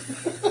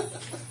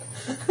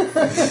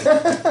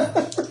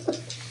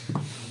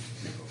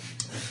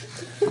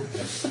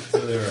 So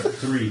there are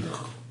 3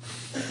 now.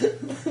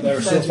 There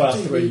are so far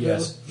 3,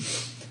 yes.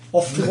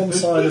 Off to one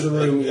side of the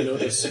room, you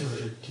notice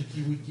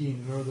Tiki Wiki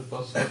and where the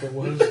bus like it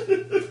was.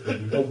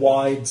 a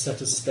wide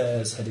set of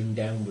stairs heading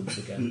downwards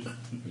again.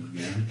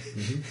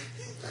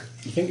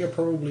 You think you're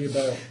probably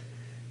about...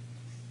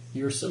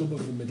 You're still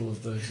above the middle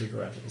of the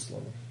ziggurat at this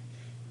level.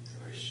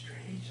 Very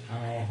strange.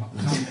 How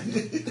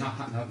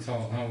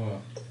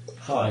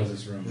High. is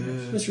this room?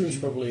 This room's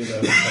probably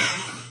about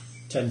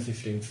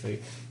 10-15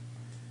 feet.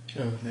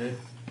 Okay.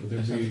 Would there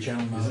That's not be, the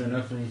channel is there now.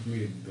 enough room for me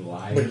to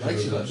glide But it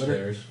likes through it those better.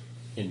 stairs?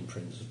 In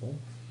principle.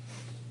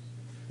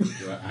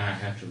 Do I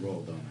have to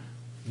roll, don't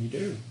I? You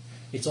do.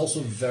 It's also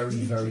very,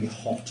 very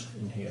hot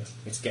in here.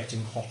 It's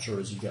getting hotter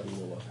as you get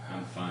lower.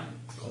 I'm fine.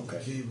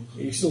 Okay.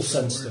 You still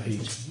sense the heat.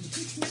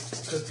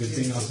 Good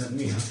thing y'all sent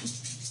me, huh?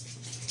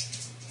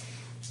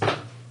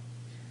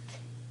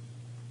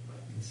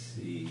 Let's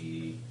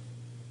see.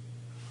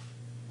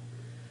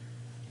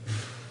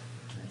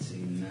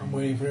 I'm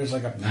waiting for there's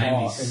like a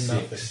paw and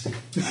nothing.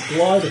 96.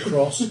 Glide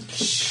across.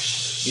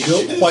 You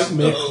don't quite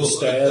make the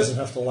stairs and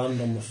have to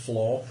land on the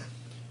floor,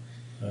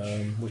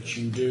 which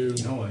you do.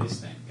 Noise,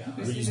 thank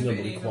We've God. seen Reasonably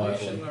the bit in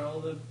quietly. Evolution where all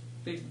the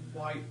big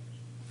white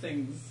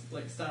things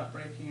like start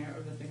breaking out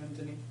of the thing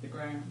underneath the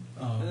ground.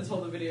 Oh. And there's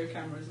all the video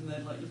cameras and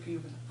they're like looking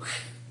over.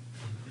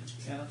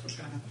 Yeah, that's what's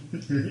going to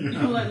happen.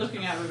 You're like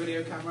looking at a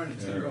video camera and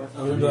it's going to go off.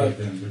 I'm gonna be like,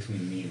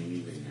 Between me and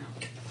leaving now.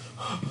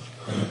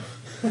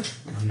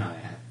 I'm not a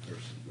happy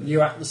person.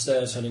 You're at the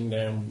stairs heading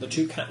down. The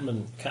 2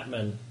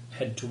 catmen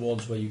head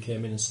towards where you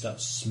came in and start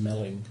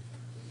smelling.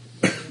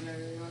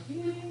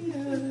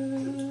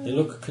 They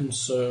look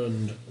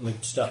concerned and they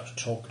start to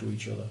talk to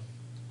each other.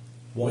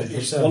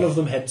 One of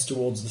them heads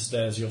towards the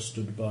stairs you're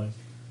stood by.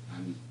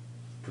 I'm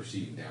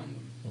proceeding down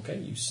them. Okay,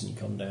 you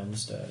sneak on down the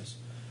stairs.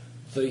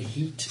 The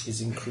heat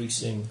is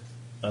increasing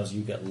as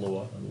you get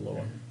lower and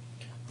lower.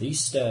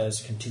 These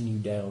stairs continue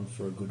down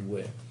for a good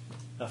way.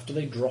 After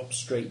they drop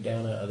straight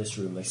down out of this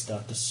room, they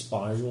start to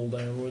spiral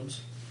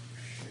downwards.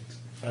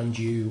 And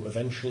you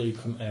eventually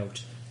come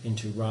out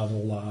into a rather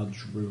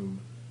large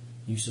room.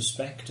 You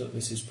suspect that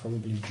this is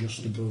probably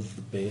just above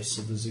the base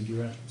of the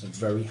ziggurat. It's a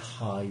very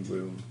high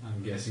room.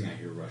 I'm guessing I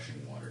hear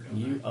rushing water, don't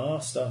You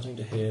are starting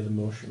to hear the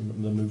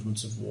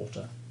movements of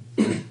water.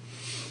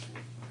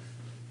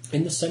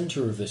 In the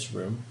centre of this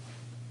room,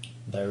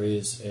 there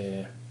is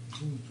a...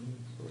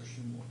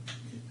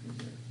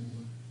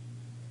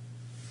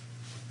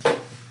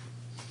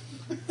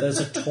 There's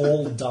a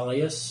tall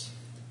dais.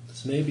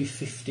 It's maybe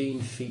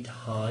 15 feet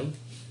high.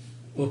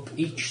 Up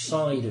each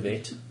side of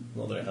it,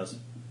 not that it has,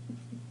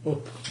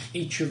 up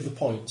each of the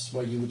points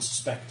where you would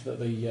suspect that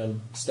the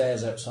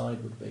stairs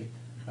outside would be,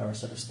 are a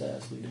set of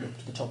stairs leading up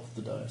to the top of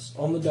the dais.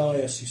 On the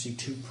dais, you see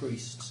 2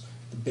 priests.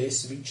 At the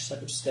base of each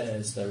set of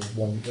stairs, there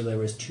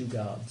is 2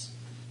 guards.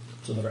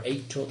 So there are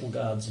 8 total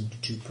guards and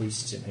 2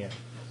 priests in here.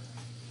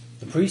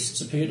 The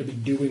priests appear to be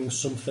doing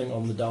something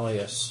on the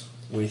dais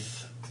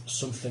with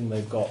something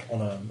they've got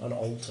on an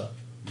altar.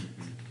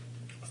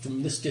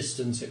 From this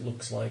distance, it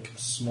looks like a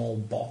small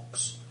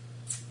box,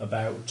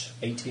 about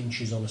 8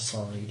 inches on a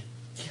side.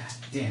 God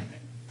damn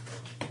it.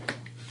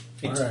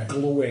 It's Alright.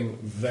 glowing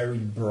very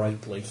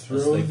brightly as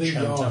Throw they the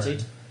chant at yarn.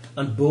 it.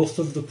 And both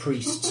of the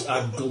priests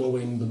are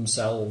glowing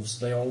themselves.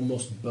 They're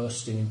almost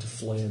bursting into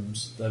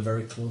flames. They're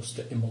very close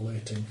to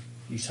immolating.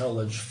 You tell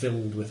they're just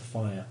filled with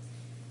fire.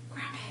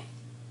 Grab it.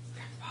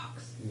 Grab the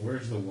box.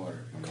 Where's the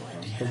water coming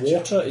from? The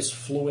water is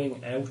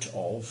flowing out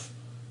of...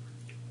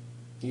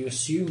 You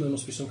assume there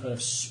must be some kind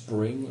of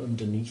spring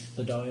underneath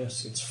the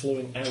dais. It's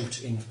flowing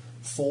out in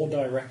 4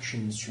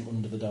 directions from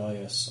under the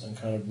dais and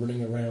kind of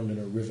running around in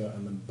a river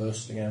and then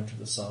bursting out of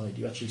the side.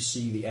 You actually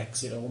see the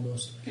exit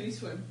almost. Can you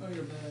swim? Oh,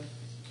 you're a bird.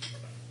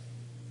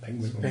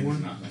 Penguin.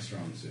 Penguin's not my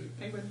strong suit.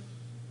 Penguin.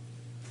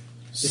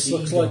 This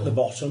looks like the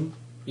bottom.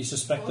 You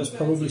suspect there's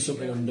probably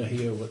something under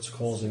here that's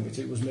causing it.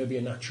 It was maybe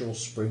a natural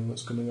spring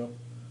that's coming up.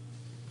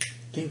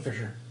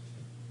 Kingfisher.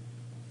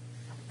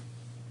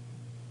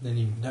 Then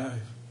you can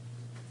dive.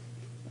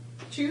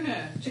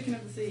 Tuna. Chicken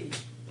of the sea.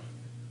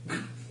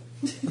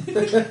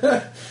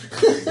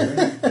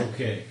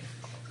 Okay.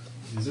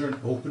 Is there an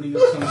opening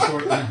of some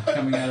sort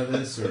coming out of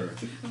this, or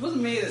It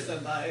wasn't me that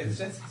said that, it's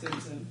Jessica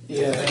Simpson.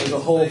 Yeah, it was a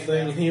whole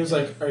thing, and he was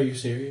like, "Are you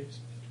serious?"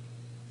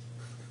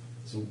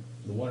 so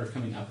the water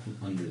coming up from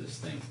under this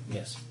thing?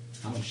 Yes.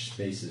 How much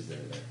space is there?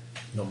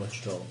 Not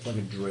much at all. It's like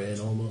a drain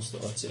almost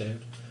that lets it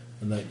out.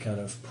 And then it kind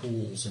of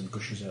pools and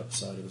gushes out the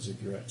side of the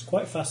ziggurat. It's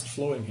quite fast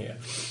flowing here.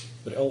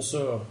 But it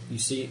also, you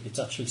see, it's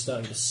actually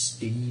starting to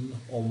steam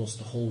almost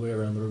the whole way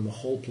around the room. The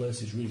whole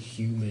place is really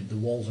humid. The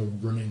walls are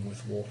running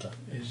with water.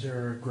 Is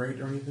there a grate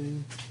or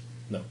anything?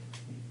 No.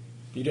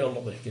 You don't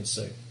know what you can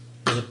see.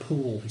 There's a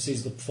pool. He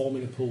sees the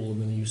forming a pool,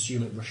 and then you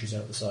assume it rushes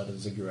out the side of the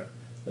ziggurat.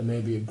 There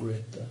may be a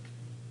grate there.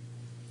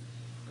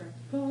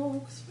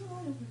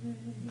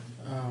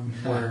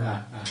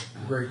 Where?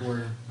 Grate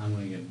where? I'm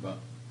going to get buck.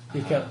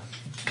 You can't.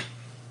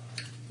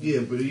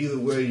 Yeah, but either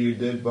way, your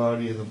dead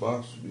body in the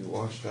box will be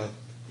washed out.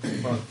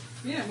 Front.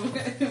 Yeah,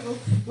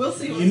 we'll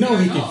see what's You know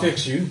going he can on.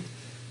 fix you.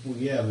 Well,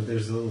 yeah, but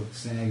there's a little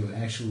snag of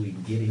actually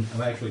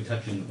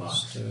touching the box.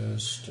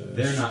 Stairs,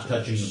 They're not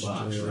touching the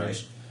box, stairs.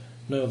 right?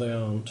 No, they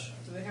aren't. Do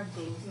they have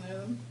goggles near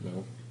them?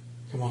 No.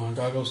 Come on,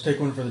 Goggles, take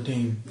one for the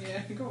team.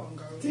 Yeah, go on,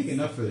 goggles. Take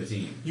enough for the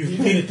team. You've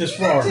made it this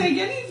You don't far. take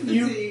any for the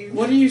team.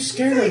 What are you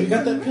scared of? You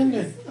got that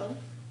pendant.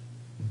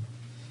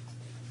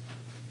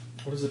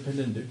 What does the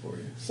pendant do for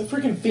you? It's a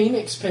freaking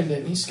phoenix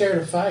pendant. He's scared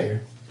of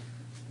fire.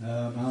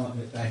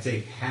 I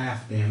take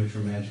half damage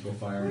from magical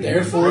fire.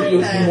 Therefore, you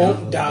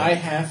won't die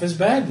half as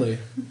badly.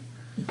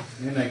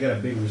 And I got a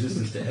big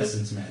resistance to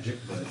essence magic,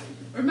 but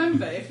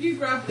Remember, if you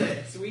grab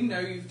this, we know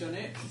you've done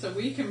it, so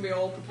we can be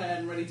all prepared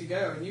and ready to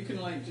go, and you can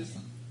just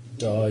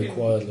Die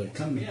quietly.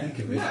 come to think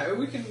of it, No,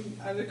 we can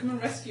either come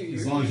and rescue you.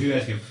 as long as you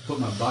guys can put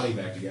my body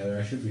back together,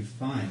 I should be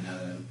fine now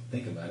that I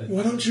think about it.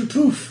 Why don't you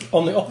poof?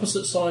 On the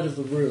opposite side of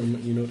the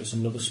room, you notice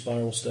another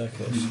spiral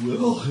staircase. You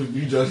will if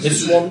you just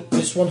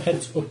This one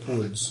heads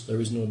upwards. There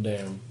is no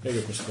down. There you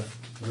go, Christopher.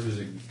 Where does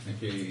it?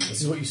 Okay.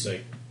 This is what you see.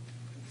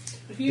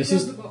 If you This grab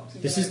is the box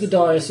and this go is the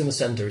outside, dais in the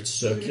centre. It's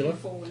so if you circular.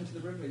 fall into the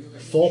river, you'll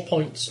get 4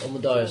 points on the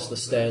dais. The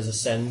stairs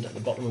ascend, at the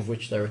bottom of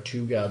which there are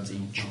 2 guards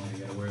each. Oh,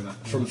 you gotta worry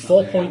about From I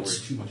 4 gotta worry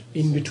points too much.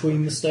 in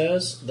between the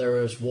stairs,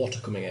 there is water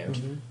coming out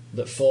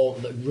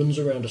that runs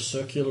around a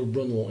circular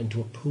runnel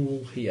into a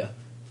pool here,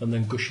 and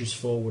then gushes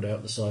forward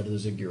out the side of the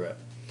ziggurat.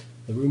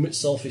 The room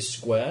itself is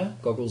square.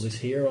 Goggles is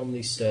here on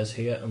these stairs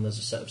here, and there's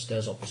a set of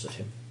stairs opposite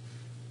him.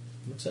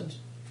 Makes sense?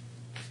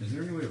 Is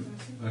there any way?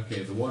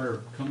 Okay, the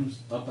water comes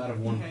up out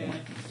of one Okay. point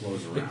and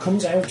flows around. It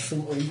comes out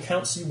from. Well, you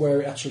can't see where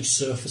it actually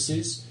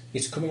surfaces.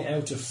 It's coming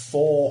out of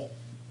 4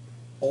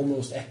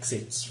 almost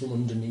exits from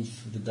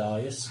underneath the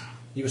dais.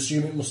 You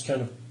assume it must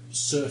kind of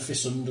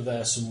surface under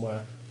there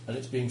somewhere, and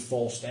it's being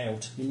forced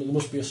out. There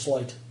must be a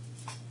slight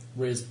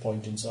raised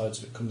point inside,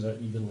 so it comes out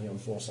evenly on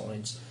 4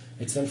 sides.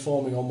 It's then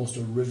forming almost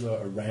a river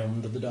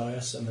around the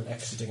dais, and then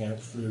exiting out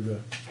through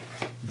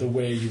the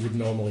way you would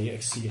normally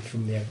see it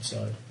from the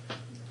outside.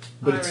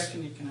 But I it's-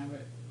 reckon you can have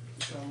it.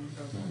 Go on,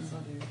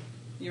 I do.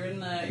 You're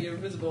in there, you're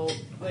invisible.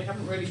 They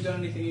haven't really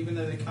done anything, even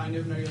though they kind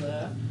of know you're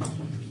there.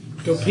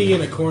 Go pee in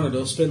a corner.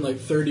 They'll spend like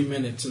 30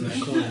 minutes in that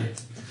corner,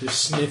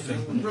 just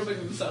sniffing. Rubbing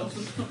themselves.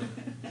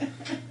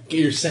 Get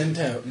your scent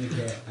out.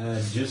 Okay,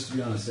 just to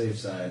be on the safe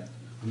side,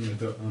 I'm going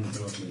to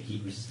throw up a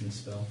heat resistance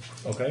spell.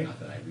 Okay. Not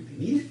that I really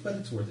need it, but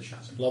it's worth a shot.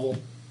 Level.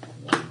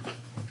 1.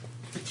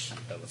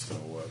 That's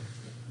going to work.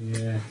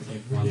 Yeah.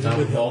 On top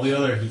of all the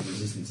other heat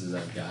resistances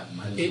I've got,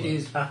 might as It well.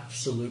 is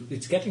absolute.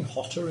 It's getting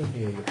hotter in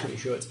here. You're pretty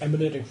sure it's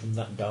emanating from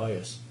that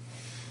dais.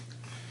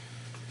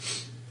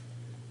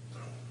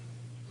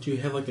 Do you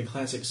have like the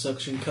classic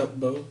suction cup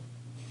bow?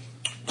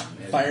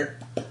 Maybe. Fire.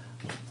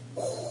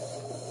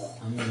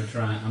 I'm going to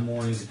try. I'm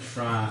going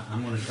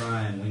to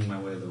try and wing my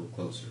way a little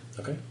closer.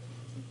 Okay.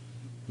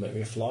 Make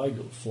me a fly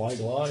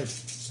glide.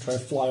 Try to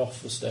fly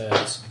off the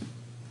stairs.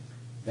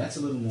 That's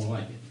a little more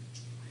like it.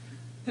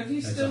 Have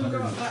you That's still 100.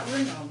 got that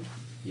ring on?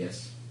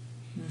 Yes.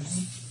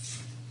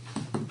 It's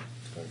going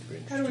to be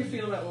How do we interesting.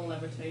 feel about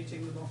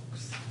levitating the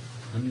box?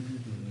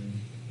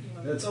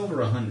 That's over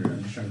 100.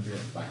 I'm just trying to figure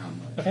out by how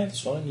much. Okay, that's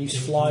fine. You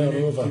just fly on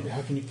over.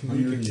 How can you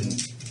communicate to them?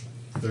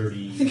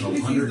 130, no,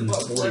 The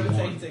box 141.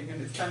 levitating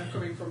and it's kind of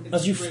coming from his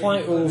As you ring fly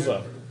and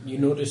over, you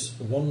notice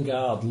one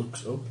guard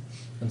looks up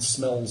and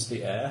smells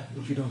the air,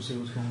 But you don't see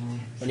what's going on.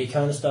 and he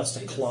kind of starts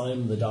to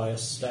climb the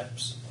dais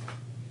steps.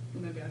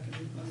 Maybe I can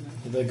do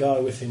that. The guy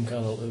with him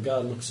the guy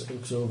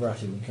looks over at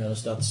him and kind of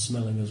starts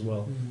smelling as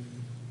well.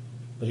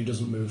 But he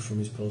doesn't move from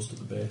his post at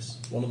the base.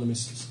 One of them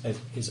is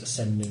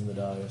ascending the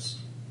dais.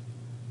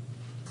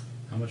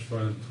 How much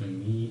farther between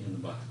me and the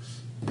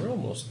box? You're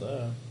almost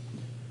there.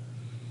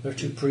 There are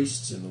 2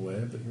 priests in the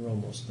way, but you're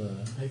almost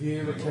there. Have you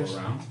ever Can I go cast?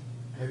 around?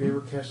 Have you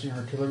ever cast any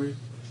artillery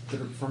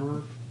from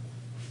her?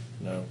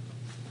 No.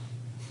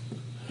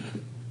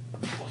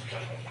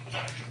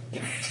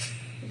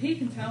 If he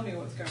can tell me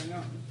what's going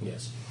on.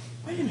 Yes.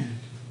 Wait a minute.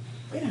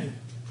 Wait a minute.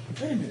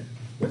 Wait a minute.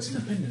 What's in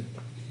the pendant?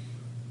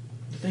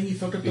 The thing you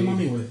fucked up the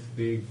mummy with.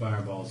 Big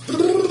fireballs.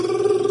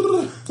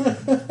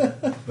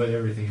 But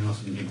everything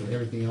else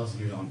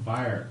is on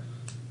fire.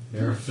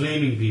 There are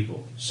flaming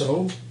people.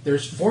 So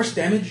there's force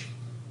damage.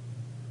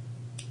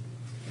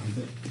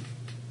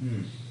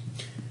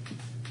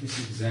 This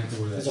is exactly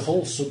where There's that's... a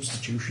whole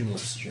substitution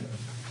list, you know.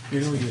 You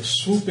know, you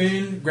swoop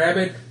in, grab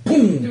it,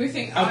 boom! Do we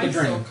think out the ice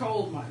drain. or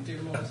cold might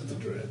do more to the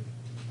druid?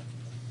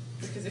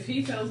 Because if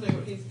he tells me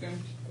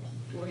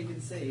what he can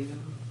see, then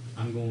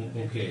I'm going,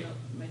 okay,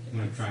 make it I'm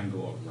going to try and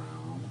go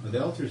around.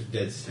 The altar's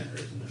dead center,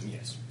 isn't it?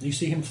 Yes. You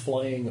see him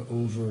flying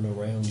over and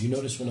around. You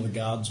notice one of the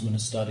guardsmen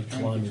has started I'm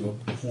trying to climbing get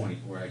up. to a point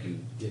where I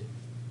can get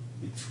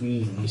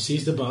between He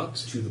sees the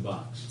box. to the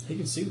box. He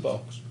can see the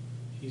box.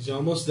 He's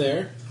almost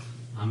there.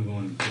 I'm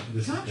going,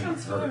 this Can is I going to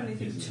transfer hurt,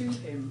 anything isn't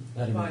to it? him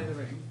How do you by mean? the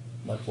ring?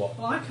 Like what?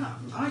 Well, I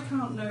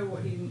can't know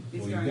what he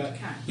is Well, going you've to got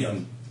catch.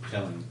 him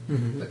telling.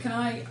 But can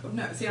I?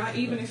 No. See,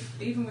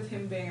 even with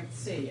him being able to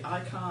see, I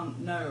can't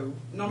know.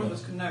 None of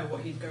us can know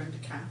what he's going to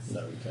cast.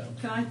 No, you can't.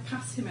 Can I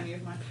pass him any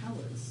of my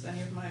powers?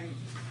 Any of my?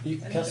 You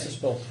can cast a anything?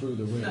 spell through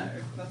the ring. No,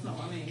 that's not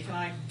what I mean. Can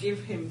I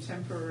give him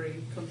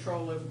temporary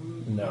control over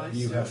No, my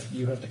you stuff?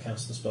 have to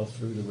cast the spell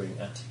through the ring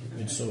at him,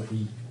 Okay. so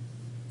he.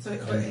 So it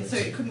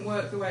couldn't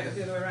work the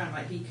other way around.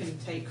 Like he can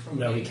take from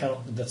No, me. he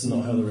can't. That's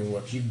not how the ring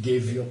works. You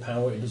give your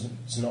power. It doesn't.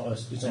 It's not a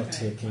Okay.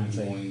 taking I'm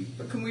thing. going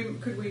But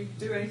could we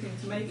do anything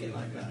to make it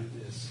like that to do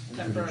this. You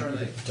temporarily?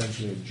 could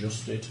potentially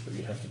adjust it, but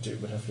you'd have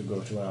to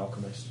go to an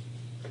alchemist.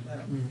 No. I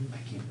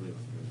can't believe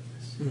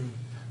I'm doing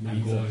this.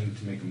 I'm going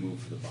to make a move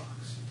for the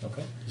box.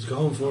 Okay. He's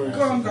going for it.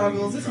 Go on,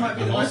 Goggles. This might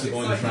be the I'm most also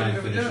going to try exciting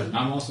and we've ever finish it.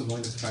 done. I'm also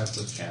going to try to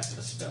cast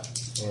a spell.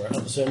 All right.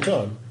 At the same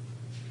time,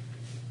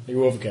 are you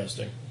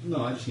overcasting?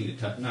 No, I just need to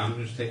touch. No, I'm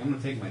going to take my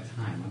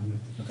time. I'm going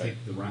to Okay.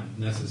 take the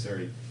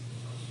necessary.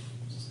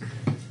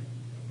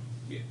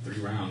 Get 3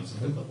 rounds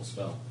of a level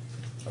spell,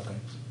 Okay.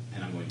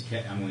 and I'm going to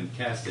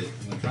cast it.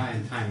 I'm going to try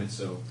and time it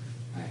so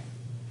I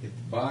hit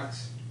the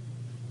box,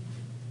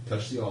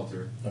 touch the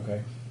altar,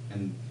 Okay.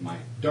 and my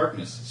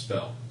darkness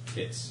spell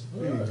hits.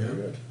 Very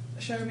good.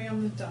 Show me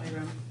on the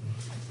diagram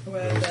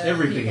where Throws the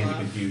everything people into are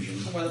confusion,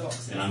 and where the box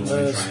is. and I'm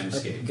going to try There's and a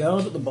escape.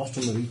 guard at the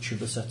bottom of each of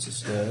the sets of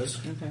stairs.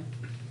 Okay.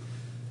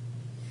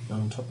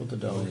 On top of the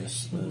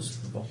dais, there's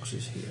the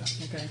boxes here.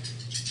 Okay.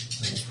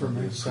 From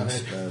inside.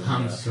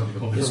 I'm so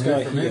going. This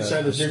guy From here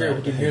inside the has cigarette,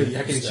 we can hear the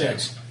started yakety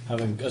checks.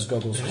 having as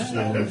Goggles was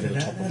thrown over the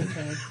top of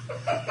it.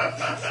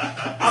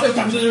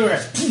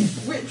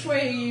 Which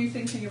way are you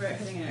thinking about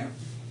heading out?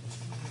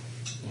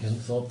 He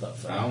hasn't thought that I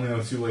far. only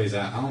know 2 ways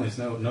out. I only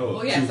know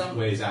Well, yes, 2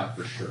 ways out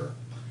for sure,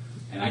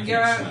 and I You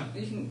can't go out.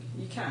 swim.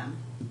 You can.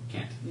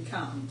 Can't. You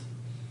can't.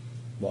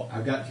 What?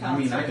 I've got. I Can't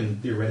mean, I swim.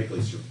 can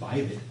theoretically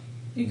survive it.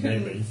 You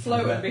can Maybe.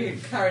 float and be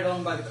carried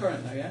along by the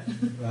current, though. Yeah.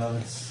 Well,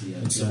 let's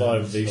And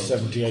survive the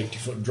 70, 80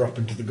 foot drop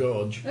into the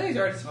gorge. He's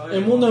already survived.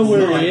 And we'll know where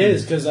No, I he can-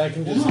 is because I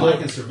can Well, just no, I look.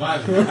 can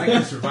survive. I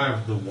can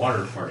survive the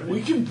water part of it.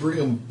 We can bring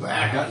him I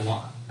back. got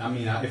long. I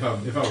mean, if I were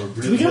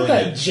really We got willing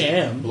that to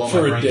jam blow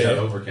for my a brains day. out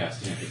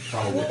overcasting, I could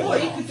probably. Well, pull what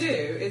it you off. could do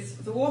is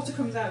the water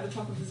comes out the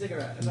top of the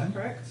cigarette. Is that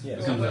correct? Yeah. Or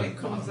It comes when out it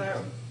comes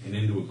out. and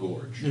into a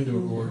gorge. Into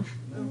a gorge.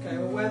 Okay.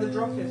 Well, where the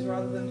drop is,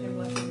 rather than him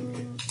letting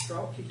it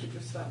drop, he could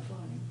just start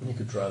flying. You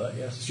could try that,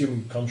 yes.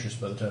 Assuming conscious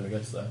by the time it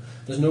gets there.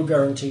 There's no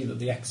guarantee that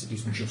the exit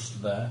is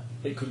just there.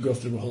 It could go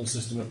through a whole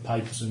system of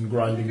pipes and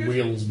grinding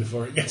wheels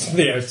before it gets to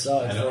the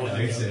outside. I don't. for all Like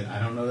I know. said, I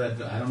don't know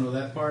that. I don't know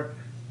that part.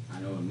 I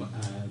know.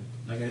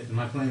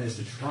 My plan is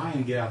to try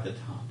and get out the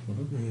top,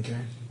 Okay.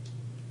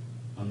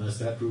 unless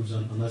that proves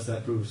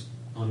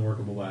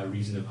unworkable by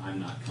reason of I'm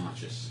not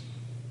conscious.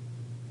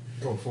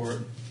 Go for it.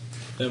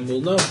 Then we'll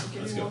know. Give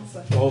Let's me go. 1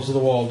 second. Balls to the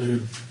wall,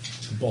 dude.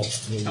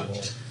 Balls to the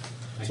wall.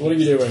 So what are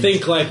you doing?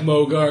 Think like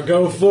Mogar.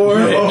 Go for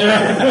it.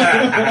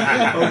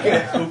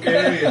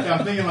 Okay. If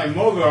I'm thinking like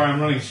Mogar, I'm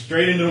running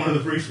straight into one of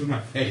the priests with my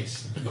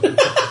face.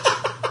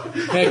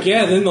 Heck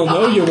yeah, then they'll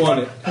know you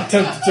want it.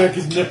 Attempt to take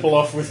his nipple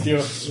off with your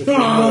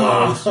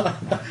nose.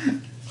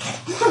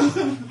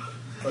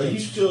 Are you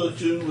still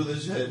attuned with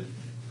his head?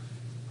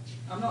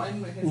 I'm not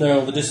in with his.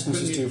 No, the distance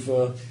is too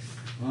far.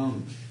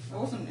 I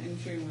wasn't in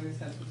tune with his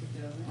head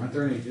particularly. Aren't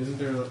there any? Isn't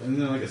there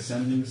like a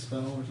sending spell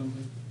or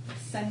something?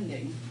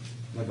 Sending.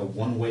 Like a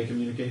one-way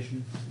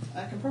communication?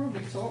 I can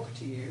probably talk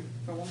to you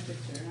if I wanted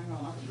to. Hang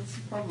on, that's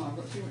the problem. I've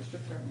got too much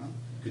stuff going on.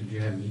 Could you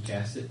have me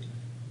cast it?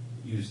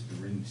 Use the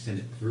ring, send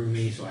it through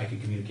me so I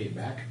can communicate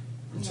back?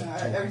 No,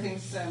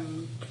 everything's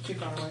too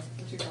far away.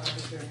 I'm too far away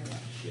to do any of that.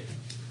 Shit.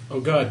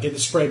 Oh god, get the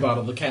spray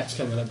bottle. The cat's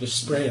coming up.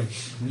 Just spray him.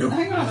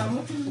 Hang on, I'm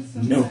looking at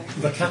something. No.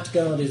 The cat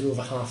guard is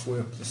over halfway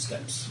up the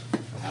steps.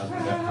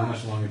 How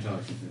much longer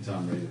until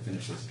I'm ready to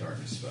finish this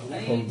darkness spell?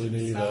 I Probably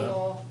need spell that.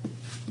 law.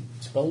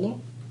 Spell law?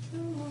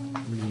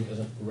 Reading it as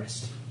a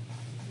rest.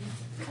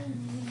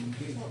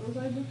 What was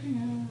I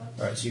looking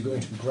at? Alright, so you're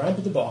going to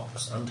grab the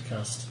box and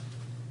cast.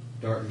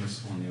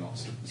 Darkness on the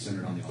altar,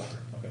 centered on the altar.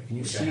 Okay, can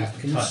you Which I see? have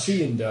to Can you touch.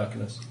 see in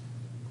darkness?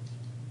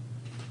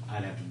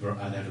 I'd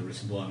have to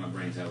risk blowing my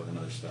brains out with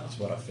another spell. That's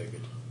what I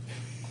figured.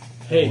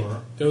 Hey,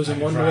 Or goes I in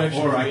can one try-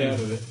 direction or or I be can- out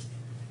of it.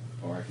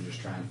 Or I can just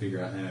try and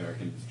figure out, or I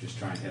can just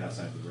try and head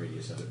outside the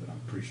radius of it, but I'm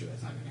pretty sure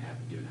that's not going to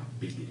happen given how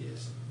big it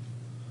is.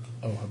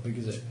 Oh, how big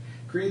is it?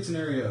 Creates an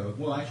area of,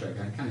 well, actually, I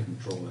can kind of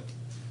control it.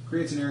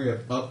 Creates an area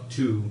of up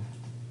to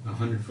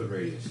 100-foot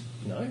radius.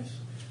 Nice.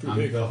 Pretty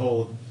big. The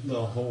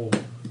whole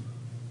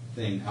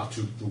thing out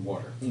to the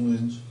water.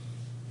 Wins.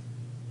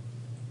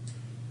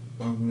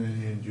 I'm going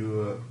to hand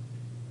you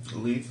a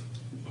leaf.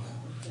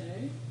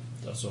 Okay.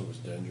 That's always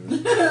dangerous.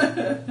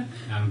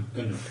 I'm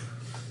gonna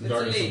It's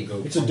dart a this leaf. will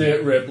go It's a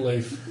date rape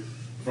leaf.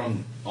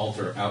 from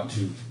altar out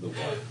to the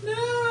water.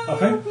 No.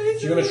 Okay.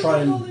 Please So you're going to try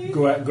and don't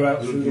go out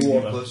It'll through give the you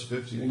water. plus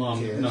 50 to No,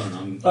 cast. no.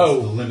 That's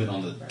Oh. the limit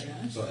on the. Very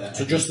nice.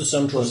 So just the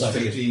central Plus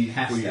section. 50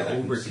 Past for your that, I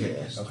can see.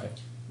 overcast. Okay.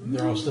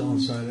 They're all still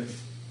inside it.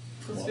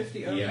 Plus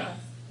 50 over. Yeah.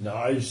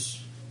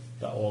 Nice.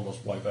 That'll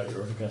almost wipe out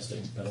your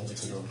overcasting penalty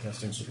for your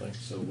overcasting something.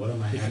 So what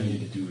am I having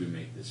to do to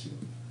make this move?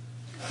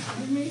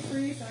 Give me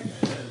 3 seconds.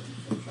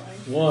 I'm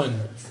trying. 1.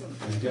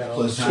 I've got all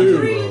Plus the time in the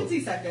 3 world.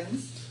 easy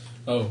seconds.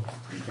 Oh.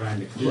 I'm trying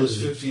to clear Plus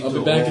this 50 I'll to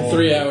be back in all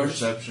 3 hours.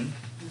 Perception.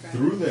 Okay.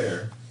 through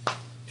there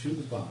to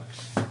the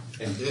box.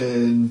 And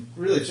And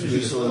really, it's just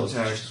missile close,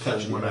 attacks just for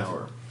touching 1 the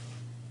hour.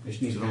 I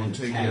just need So to don't kind of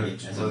take tag it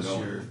it as I'm unless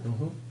going.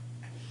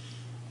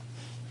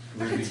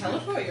 you're I could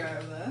teleport you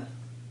over there.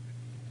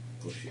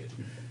 Bullshit.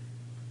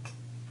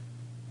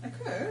 I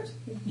could.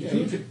 Yeah,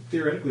 you could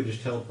theoretically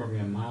just teleport me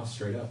a mile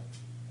straight up.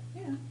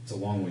 Yeah. It's a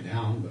long way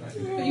down, but I But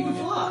can. you can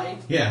fly.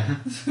 Yeah.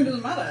 So it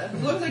doesn't matter.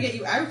 As long as I get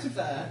you out of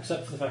there.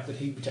 Except for the fact that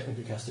he'd be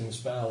technically casting a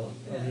spell.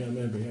 Yeah. Oh, yeah,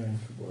 maybe. Yeah, it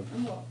could work.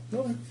 And what?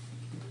 Okay.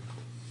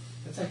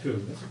 That's a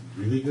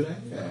really good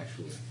idea,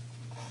 actually.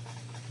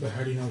 But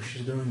how do you know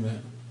she's doing that?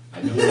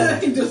 I know.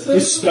 He does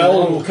His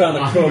spell will kind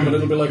of come, and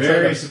it'll be like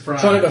Very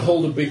surprised. trying to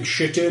hold a big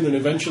shit in, and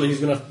eventually he's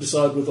going to have to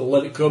decide whether to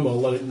let it come or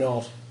let it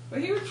not.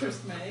 But he would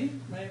trust me,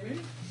 maybe.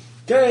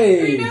 Okay.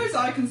 But he knows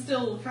I can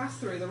still pass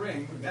through the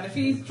ring. And if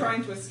he's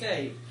trying to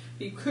escape,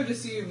 he could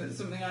assume that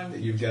something I'm... That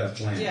you've got a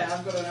plan. Yeah,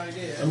 I've got an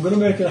idea. I'm going to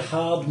make a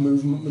hard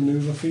movement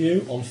maneuver for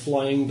you on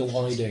flying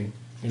gliding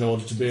in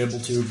order to be able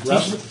to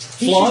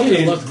fly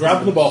in,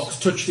 grab the box,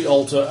 touch the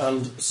altar,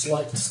 and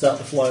start to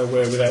fly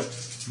away without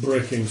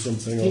breaking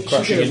something or He should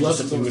crashing have into left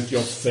something them. with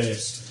your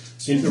face.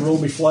 So you need to roll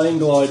me flying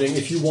gliding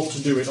if you want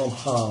to do it on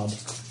hard.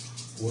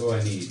 What do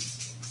I need?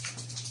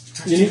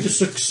 You need to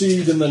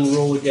succeed and then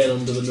roll again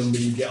under the number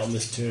you get on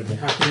this table.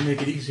 How can you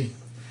make it easy?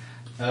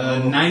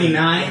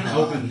 99.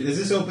 Open. Is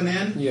this open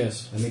end?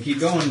 Yes. Let me keep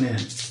going then.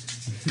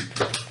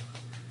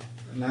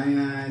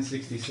 99,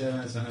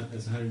 67, that's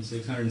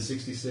 106,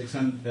 166,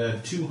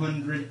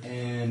 200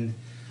 and...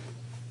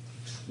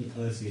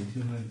 Let's see,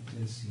 200,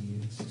 let's see,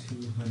 it's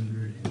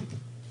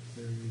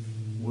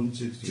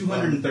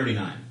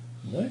 239.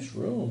 Nice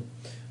roll.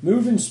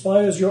 Move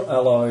inspires your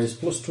allies,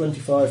 plus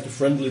 25 to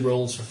friendly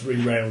rolls for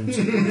 3 rounds.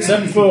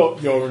 Except for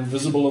you're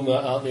invisible and there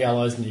aren't the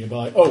allies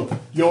nearby. Oh,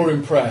 you're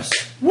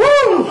impressed. Woo!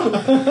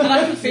 And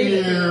I can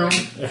feel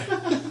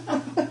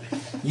it.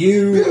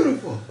 You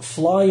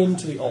fly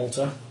into the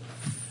altar.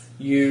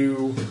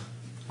 You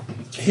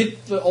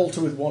hit the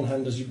altar with one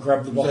hand as you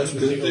grab the box That's a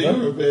with good the thing or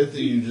a other. bad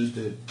thing you just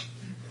did?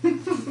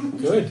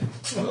 Good.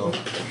 Oh,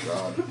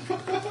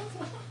 God.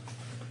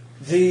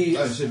 The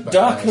I said back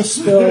darkness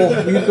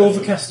spell, you go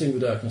for casting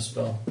the darkness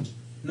spell.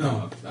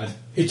 No,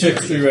 It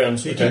takes 3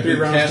 rounds. He Okay. took 3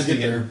 rounds to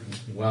get casting there.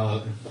 it.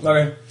 Well,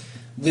 Okay.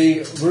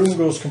 The room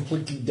goes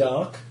completely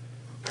dark.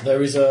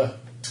 There is a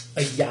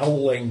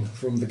yowling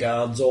from the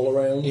guards all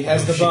around. He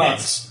has the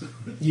box.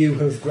 You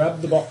have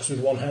grabbed the box with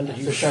one hand and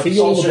you The sharp feel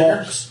salt the shaker.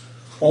 box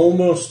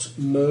almost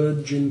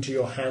merge into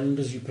your hand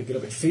as you pick it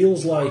up. It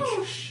feels like...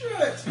 Oh,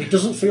 shit. It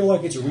doesn't feel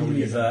like it's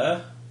really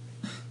there.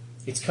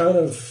 It's kind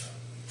of...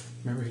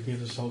 Remember he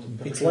gave us salt and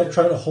pepper. It's like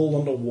trying to hold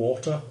onto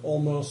water,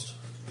 almost.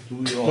 Do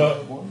we all But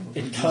have one?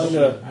 it kind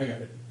of I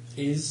got it.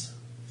 is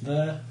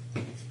there.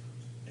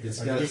 it's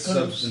Like got it comes.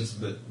 substance,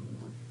 but...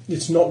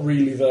 It's not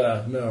really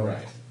there, no.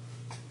 Right.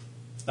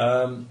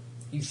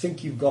 You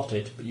think you've got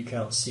it, but you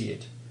can't see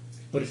it.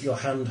 But your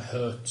hand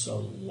hurts a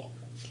lot.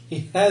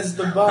 He has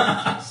the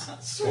box.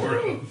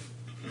 Sort of.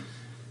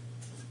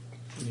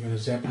 You're going to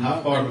zap him How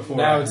out. far before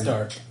Now I it's can-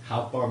 dark.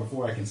 How far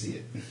before I can see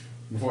it?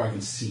 Before I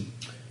can see.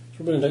 So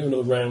we're going to take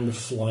another round of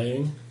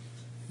flying.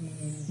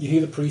 You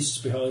hear the priests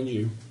behind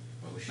you.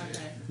 Oh shit.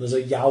 Okay. There's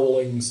a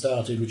yowling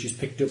started, which is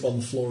picked up on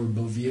the floor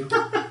above you.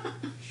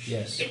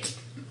 Yes.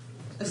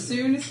 As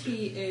soon as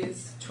he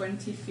is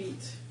 20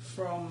 feet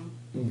from...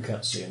 You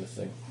can't see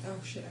anything. Oh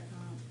shit, I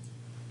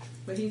can't.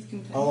 But he's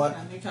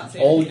contained. He can't see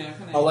all- anything now,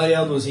 can he? All I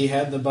yelled was he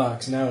had the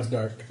box. Now it's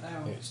dark.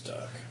 Oh, It's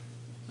dark.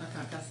 I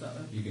can't cast that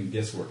then. You can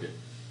guesswork it.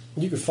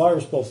 You could fire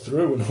us both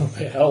through and hope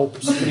it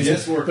helps. But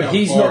Guess work but how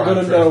he's far not going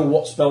I'm to know traveling.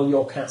 what spell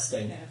you're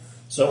casting. Yes.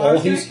 So Well, I all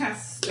was going he's to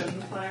cast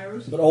Stone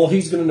Cloud. But all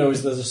he's going to know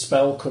is there's a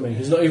spell coming.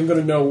 He's not even going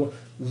to know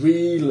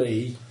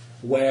really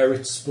where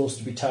it's supposed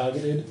to be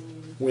targeted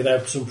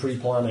without some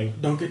pre-planning.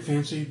 Don't get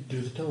fancy.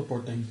 Do the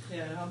teleport thing.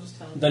 Yeah, I'll just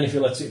tell him. Then if he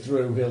lets it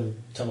through, he'll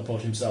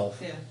teleport himself.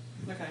 Yeah,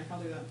 okay, I'll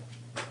do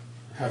that.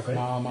 Half Okay.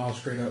 a mile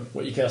straight up.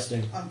 What are you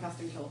casting? I'm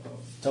casting Teleport.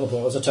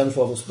 Teleport. That's a 10th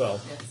level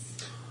spell.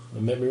 Yes.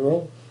 And make me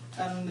roll.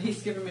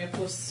 He's given me a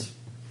plus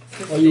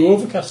 50. Are you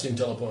overcasting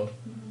teleport?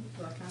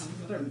 Well, I can.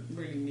 I don't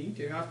really need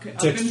to. I've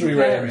Takes been 3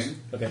 preparing. rounds.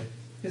 Okay.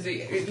 Because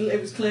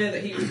it was clear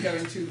that he was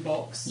going to the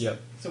box. Yep.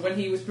 So when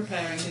he was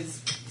preparing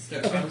his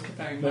stuck. I was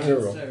preparing mine,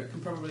 Hero. so it can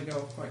probably go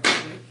off quite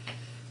quickly.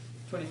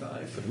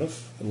 25. Good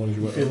enough. As long as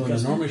you work Feeling on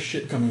enormous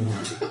shit coming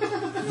on.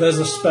 There's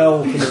a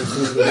spell coming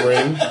through the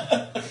ring.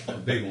 A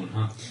big one,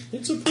 huh?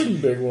 It's a pretty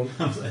big one.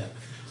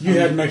 You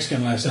had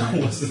Mexican last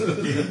night.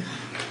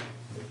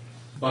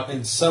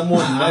 And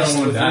someone I messed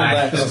don't want with to your die.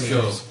 back. Let's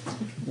go.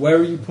 Where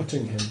are you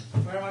putting him?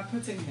 Where am I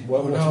putting him?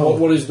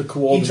 What is the He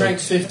coordinate? drank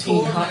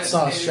 15 hot Coordinate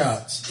sauce is-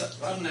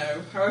 shots. I don't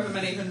know, however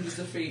many hundreds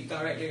of feet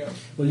directly up.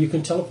 Well, you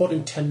can teleport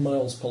him 10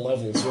 miles per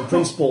level, so in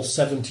principle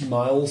 70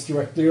 miles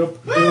directly up,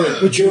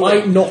 which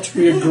might not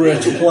be a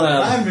great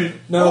plan. I'm in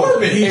No,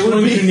 orbit. he's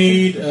going to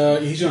need.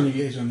 He's going to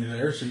need an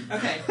air suit.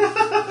 Okay,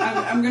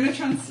 I'm going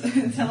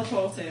to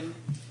teleport him.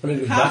 I mean,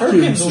 with Half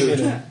vacuum Perkins will suit, get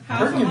it. half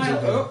Perkins a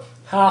mile will up,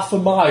 half a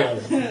mile.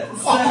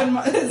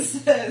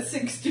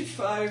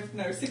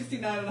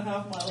 69 and a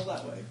half miles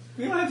that way.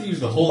 We don't have to use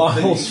the whole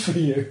Miles thing. for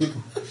you.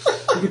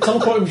 You can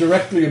teleport him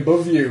directly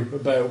above you,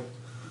 about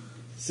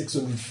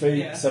 600 feet,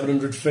 Yeah.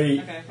 700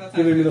 feet. Okay, that's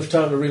Give him good. enough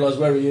time to realise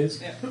where he is.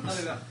 Yeah, I'll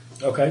do that.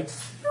 Okay.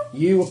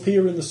 You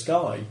appear in the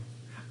sky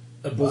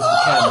above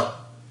the camp.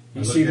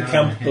 You I see look the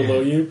down camp at my below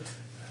hand. you.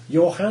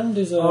 Your hand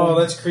is Oh,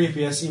 that's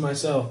creepy. I see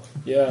myself.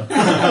 yeah.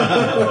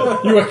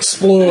 You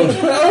explode.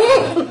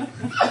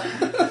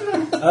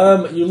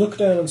 You look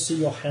down and see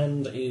your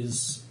hand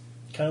is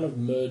kind of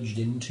merged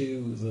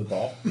into the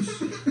box.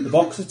 The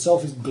box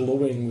itself is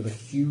glowing with a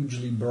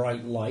hugely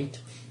bright light,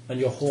 and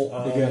your whole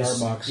arm get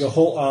is, our box. your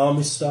whole arm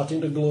is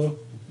starting to glow.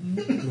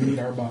 We need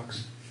our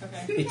box.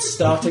 Okay. It's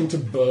starting to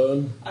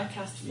burn. I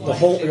cast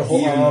flying Your whole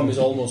disc. arm is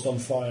almost on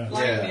fire.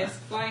 Flying disc,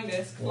 flying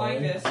disc,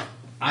 flying disc.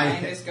 I-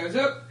 Flying disc goes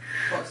up,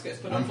 box gets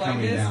put on I'm flying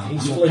coming disc. down.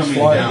 He's I'm flying coming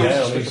down.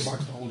 down. He's-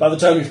 By the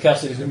time you've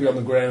cast it, he's going to be on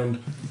the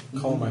ground.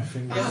 Call my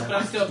finger. Yes, but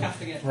I'm still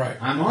casting it. Right.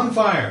 I'm on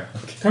fire.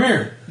 Come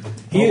here.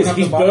 He Open is. up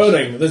He's the box.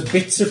 burning. There's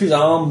bits of his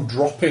arm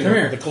dropping Come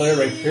here. the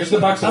clearing. Here's the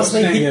box. As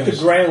they What's hit the the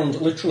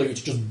ground, literally, it's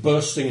just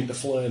bursting into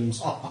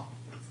flames.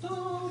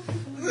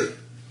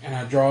 And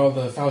I draw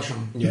the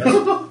falchion.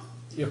 Yeah.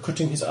 You're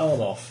cutting his arm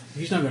off.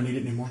 He's not going to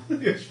need it anymore.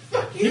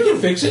 He can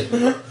fix it.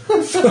 Can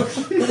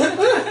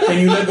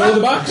you let go of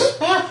the box?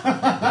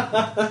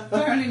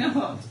 Apparently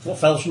not. What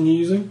falchion are you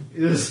using?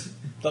 Yes. Is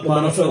that the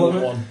monofilament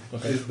Monofilament? one?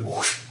 Okay.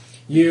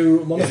 You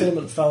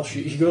monofilament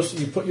falchion. You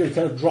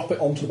kind of drop it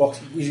onto the box.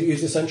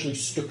 He's essentially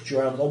stuck to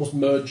your arm, almost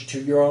merged to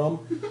your arm,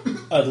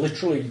 and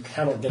literally you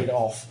cannot get it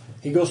off.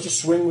 He goes to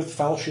swing with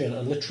falchion,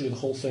 and literally the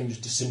whole thing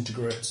just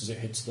disintegrates as it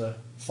hits the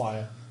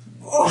fire.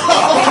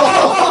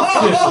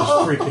 This is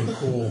freaking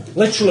cool.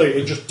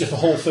 Literally, the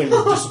whole thing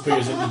just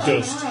disappears into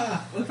dust.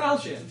 The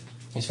falchion.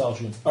 His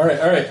falchion. All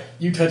right.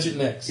 You touch it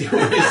next. Use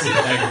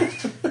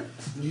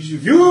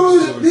your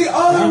Use sword. the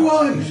other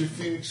one! Use your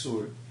phoenix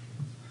sword.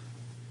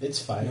 It's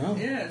fine. No.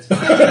 Yeah, it's fine.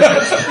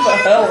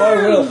 Hell, I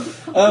will.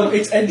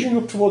 It's edging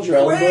up towards your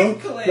elbow.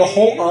 Quickly. Your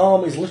whole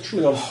arm is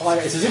literally on fire.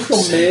 It's as if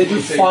you're made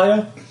of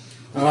fire.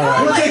 All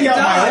I'm right. gonna take out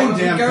my own Go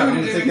damn and I'm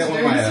gonna do take out one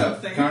of my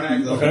something.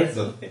 Karnak, Okay.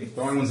 the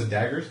throwing ones of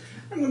daggers.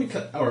 I'm going to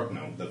cut, or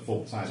no, the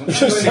full size one. I'm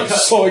Just going to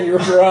cut. sawing your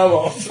upper arm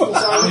off.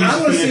 I'm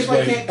going to see if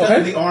I can't cut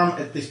Okay. the arm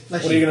at this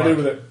fleshy What are you going to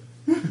do part.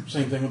 with it?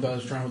 Same thing with I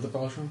was trying with the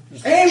falchion.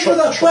 Aim for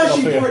the Chop it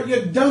fleshy off part, you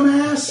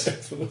dumbass!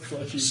 For the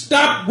fleshy.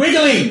 Stop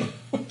wiggling!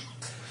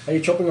 Are you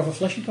chopping off a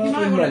fleshy part You or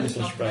might a want to just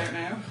non-fleshy knock part? him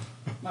out now.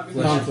 Might be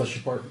Non-fleshy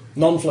part.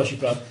 Non-fleshy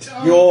part.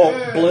 Oh, Your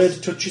yes.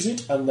 blade touches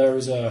it, and there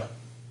is a.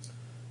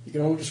 You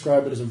can only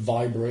describe it as a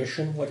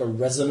vibration, like a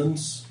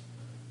resonance.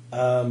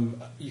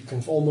 You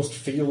can almost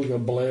feel your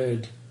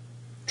blade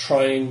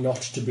trying not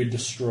to be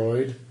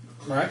destroyed.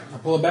 Right. I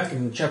pull it back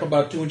and chop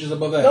about 2 inches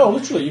above that. No,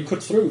 literally, you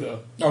cut through though,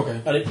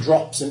 Okay. and it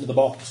drops into the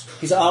box.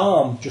 His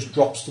arm just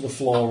drops to the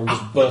floor and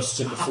just bursts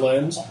into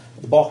flames.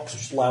 The box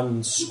just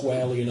lands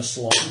squarely in a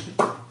slot.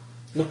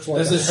 Looks like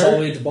Does a it hurt?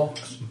 solid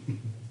box.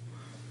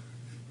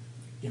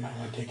 You might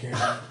want to take care of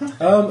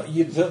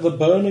that. The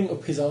burning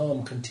up his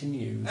arm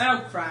continues.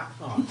 Oh crap.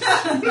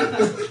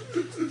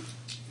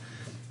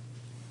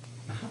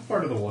 How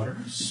far to the water?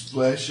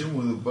 Splash him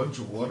with a bunch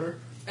of water.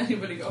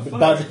 Anybody got a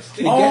But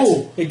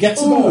fire? it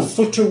gets about a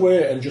foot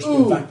away and just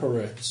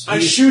evaporates. I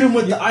shoot him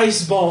with the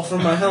ice ball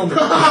from my helmet.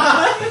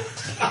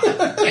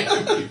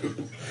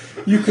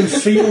 You can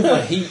feel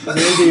the heat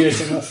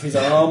radiating off his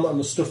arm and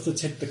the stuff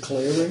that's hit the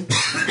clearing.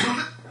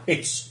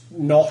 It's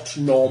not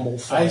normal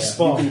fire. Ice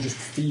ball. You can just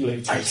feel it.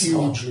 It's Ice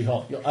hugely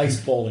hot. You're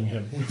ice-balling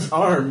him. His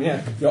arm,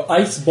 yeah. You're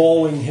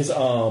ice-balling his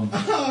arm.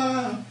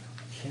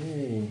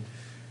 Okay.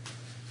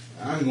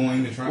 I'm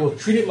going to try. We'll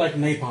treat it like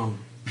napalm.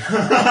 Take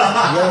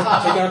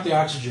out the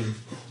oxygen.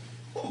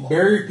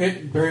 Bury your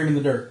pit, bury him in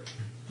the dirt.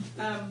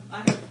 I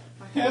have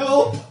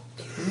Help!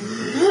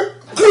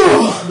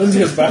 Lindsay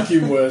has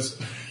vacuum wares.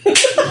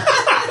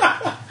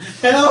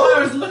 I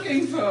was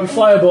looking for. Your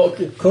fireball,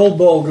 cold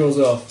ball goes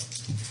off.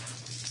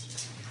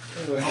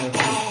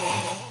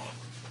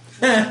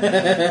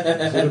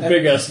 It's a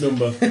big ass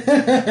number.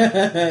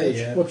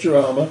 Yeah. What's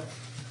your armour?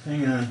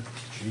 Hang on.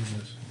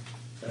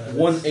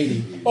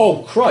 180.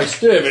 Oh Christ,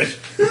 David!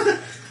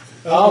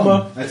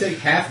 Armour. I take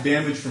half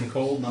damage from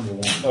cold, number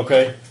one.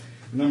 Okay.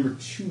 Number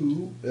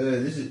 2,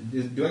 this is.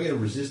 Do I get a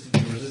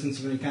resistance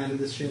of any kind to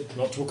this shit?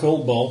 Not to a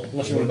cold ball,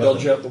 unless you want to What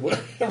dodge about out the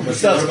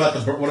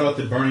way. What about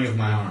the burning of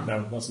my arm?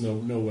 No, that's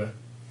nowhere.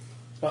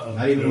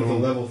 Not even with a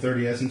level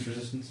 30 essence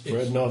resistance?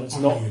 Afraid not. It's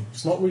not.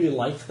 It's not really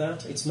like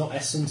that. It's not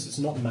essence. It's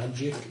not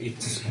magic.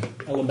 It's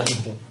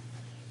elemental.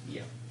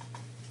 Yeah.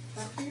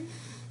 Vacuum?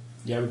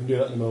 Yeah, we can do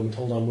that in a moment.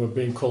 Hold on, we're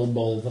being cold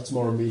balled. That's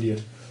more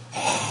immediate.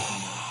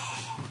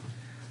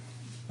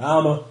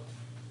 Armour.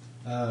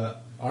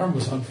 Arm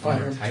was on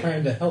fire. I'm type.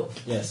 trying to help.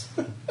 Yes.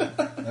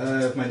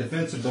 If my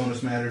defensive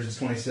bonus matters, it's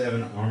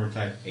 27, armor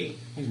type 8.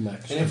 He's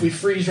max. And if we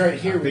freeze right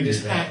here, we figured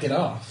just that. hack it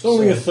off. It's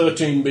only So- a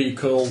 13B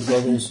cold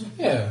goggles.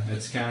 Yeah.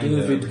 That's kind of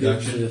a David gives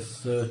reduction. you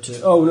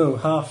 30. Oh no,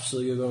 half, so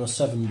you're going to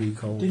 7B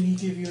cold. Didn't he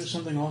give you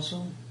something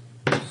also?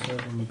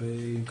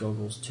 7B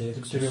goggles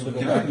takes. Did he ever go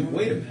Can back? I,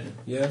 wait a minute.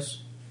 Yes.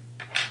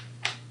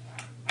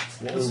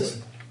 What's this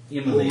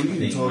Well, immolate we can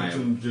thing? talk my to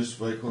him just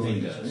by calling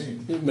thing his does.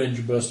 name. It made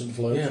you burst into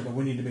flames. Yeah, but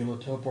we need to be able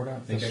to teleport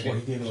out. Think That's I what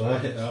could- he gave us. well,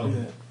 orders to oh. do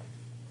that.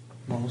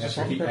 What was the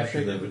salt and pepper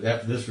shaker?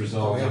 After this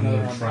resolves, Oh, yeah, I'm going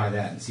another to arm. try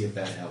that and see if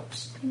that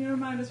helps. Can you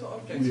remind us what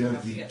objects We we have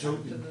have to the get token.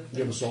 after the...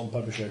 Give a salt and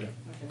pepper shaker.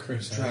 Okay.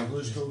 Chris,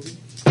 Traveler's token?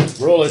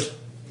 Roll it.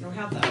 No, we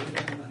have that. We don't have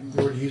that we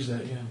anymore. already used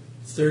that, yeah.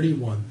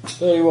 31.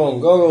 31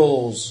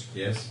 goggles.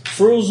 Yes.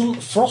 Frozen,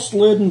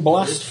 frost-laden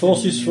blast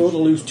forces foe to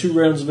lose 2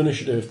 rounds of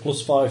initiative,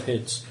 plus 5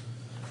 hits.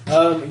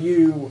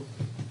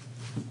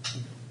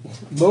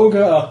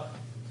 Mogar,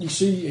 you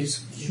see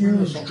his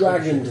huge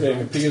dragon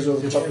thing appears over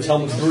the top of his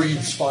helmet,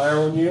 breathes fire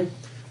on you,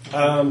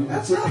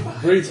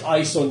 breathes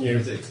ice on you.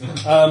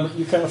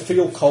 You kind of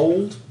feel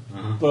cold,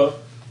 but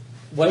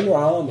where your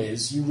arm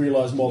is, you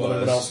realise more than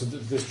anyone else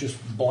that there's just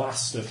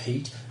blast of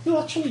heat.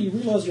 No, actually, you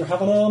realise you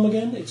have an arm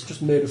again, it's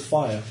just made of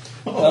fire.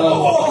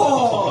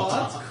 Oh,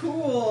 that's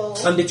cool.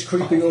 And it's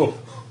creeping up.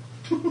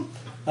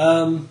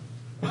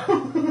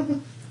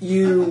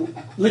 You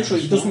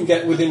literally, it doesn't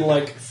get within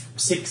like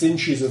 6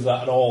 inches of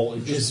that at all.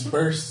 It just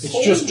bursts.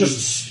 It's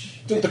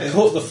just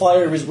the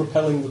fire is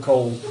repelling the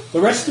cold.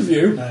 The rest of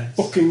you, Nice.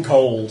 fucking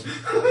cold.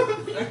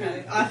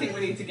 Okay, I think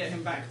we need to get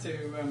him back to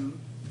that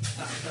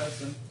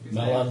person. who's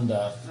there.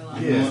 Melanda.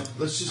 Melanda. Yeah,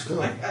 let's just go.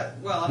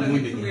 Well, I don't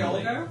think can we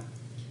all go?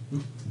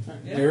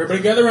 Yeah.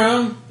 Everybody gather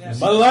around. Yeah.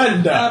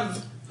 Melanda.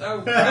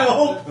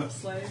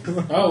 Slaves.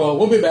 Oh, well,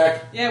 we'll be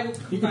back. Yeah, we'll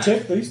come You can back.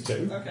 take these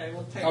 2. Okay,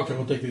 we'll take. Okay,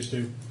 we'll take these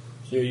 2.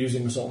 So you're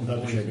using the salt and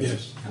pepper shaker.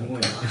 Yes. I'm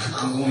going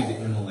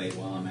to immolate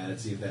while I'm at it,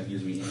 see if that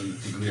gives me any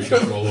degree of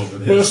control over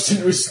this. Burst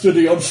into his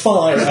study on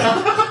fire.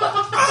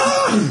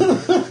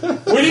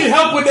 We need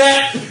help with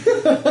that!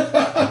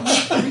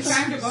 We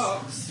found a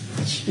box.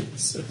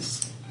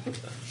 Jesus.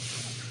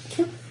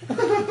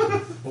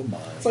 Oh my.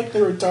 It's like the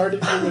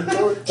retarded human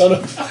torch. Oh,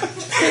 no.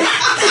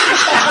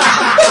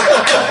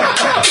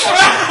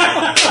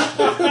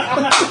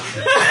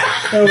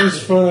 That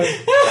was funny.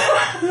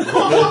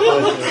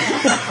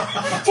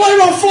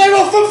 Flame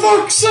off, for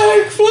fuck's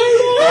sake! Flame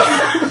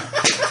off!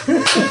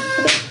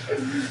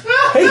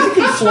 Hey, you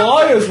can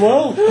fly as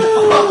well.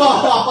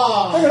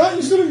 Hang on,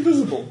 you're still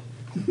invisible.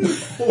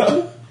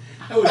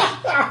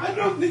 I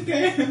don't think I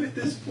am at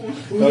this point.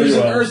 There's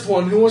you an are. Earth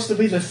one. Who wants to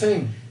be the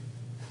thing?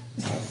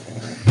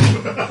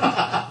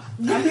 I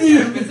think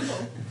you're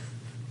invisible.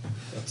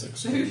 That's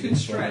So who can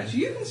stretch?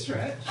 You can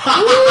stretch.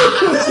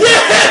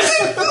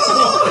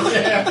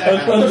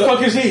 What the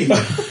fuck is he?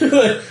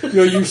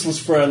 Your useless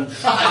friend.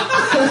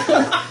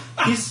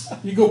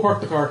 You go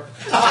park the car.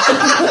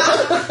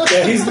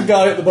 Yeah, he's the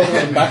guy at the bottom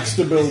of the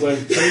Baxter building.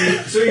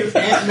 So you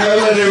can't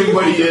let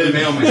everybody in.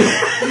 Mailman.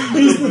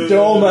 He's the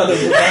doorman of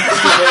the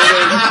Baxter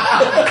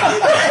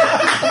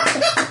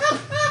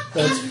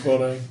building. That's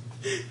funny.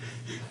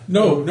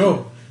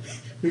 No.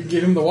 We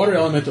give him the water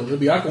elemental. He'll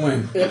be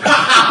Aquaman.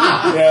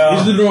 Yeah.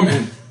 He's the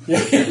doorman. Yeah,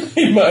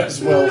 he might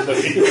as well be.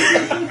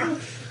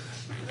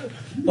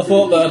 I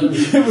thought that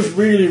it was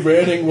really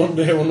raining one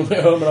day on the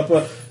way home, and I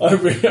thought, I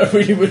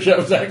really wish I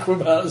was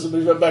Aquaman.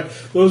 Somebody went back,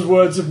 those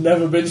words have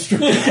never been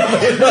struck in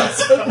that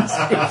sentence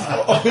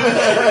before.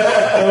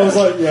 I was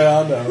like, yeah,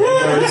 I know,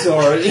 I'm very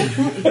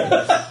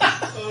sorry.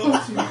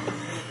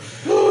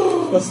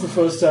 That's the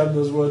first time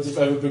those words have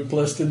ever been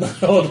placed in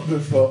that order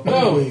before.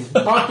 Oh, we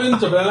pop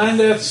into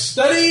Belanda's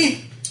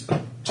study,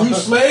 2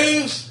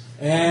 slaves,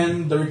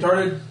 and the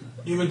retarded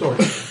human torch.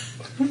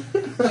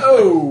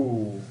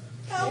 Oh!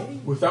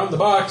 We found the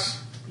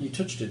box. You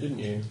touched it, didn't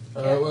you?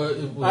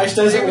 Ice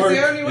doesn't It was work.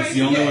 the only way It's to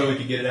the only get way it. we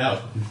could get it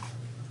out.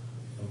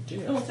 Oh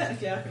dear. Well,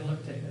 technically I can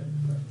levitate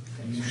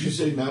it. Did you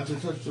say not to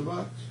touch the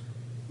box?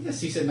 Yes,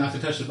 he said not to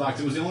touch the box.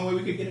 It was the only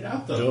way we could get it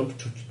out, though. Don't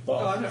touch the Oh,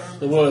 I box. don't remember.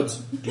 The words,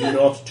 do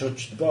not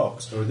touch the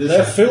box. Or this They're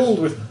happens. filled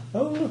with,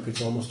 oh look,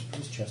 it's almost up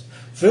his chest.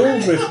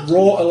 Filled with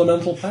raw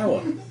elemental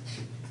power.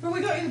 Well, we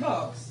got you the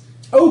box.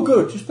 Oh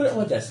good, just put it on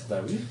my desk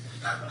there, will you?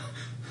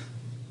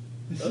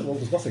 Well,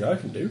 there's nothing I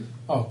can do.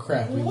 Oh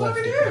crap! We Well, what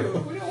left do we it. do?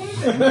 We don't want to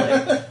do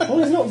it. Well,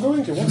 he's not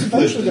going to. What's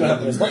eventually going to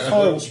happen is that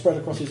fire will spread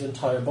across his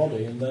entire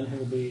body, and then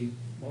he'll be,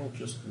 well,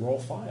 just raw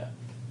fire.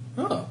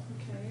 Oh,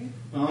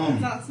 Okay.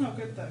 That's not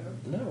good though.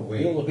 No,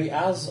 Wait. it'll be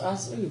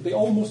it'll be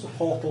almost a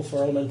portal for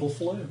elemental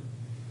flame.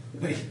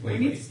 We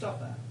need to stop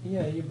that.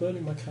 Yeah, you're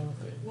burning my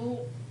carpet.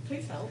 Well,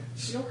 please help.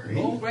 Sorry.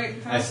 You're all great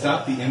and I powerful.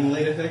 stopped the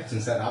immolate effect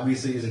since that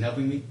obviously isn't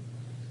helping me.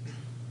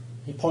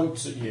 He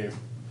points at you.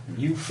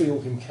 You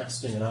feel him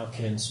casting an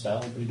arcane spell,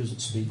 but he doesn't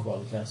speak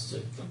while he casts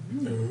it.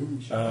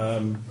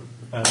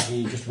 And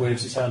he just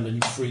waves his hand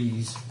and you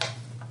freeze.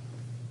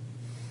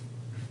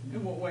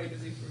 In what way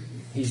does he freeze?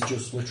 He's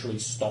just literally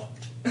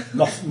stopped.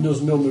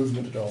 There's no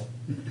movement at all.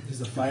 Is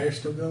the fire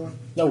still going?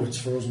 No, it's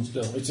frozen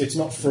still. It's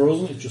not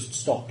frozen, it's just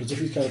stopped, as if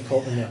he's kind of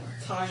caught in that.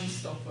 Time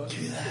stopper.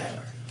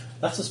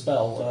 That's a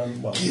spell.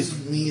 Well,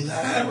 Give me the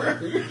hammer.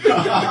 he's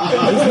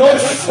not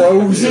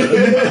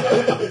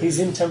frozen. He's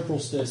in temporal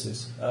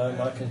stasis.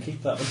 I can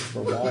keep that up for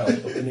a while,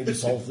 but we need to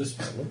solve this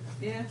problem.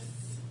 Yes.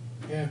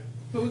 Yeah.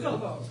 But we got the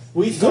box.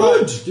 We Good!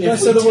 thought Did I if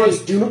say we the words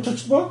take- do not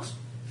touch the box?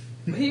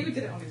 But he did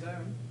it on his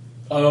own.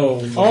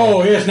 Oh.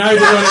 Oh, yes, now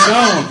he's on his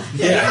own.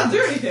 Yeah, he can't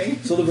do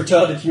anything. So the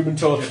retarded human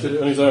torch did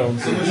it on his own.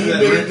 He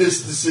made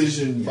this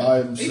decision by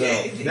He himself.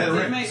 did. He That did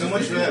ring, make so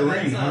much for that decisions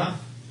ring, huh?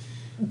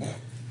 himself.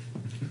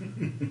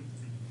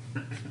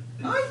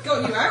 I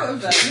got you out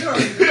of there. You're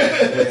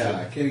already Yeah,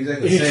 I can't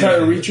exactly He's say trying to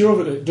anything. reach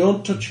over to it.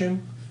 Don't touch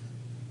him.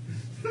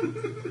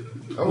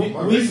 Oh,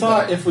 my We ring.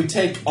 thought if we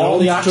take all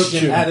Don't the touch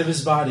oxygen him. out of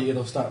his body,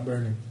 it'll stop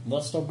burning.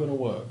 That's not going to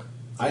work.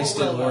 Ice What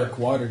will didn't work. work?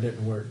 Water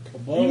didn't work.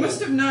 Well, You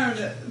must have known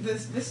that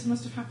this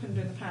must have happened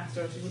in the past,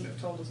 or else you wouldn't have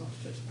told us not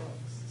to touch the box.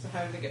 So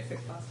how did it get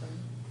fixed last time?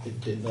 it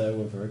did. There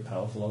were very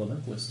powerful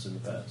elementalists in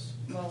the past.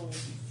 Well,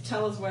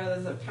 tell us where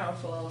there's a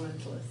powerful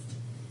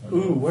elementalist.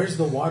 Ooh, where's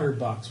the water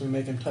box? We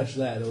make him touch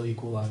that, it'll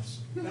equalize.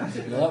 That's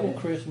a good Well, that will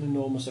idea. create an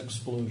enormous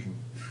explosion.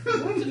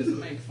 Water doesn't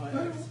make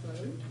fire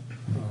explode.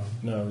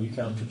 No, you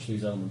can't touch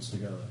these elements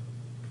together.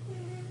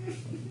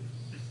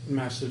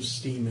 Massive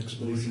steam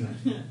explosion.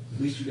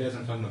 At least you guys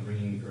aren't talking about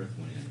bringing the Earth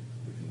one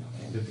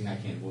in. Good thing I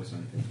can't voice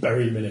anything.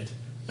 Bury him in it.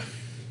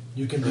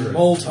 You can be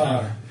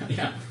Moltar.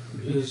 Yeah.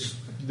 Is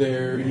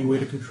there any way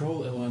to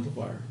control elemental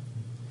fire?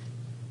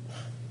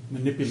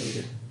 Manipulate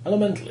it.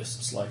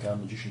 Elementalists, like our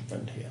magician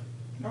friend here,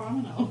 Oh, I'm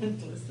an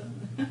elementalist,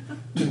 aren't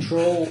I?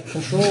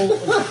 control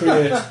and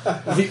create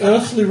the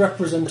earthly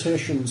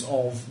representations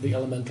of the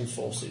elemental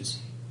forces.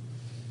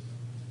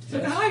 So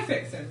can I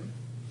fix him?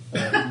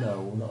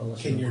 No, not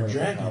unless Can you're your incredibly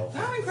dragon?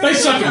 powerful. I'm incredibly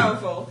suck him.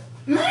 powerful.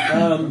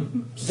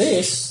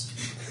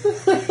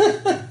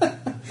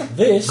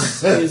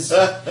 This is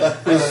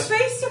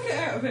Space took it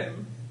out of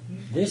him.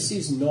 this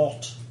is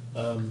not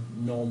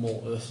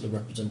normal earthly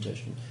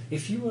representation.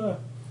 If you were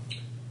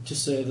to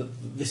say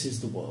that this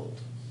is the world,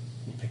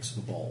 he picks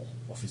up a ball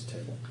off his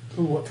table.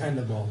 Ooh, what kind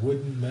of ball?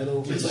 Wooden,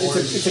 metal?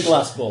 It's a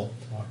glass ball.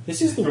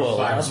 This is the world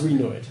as we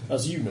know it,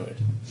 as you know it.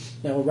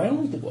 Now,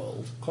 around the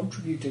world,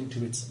 contributing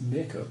to its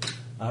makeup,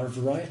 are a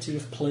variety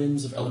of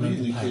planes of I'll be in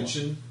elemental the power.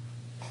 kitchen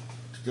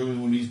to go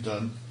in when he's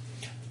done.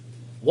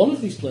 One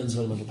of these planes of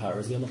elemental power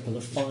is the elemental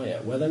of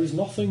fire, where there is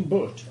nothing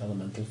but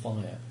elemental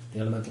fire. The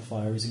elemental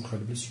fire is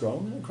incredibly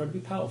strong and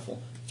incredibly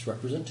powerful. Its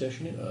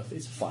representation in Earth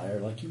is fire,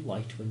 like you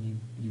light when you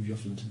use your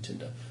flint and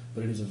tinder,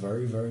 but it is a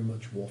very, very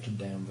much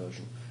watered-down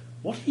version.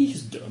 What he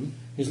has done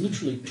is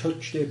literally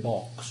touched a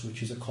box,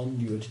 which is a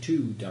conduit to,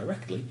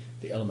 directly,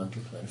 the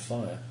elemental plane of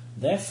fire,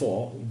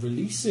 therefore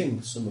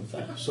releasing some of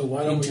that So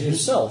why don't into we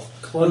just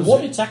himself. close And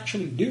what it? it's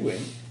actually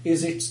doing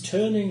is it's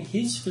turning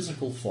his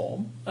physical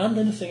form, and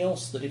anything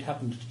else that it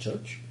happened to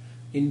touch,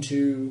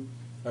 into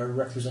a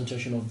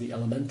representation of the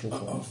elemental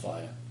form of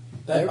fire.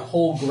 That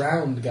whole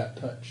ground got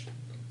touched.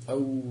 Oh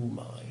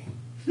my.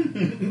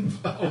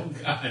 Oh,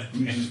 God.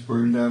 You just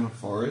burned down a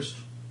forest.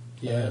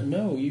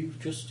 No, you've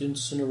just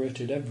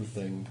incinerated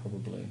everything,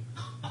 probably.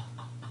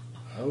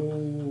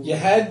 Oh. You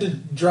had to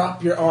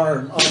drop your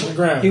arm on the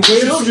ground. He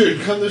waves, Children,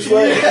 come this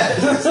way.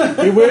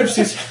 he waves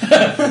his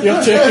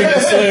You're taking the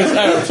slaves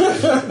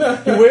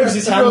out. He waves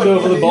his hand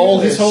over the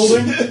ball he's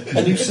holding,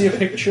 and you see a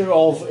picture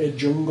of a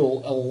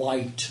jungle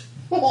alight.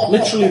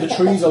 Literally, the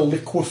trees are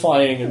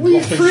liquefying and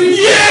dropping.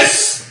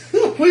 Yes!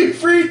 We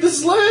freed the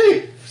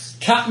slave!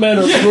 Catmen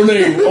are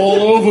running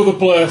all over the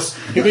place.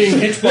 You're being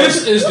hit by.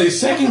 This is the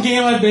second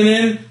game I've been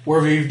in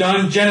where we've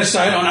done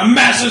genocide on a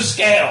massive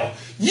scale.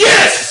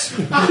 Yes!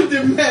 I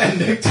demand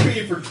next to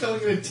me for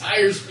killing an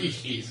entire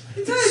species.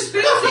 Entire species.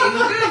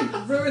 We're going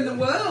to ruin the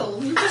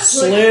world. We just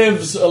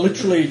Slaves are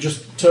literally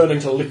just turning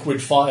to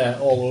liquid fire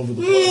all over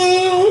the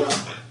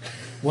place.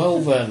 Well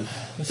then,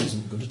 this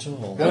isn't good at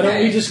all. Why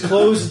don't we just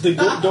close the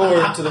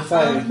door to the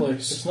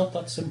fireplace? It's not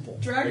that simple.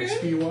 Dragon?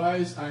 XP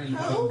wise, I am.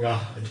 Oh,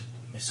 God.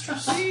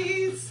 Mistress.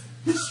 Please.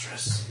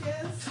 Mistress.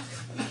 Yes.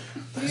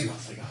 There's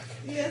nothing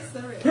I can. Yes,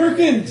 there is.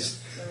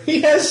 Perkins!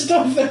 He has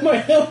stuff that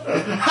might help.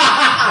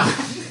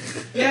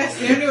 Yes,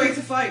 the only way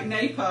to fight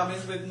napalm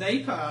is with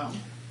napalm.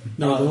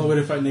 No, the only way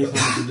to fight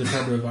napalm is the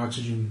department of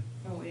oxygen.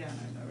 Oh, yeah,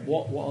 no, really.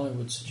 What I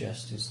would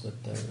suggest is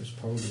that there is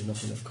probably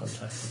not enough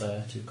contact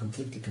there to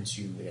completely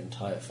consume the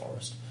entire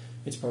forest.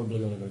 It's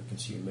probably only going to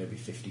consume maybe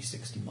 50,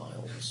 60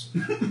 miles.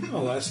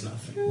 Oh, that's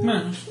nothing.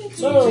 Man.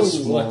 So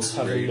let's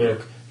have a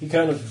look. He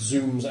kind of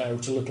zooms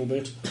out a little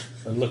bit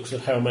and looks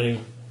at how many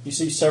You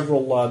see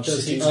several large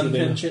Does he cities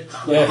within. unpinch it?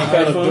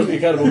 Yeah, he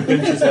kind of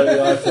unpinches like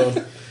the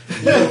iPhone.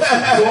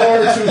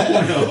 Door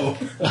 2.0.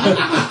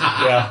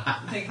 Yeah. I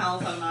think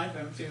Hal's had an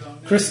iPhone too long.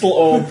 Crystal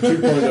Orb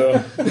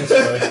 2.0. That's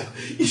right.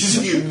 You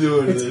just keep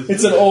doing this.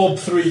 It's an Orb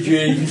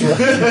 3G.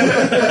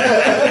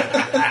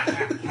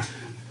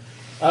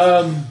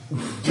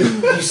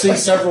 You see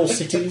several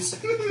cities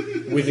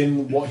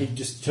within what he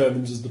just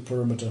determines as the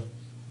perimeter.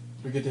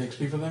 We get the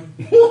XP for them?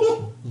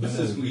 This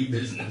is we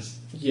business.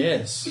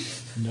 Yes.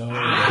 No.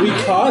 We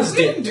caused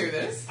We didn't it. do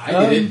this.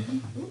 I did it.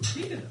 Oops,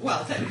 he did.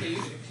 Well, technically you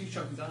did it because you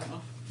chopped his arm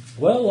off.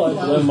 Well,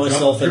 I've learned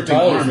myself Dripping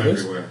entirely arm for this.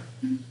 everywhere.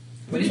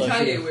 We didn't Like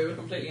tell it. you we were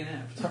completely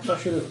inept. Perhaps I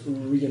should have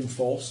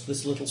reinforced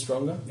this a little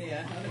stronger.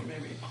 Yeah, I think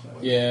maybe. So.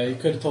 Yeah, you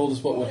could have told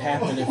us what would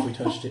happen if we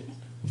touched it.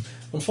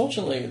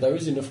 Unfortunately, there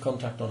is enough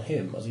contact on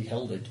him as he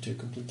held it to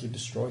completely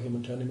destroy him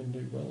and turn him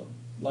into, well,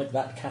 like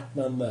that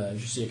Catman there.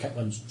 As you see a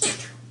Catman's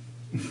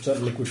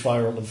turn liquid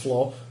fire onto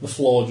the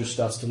floor just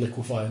starts to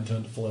liquefy and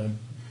turn to flame.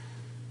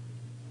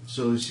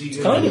 So is he It's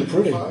going kind to of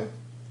pretty. liquefy?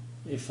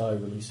 If I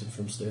release him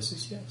from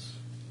stasis, yes.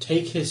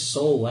 Take his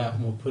soul out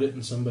and we'll put it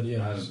in somebody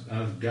else.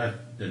 I've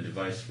got the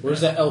device for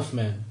Where's that elf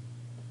man?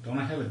 Don't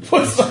I have a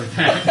device for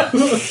that?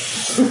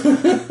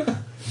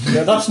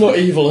 Yeah, that's not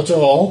evil at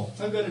all.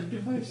 I've got a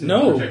device. that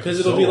No, protects because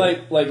the it'll be soul.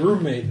 like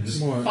roommates. It's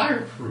More.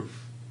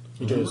 fireproof.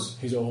 He does.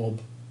 He's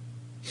orb.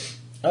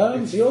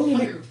 The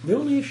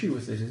only issue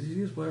with this is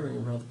he is wearing a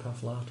rather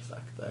powerful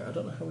artifact there. I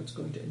don't know how it's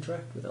going to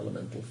interact with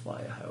elemental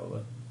fire,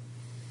 however.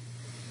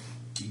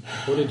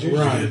 What did you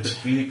Right. The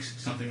Phoenix,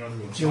 something or other.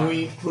 with Can fire.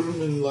 we put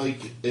him in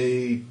like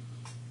a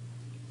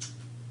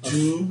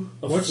tube?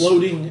 What's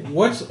floating?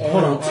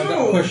 Hold on, I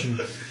got a question.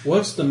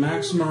 What's the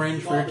maximum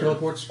range for your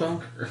teleport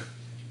spell?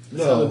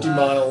 No. 70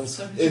 miles.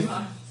 70 If-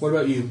 miles. What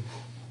about you?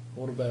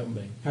 What about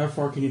me? How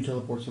far can you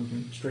teleport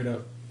something straight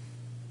up?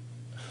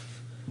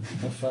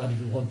 How far do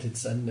you want it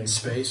sending?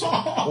 Space,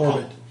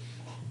 orbit.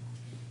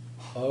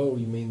 Oh,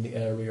 you mean the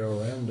area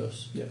around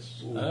us?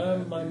 Yes.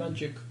 My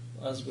magic,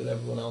 as with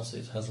everyone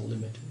else's, has a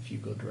limit if you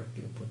go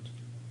directly upwards.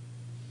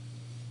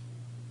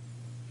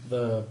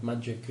 The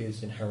magic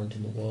is inherent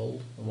in the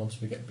world, and once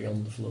we get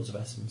beyond the flows of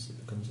essence,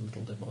 it becomes a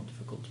little bit more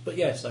difficult. But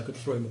yes, I could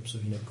throw him up so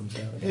he never comes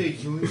down again. Hey,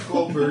 can we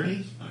call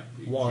Bernie?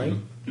 Why?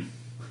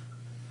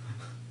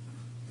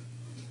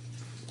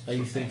 Are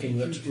you thinking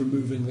that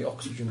removing the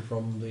oxygen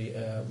from the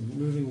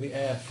removing the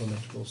air from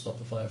it will stop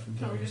the fire from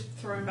Can we burning? just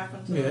throw him back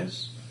onto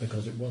Yes.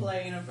 Because it the won't.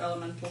 plane of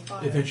elemental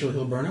fire? Eventually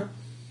he'll burn up.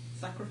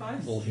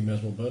 Sacrifice? Well, he may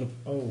as well burn up.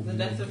 Oh, The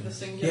death of the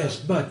singular. Yes,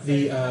 but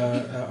the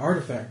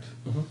artifact,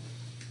 Mhm.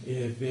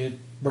 if it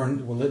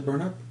burned, will it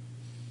burn up?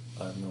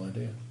 I have no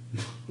idea.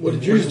 What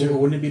did yours do?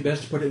 Wouldn't it be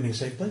best to put it in a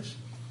safe place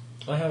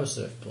I have a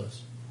safe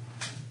place,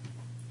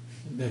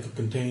 that could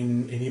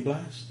contain any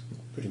blast?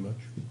 pretty much.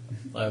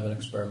 I have an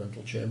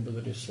experimental chamber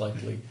that is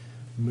slightly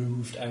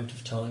moved out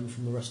of time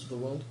from the rest of the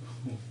world.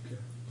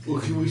 Well,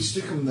 can we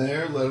stick him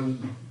there, let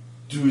him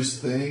do his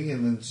thing,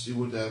 and then see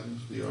what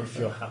happens to the If artifact?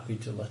 you're happy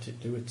to let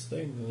it do its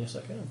thing, then yes,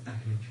 I can.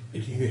 Do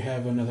you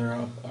have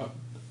another?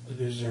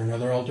 Is there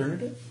another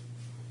alternative?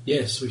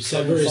 Yes, we I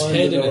sever can his find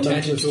head an and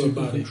attach it elementalist to a who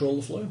can body. control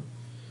the flame.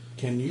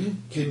 Can you?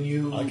 Can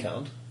you? I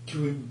can't.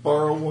 Can we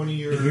borrow one of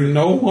your? Do you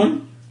know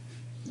one?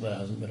 There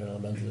hasn't been an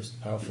elementalist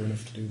powerful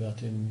enough to do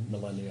that in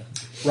millennia.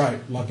 Right,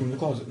 lock him in the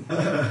closet.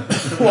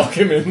 Lock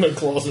him in the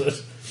closet.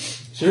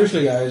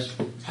 Seriously, guys,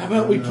 How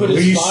about we put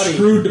we his body?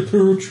 screwed the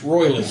pooch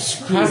royally.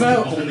 How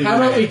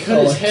about we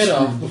cut his head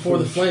off screwed before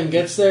the the flame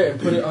gets there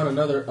and put it on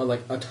another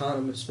like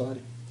autonomous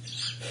body?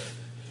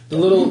 The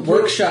little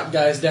workshop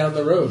guys down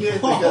the road. Yeah, they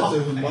got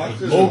the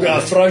homunculus.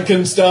 Olga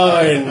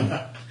Frankenstein!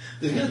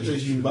 They got the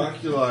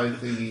homunculi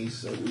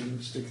thingies that we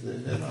can stick the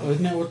head Oh, on.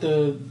 isn't that what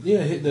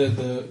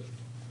the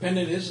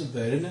pendant isn't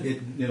that, isn't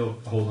it? It'll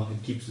hold on.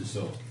 It keeps the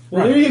soul.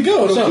 Well, there you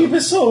go. It'll So, keep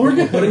his soul. We're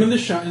We'll good. put him in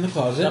the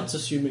closet. That's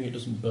assuming it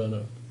doesn't burn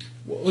up.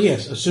 Well,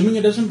 yes, assuming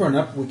it doesn't burn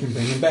up, we can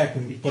bring him back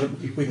and put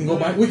him, we can go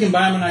buy. We can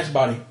buy him a nice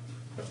body.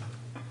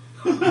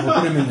 We'll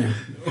put him in there.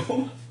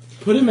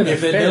 Put him in a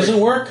If it ferry. doesn't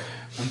work,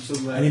 I'm so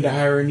glad. I need to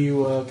hire a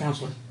new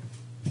counselor.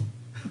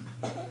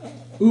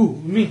 Ooh,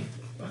 me.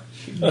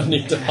 I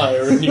need to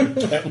hire a new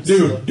counselor.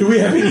 Dude, do we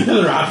have any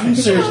other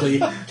options?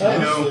 Seriously, I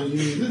know.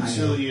 You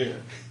conciliate.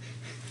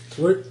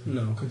 We're,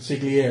 no.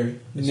 consigliere.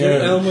 Is there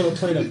an elemental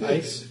plane of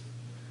ice?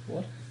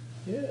 What?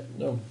 Yeah,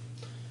 no.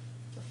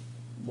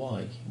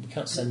 Why? We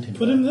can't send him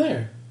Put there. him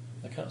there.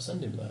 I can't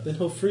send him there. Then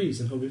he'll freeze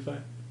and he'll be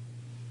fine.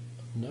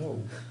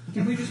 No.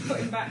 Can we just put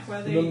him back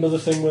where they... Remember the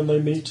thing when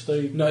they meet,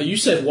 they... No, you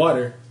said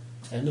water.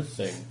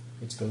 Anything.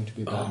 It's going to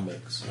be a bad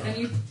mix. Can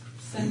you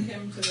send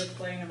him to the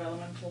plane of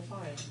elemental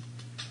fire?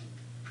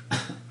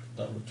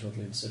 That would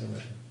totally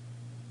incinerate him.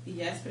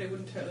 Yes, but it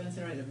wouldn't totally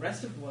incinerate the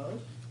rest of the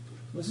world.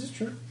 This is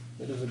true.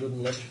 It is a good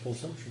and logical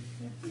assumption.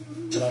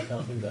 But I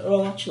can't do that.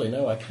 Well, actually,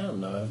 no, I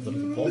can now. I have the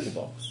little portal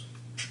box.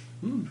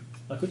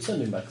 I could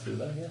send him back through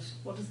there, yes.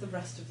 What does the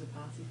rest of the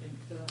party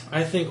think to that?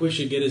 I think we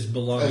should get his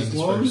belongings As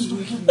long first. as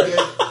we can get.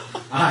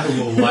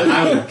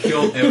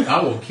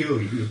 I will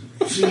kill you.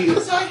 See,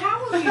 Sorry,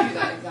 how will you do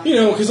that exactly? You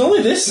know, because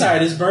only this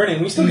side is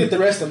burning. We still get the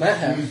rest of that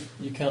half.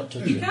 You can't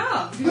touch You it.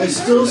 can't. I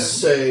still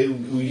say You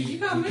we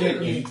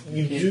can't move.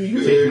 you do You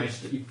your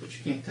but you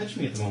can't touch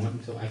me at the moment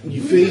until I can.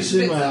 You use face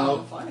it. him Bits out.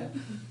 on fire.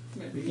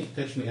 You Maybe. can't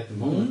touch me at the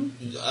moment.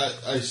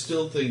 I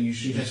still think you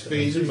should You just have to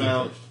phase him undo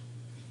out. first.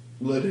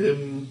 Let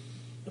him.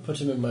 I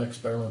put him in my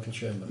experimental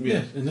chamber.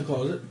 Yeah, in the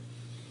closet.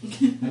 I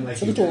like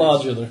It's a you little guys.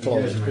 larger than a You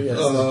closet, guys are but yes.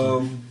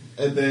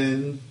 my- And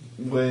then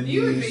when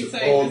You would be he's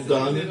saying all this the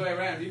other done, way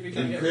around. You'd be and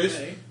trying to get Chris?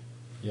 rid of me.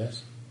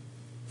 Yes.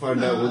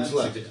 find out what's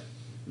left.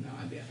 No,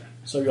 I'd be a friend.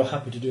 So you're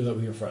happy to do that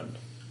with your friend?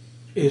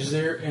 Is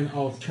there an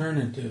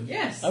alternative?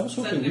 Yes. I was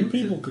hoping send you him to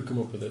people could come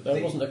up with it. I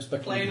the wasn't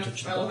expecting you plane to touch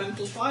of the ball.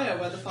 elemental fire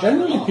where the fire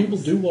Generally, belongs. people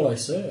do what I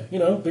say. You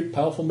know, big,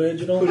 powerful mage,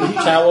 you know, big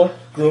tower,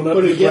 grown up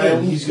But in the again,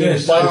 ground, he's gonna by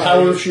the die.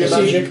 power of sheer See,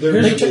 magic.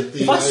 there's They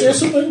the if I say item.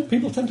 something,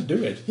 people tend to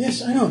do it.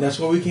 Yes, I know. That's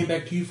why we came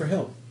back to you for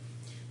help.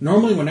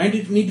 Normally, when I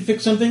need to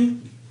fix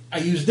something, I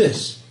use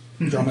this.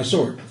 Draw my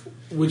sword.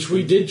 Which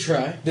we did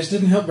try. This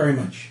didn't help very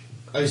much.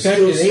 I In fact,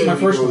 still it say ate my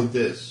we first go one. with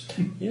this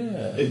Yeah.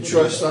 and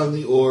trust on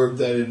the orb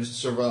that it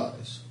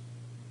survives.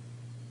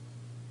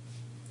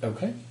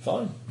 Okay,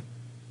 fine.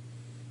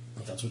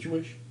 If that's what you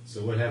wish.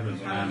 So what happens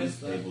when I'm Is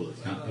that- able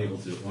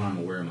to when I'm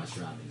aware of my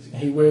surroundings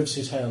again? He waves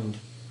his hand.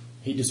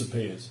 He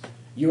disappears.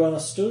 You are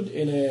stood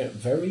in a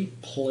very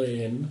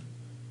plain,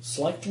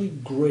 slightly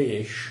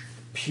greyish,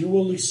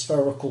 purely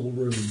spherical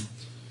room.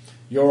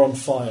 You're on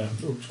fire.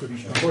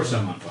 Of course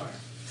I'm on fire.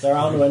 There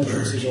are no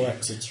entrances or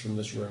exits from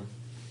this room.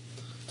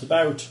 It's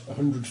about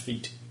 100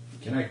 feet.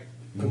 Can I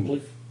move?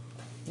 Complete.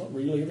 Not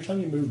really. Every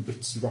time you move,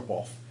 bits drop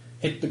off.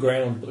 Hit the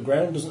ground, but the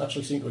ground doesn't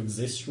actually seem to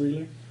exist,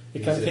 really.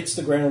 It kind of hits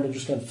the ground and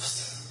just kind of...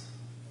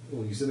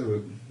 Well, you said there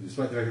were,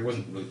 despite the fact there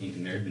wasn't really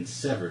anything there, it had been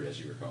severed, as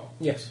you recall.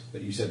 Yes,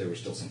 But you said there was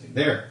still something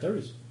there. there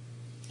is.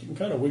 You can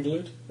kind of wiggle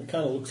it. It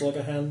kind of looks like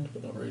a hand,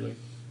 but not really.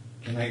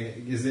 Can I?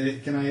 Is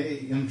it? Can I?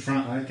 I'm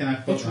trying. Can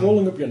I? It's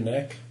rolling up your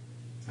neck.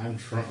 I'm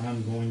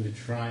going to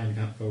try and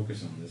not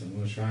focus on this. I'm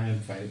going to try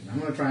and fight it. I'm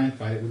going to try and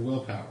fight it with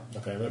willpower.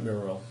 Okay, let me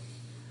roll.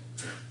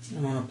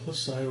 And on a plus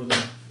side, with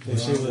a, they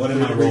say What with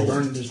am I a rolling?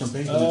 burn, there's no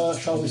pain.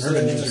 Shall we Hurt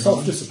any say of their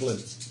self-discipline?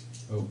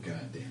 Oh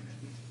God damn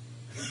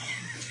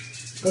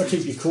it! Got to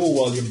keep you cool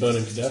while you're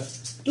burning to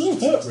death.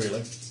 Doesn't hurt,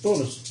 really.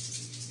 Bonus.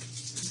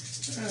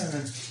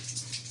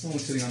 Only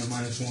sitting on a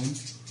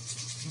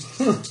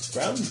 -1.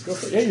 Grand. Go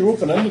for it. Yeah, you're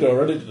open-ended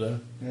already today.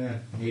 Yeah,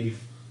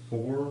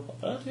 84.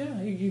 Not bad,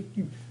 yeah. You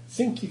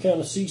think you kind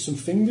of see some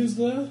fingers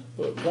there,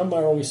 but Grandma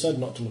always said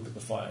not to look at the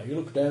fire. You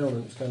look down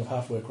and it's kind of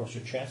halfway across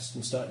your chest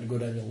and starting to go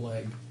down your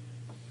leg.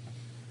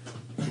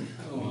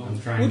 I'm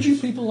trying. Would you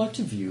people like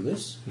to view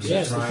this? He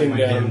Yeah, sets the try thing my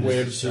down and damnedest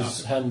waves to his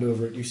stop hand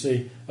over it. You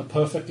see a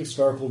perfectly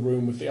spherical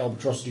room with the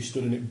albatrosity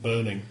stood in it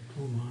burning.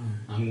 Oh my.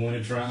 I'm going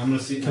to try. I'm going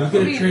to see. Can we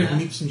get me a tray in of there.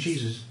 meats and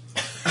cheeses?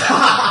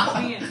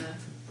 Put me in there.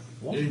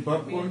 What? Any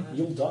popcorn?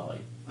 You'll die.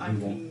 I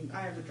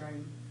have a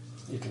drain.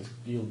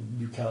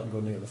 You can't go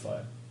near the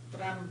fire.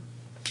 But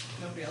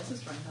nobody else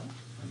is trying to help.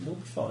 You'll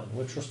be fine.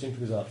 We're trusting to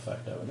his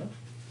artifact now, enough.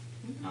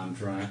 I'm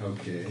trying.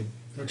 Okay.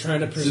 We're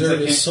trying to Since preserve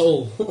I his can't-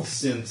 soul.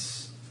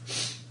 Since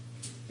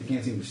I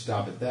can't seem to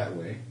stop it that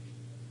way,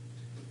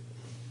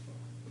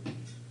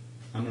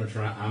 I'm going to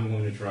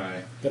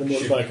try. Get a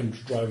motorbike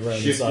and drive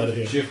around the side of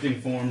here.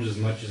 Shifting forms as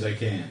much as I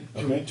can.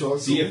 Can we Okay. talk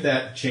See to if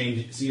that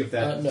change. See if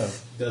that No.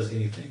 does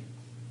anything.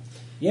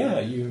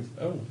 Yeah, you...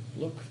 Oh,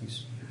 look,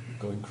 he's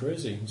going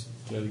crazy. He's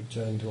clearly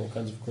turning to all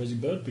kinds of crazy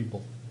bird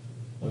people.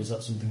 Or is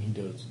that something he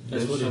does?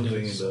 That's something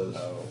he does.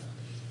 Oh.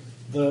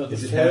 The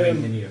Is it having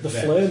flame, any the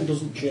effect? flame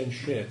doesn't change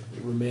shape.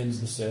 It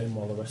remains the same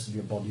while the rest of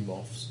your body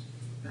morphs.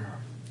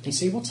 You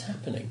see, what's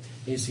happening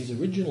is his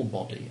original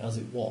body, as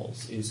it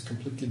was, is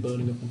completely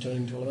burning up and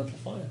turning into elemental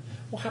fire.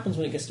 What happens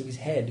when it gets to his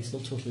head? He's still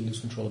totally lose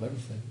control of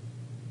everything.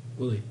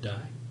 Will he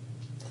die?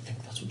 I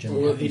think that's what Or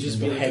generally will happens. he just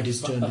be when your like head is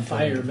turned a into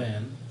elemental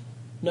fireman?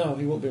 No,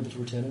 he won't be able to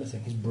retain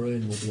anything. His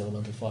brain will be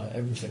elemental fire.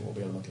 Everything will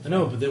be elemental I fire.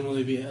 know, but then will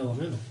he be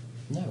elemental?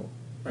 No.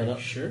 Are you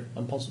sure?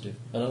 I'm positive.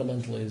 An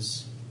elemental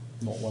is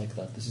not like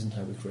that. This isn't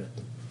how we create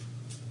them.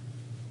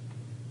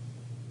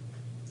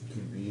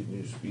 Could be a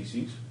new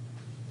species.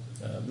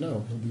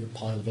 No, he'll be a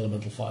pile of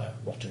elemental fire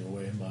rotting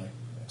away in my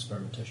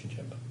experimentation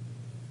chamber.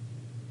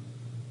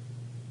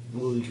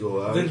 Will he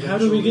go out? Then how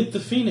do we eventually? get the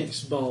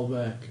phoenix ball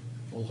back?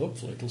 Well,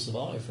 hopefully it'll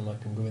survive and I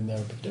can go in there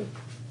and pick it up.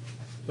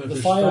 But if The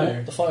there's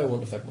fire, the fire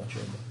won't affect my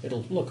chamber.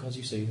 It'll look, as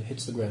you see, it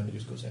hits the ground, it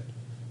just goes out.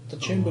 The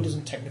chamber Oh.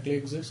 doesn't technically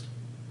exist.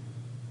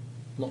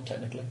 Not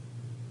technically.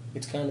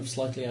 It's kind of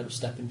slightly out of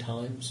step in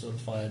time, so the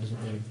fire doesn't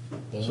really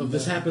burn. So if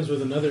this there. happens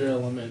with another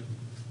element,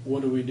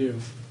 what do we do?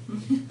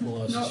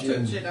 Well, I Not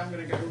assume- touch it, I'm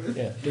going to go with.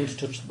 Yeah, don't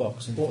touch the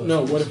box. In the Well, first no,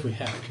 place. what if we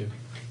have to?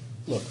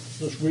 Look,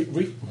 just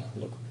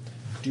look.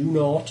 Do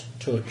not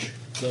touch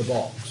the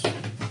box.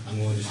 I'm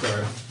going to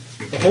start.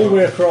 The whole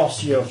way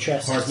across your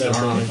chest Parts is that now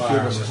are on burning. fire.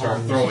 I'm going to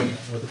start throwing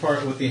with the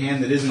part with the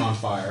hand that isn't on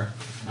fire.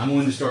 I'm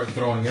going to start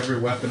throwing every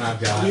weepon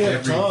I've got. We have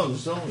every,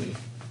 tongs, don't we?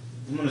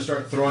 I'm going to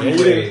start throwing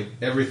away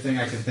everything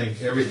I can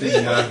think, everything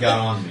that I've got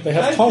on me. They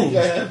have I tongues. think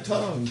I have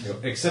tongues.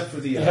 Except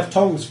for the They have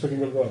tongues for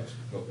picking up rocks.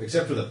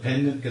 except for the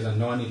pendant, because I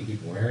know I need to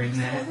keep wearing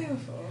that.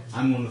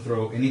 I'm going to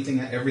throw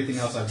everything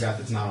else I've got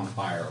that's not on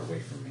fire away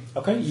from me.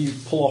 Okay, you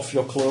pull off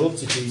your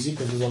clothes. It's easy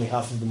because there's only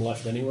half of them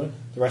left anyway.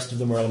 The rest of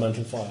them are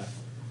elemental fire.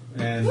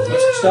 And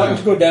Starting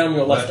to go down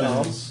your left arm.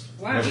 weapons,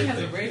 Wow, he has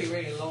a everything.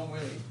 really, really long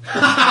willy.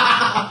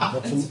 Not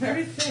It's for,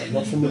 very thin.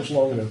 not for much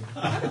longer. Look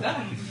at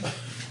that.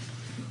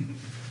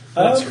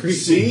 That's creepy.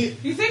 See?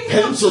 You think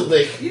Pencil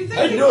Dick. You think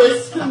I he knew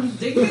wants it. some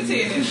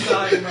dignity in his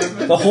dying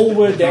moment? The whole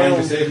way Trying down,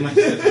 to save my,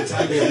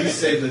 trying to at least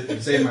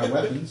save my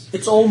weapons.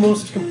 it's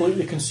almost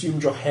completely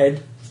consumed your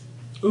head.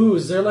 Ooh,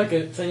 is there like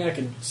a thing I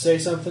can say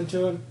something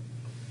to him?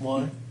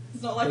 Why?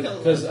 It's not like a...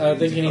 Because I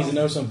think he needs to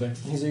know something.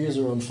 His ears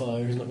are on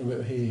fire. He's not going to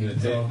be able to hear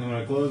you. I'm going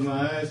to close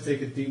my eyes,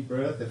 take a deep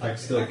breath if I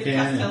still I could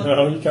can, cast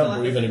No, you can't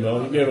breathe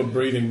anymore. You gave up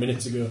breathing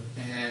minutes ago.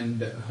 and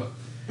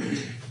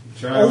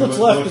try All that's with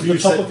left what is few the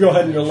top of your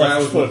head and your try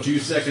left with what foot. few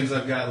seconds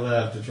I've got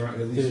left to try at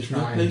least There's try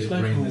no and place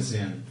like bring home. this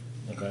in.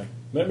 Okay.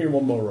 Make me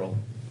one more roll.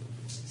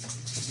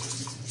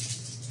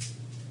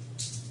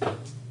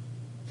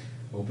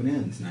 Open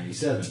ends,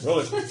 97. Roll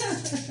it.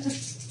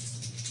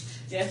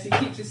 Yes, he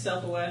keeps his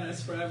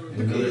self-awareness forever.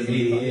 Another because-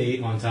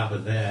 88 on top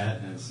of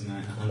that. That's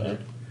 900.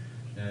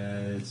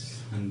 It's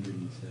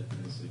 107.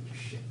 That's like,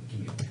 shit. Give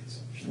me a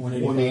pencil.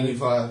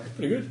 185.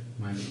 Pretty good.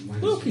 Minus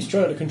Look, he's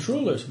trying to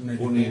control it.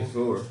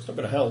 184. It's not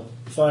going to help.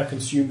 Fire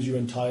consumes you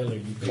entirely.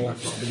 You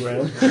collapse to the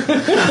ground.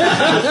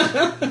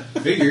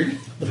 Figured.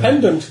 The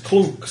pendant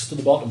clunks to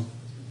the bottom.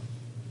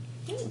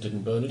 Oh,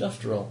 didn't burn it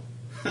after all.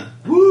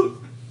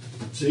 Woo!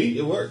 See,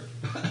 it worked.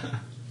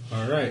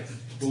 Alright.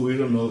 But we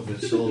don't know if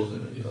his soul's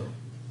in it, though.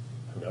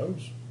 Who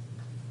knows?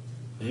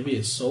 Maybe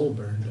his soul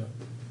burned up.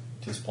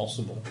 It is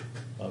possible.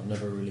 I've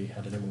never really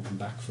had anyone come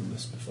back from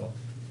this before.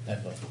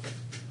 Ever.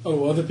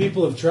 Oh, other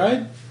people have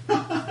tried?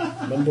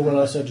 Remember when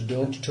I said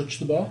don't touch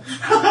the box?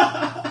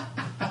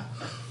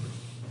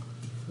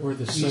 Or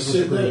the You seventh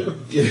said grade? that?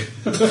 Yeah.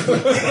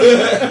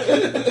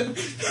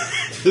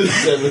 The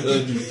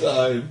 700th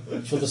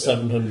time. For the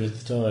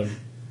 700th time.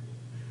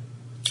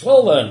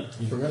 Well then,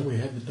 I forgot we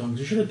had the tongues.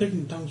 You should have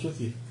taken the tongues with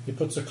you. he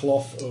puts a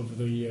cloth over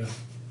the...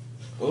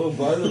 Oh,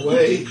 by the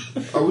way,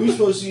 are we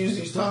supposed to use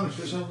these tongues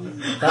for something?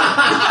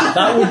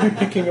 that would be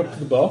picking up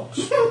the box.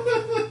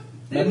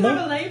 They didn't Remember?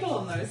 have a label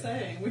on those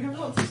saying, we have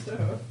lots of stuff.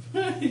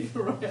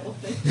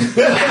 Royalty.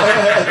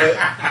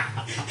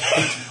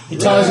 He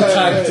ties a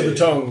tag to the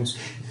tongues.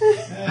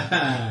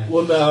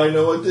 Well, now I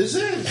know what this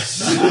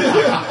is.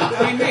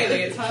 I mean,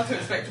 really, it's hard to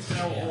expect us to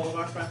know what all of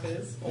our crap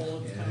is. All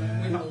of the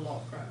time. We have a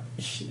lot of crap.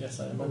 Yes,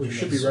 I Well, imagine we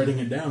should be that's- writing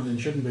it down then,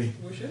 shouldn't we?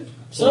 We should.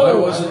 So, I I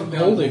wasn't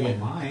holding it.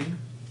 Mine.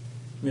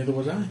 Neither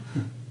was I.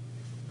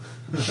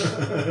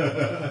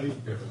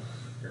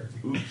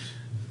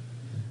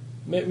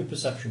 Make me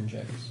perception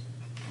checks.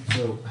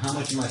 So, how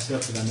much of my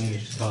stuff did I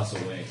manage to toss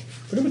away?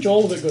 Pretty much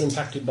all of it got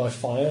impacted by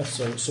fire,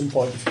 so at some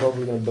point it's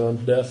probably going to burn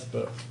to death,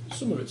 but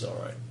some of it's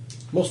alright.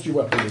 Most of your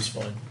weapon is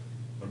fine.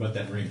 What about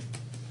that ring?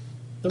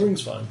 The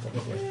ring's fine,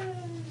 probably.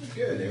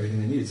 Good,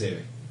 everything that needed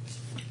saving.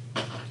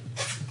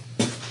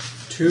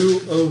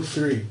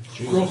 203.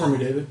 Roll for me,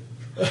 David.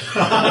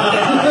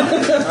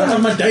 I don't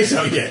have my dice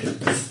out yet.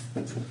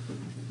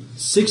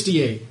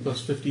 68.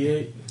 Plus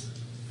 58.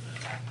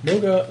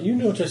 Moga, you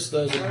notice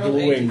there's a Roll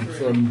glowing 83.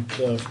 from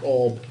the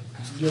orb.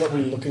 You're not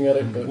really looking at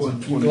it, but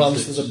you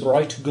glance, there's a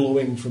bright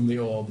glowing from the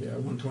orb. Yeah,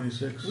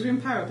 126. We're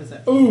doing power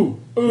perception. Ooh!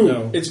 Ooh!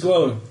 No. It's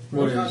glowing.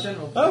 What Our is?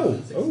 general Oh!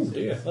 perception, Oh 66.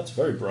 dear, that's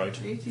very bright.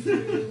 83,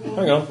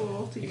 Hang on.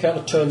 40. He kind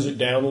of turns it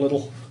down a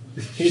little.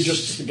 He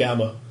adjusts the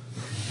gamma.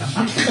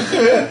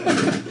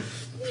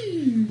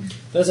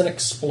 There's an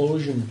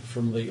explosion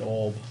from the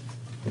orb.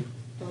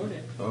 Oh,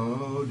 dear.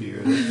 Oh dear,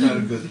 that's not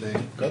a good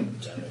thing.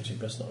 God damn it, you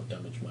best not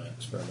damage my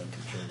experimental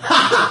chamber.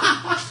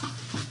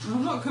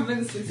 I'm not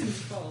convinced it's his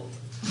fault.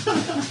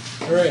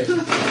 Alright.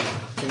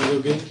 Can we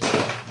go get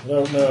I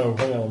don't know,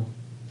 hang on.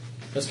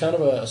 There's kind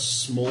of a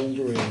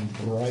smouldering,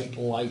 bright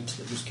light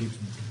that just keeps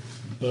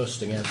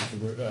bursting out of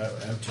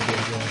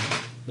the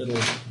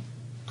little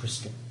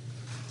crystal.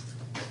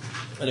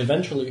 And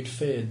eventually it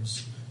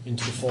fades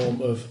into the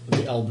form of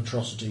the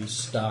albatrosity,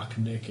 stark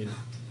naked.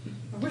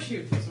 I wish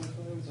you'd put some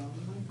clothes on.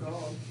 My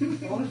God.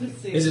 I wanted to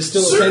see. Is it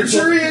still a pencil?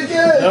 Surgery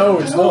again! No,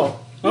 it's not.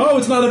 Oh,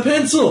 it's not a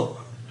pencil!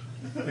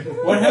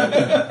 What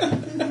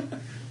happened?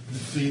 The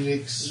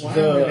Phoenix. The- Why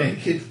am I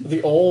naked?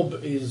 The orb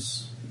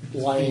is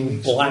lying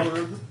Phoenix black.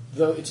 orb?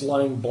 Though it's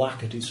lying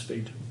black at his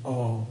feet.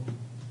 Oh.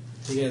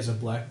 He has a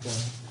black ball.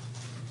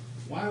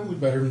 Why would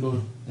Better than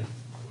blue.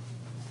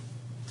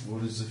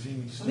 What is the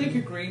Phoenix? I think a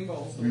green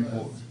ball's the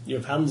Report. worst. You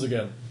have hands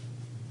again.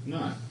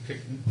 not?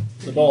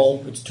 The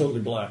ball, it's totally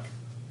black.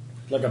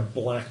 Like a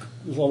black,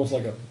 it's almost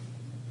like an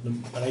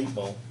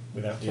 8-ball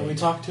without the Can we 8.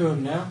 talk to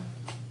him now?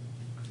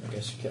 I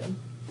guess you can.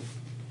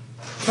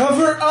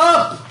 Cover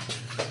up!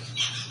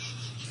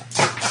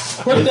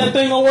 Put that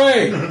thing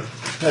away!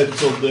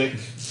 Pencil Dick.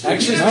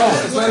 Actually,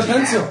 no, it's not a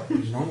pencil.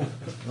 He's normal.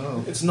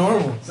 Oh. It's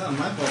normal. It's not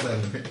my fault I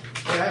haven't picked.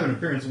 I have an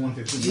appearance of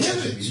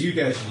 115. You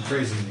guys should be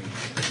praising me.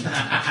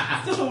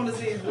 Still don't want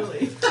to see his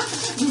willy.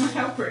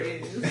 How pretty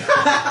it is.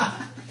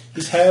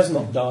 His hair's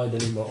not dyed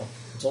anymore.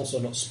 It's also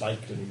not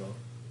spiked anymore.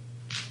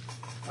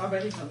 I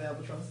bet he's not the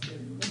albatross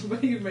anymore. I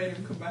bet you made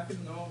him come back as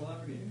normal,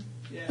 haven't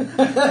you?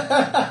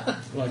 Yeah.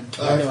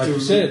 Like you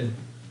said.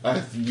 I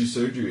have to do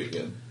surgery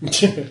again.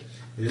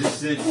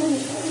 Is it?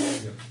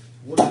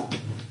 What?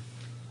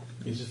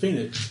 He's a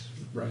phoenix.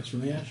 Rise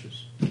from the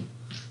ashes.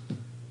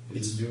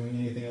 Is it doing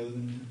anything other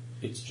than...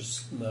 It's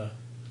just no.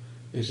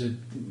 Is it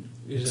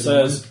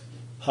says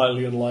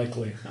highly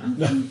unlikely.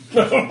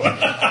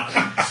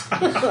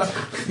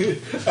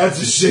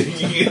 That's a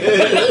shaky.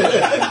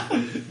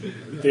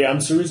 The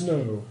answer is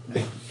no.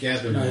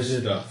 Gather my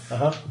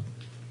stuff.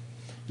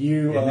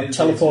 You are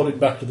teleported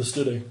back to the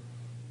study.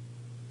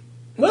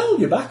 Well,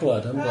 you're back,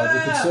 lad. I'm glad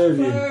we could serve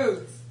you.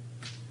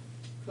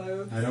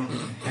 Clothes. I don't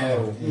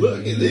have... Look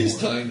at these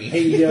tiny.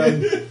 He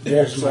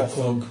walks my off.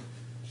 cloak?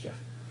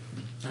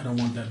 I don't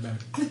want that back.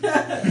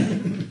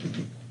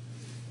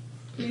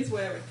 Please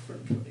wear it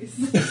front, please.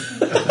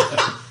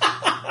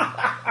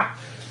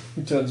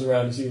 He turns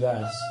around and sees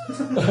ass.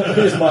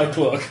 Here's my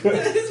cloak.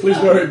 Please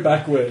wear it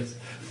backwards.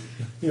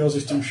 Yours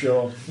is too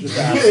short. Just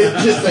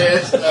ass. Just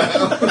ass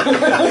now.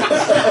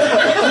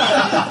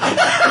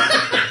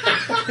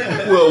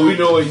 Well, we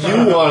know what you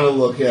want to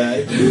look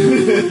at.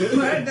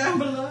 Wear it down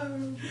below.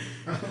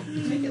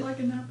 Make it like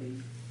a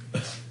nappy.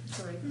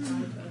 Sorry.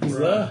 What's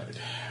that?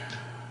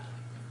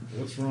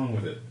 What's wrong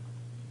with it?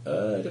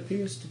 It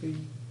appears to be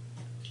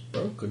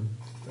broken.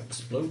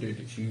 Exploded.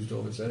 It's used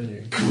all its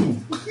energy.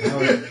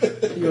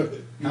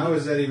 How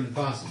is that even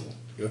possible?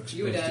 You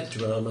exposed it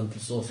to an elemental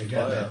source of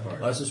got fire. that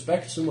part. I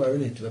suspect somewhere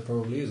in it there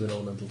probably is an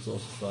elemental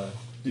source of fire.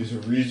 There's a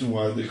reason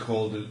why they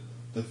called it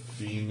the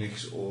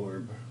Phoenix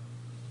Orb.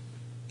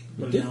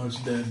 But now it's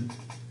dead.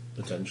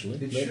 Potentially.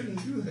 It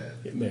shouldn't do that.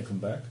 It may come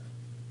back.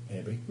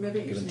 Maybe. Maybe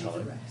it Given just needs a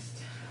time. rest.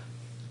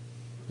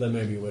 There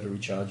may be a way to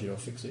recharge it or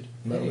fix it.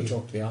 Might want to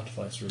talk to the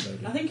artificer about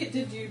it. I think it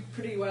did you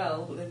pretty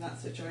well in that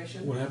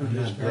situation. What happened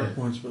to his Not power bad.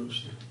 points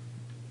boost?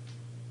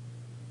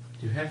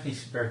 Do you have any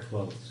spare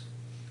clothes?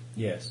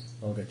 Yes,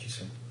 I'll get you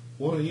some.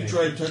 Why don't you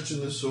try touching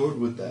the sword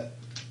with that?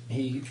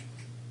 He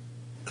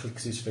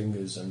clicks his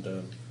fingers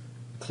and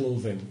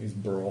clothing is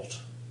brought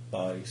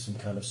by some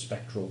kind of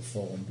spectral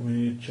form. We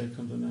need to check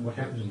something out. What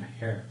happened to my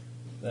hair?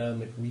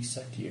 It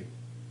reset you.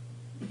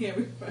 Yeah,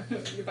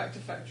 you're back to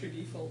factory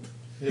default.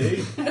 Hey,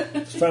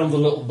 Found the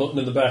little button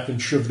in the back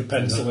and shoved a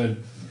pencil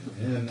in.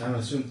 And I'm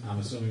assuming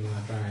when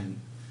I try and...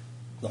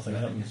 Nothing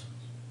happens.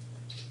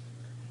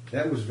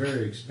 That was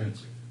very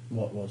expensive.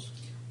 What was?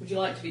 Would you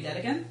like to be dead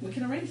again? We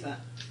can arrange that.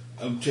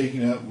 I'm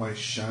taking out my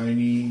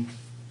shiny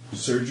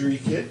surgery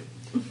kit.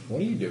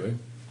 What are you doing?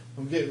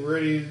 I'm getting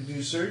ready to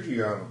do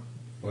surgery on him.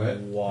 What?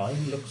 Why?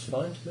 Looks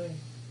fine to me.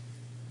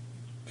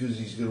 Because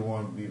he's going to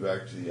want to be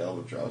back to the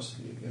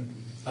albatrosity again.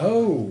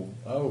 Oh,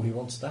 he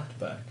wants that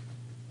back.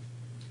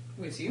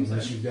 We assume so.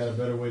 Unless you've got a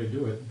better way to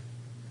do it.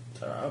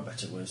 There are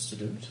better ways to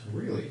do it.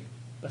 Really?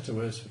 Better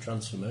ways for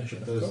transformation,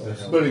 of Does course.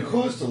 that But it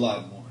costs a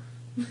lot more.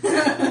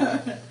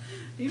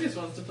 He just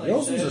wants to play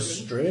Yours was a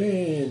surgeon.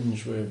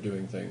 strange way of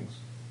doing things.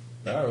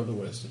 There are other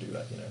ways to do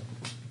that, you know.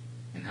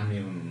 And how many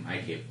of them am I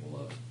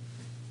capable of?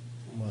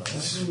 Well,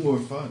 This is more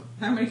fun.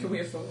 How many can we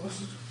afford?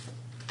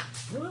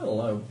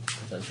 well, I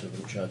potentially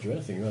wouldn't charge you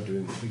anything. You are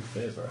doing me a big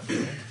favour, after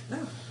all.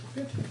 No,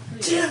 good.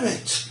 Damn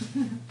it!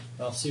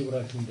 I'll see what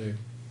I can do.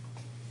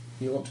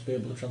 You want to be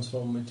able to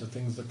transform into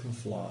things that can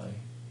fly.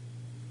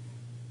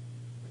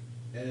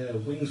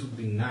 Wings would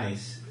be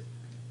nice.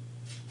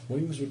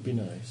 Wings would be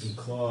nice. Some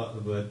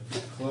but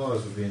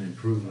claws would be an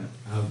improvement.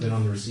 I've been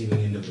on the receiving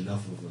end of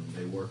enough of them.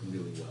 They work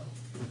really well.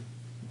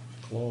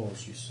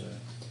 Claws, you say?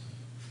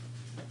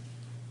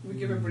 We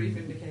give a brief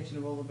indication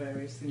of all the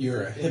various things.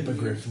 You're a that they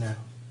hippogriff use. now.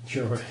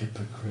 You're a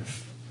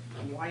hippogriff.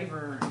 A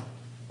wyvern.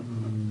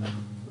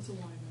 What's a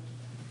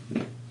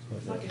wyvern?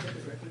 It's like a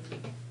hippogriff,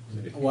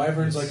 isn't it? A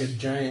wyvern's like a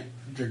giant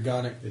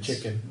dragonic It's-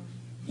 chicken.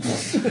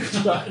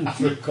 Giant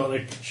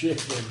draconic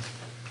chicken.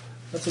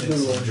 That's a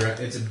It's, good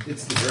one.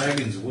 it's the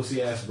dragon's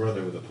wussy-ass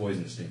brother with a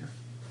poison stinger.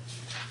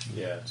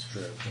 Yeah, it's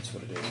true. That's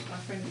what it is. My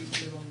friend used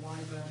to live on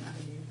Wyvern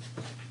Avenue.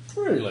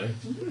 Really?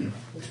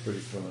 That's pretty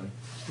funny.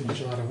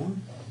 Enchilada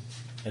one.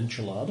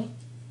 Enchilada?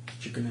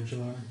 Chicken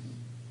enchilada.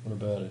 What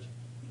about it?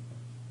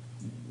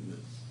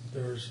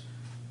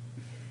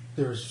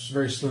 There was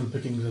very slim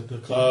pickings at the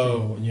club.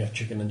 Oh, and yeah,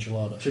 chicken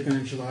enchilada. Chicken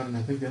enchilada, and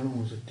I think the other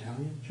one was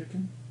Italian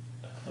chicken.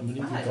 How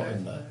many have you got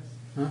in there?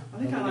 Huh? I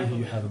think How I many like do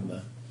you them. have in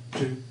there?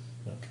 2.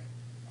 Okay.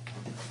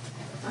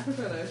 I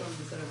prefer those ones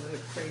instead of the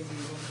crazy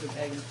ones with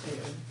egg and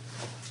potato.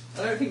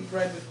 I don't think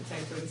bread with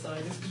potato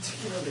inside is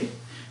particularly.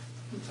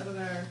 I don't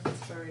know.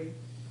 It's very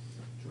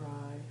dry.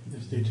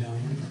 That's the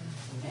Italian.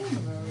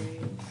 Anyway.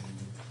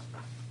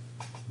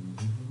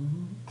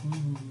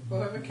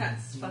 Whoever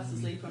cat's fast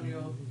asleep on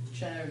your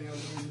chair in your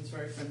room is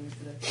very friendly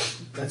today.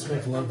 That's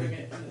McLovin. Rubbing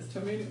it on its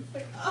tummy and it's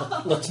like,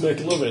 ah! Let's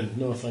make loving.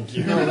 No, thank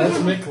you. No, that's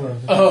McLovin.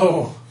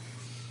 Oh.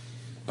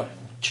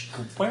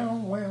 Chicka wow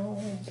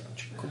wow.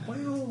 Chicka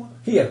wow wow.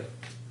 Here,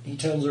 He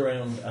turns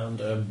around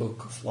and a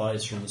book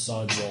flies from the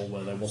side wall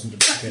where there wasn't a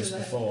bookcase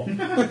before,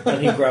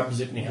 and he grabs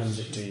it and he hands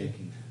it to you.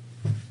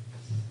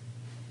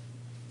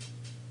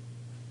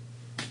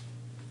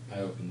 I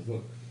open the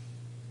book.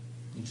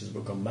 It's a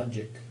book on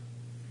magic.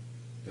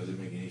 Does it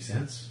make any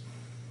sense?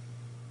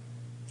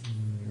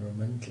 You're a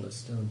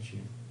mentalist, aren't you?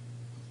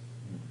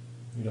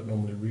 You don't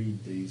normally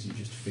read these, you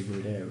just figure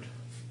it out.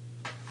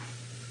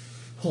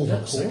 Hold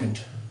on a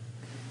second.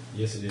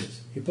 Yes, it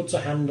is. He puts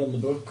a hand on the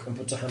book and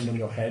puts a hand on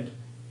your head,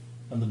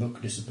 and the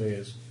book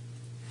disappears.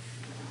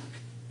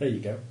 There you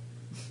go.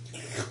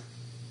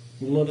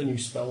 You'll load a new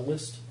spell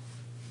list.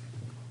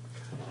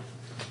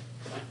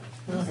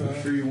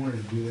 I'm sure you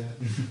wanted to do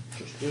that.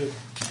 Just do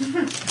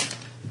it.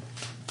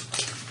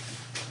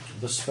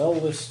 The spell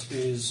list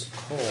is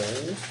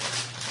called...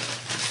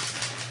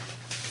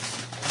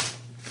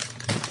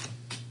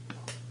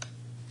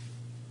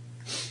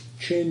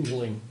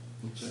 Changeling.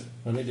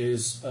 And it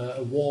is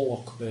a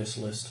Warlock base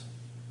list.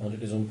 And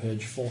it is on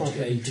page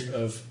 48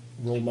 of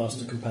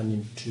Rolemaster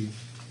Companion 2.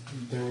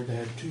 They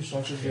had 2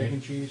 sausage, egg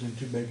and cheese, and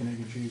 2 bacon, egg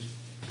and cheese.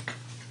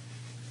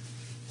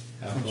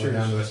 How far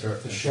down do I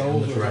start? The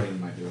shells Which are- writing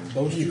am I doing?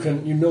 Those You two-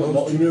 can you know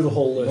those you know the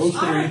whole list. those I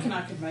three. reckon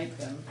I could make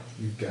them.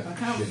 You've got I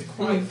can't shit.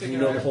 quite figure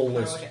know out the whole how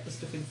list. I get the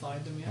stuff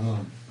inside them yet.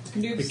 Oh. I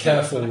can do the Be stuff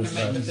careful and I with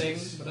can make the that.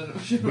 things, but I don't know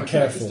if I can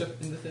careful. make the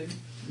stuff in the thing.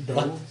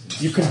 Dough.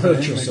 You can hurt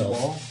Make a yourself.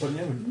 ball, put it in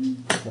the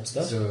oven. What's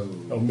that? So,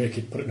 Oh, make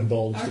it, put it in a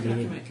bowl, I stick it reckon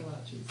I in can it. make a lot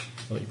of cheese. I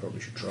think you probably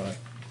should try.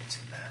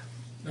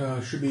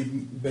 Should be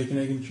bacon,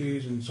 egg and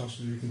cheese, and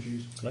sausage, egg and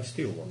cheese. Can I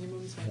steal And one? your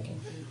mum's making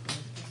food.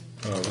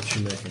 Oh, what's she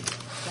making?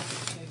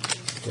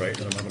 Great,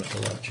 then I'm having a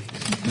full out cheese.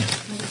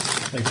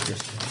 Thanks,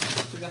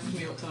 Christy. She asked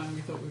me what time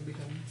we thought we'd be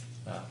home.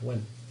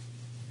 When?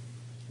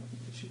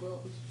 She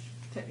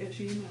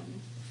emailed me.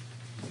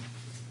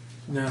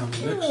 Now,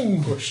 the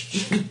next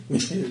question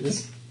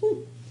is...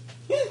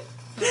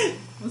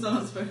 Was I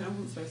not supposed to? I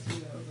wasn't supposed to do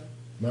that, was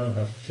No, I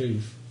have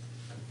cheese.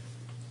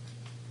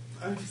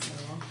 I? I just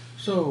said wrong.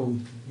 So,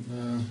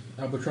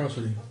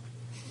 albatrosity.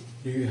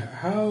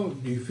 How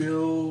do you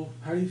feel?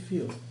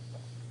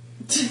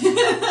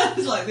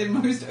 It's like the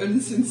most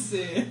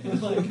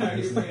unsincere. Like, how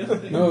do you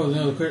feel?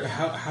 No.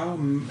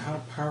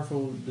 How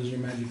powerful does your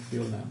magic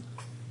feel now?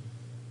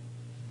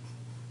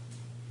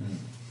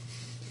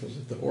 Because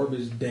if the orb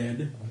is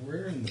dead,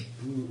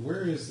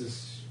 where is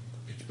this?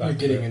 It's You're back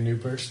getting a a bit. new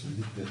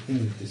person. The thing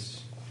that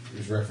this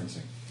is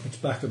referencing. It's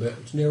back a bit.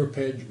 It's near a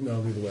page.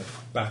 No, the other way.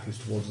 Back is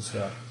towards the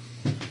start.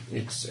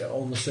 It's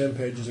on the same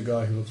page as a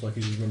guy who looks like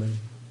he's running.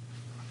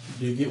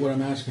 do you get what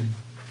I'm asking?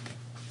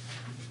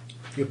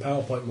 Your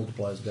PowerPoint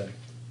multiplies day.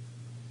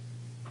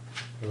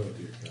 Oh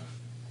dear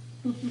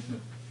God.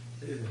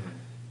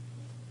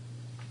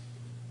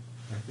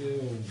 I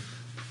feel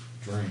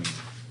drained.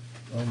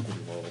 I'm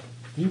good lord.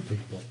 You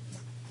people.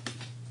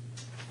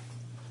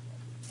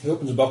 He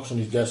opens a box on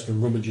his desk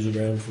and rummages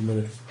around for a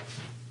minute.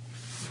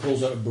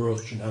 Pulls out a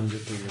brooch and hands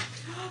it to you.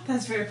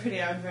 That's very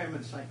pretty. I would very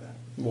much like that.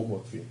 Won't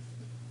work for you.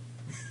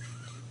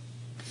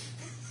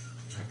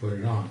 I put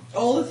it on.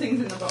 All the things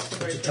in the box are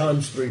very It's a pretty.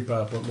 times 3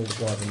 PowerPoint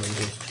multiplier from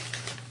English.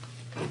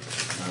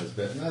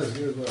 Not as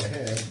good as what I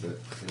had, but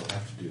it'll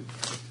have to do.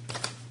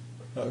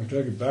 I can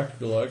take it back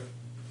if you like.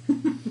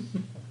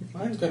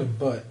 Mine's got a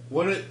butt.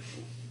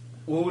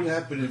 What would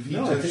happen if you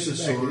No, I touched think the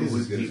the bag sword is as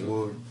with good the as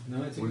orb?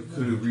 No, I think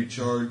Could it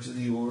recharge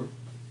the orb?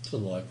 It's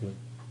unlikely.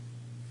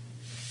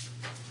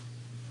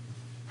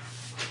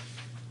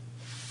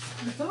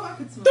 I thought I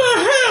could smell. The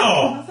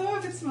hell! I thought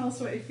I could smell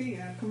sweaty feet,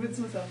 and I convinced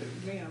myself it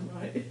was me. I'm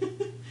right.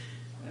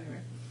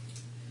 Anyway,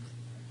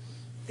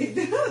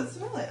 it does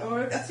smell it.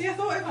 Or see, I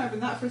thought it might have been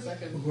that for a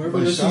second. Whoever's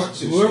My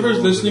socks are listening still over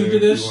to there if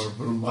this, you wanna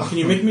put 'em on. can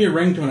you make me a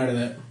ringtone out of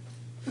that?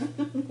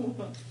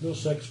 No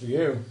sex for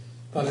you.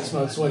 Thought I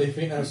smelled sweaty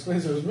feet and I was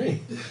convinced it was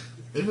me.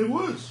 And it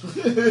was. I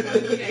don't think you're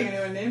getting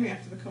anywhere near me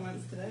after the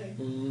comments today.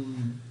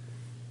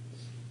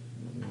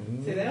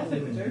 See, they'll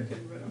think we're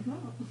joking, but I'm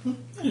not.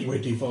 I just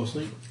wait till you fall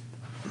asleep.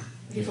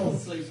 He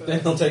falls asleep Then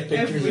he'll take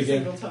pictures every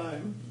again. single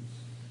time.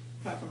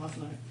 Apart from last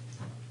night.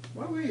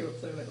 Why were you up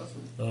so late last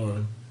night?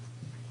 Alright.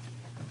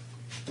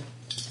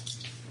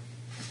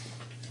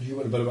 You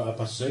went to bed about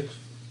 6:30.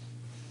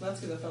 That's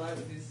because I fell out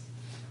with his.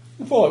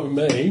 You fought with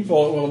me, you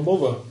fought with my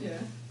mother. Yeah.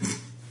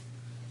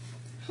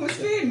 I was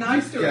being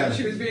nice to her, and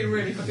she was being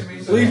really fucking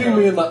mean to Leaving her.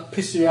 me in that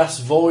pissy ass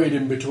void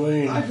in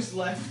between I just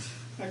left.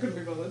 I couldn't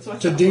be bothered. So I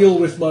to sat deal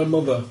and with my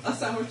mother. I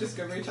sat and watched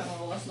Discovery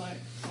Channel last night.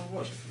 I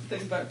watched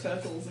things about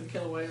turtles and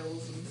killer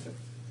whales and stuff.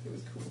 It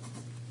was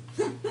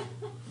cool.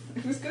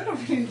 It was good. I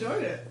really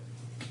enjoyed it.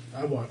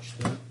 I watched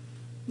that.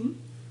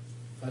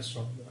 I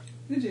saw that.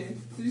 Did you?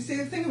 Did you see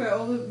the thing about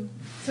all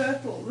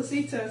the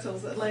sea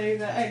turtles that lay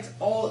their eggs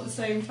all at the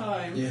same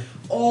time, Yeah.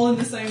 all in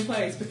the same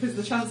place, because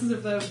the chances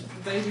of the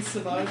babies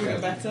surviving are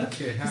better,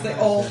 Okay, how because they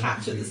about all that?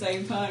 hatch at the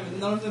same time,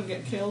 and none of them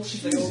get killed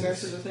because they all go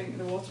through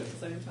the water at the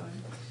same time.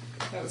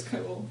 That was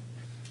cool.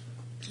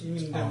 You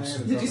mean down there,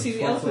 Did you see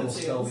the elephant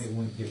little skull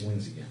seals? get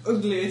wings again?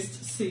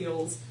 Ugliest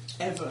seals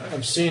ever.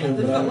 I've seen them,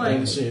 They've but I got haven't like-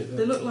 been to see it.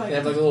 They look like. They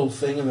have like a little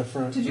thing in the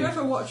front. Did you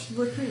ever watch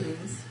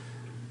raccoons?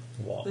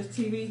 What? The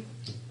TV,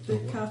 the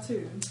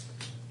cartoon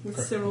with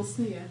Cyril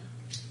Sneer.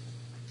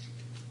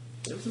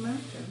 It was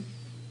American.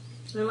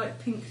 They're like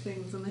pink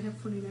things and they have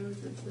funny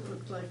noses that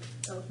look like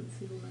elephant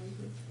seal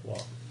noses.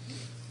 What?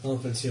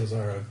 Elephant seals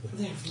are ugly.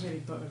 They're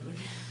really ugly.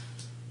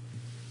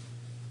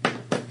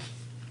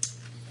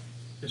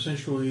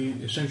 Essentially,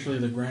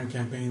 the grand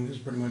campaign is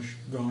pretty much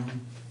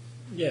gone.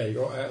 Yeah,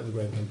 you're out of the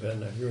Grand Campaign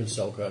now. You're in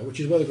Selkirk, which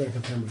is where the Grand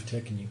Campaign would have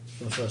taken you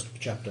for the first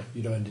chapter.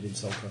 You'd have ended in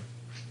Selkirk.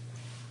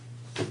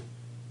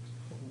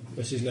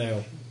 This is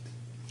now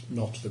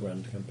not the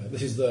Grand Campaign.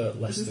 This is the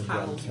less This than is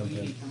Grand Harold's Campaign.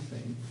 beauty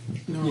campaign.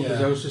 No, because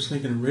Yeah. I was just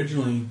thinking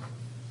originally,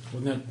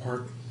 wasn't that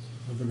part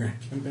of the grand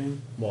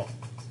campaign? What?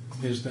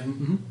 His thing?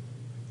 Mm-hmm.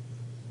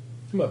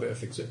 You might better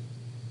fix it.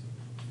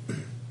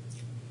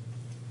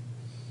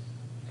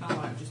 I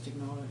might just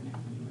ignore it now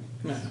anyway.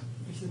 Nah.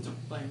 He's not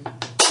playing.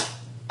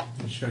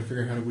 We just gotta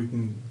figure out how we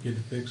can get it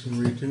fixed and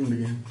retuned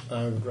again.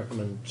 I would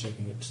recommend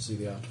checking it to see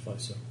the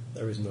artificer.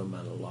 There is no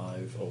man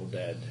alive or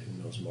dead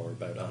who knows more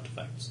about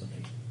artifacts than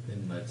he.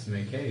 Then let's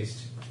make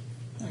haste.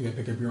 I gotta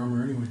pick up your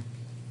armor anyway.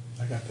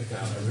 I got to pick up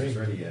How my is it ring.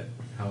 ready yet?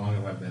 How long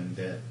have I been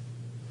dead?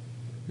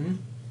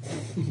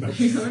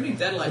 You're only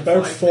dead like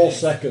About 5 4 minutes.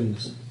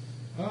 seconds.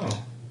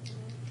 Oh.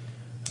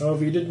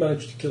 However, you did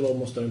manage to kill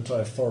almost an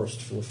entire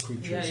forest full of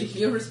creatures. Yeah,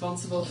 you're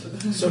responsible for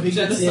the So he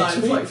gets the genocide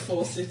of XP? like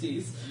 4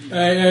 cities.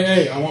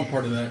 Hey, I want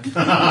part of that.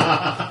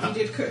 He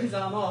did cut his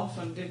arm off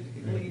and did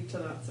lead to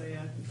that, so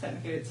yeah,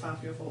 technically it's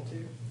half your fault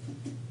too.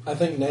 I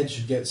think Ned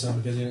should get some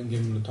because he didn't give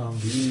him the tongue. I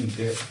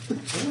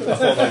thought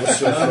that was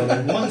so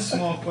funny. One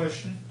small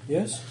question.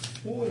 Yes?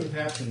 What would have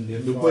happened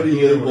if Nobody he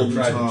would labeled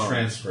have tried Tom. to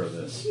transfer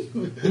this?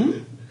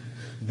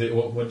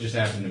 What just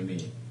happened to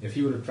me? If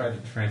he would have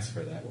tried to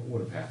transfer that, what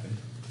would have happened?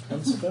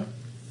 Answer?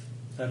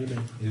 How do you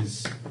mean?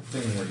 His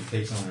thing where he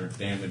takes on our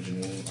damage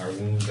and our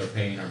wounds, our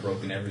pain, our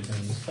broken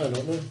everything. I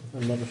don't know.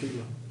 I'm not a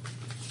healer.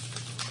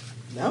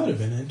 That would have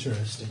been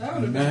interesting. That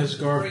would have been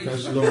Nazgar great.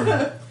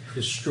 Kazlor,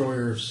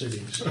 destroyer of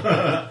cities.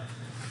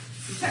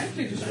 You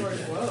technically destroyed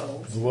the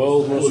world. The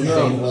world was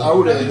No, I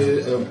would have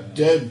ended up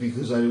dead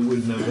because I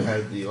would never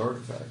had the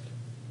artifact.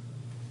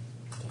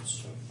 That's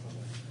so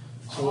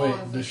funny. So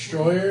wait,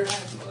 destroyer,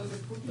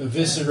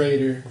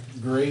 eviscerator,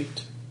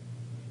 great.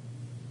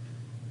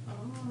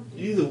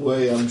 Either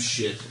way, I'm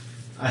shit.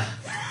 I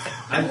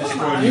You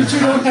destroyed. two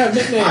don't have I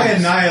nicknames.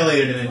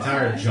 annihilated an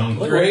entire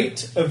jungle. Great,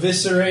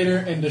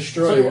 eviscerator, and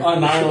destroyer. So,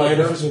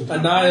 Annihilator.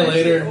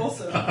 Annihilator,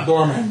 Awesome.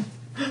 Dorman.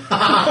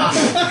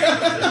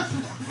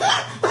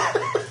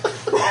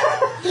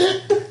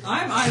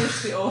 I'm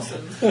Irish the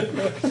Awesome.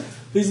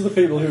 These are the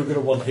people who are going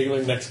to want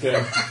healing next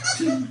game.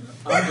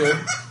 I'm good.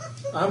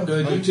 I'm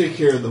good. You take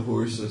care of the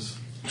horses.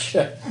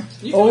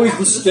 You Always can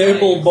the have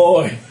stable slaves.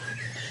 boy.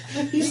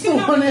 He's the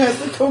one who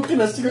has the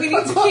coconuts to We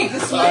need to keep the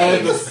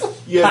slaves.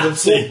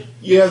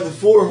 You have the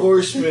 4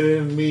 horsemen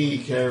and me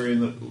carrying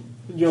the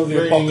You're the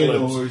bringing in the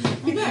apocalypse.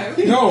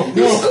 horses. No.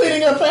 He's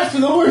cleaning up after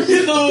the horses.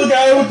 He's the little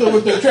guy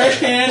with the trash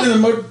can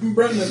and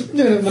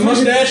the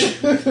mustache.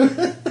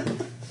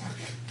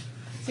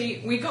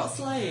 See, we got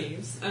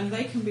slaves, and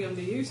they can be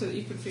under you so that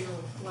you can feel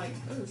like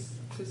us.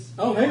 'cause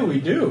Oh, hey, we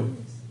do.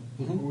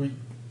 We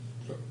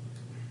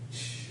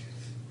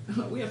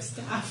we have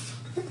staff.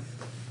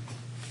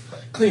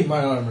 Clean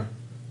my armor.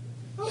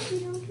 Okay.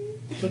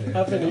 Don't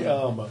have any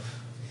armour.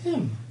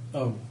 Him.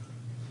 Oh.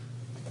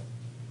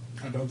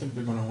 I don't think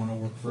they're going to want to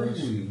work for us.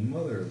 Holy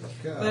mother of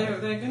God. They're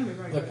going to be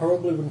very They good.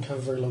 probably wouldn't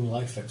have very long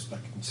life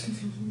expectancy.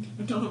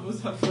 None of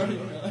us have very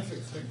long life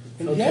expectancy.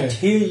 And Okay. yet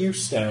here you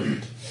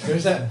stand,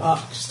 There's that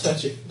box.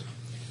 Touch it.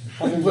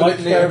 having Put it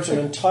wiped near. out an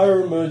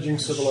entire emerging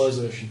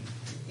civilization.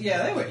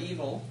 Yeah, they were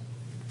evil.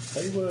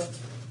 They were...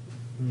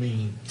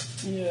 Mean.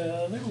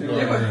 Yeah, they They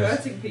were... were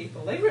hurting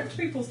people. They ripped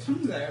people's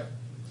tongues out.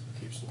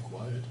 Keeps them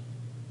quiet.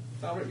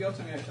 I'll rip your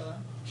tongue out, shall I?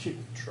 She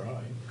can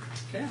try.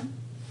 Can.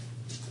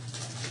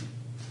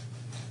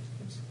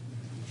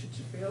 You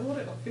should feel what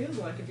it feels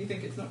like if you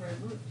think it's not very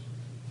much.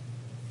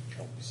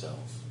 Help yourself.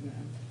 No.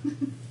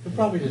 We'll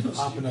probably just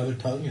pop another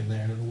tongue in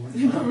there and it'll work.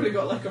 You've probably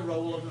got like a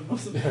roll of them or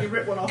something. You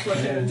rip one off like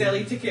a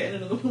deli ticket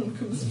and another one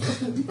comes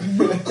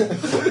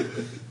through.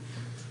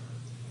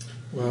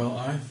 Well,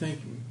 I think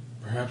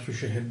perhaps we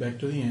should head back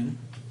to the inn,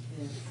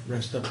 Yeah.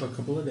 rest up a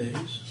couple of days,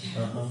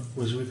 Uh-huh.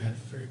 because we've had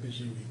a very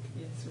busy week.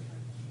 Yes, we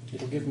have.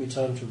 It'll give me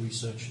time to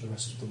research the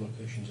rest of the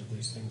locations of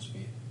these things for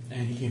you.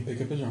 And he can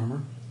pick up his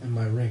armor. And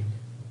my ring.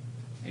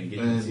 And get,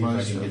 And see if my I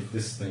can stuff. get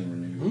this thing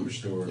renewed,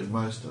 restored. In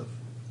my stuff.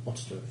 What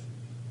stuff?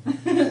 I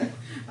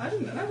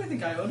don't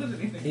think I ordered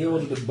anything. He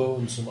ordered a bow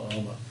and some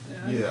armour.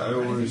 Yeah, I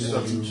ordered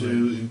something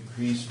to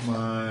increase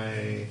my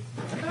I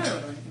don't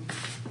order anything.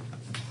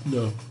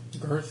 No.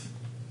 Girth.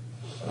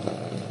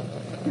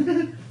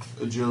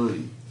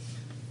 agility.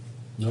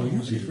 No, you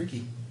you get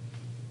freaky.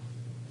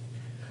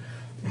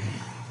 I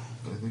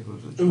think it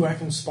was a Ooh, I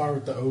can spar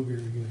with the ogre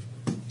again.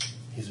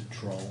 He's a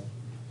troll.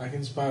 I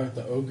can spar with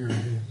the ogre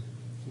again.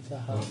 He's a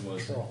What half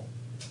was it? troll.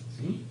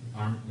 See,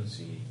 let's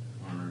see,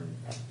 armor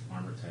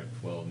type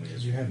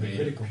 12 You have the made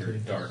critical pure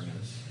tables.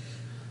 darkness.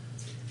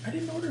 I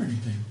didn't order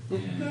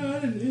anything. No, I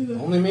didn't either.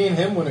 Only me and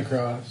him went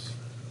across.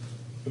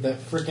 With that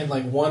freaking,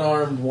 like,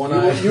 one-armed,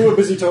 one-eyed... You were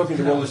busy talking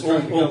to And I old was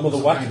trying to come Mother with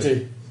some kind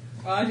Wackety.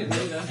 Well, I didn't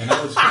either. And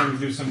I was trying to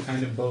do some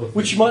kind of both.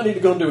 Which you might need to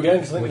go and do again,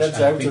 because I think Which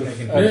that's I out think of I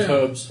can out do. of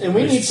herbs. And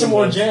we need some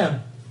more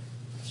jam.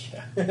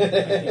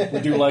 We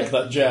do like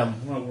that jam.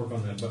 I'm gonna work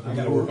on that, but I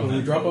gotta work on When that.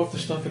 we drop off the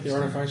stuff at the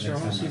artificer, I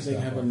want to see if they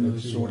can have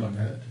another sword like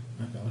that.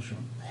 I'll show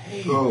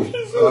 'em.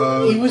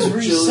 Oh, He was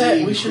agility reset.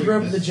 and We should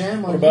rub the quickness. jam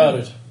on What about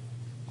it?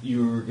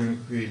 You were going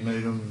to create an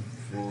item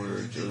for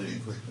agility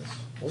and quickness.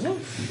 Was it?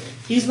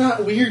 He's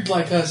not weird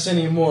like us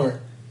anymore.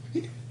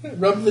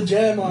 Rub the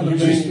jam on him.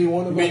 Just be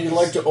one You of mean us. you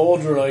like to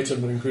order an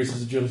item that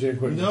increases agility and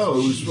quickness? No,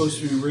 it was supposed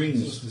to be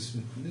rings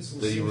This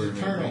that you were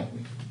eternal.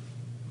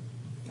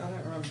 I don't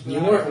remember. You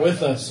weren't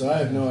with us, so I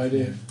have no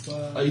idea.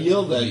 I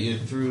yelled at you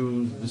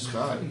through the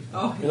sky.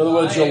 Oh, In other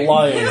words, you're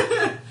lying.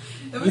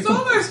 It was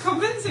almost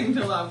convincing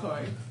till that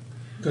point.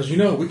 Because we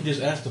could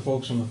just ask the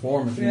folks on the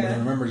forum if anybody Yeah.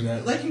 remembers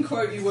that. They can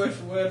quote you word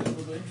for word,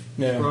 probably.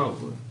 Yeah.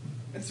 Probably.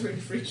 It's really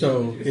freaky.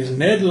 So, is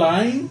Ned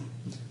lying?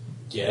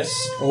 Yes.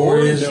 Or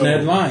is no.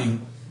 Ned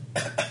lying?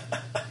 I'm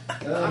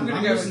gonna I'm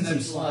go missing with some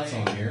Ned's slots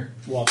lying. on here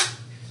What?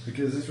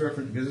 because this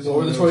reference because this What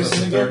were only the goes up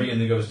choices to again? 30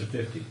 and then goes to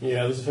 50.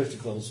 Yeah, there's a 50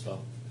 close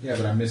spell. Yeah,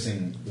 but I'm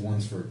missing the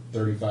ones for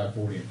 35,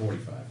 40, and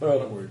 45. Oh,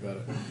 don't worry about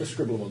it. Just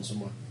scribble one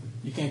somewhere.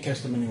 You can't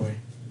cast them anyway.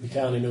 You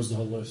can, he knows the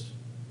whole list.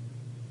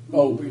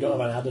 Oh, but you don't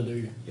have an adder, do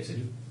you? Yes, I do.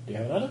 Do you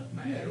have an adder?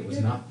 My adder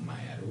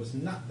was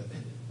not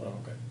appended. Oh,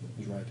 okay.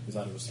 He's right. His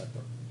adder was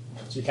separate.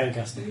 So you can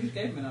cast So it. you just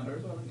gave him another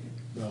as well, didn't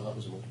you? No, that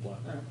was a multiplier.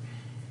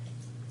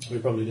 Oh. We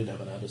probably did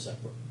have an adder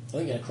separate. I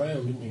think you had a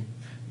crown, didn't you?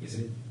 Yes, I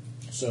did.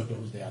 Circlet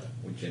was the adder.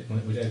 Which I had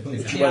plenty of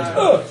Which time. went,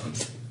 Tiara.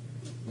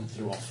 and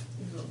threw off.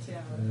 His little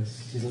tiara.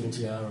 His little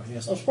tiara.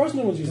 Yes, I'm surprised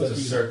no one's used that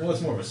evil, Well,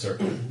 it's more of a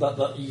circle.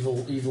 that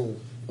evil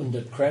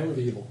undead crown of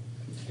evil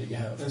that you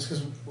have. That's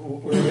because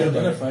we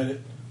identified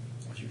it.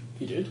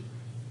 He did.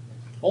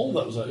 All of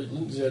that was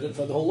Lindsay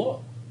identified the whole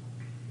lot,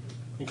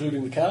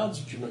 including the cards,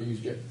 which you've not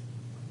used yet.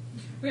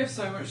 We have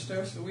so much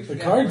stuff that we The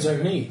forget. cards what are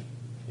we're doing. neat.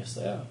 Yes,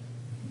 they are.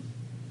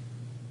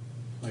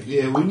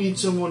 Yeah, we need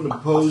someone to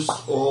post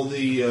all the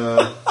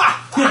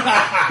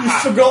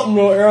You've forgotten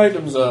what your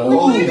items are.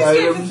 all we the just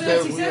gave items the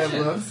that 30 we have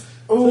sessions. left.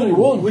 Oh,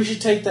 31. we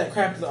should take that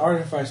crap to the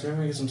artificer. Maybe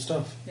we get some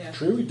stuff. Yeah.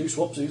 True, we do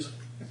swapsies.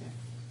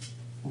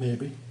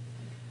 Maybe.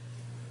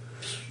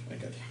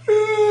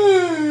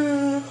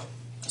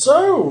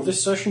 So,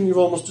 this session you've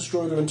almost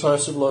destroyed an entire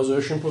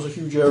civilization, plus a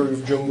huge area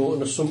of jungle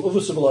and some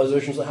other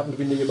civilizations that happen to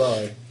be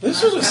nearby.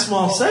 This was a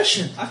small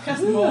session. I've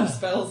cast more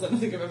spells than I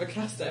think I've ever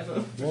cast ever.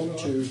 1,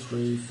 2,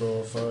 3,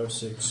 4, 5,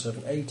 6,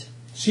 7, 8.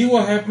 See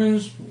what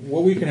happens,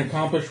 what we can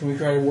accomplish when we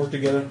try to work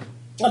together.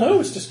 I know,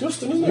 it's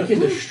disgusting, isn't We it? can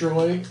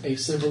destroy a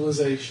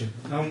civilization.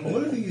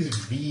 What are these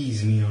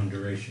V's mean on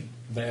duration?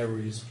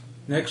 Varies.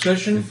 Next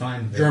session,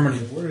 Define Germany.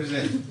 Where is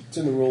that? It's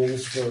in the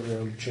rules for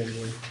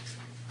changing.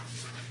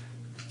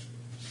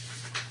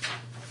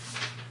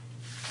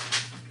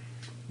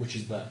 Which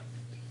is that.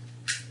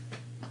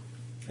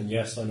 And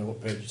yes, I know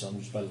what page it's on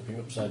just by looking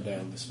upside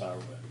down this far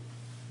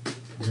away.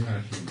 You're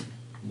not human.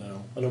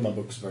 No, I know my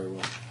books very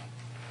well.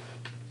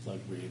 It's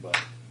like really bad.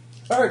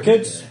 Alright,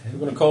 kids, we're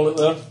going to call it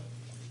there.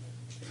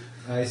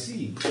 I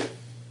see.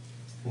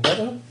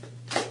 Better?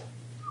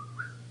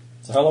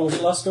 So how long does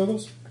it last,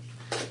 Goggles?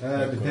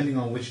 Depending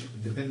on which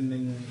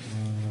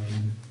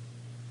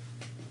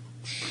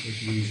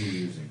V's you're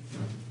using.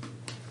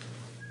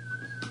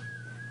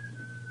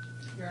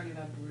 You're only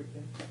allowed to root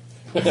them.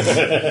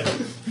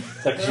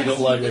 It's like you don't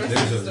like it.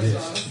 There's a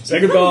list. Say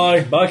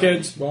goodbye. Bye,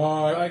 kids.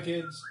 Bye,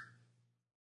 kids.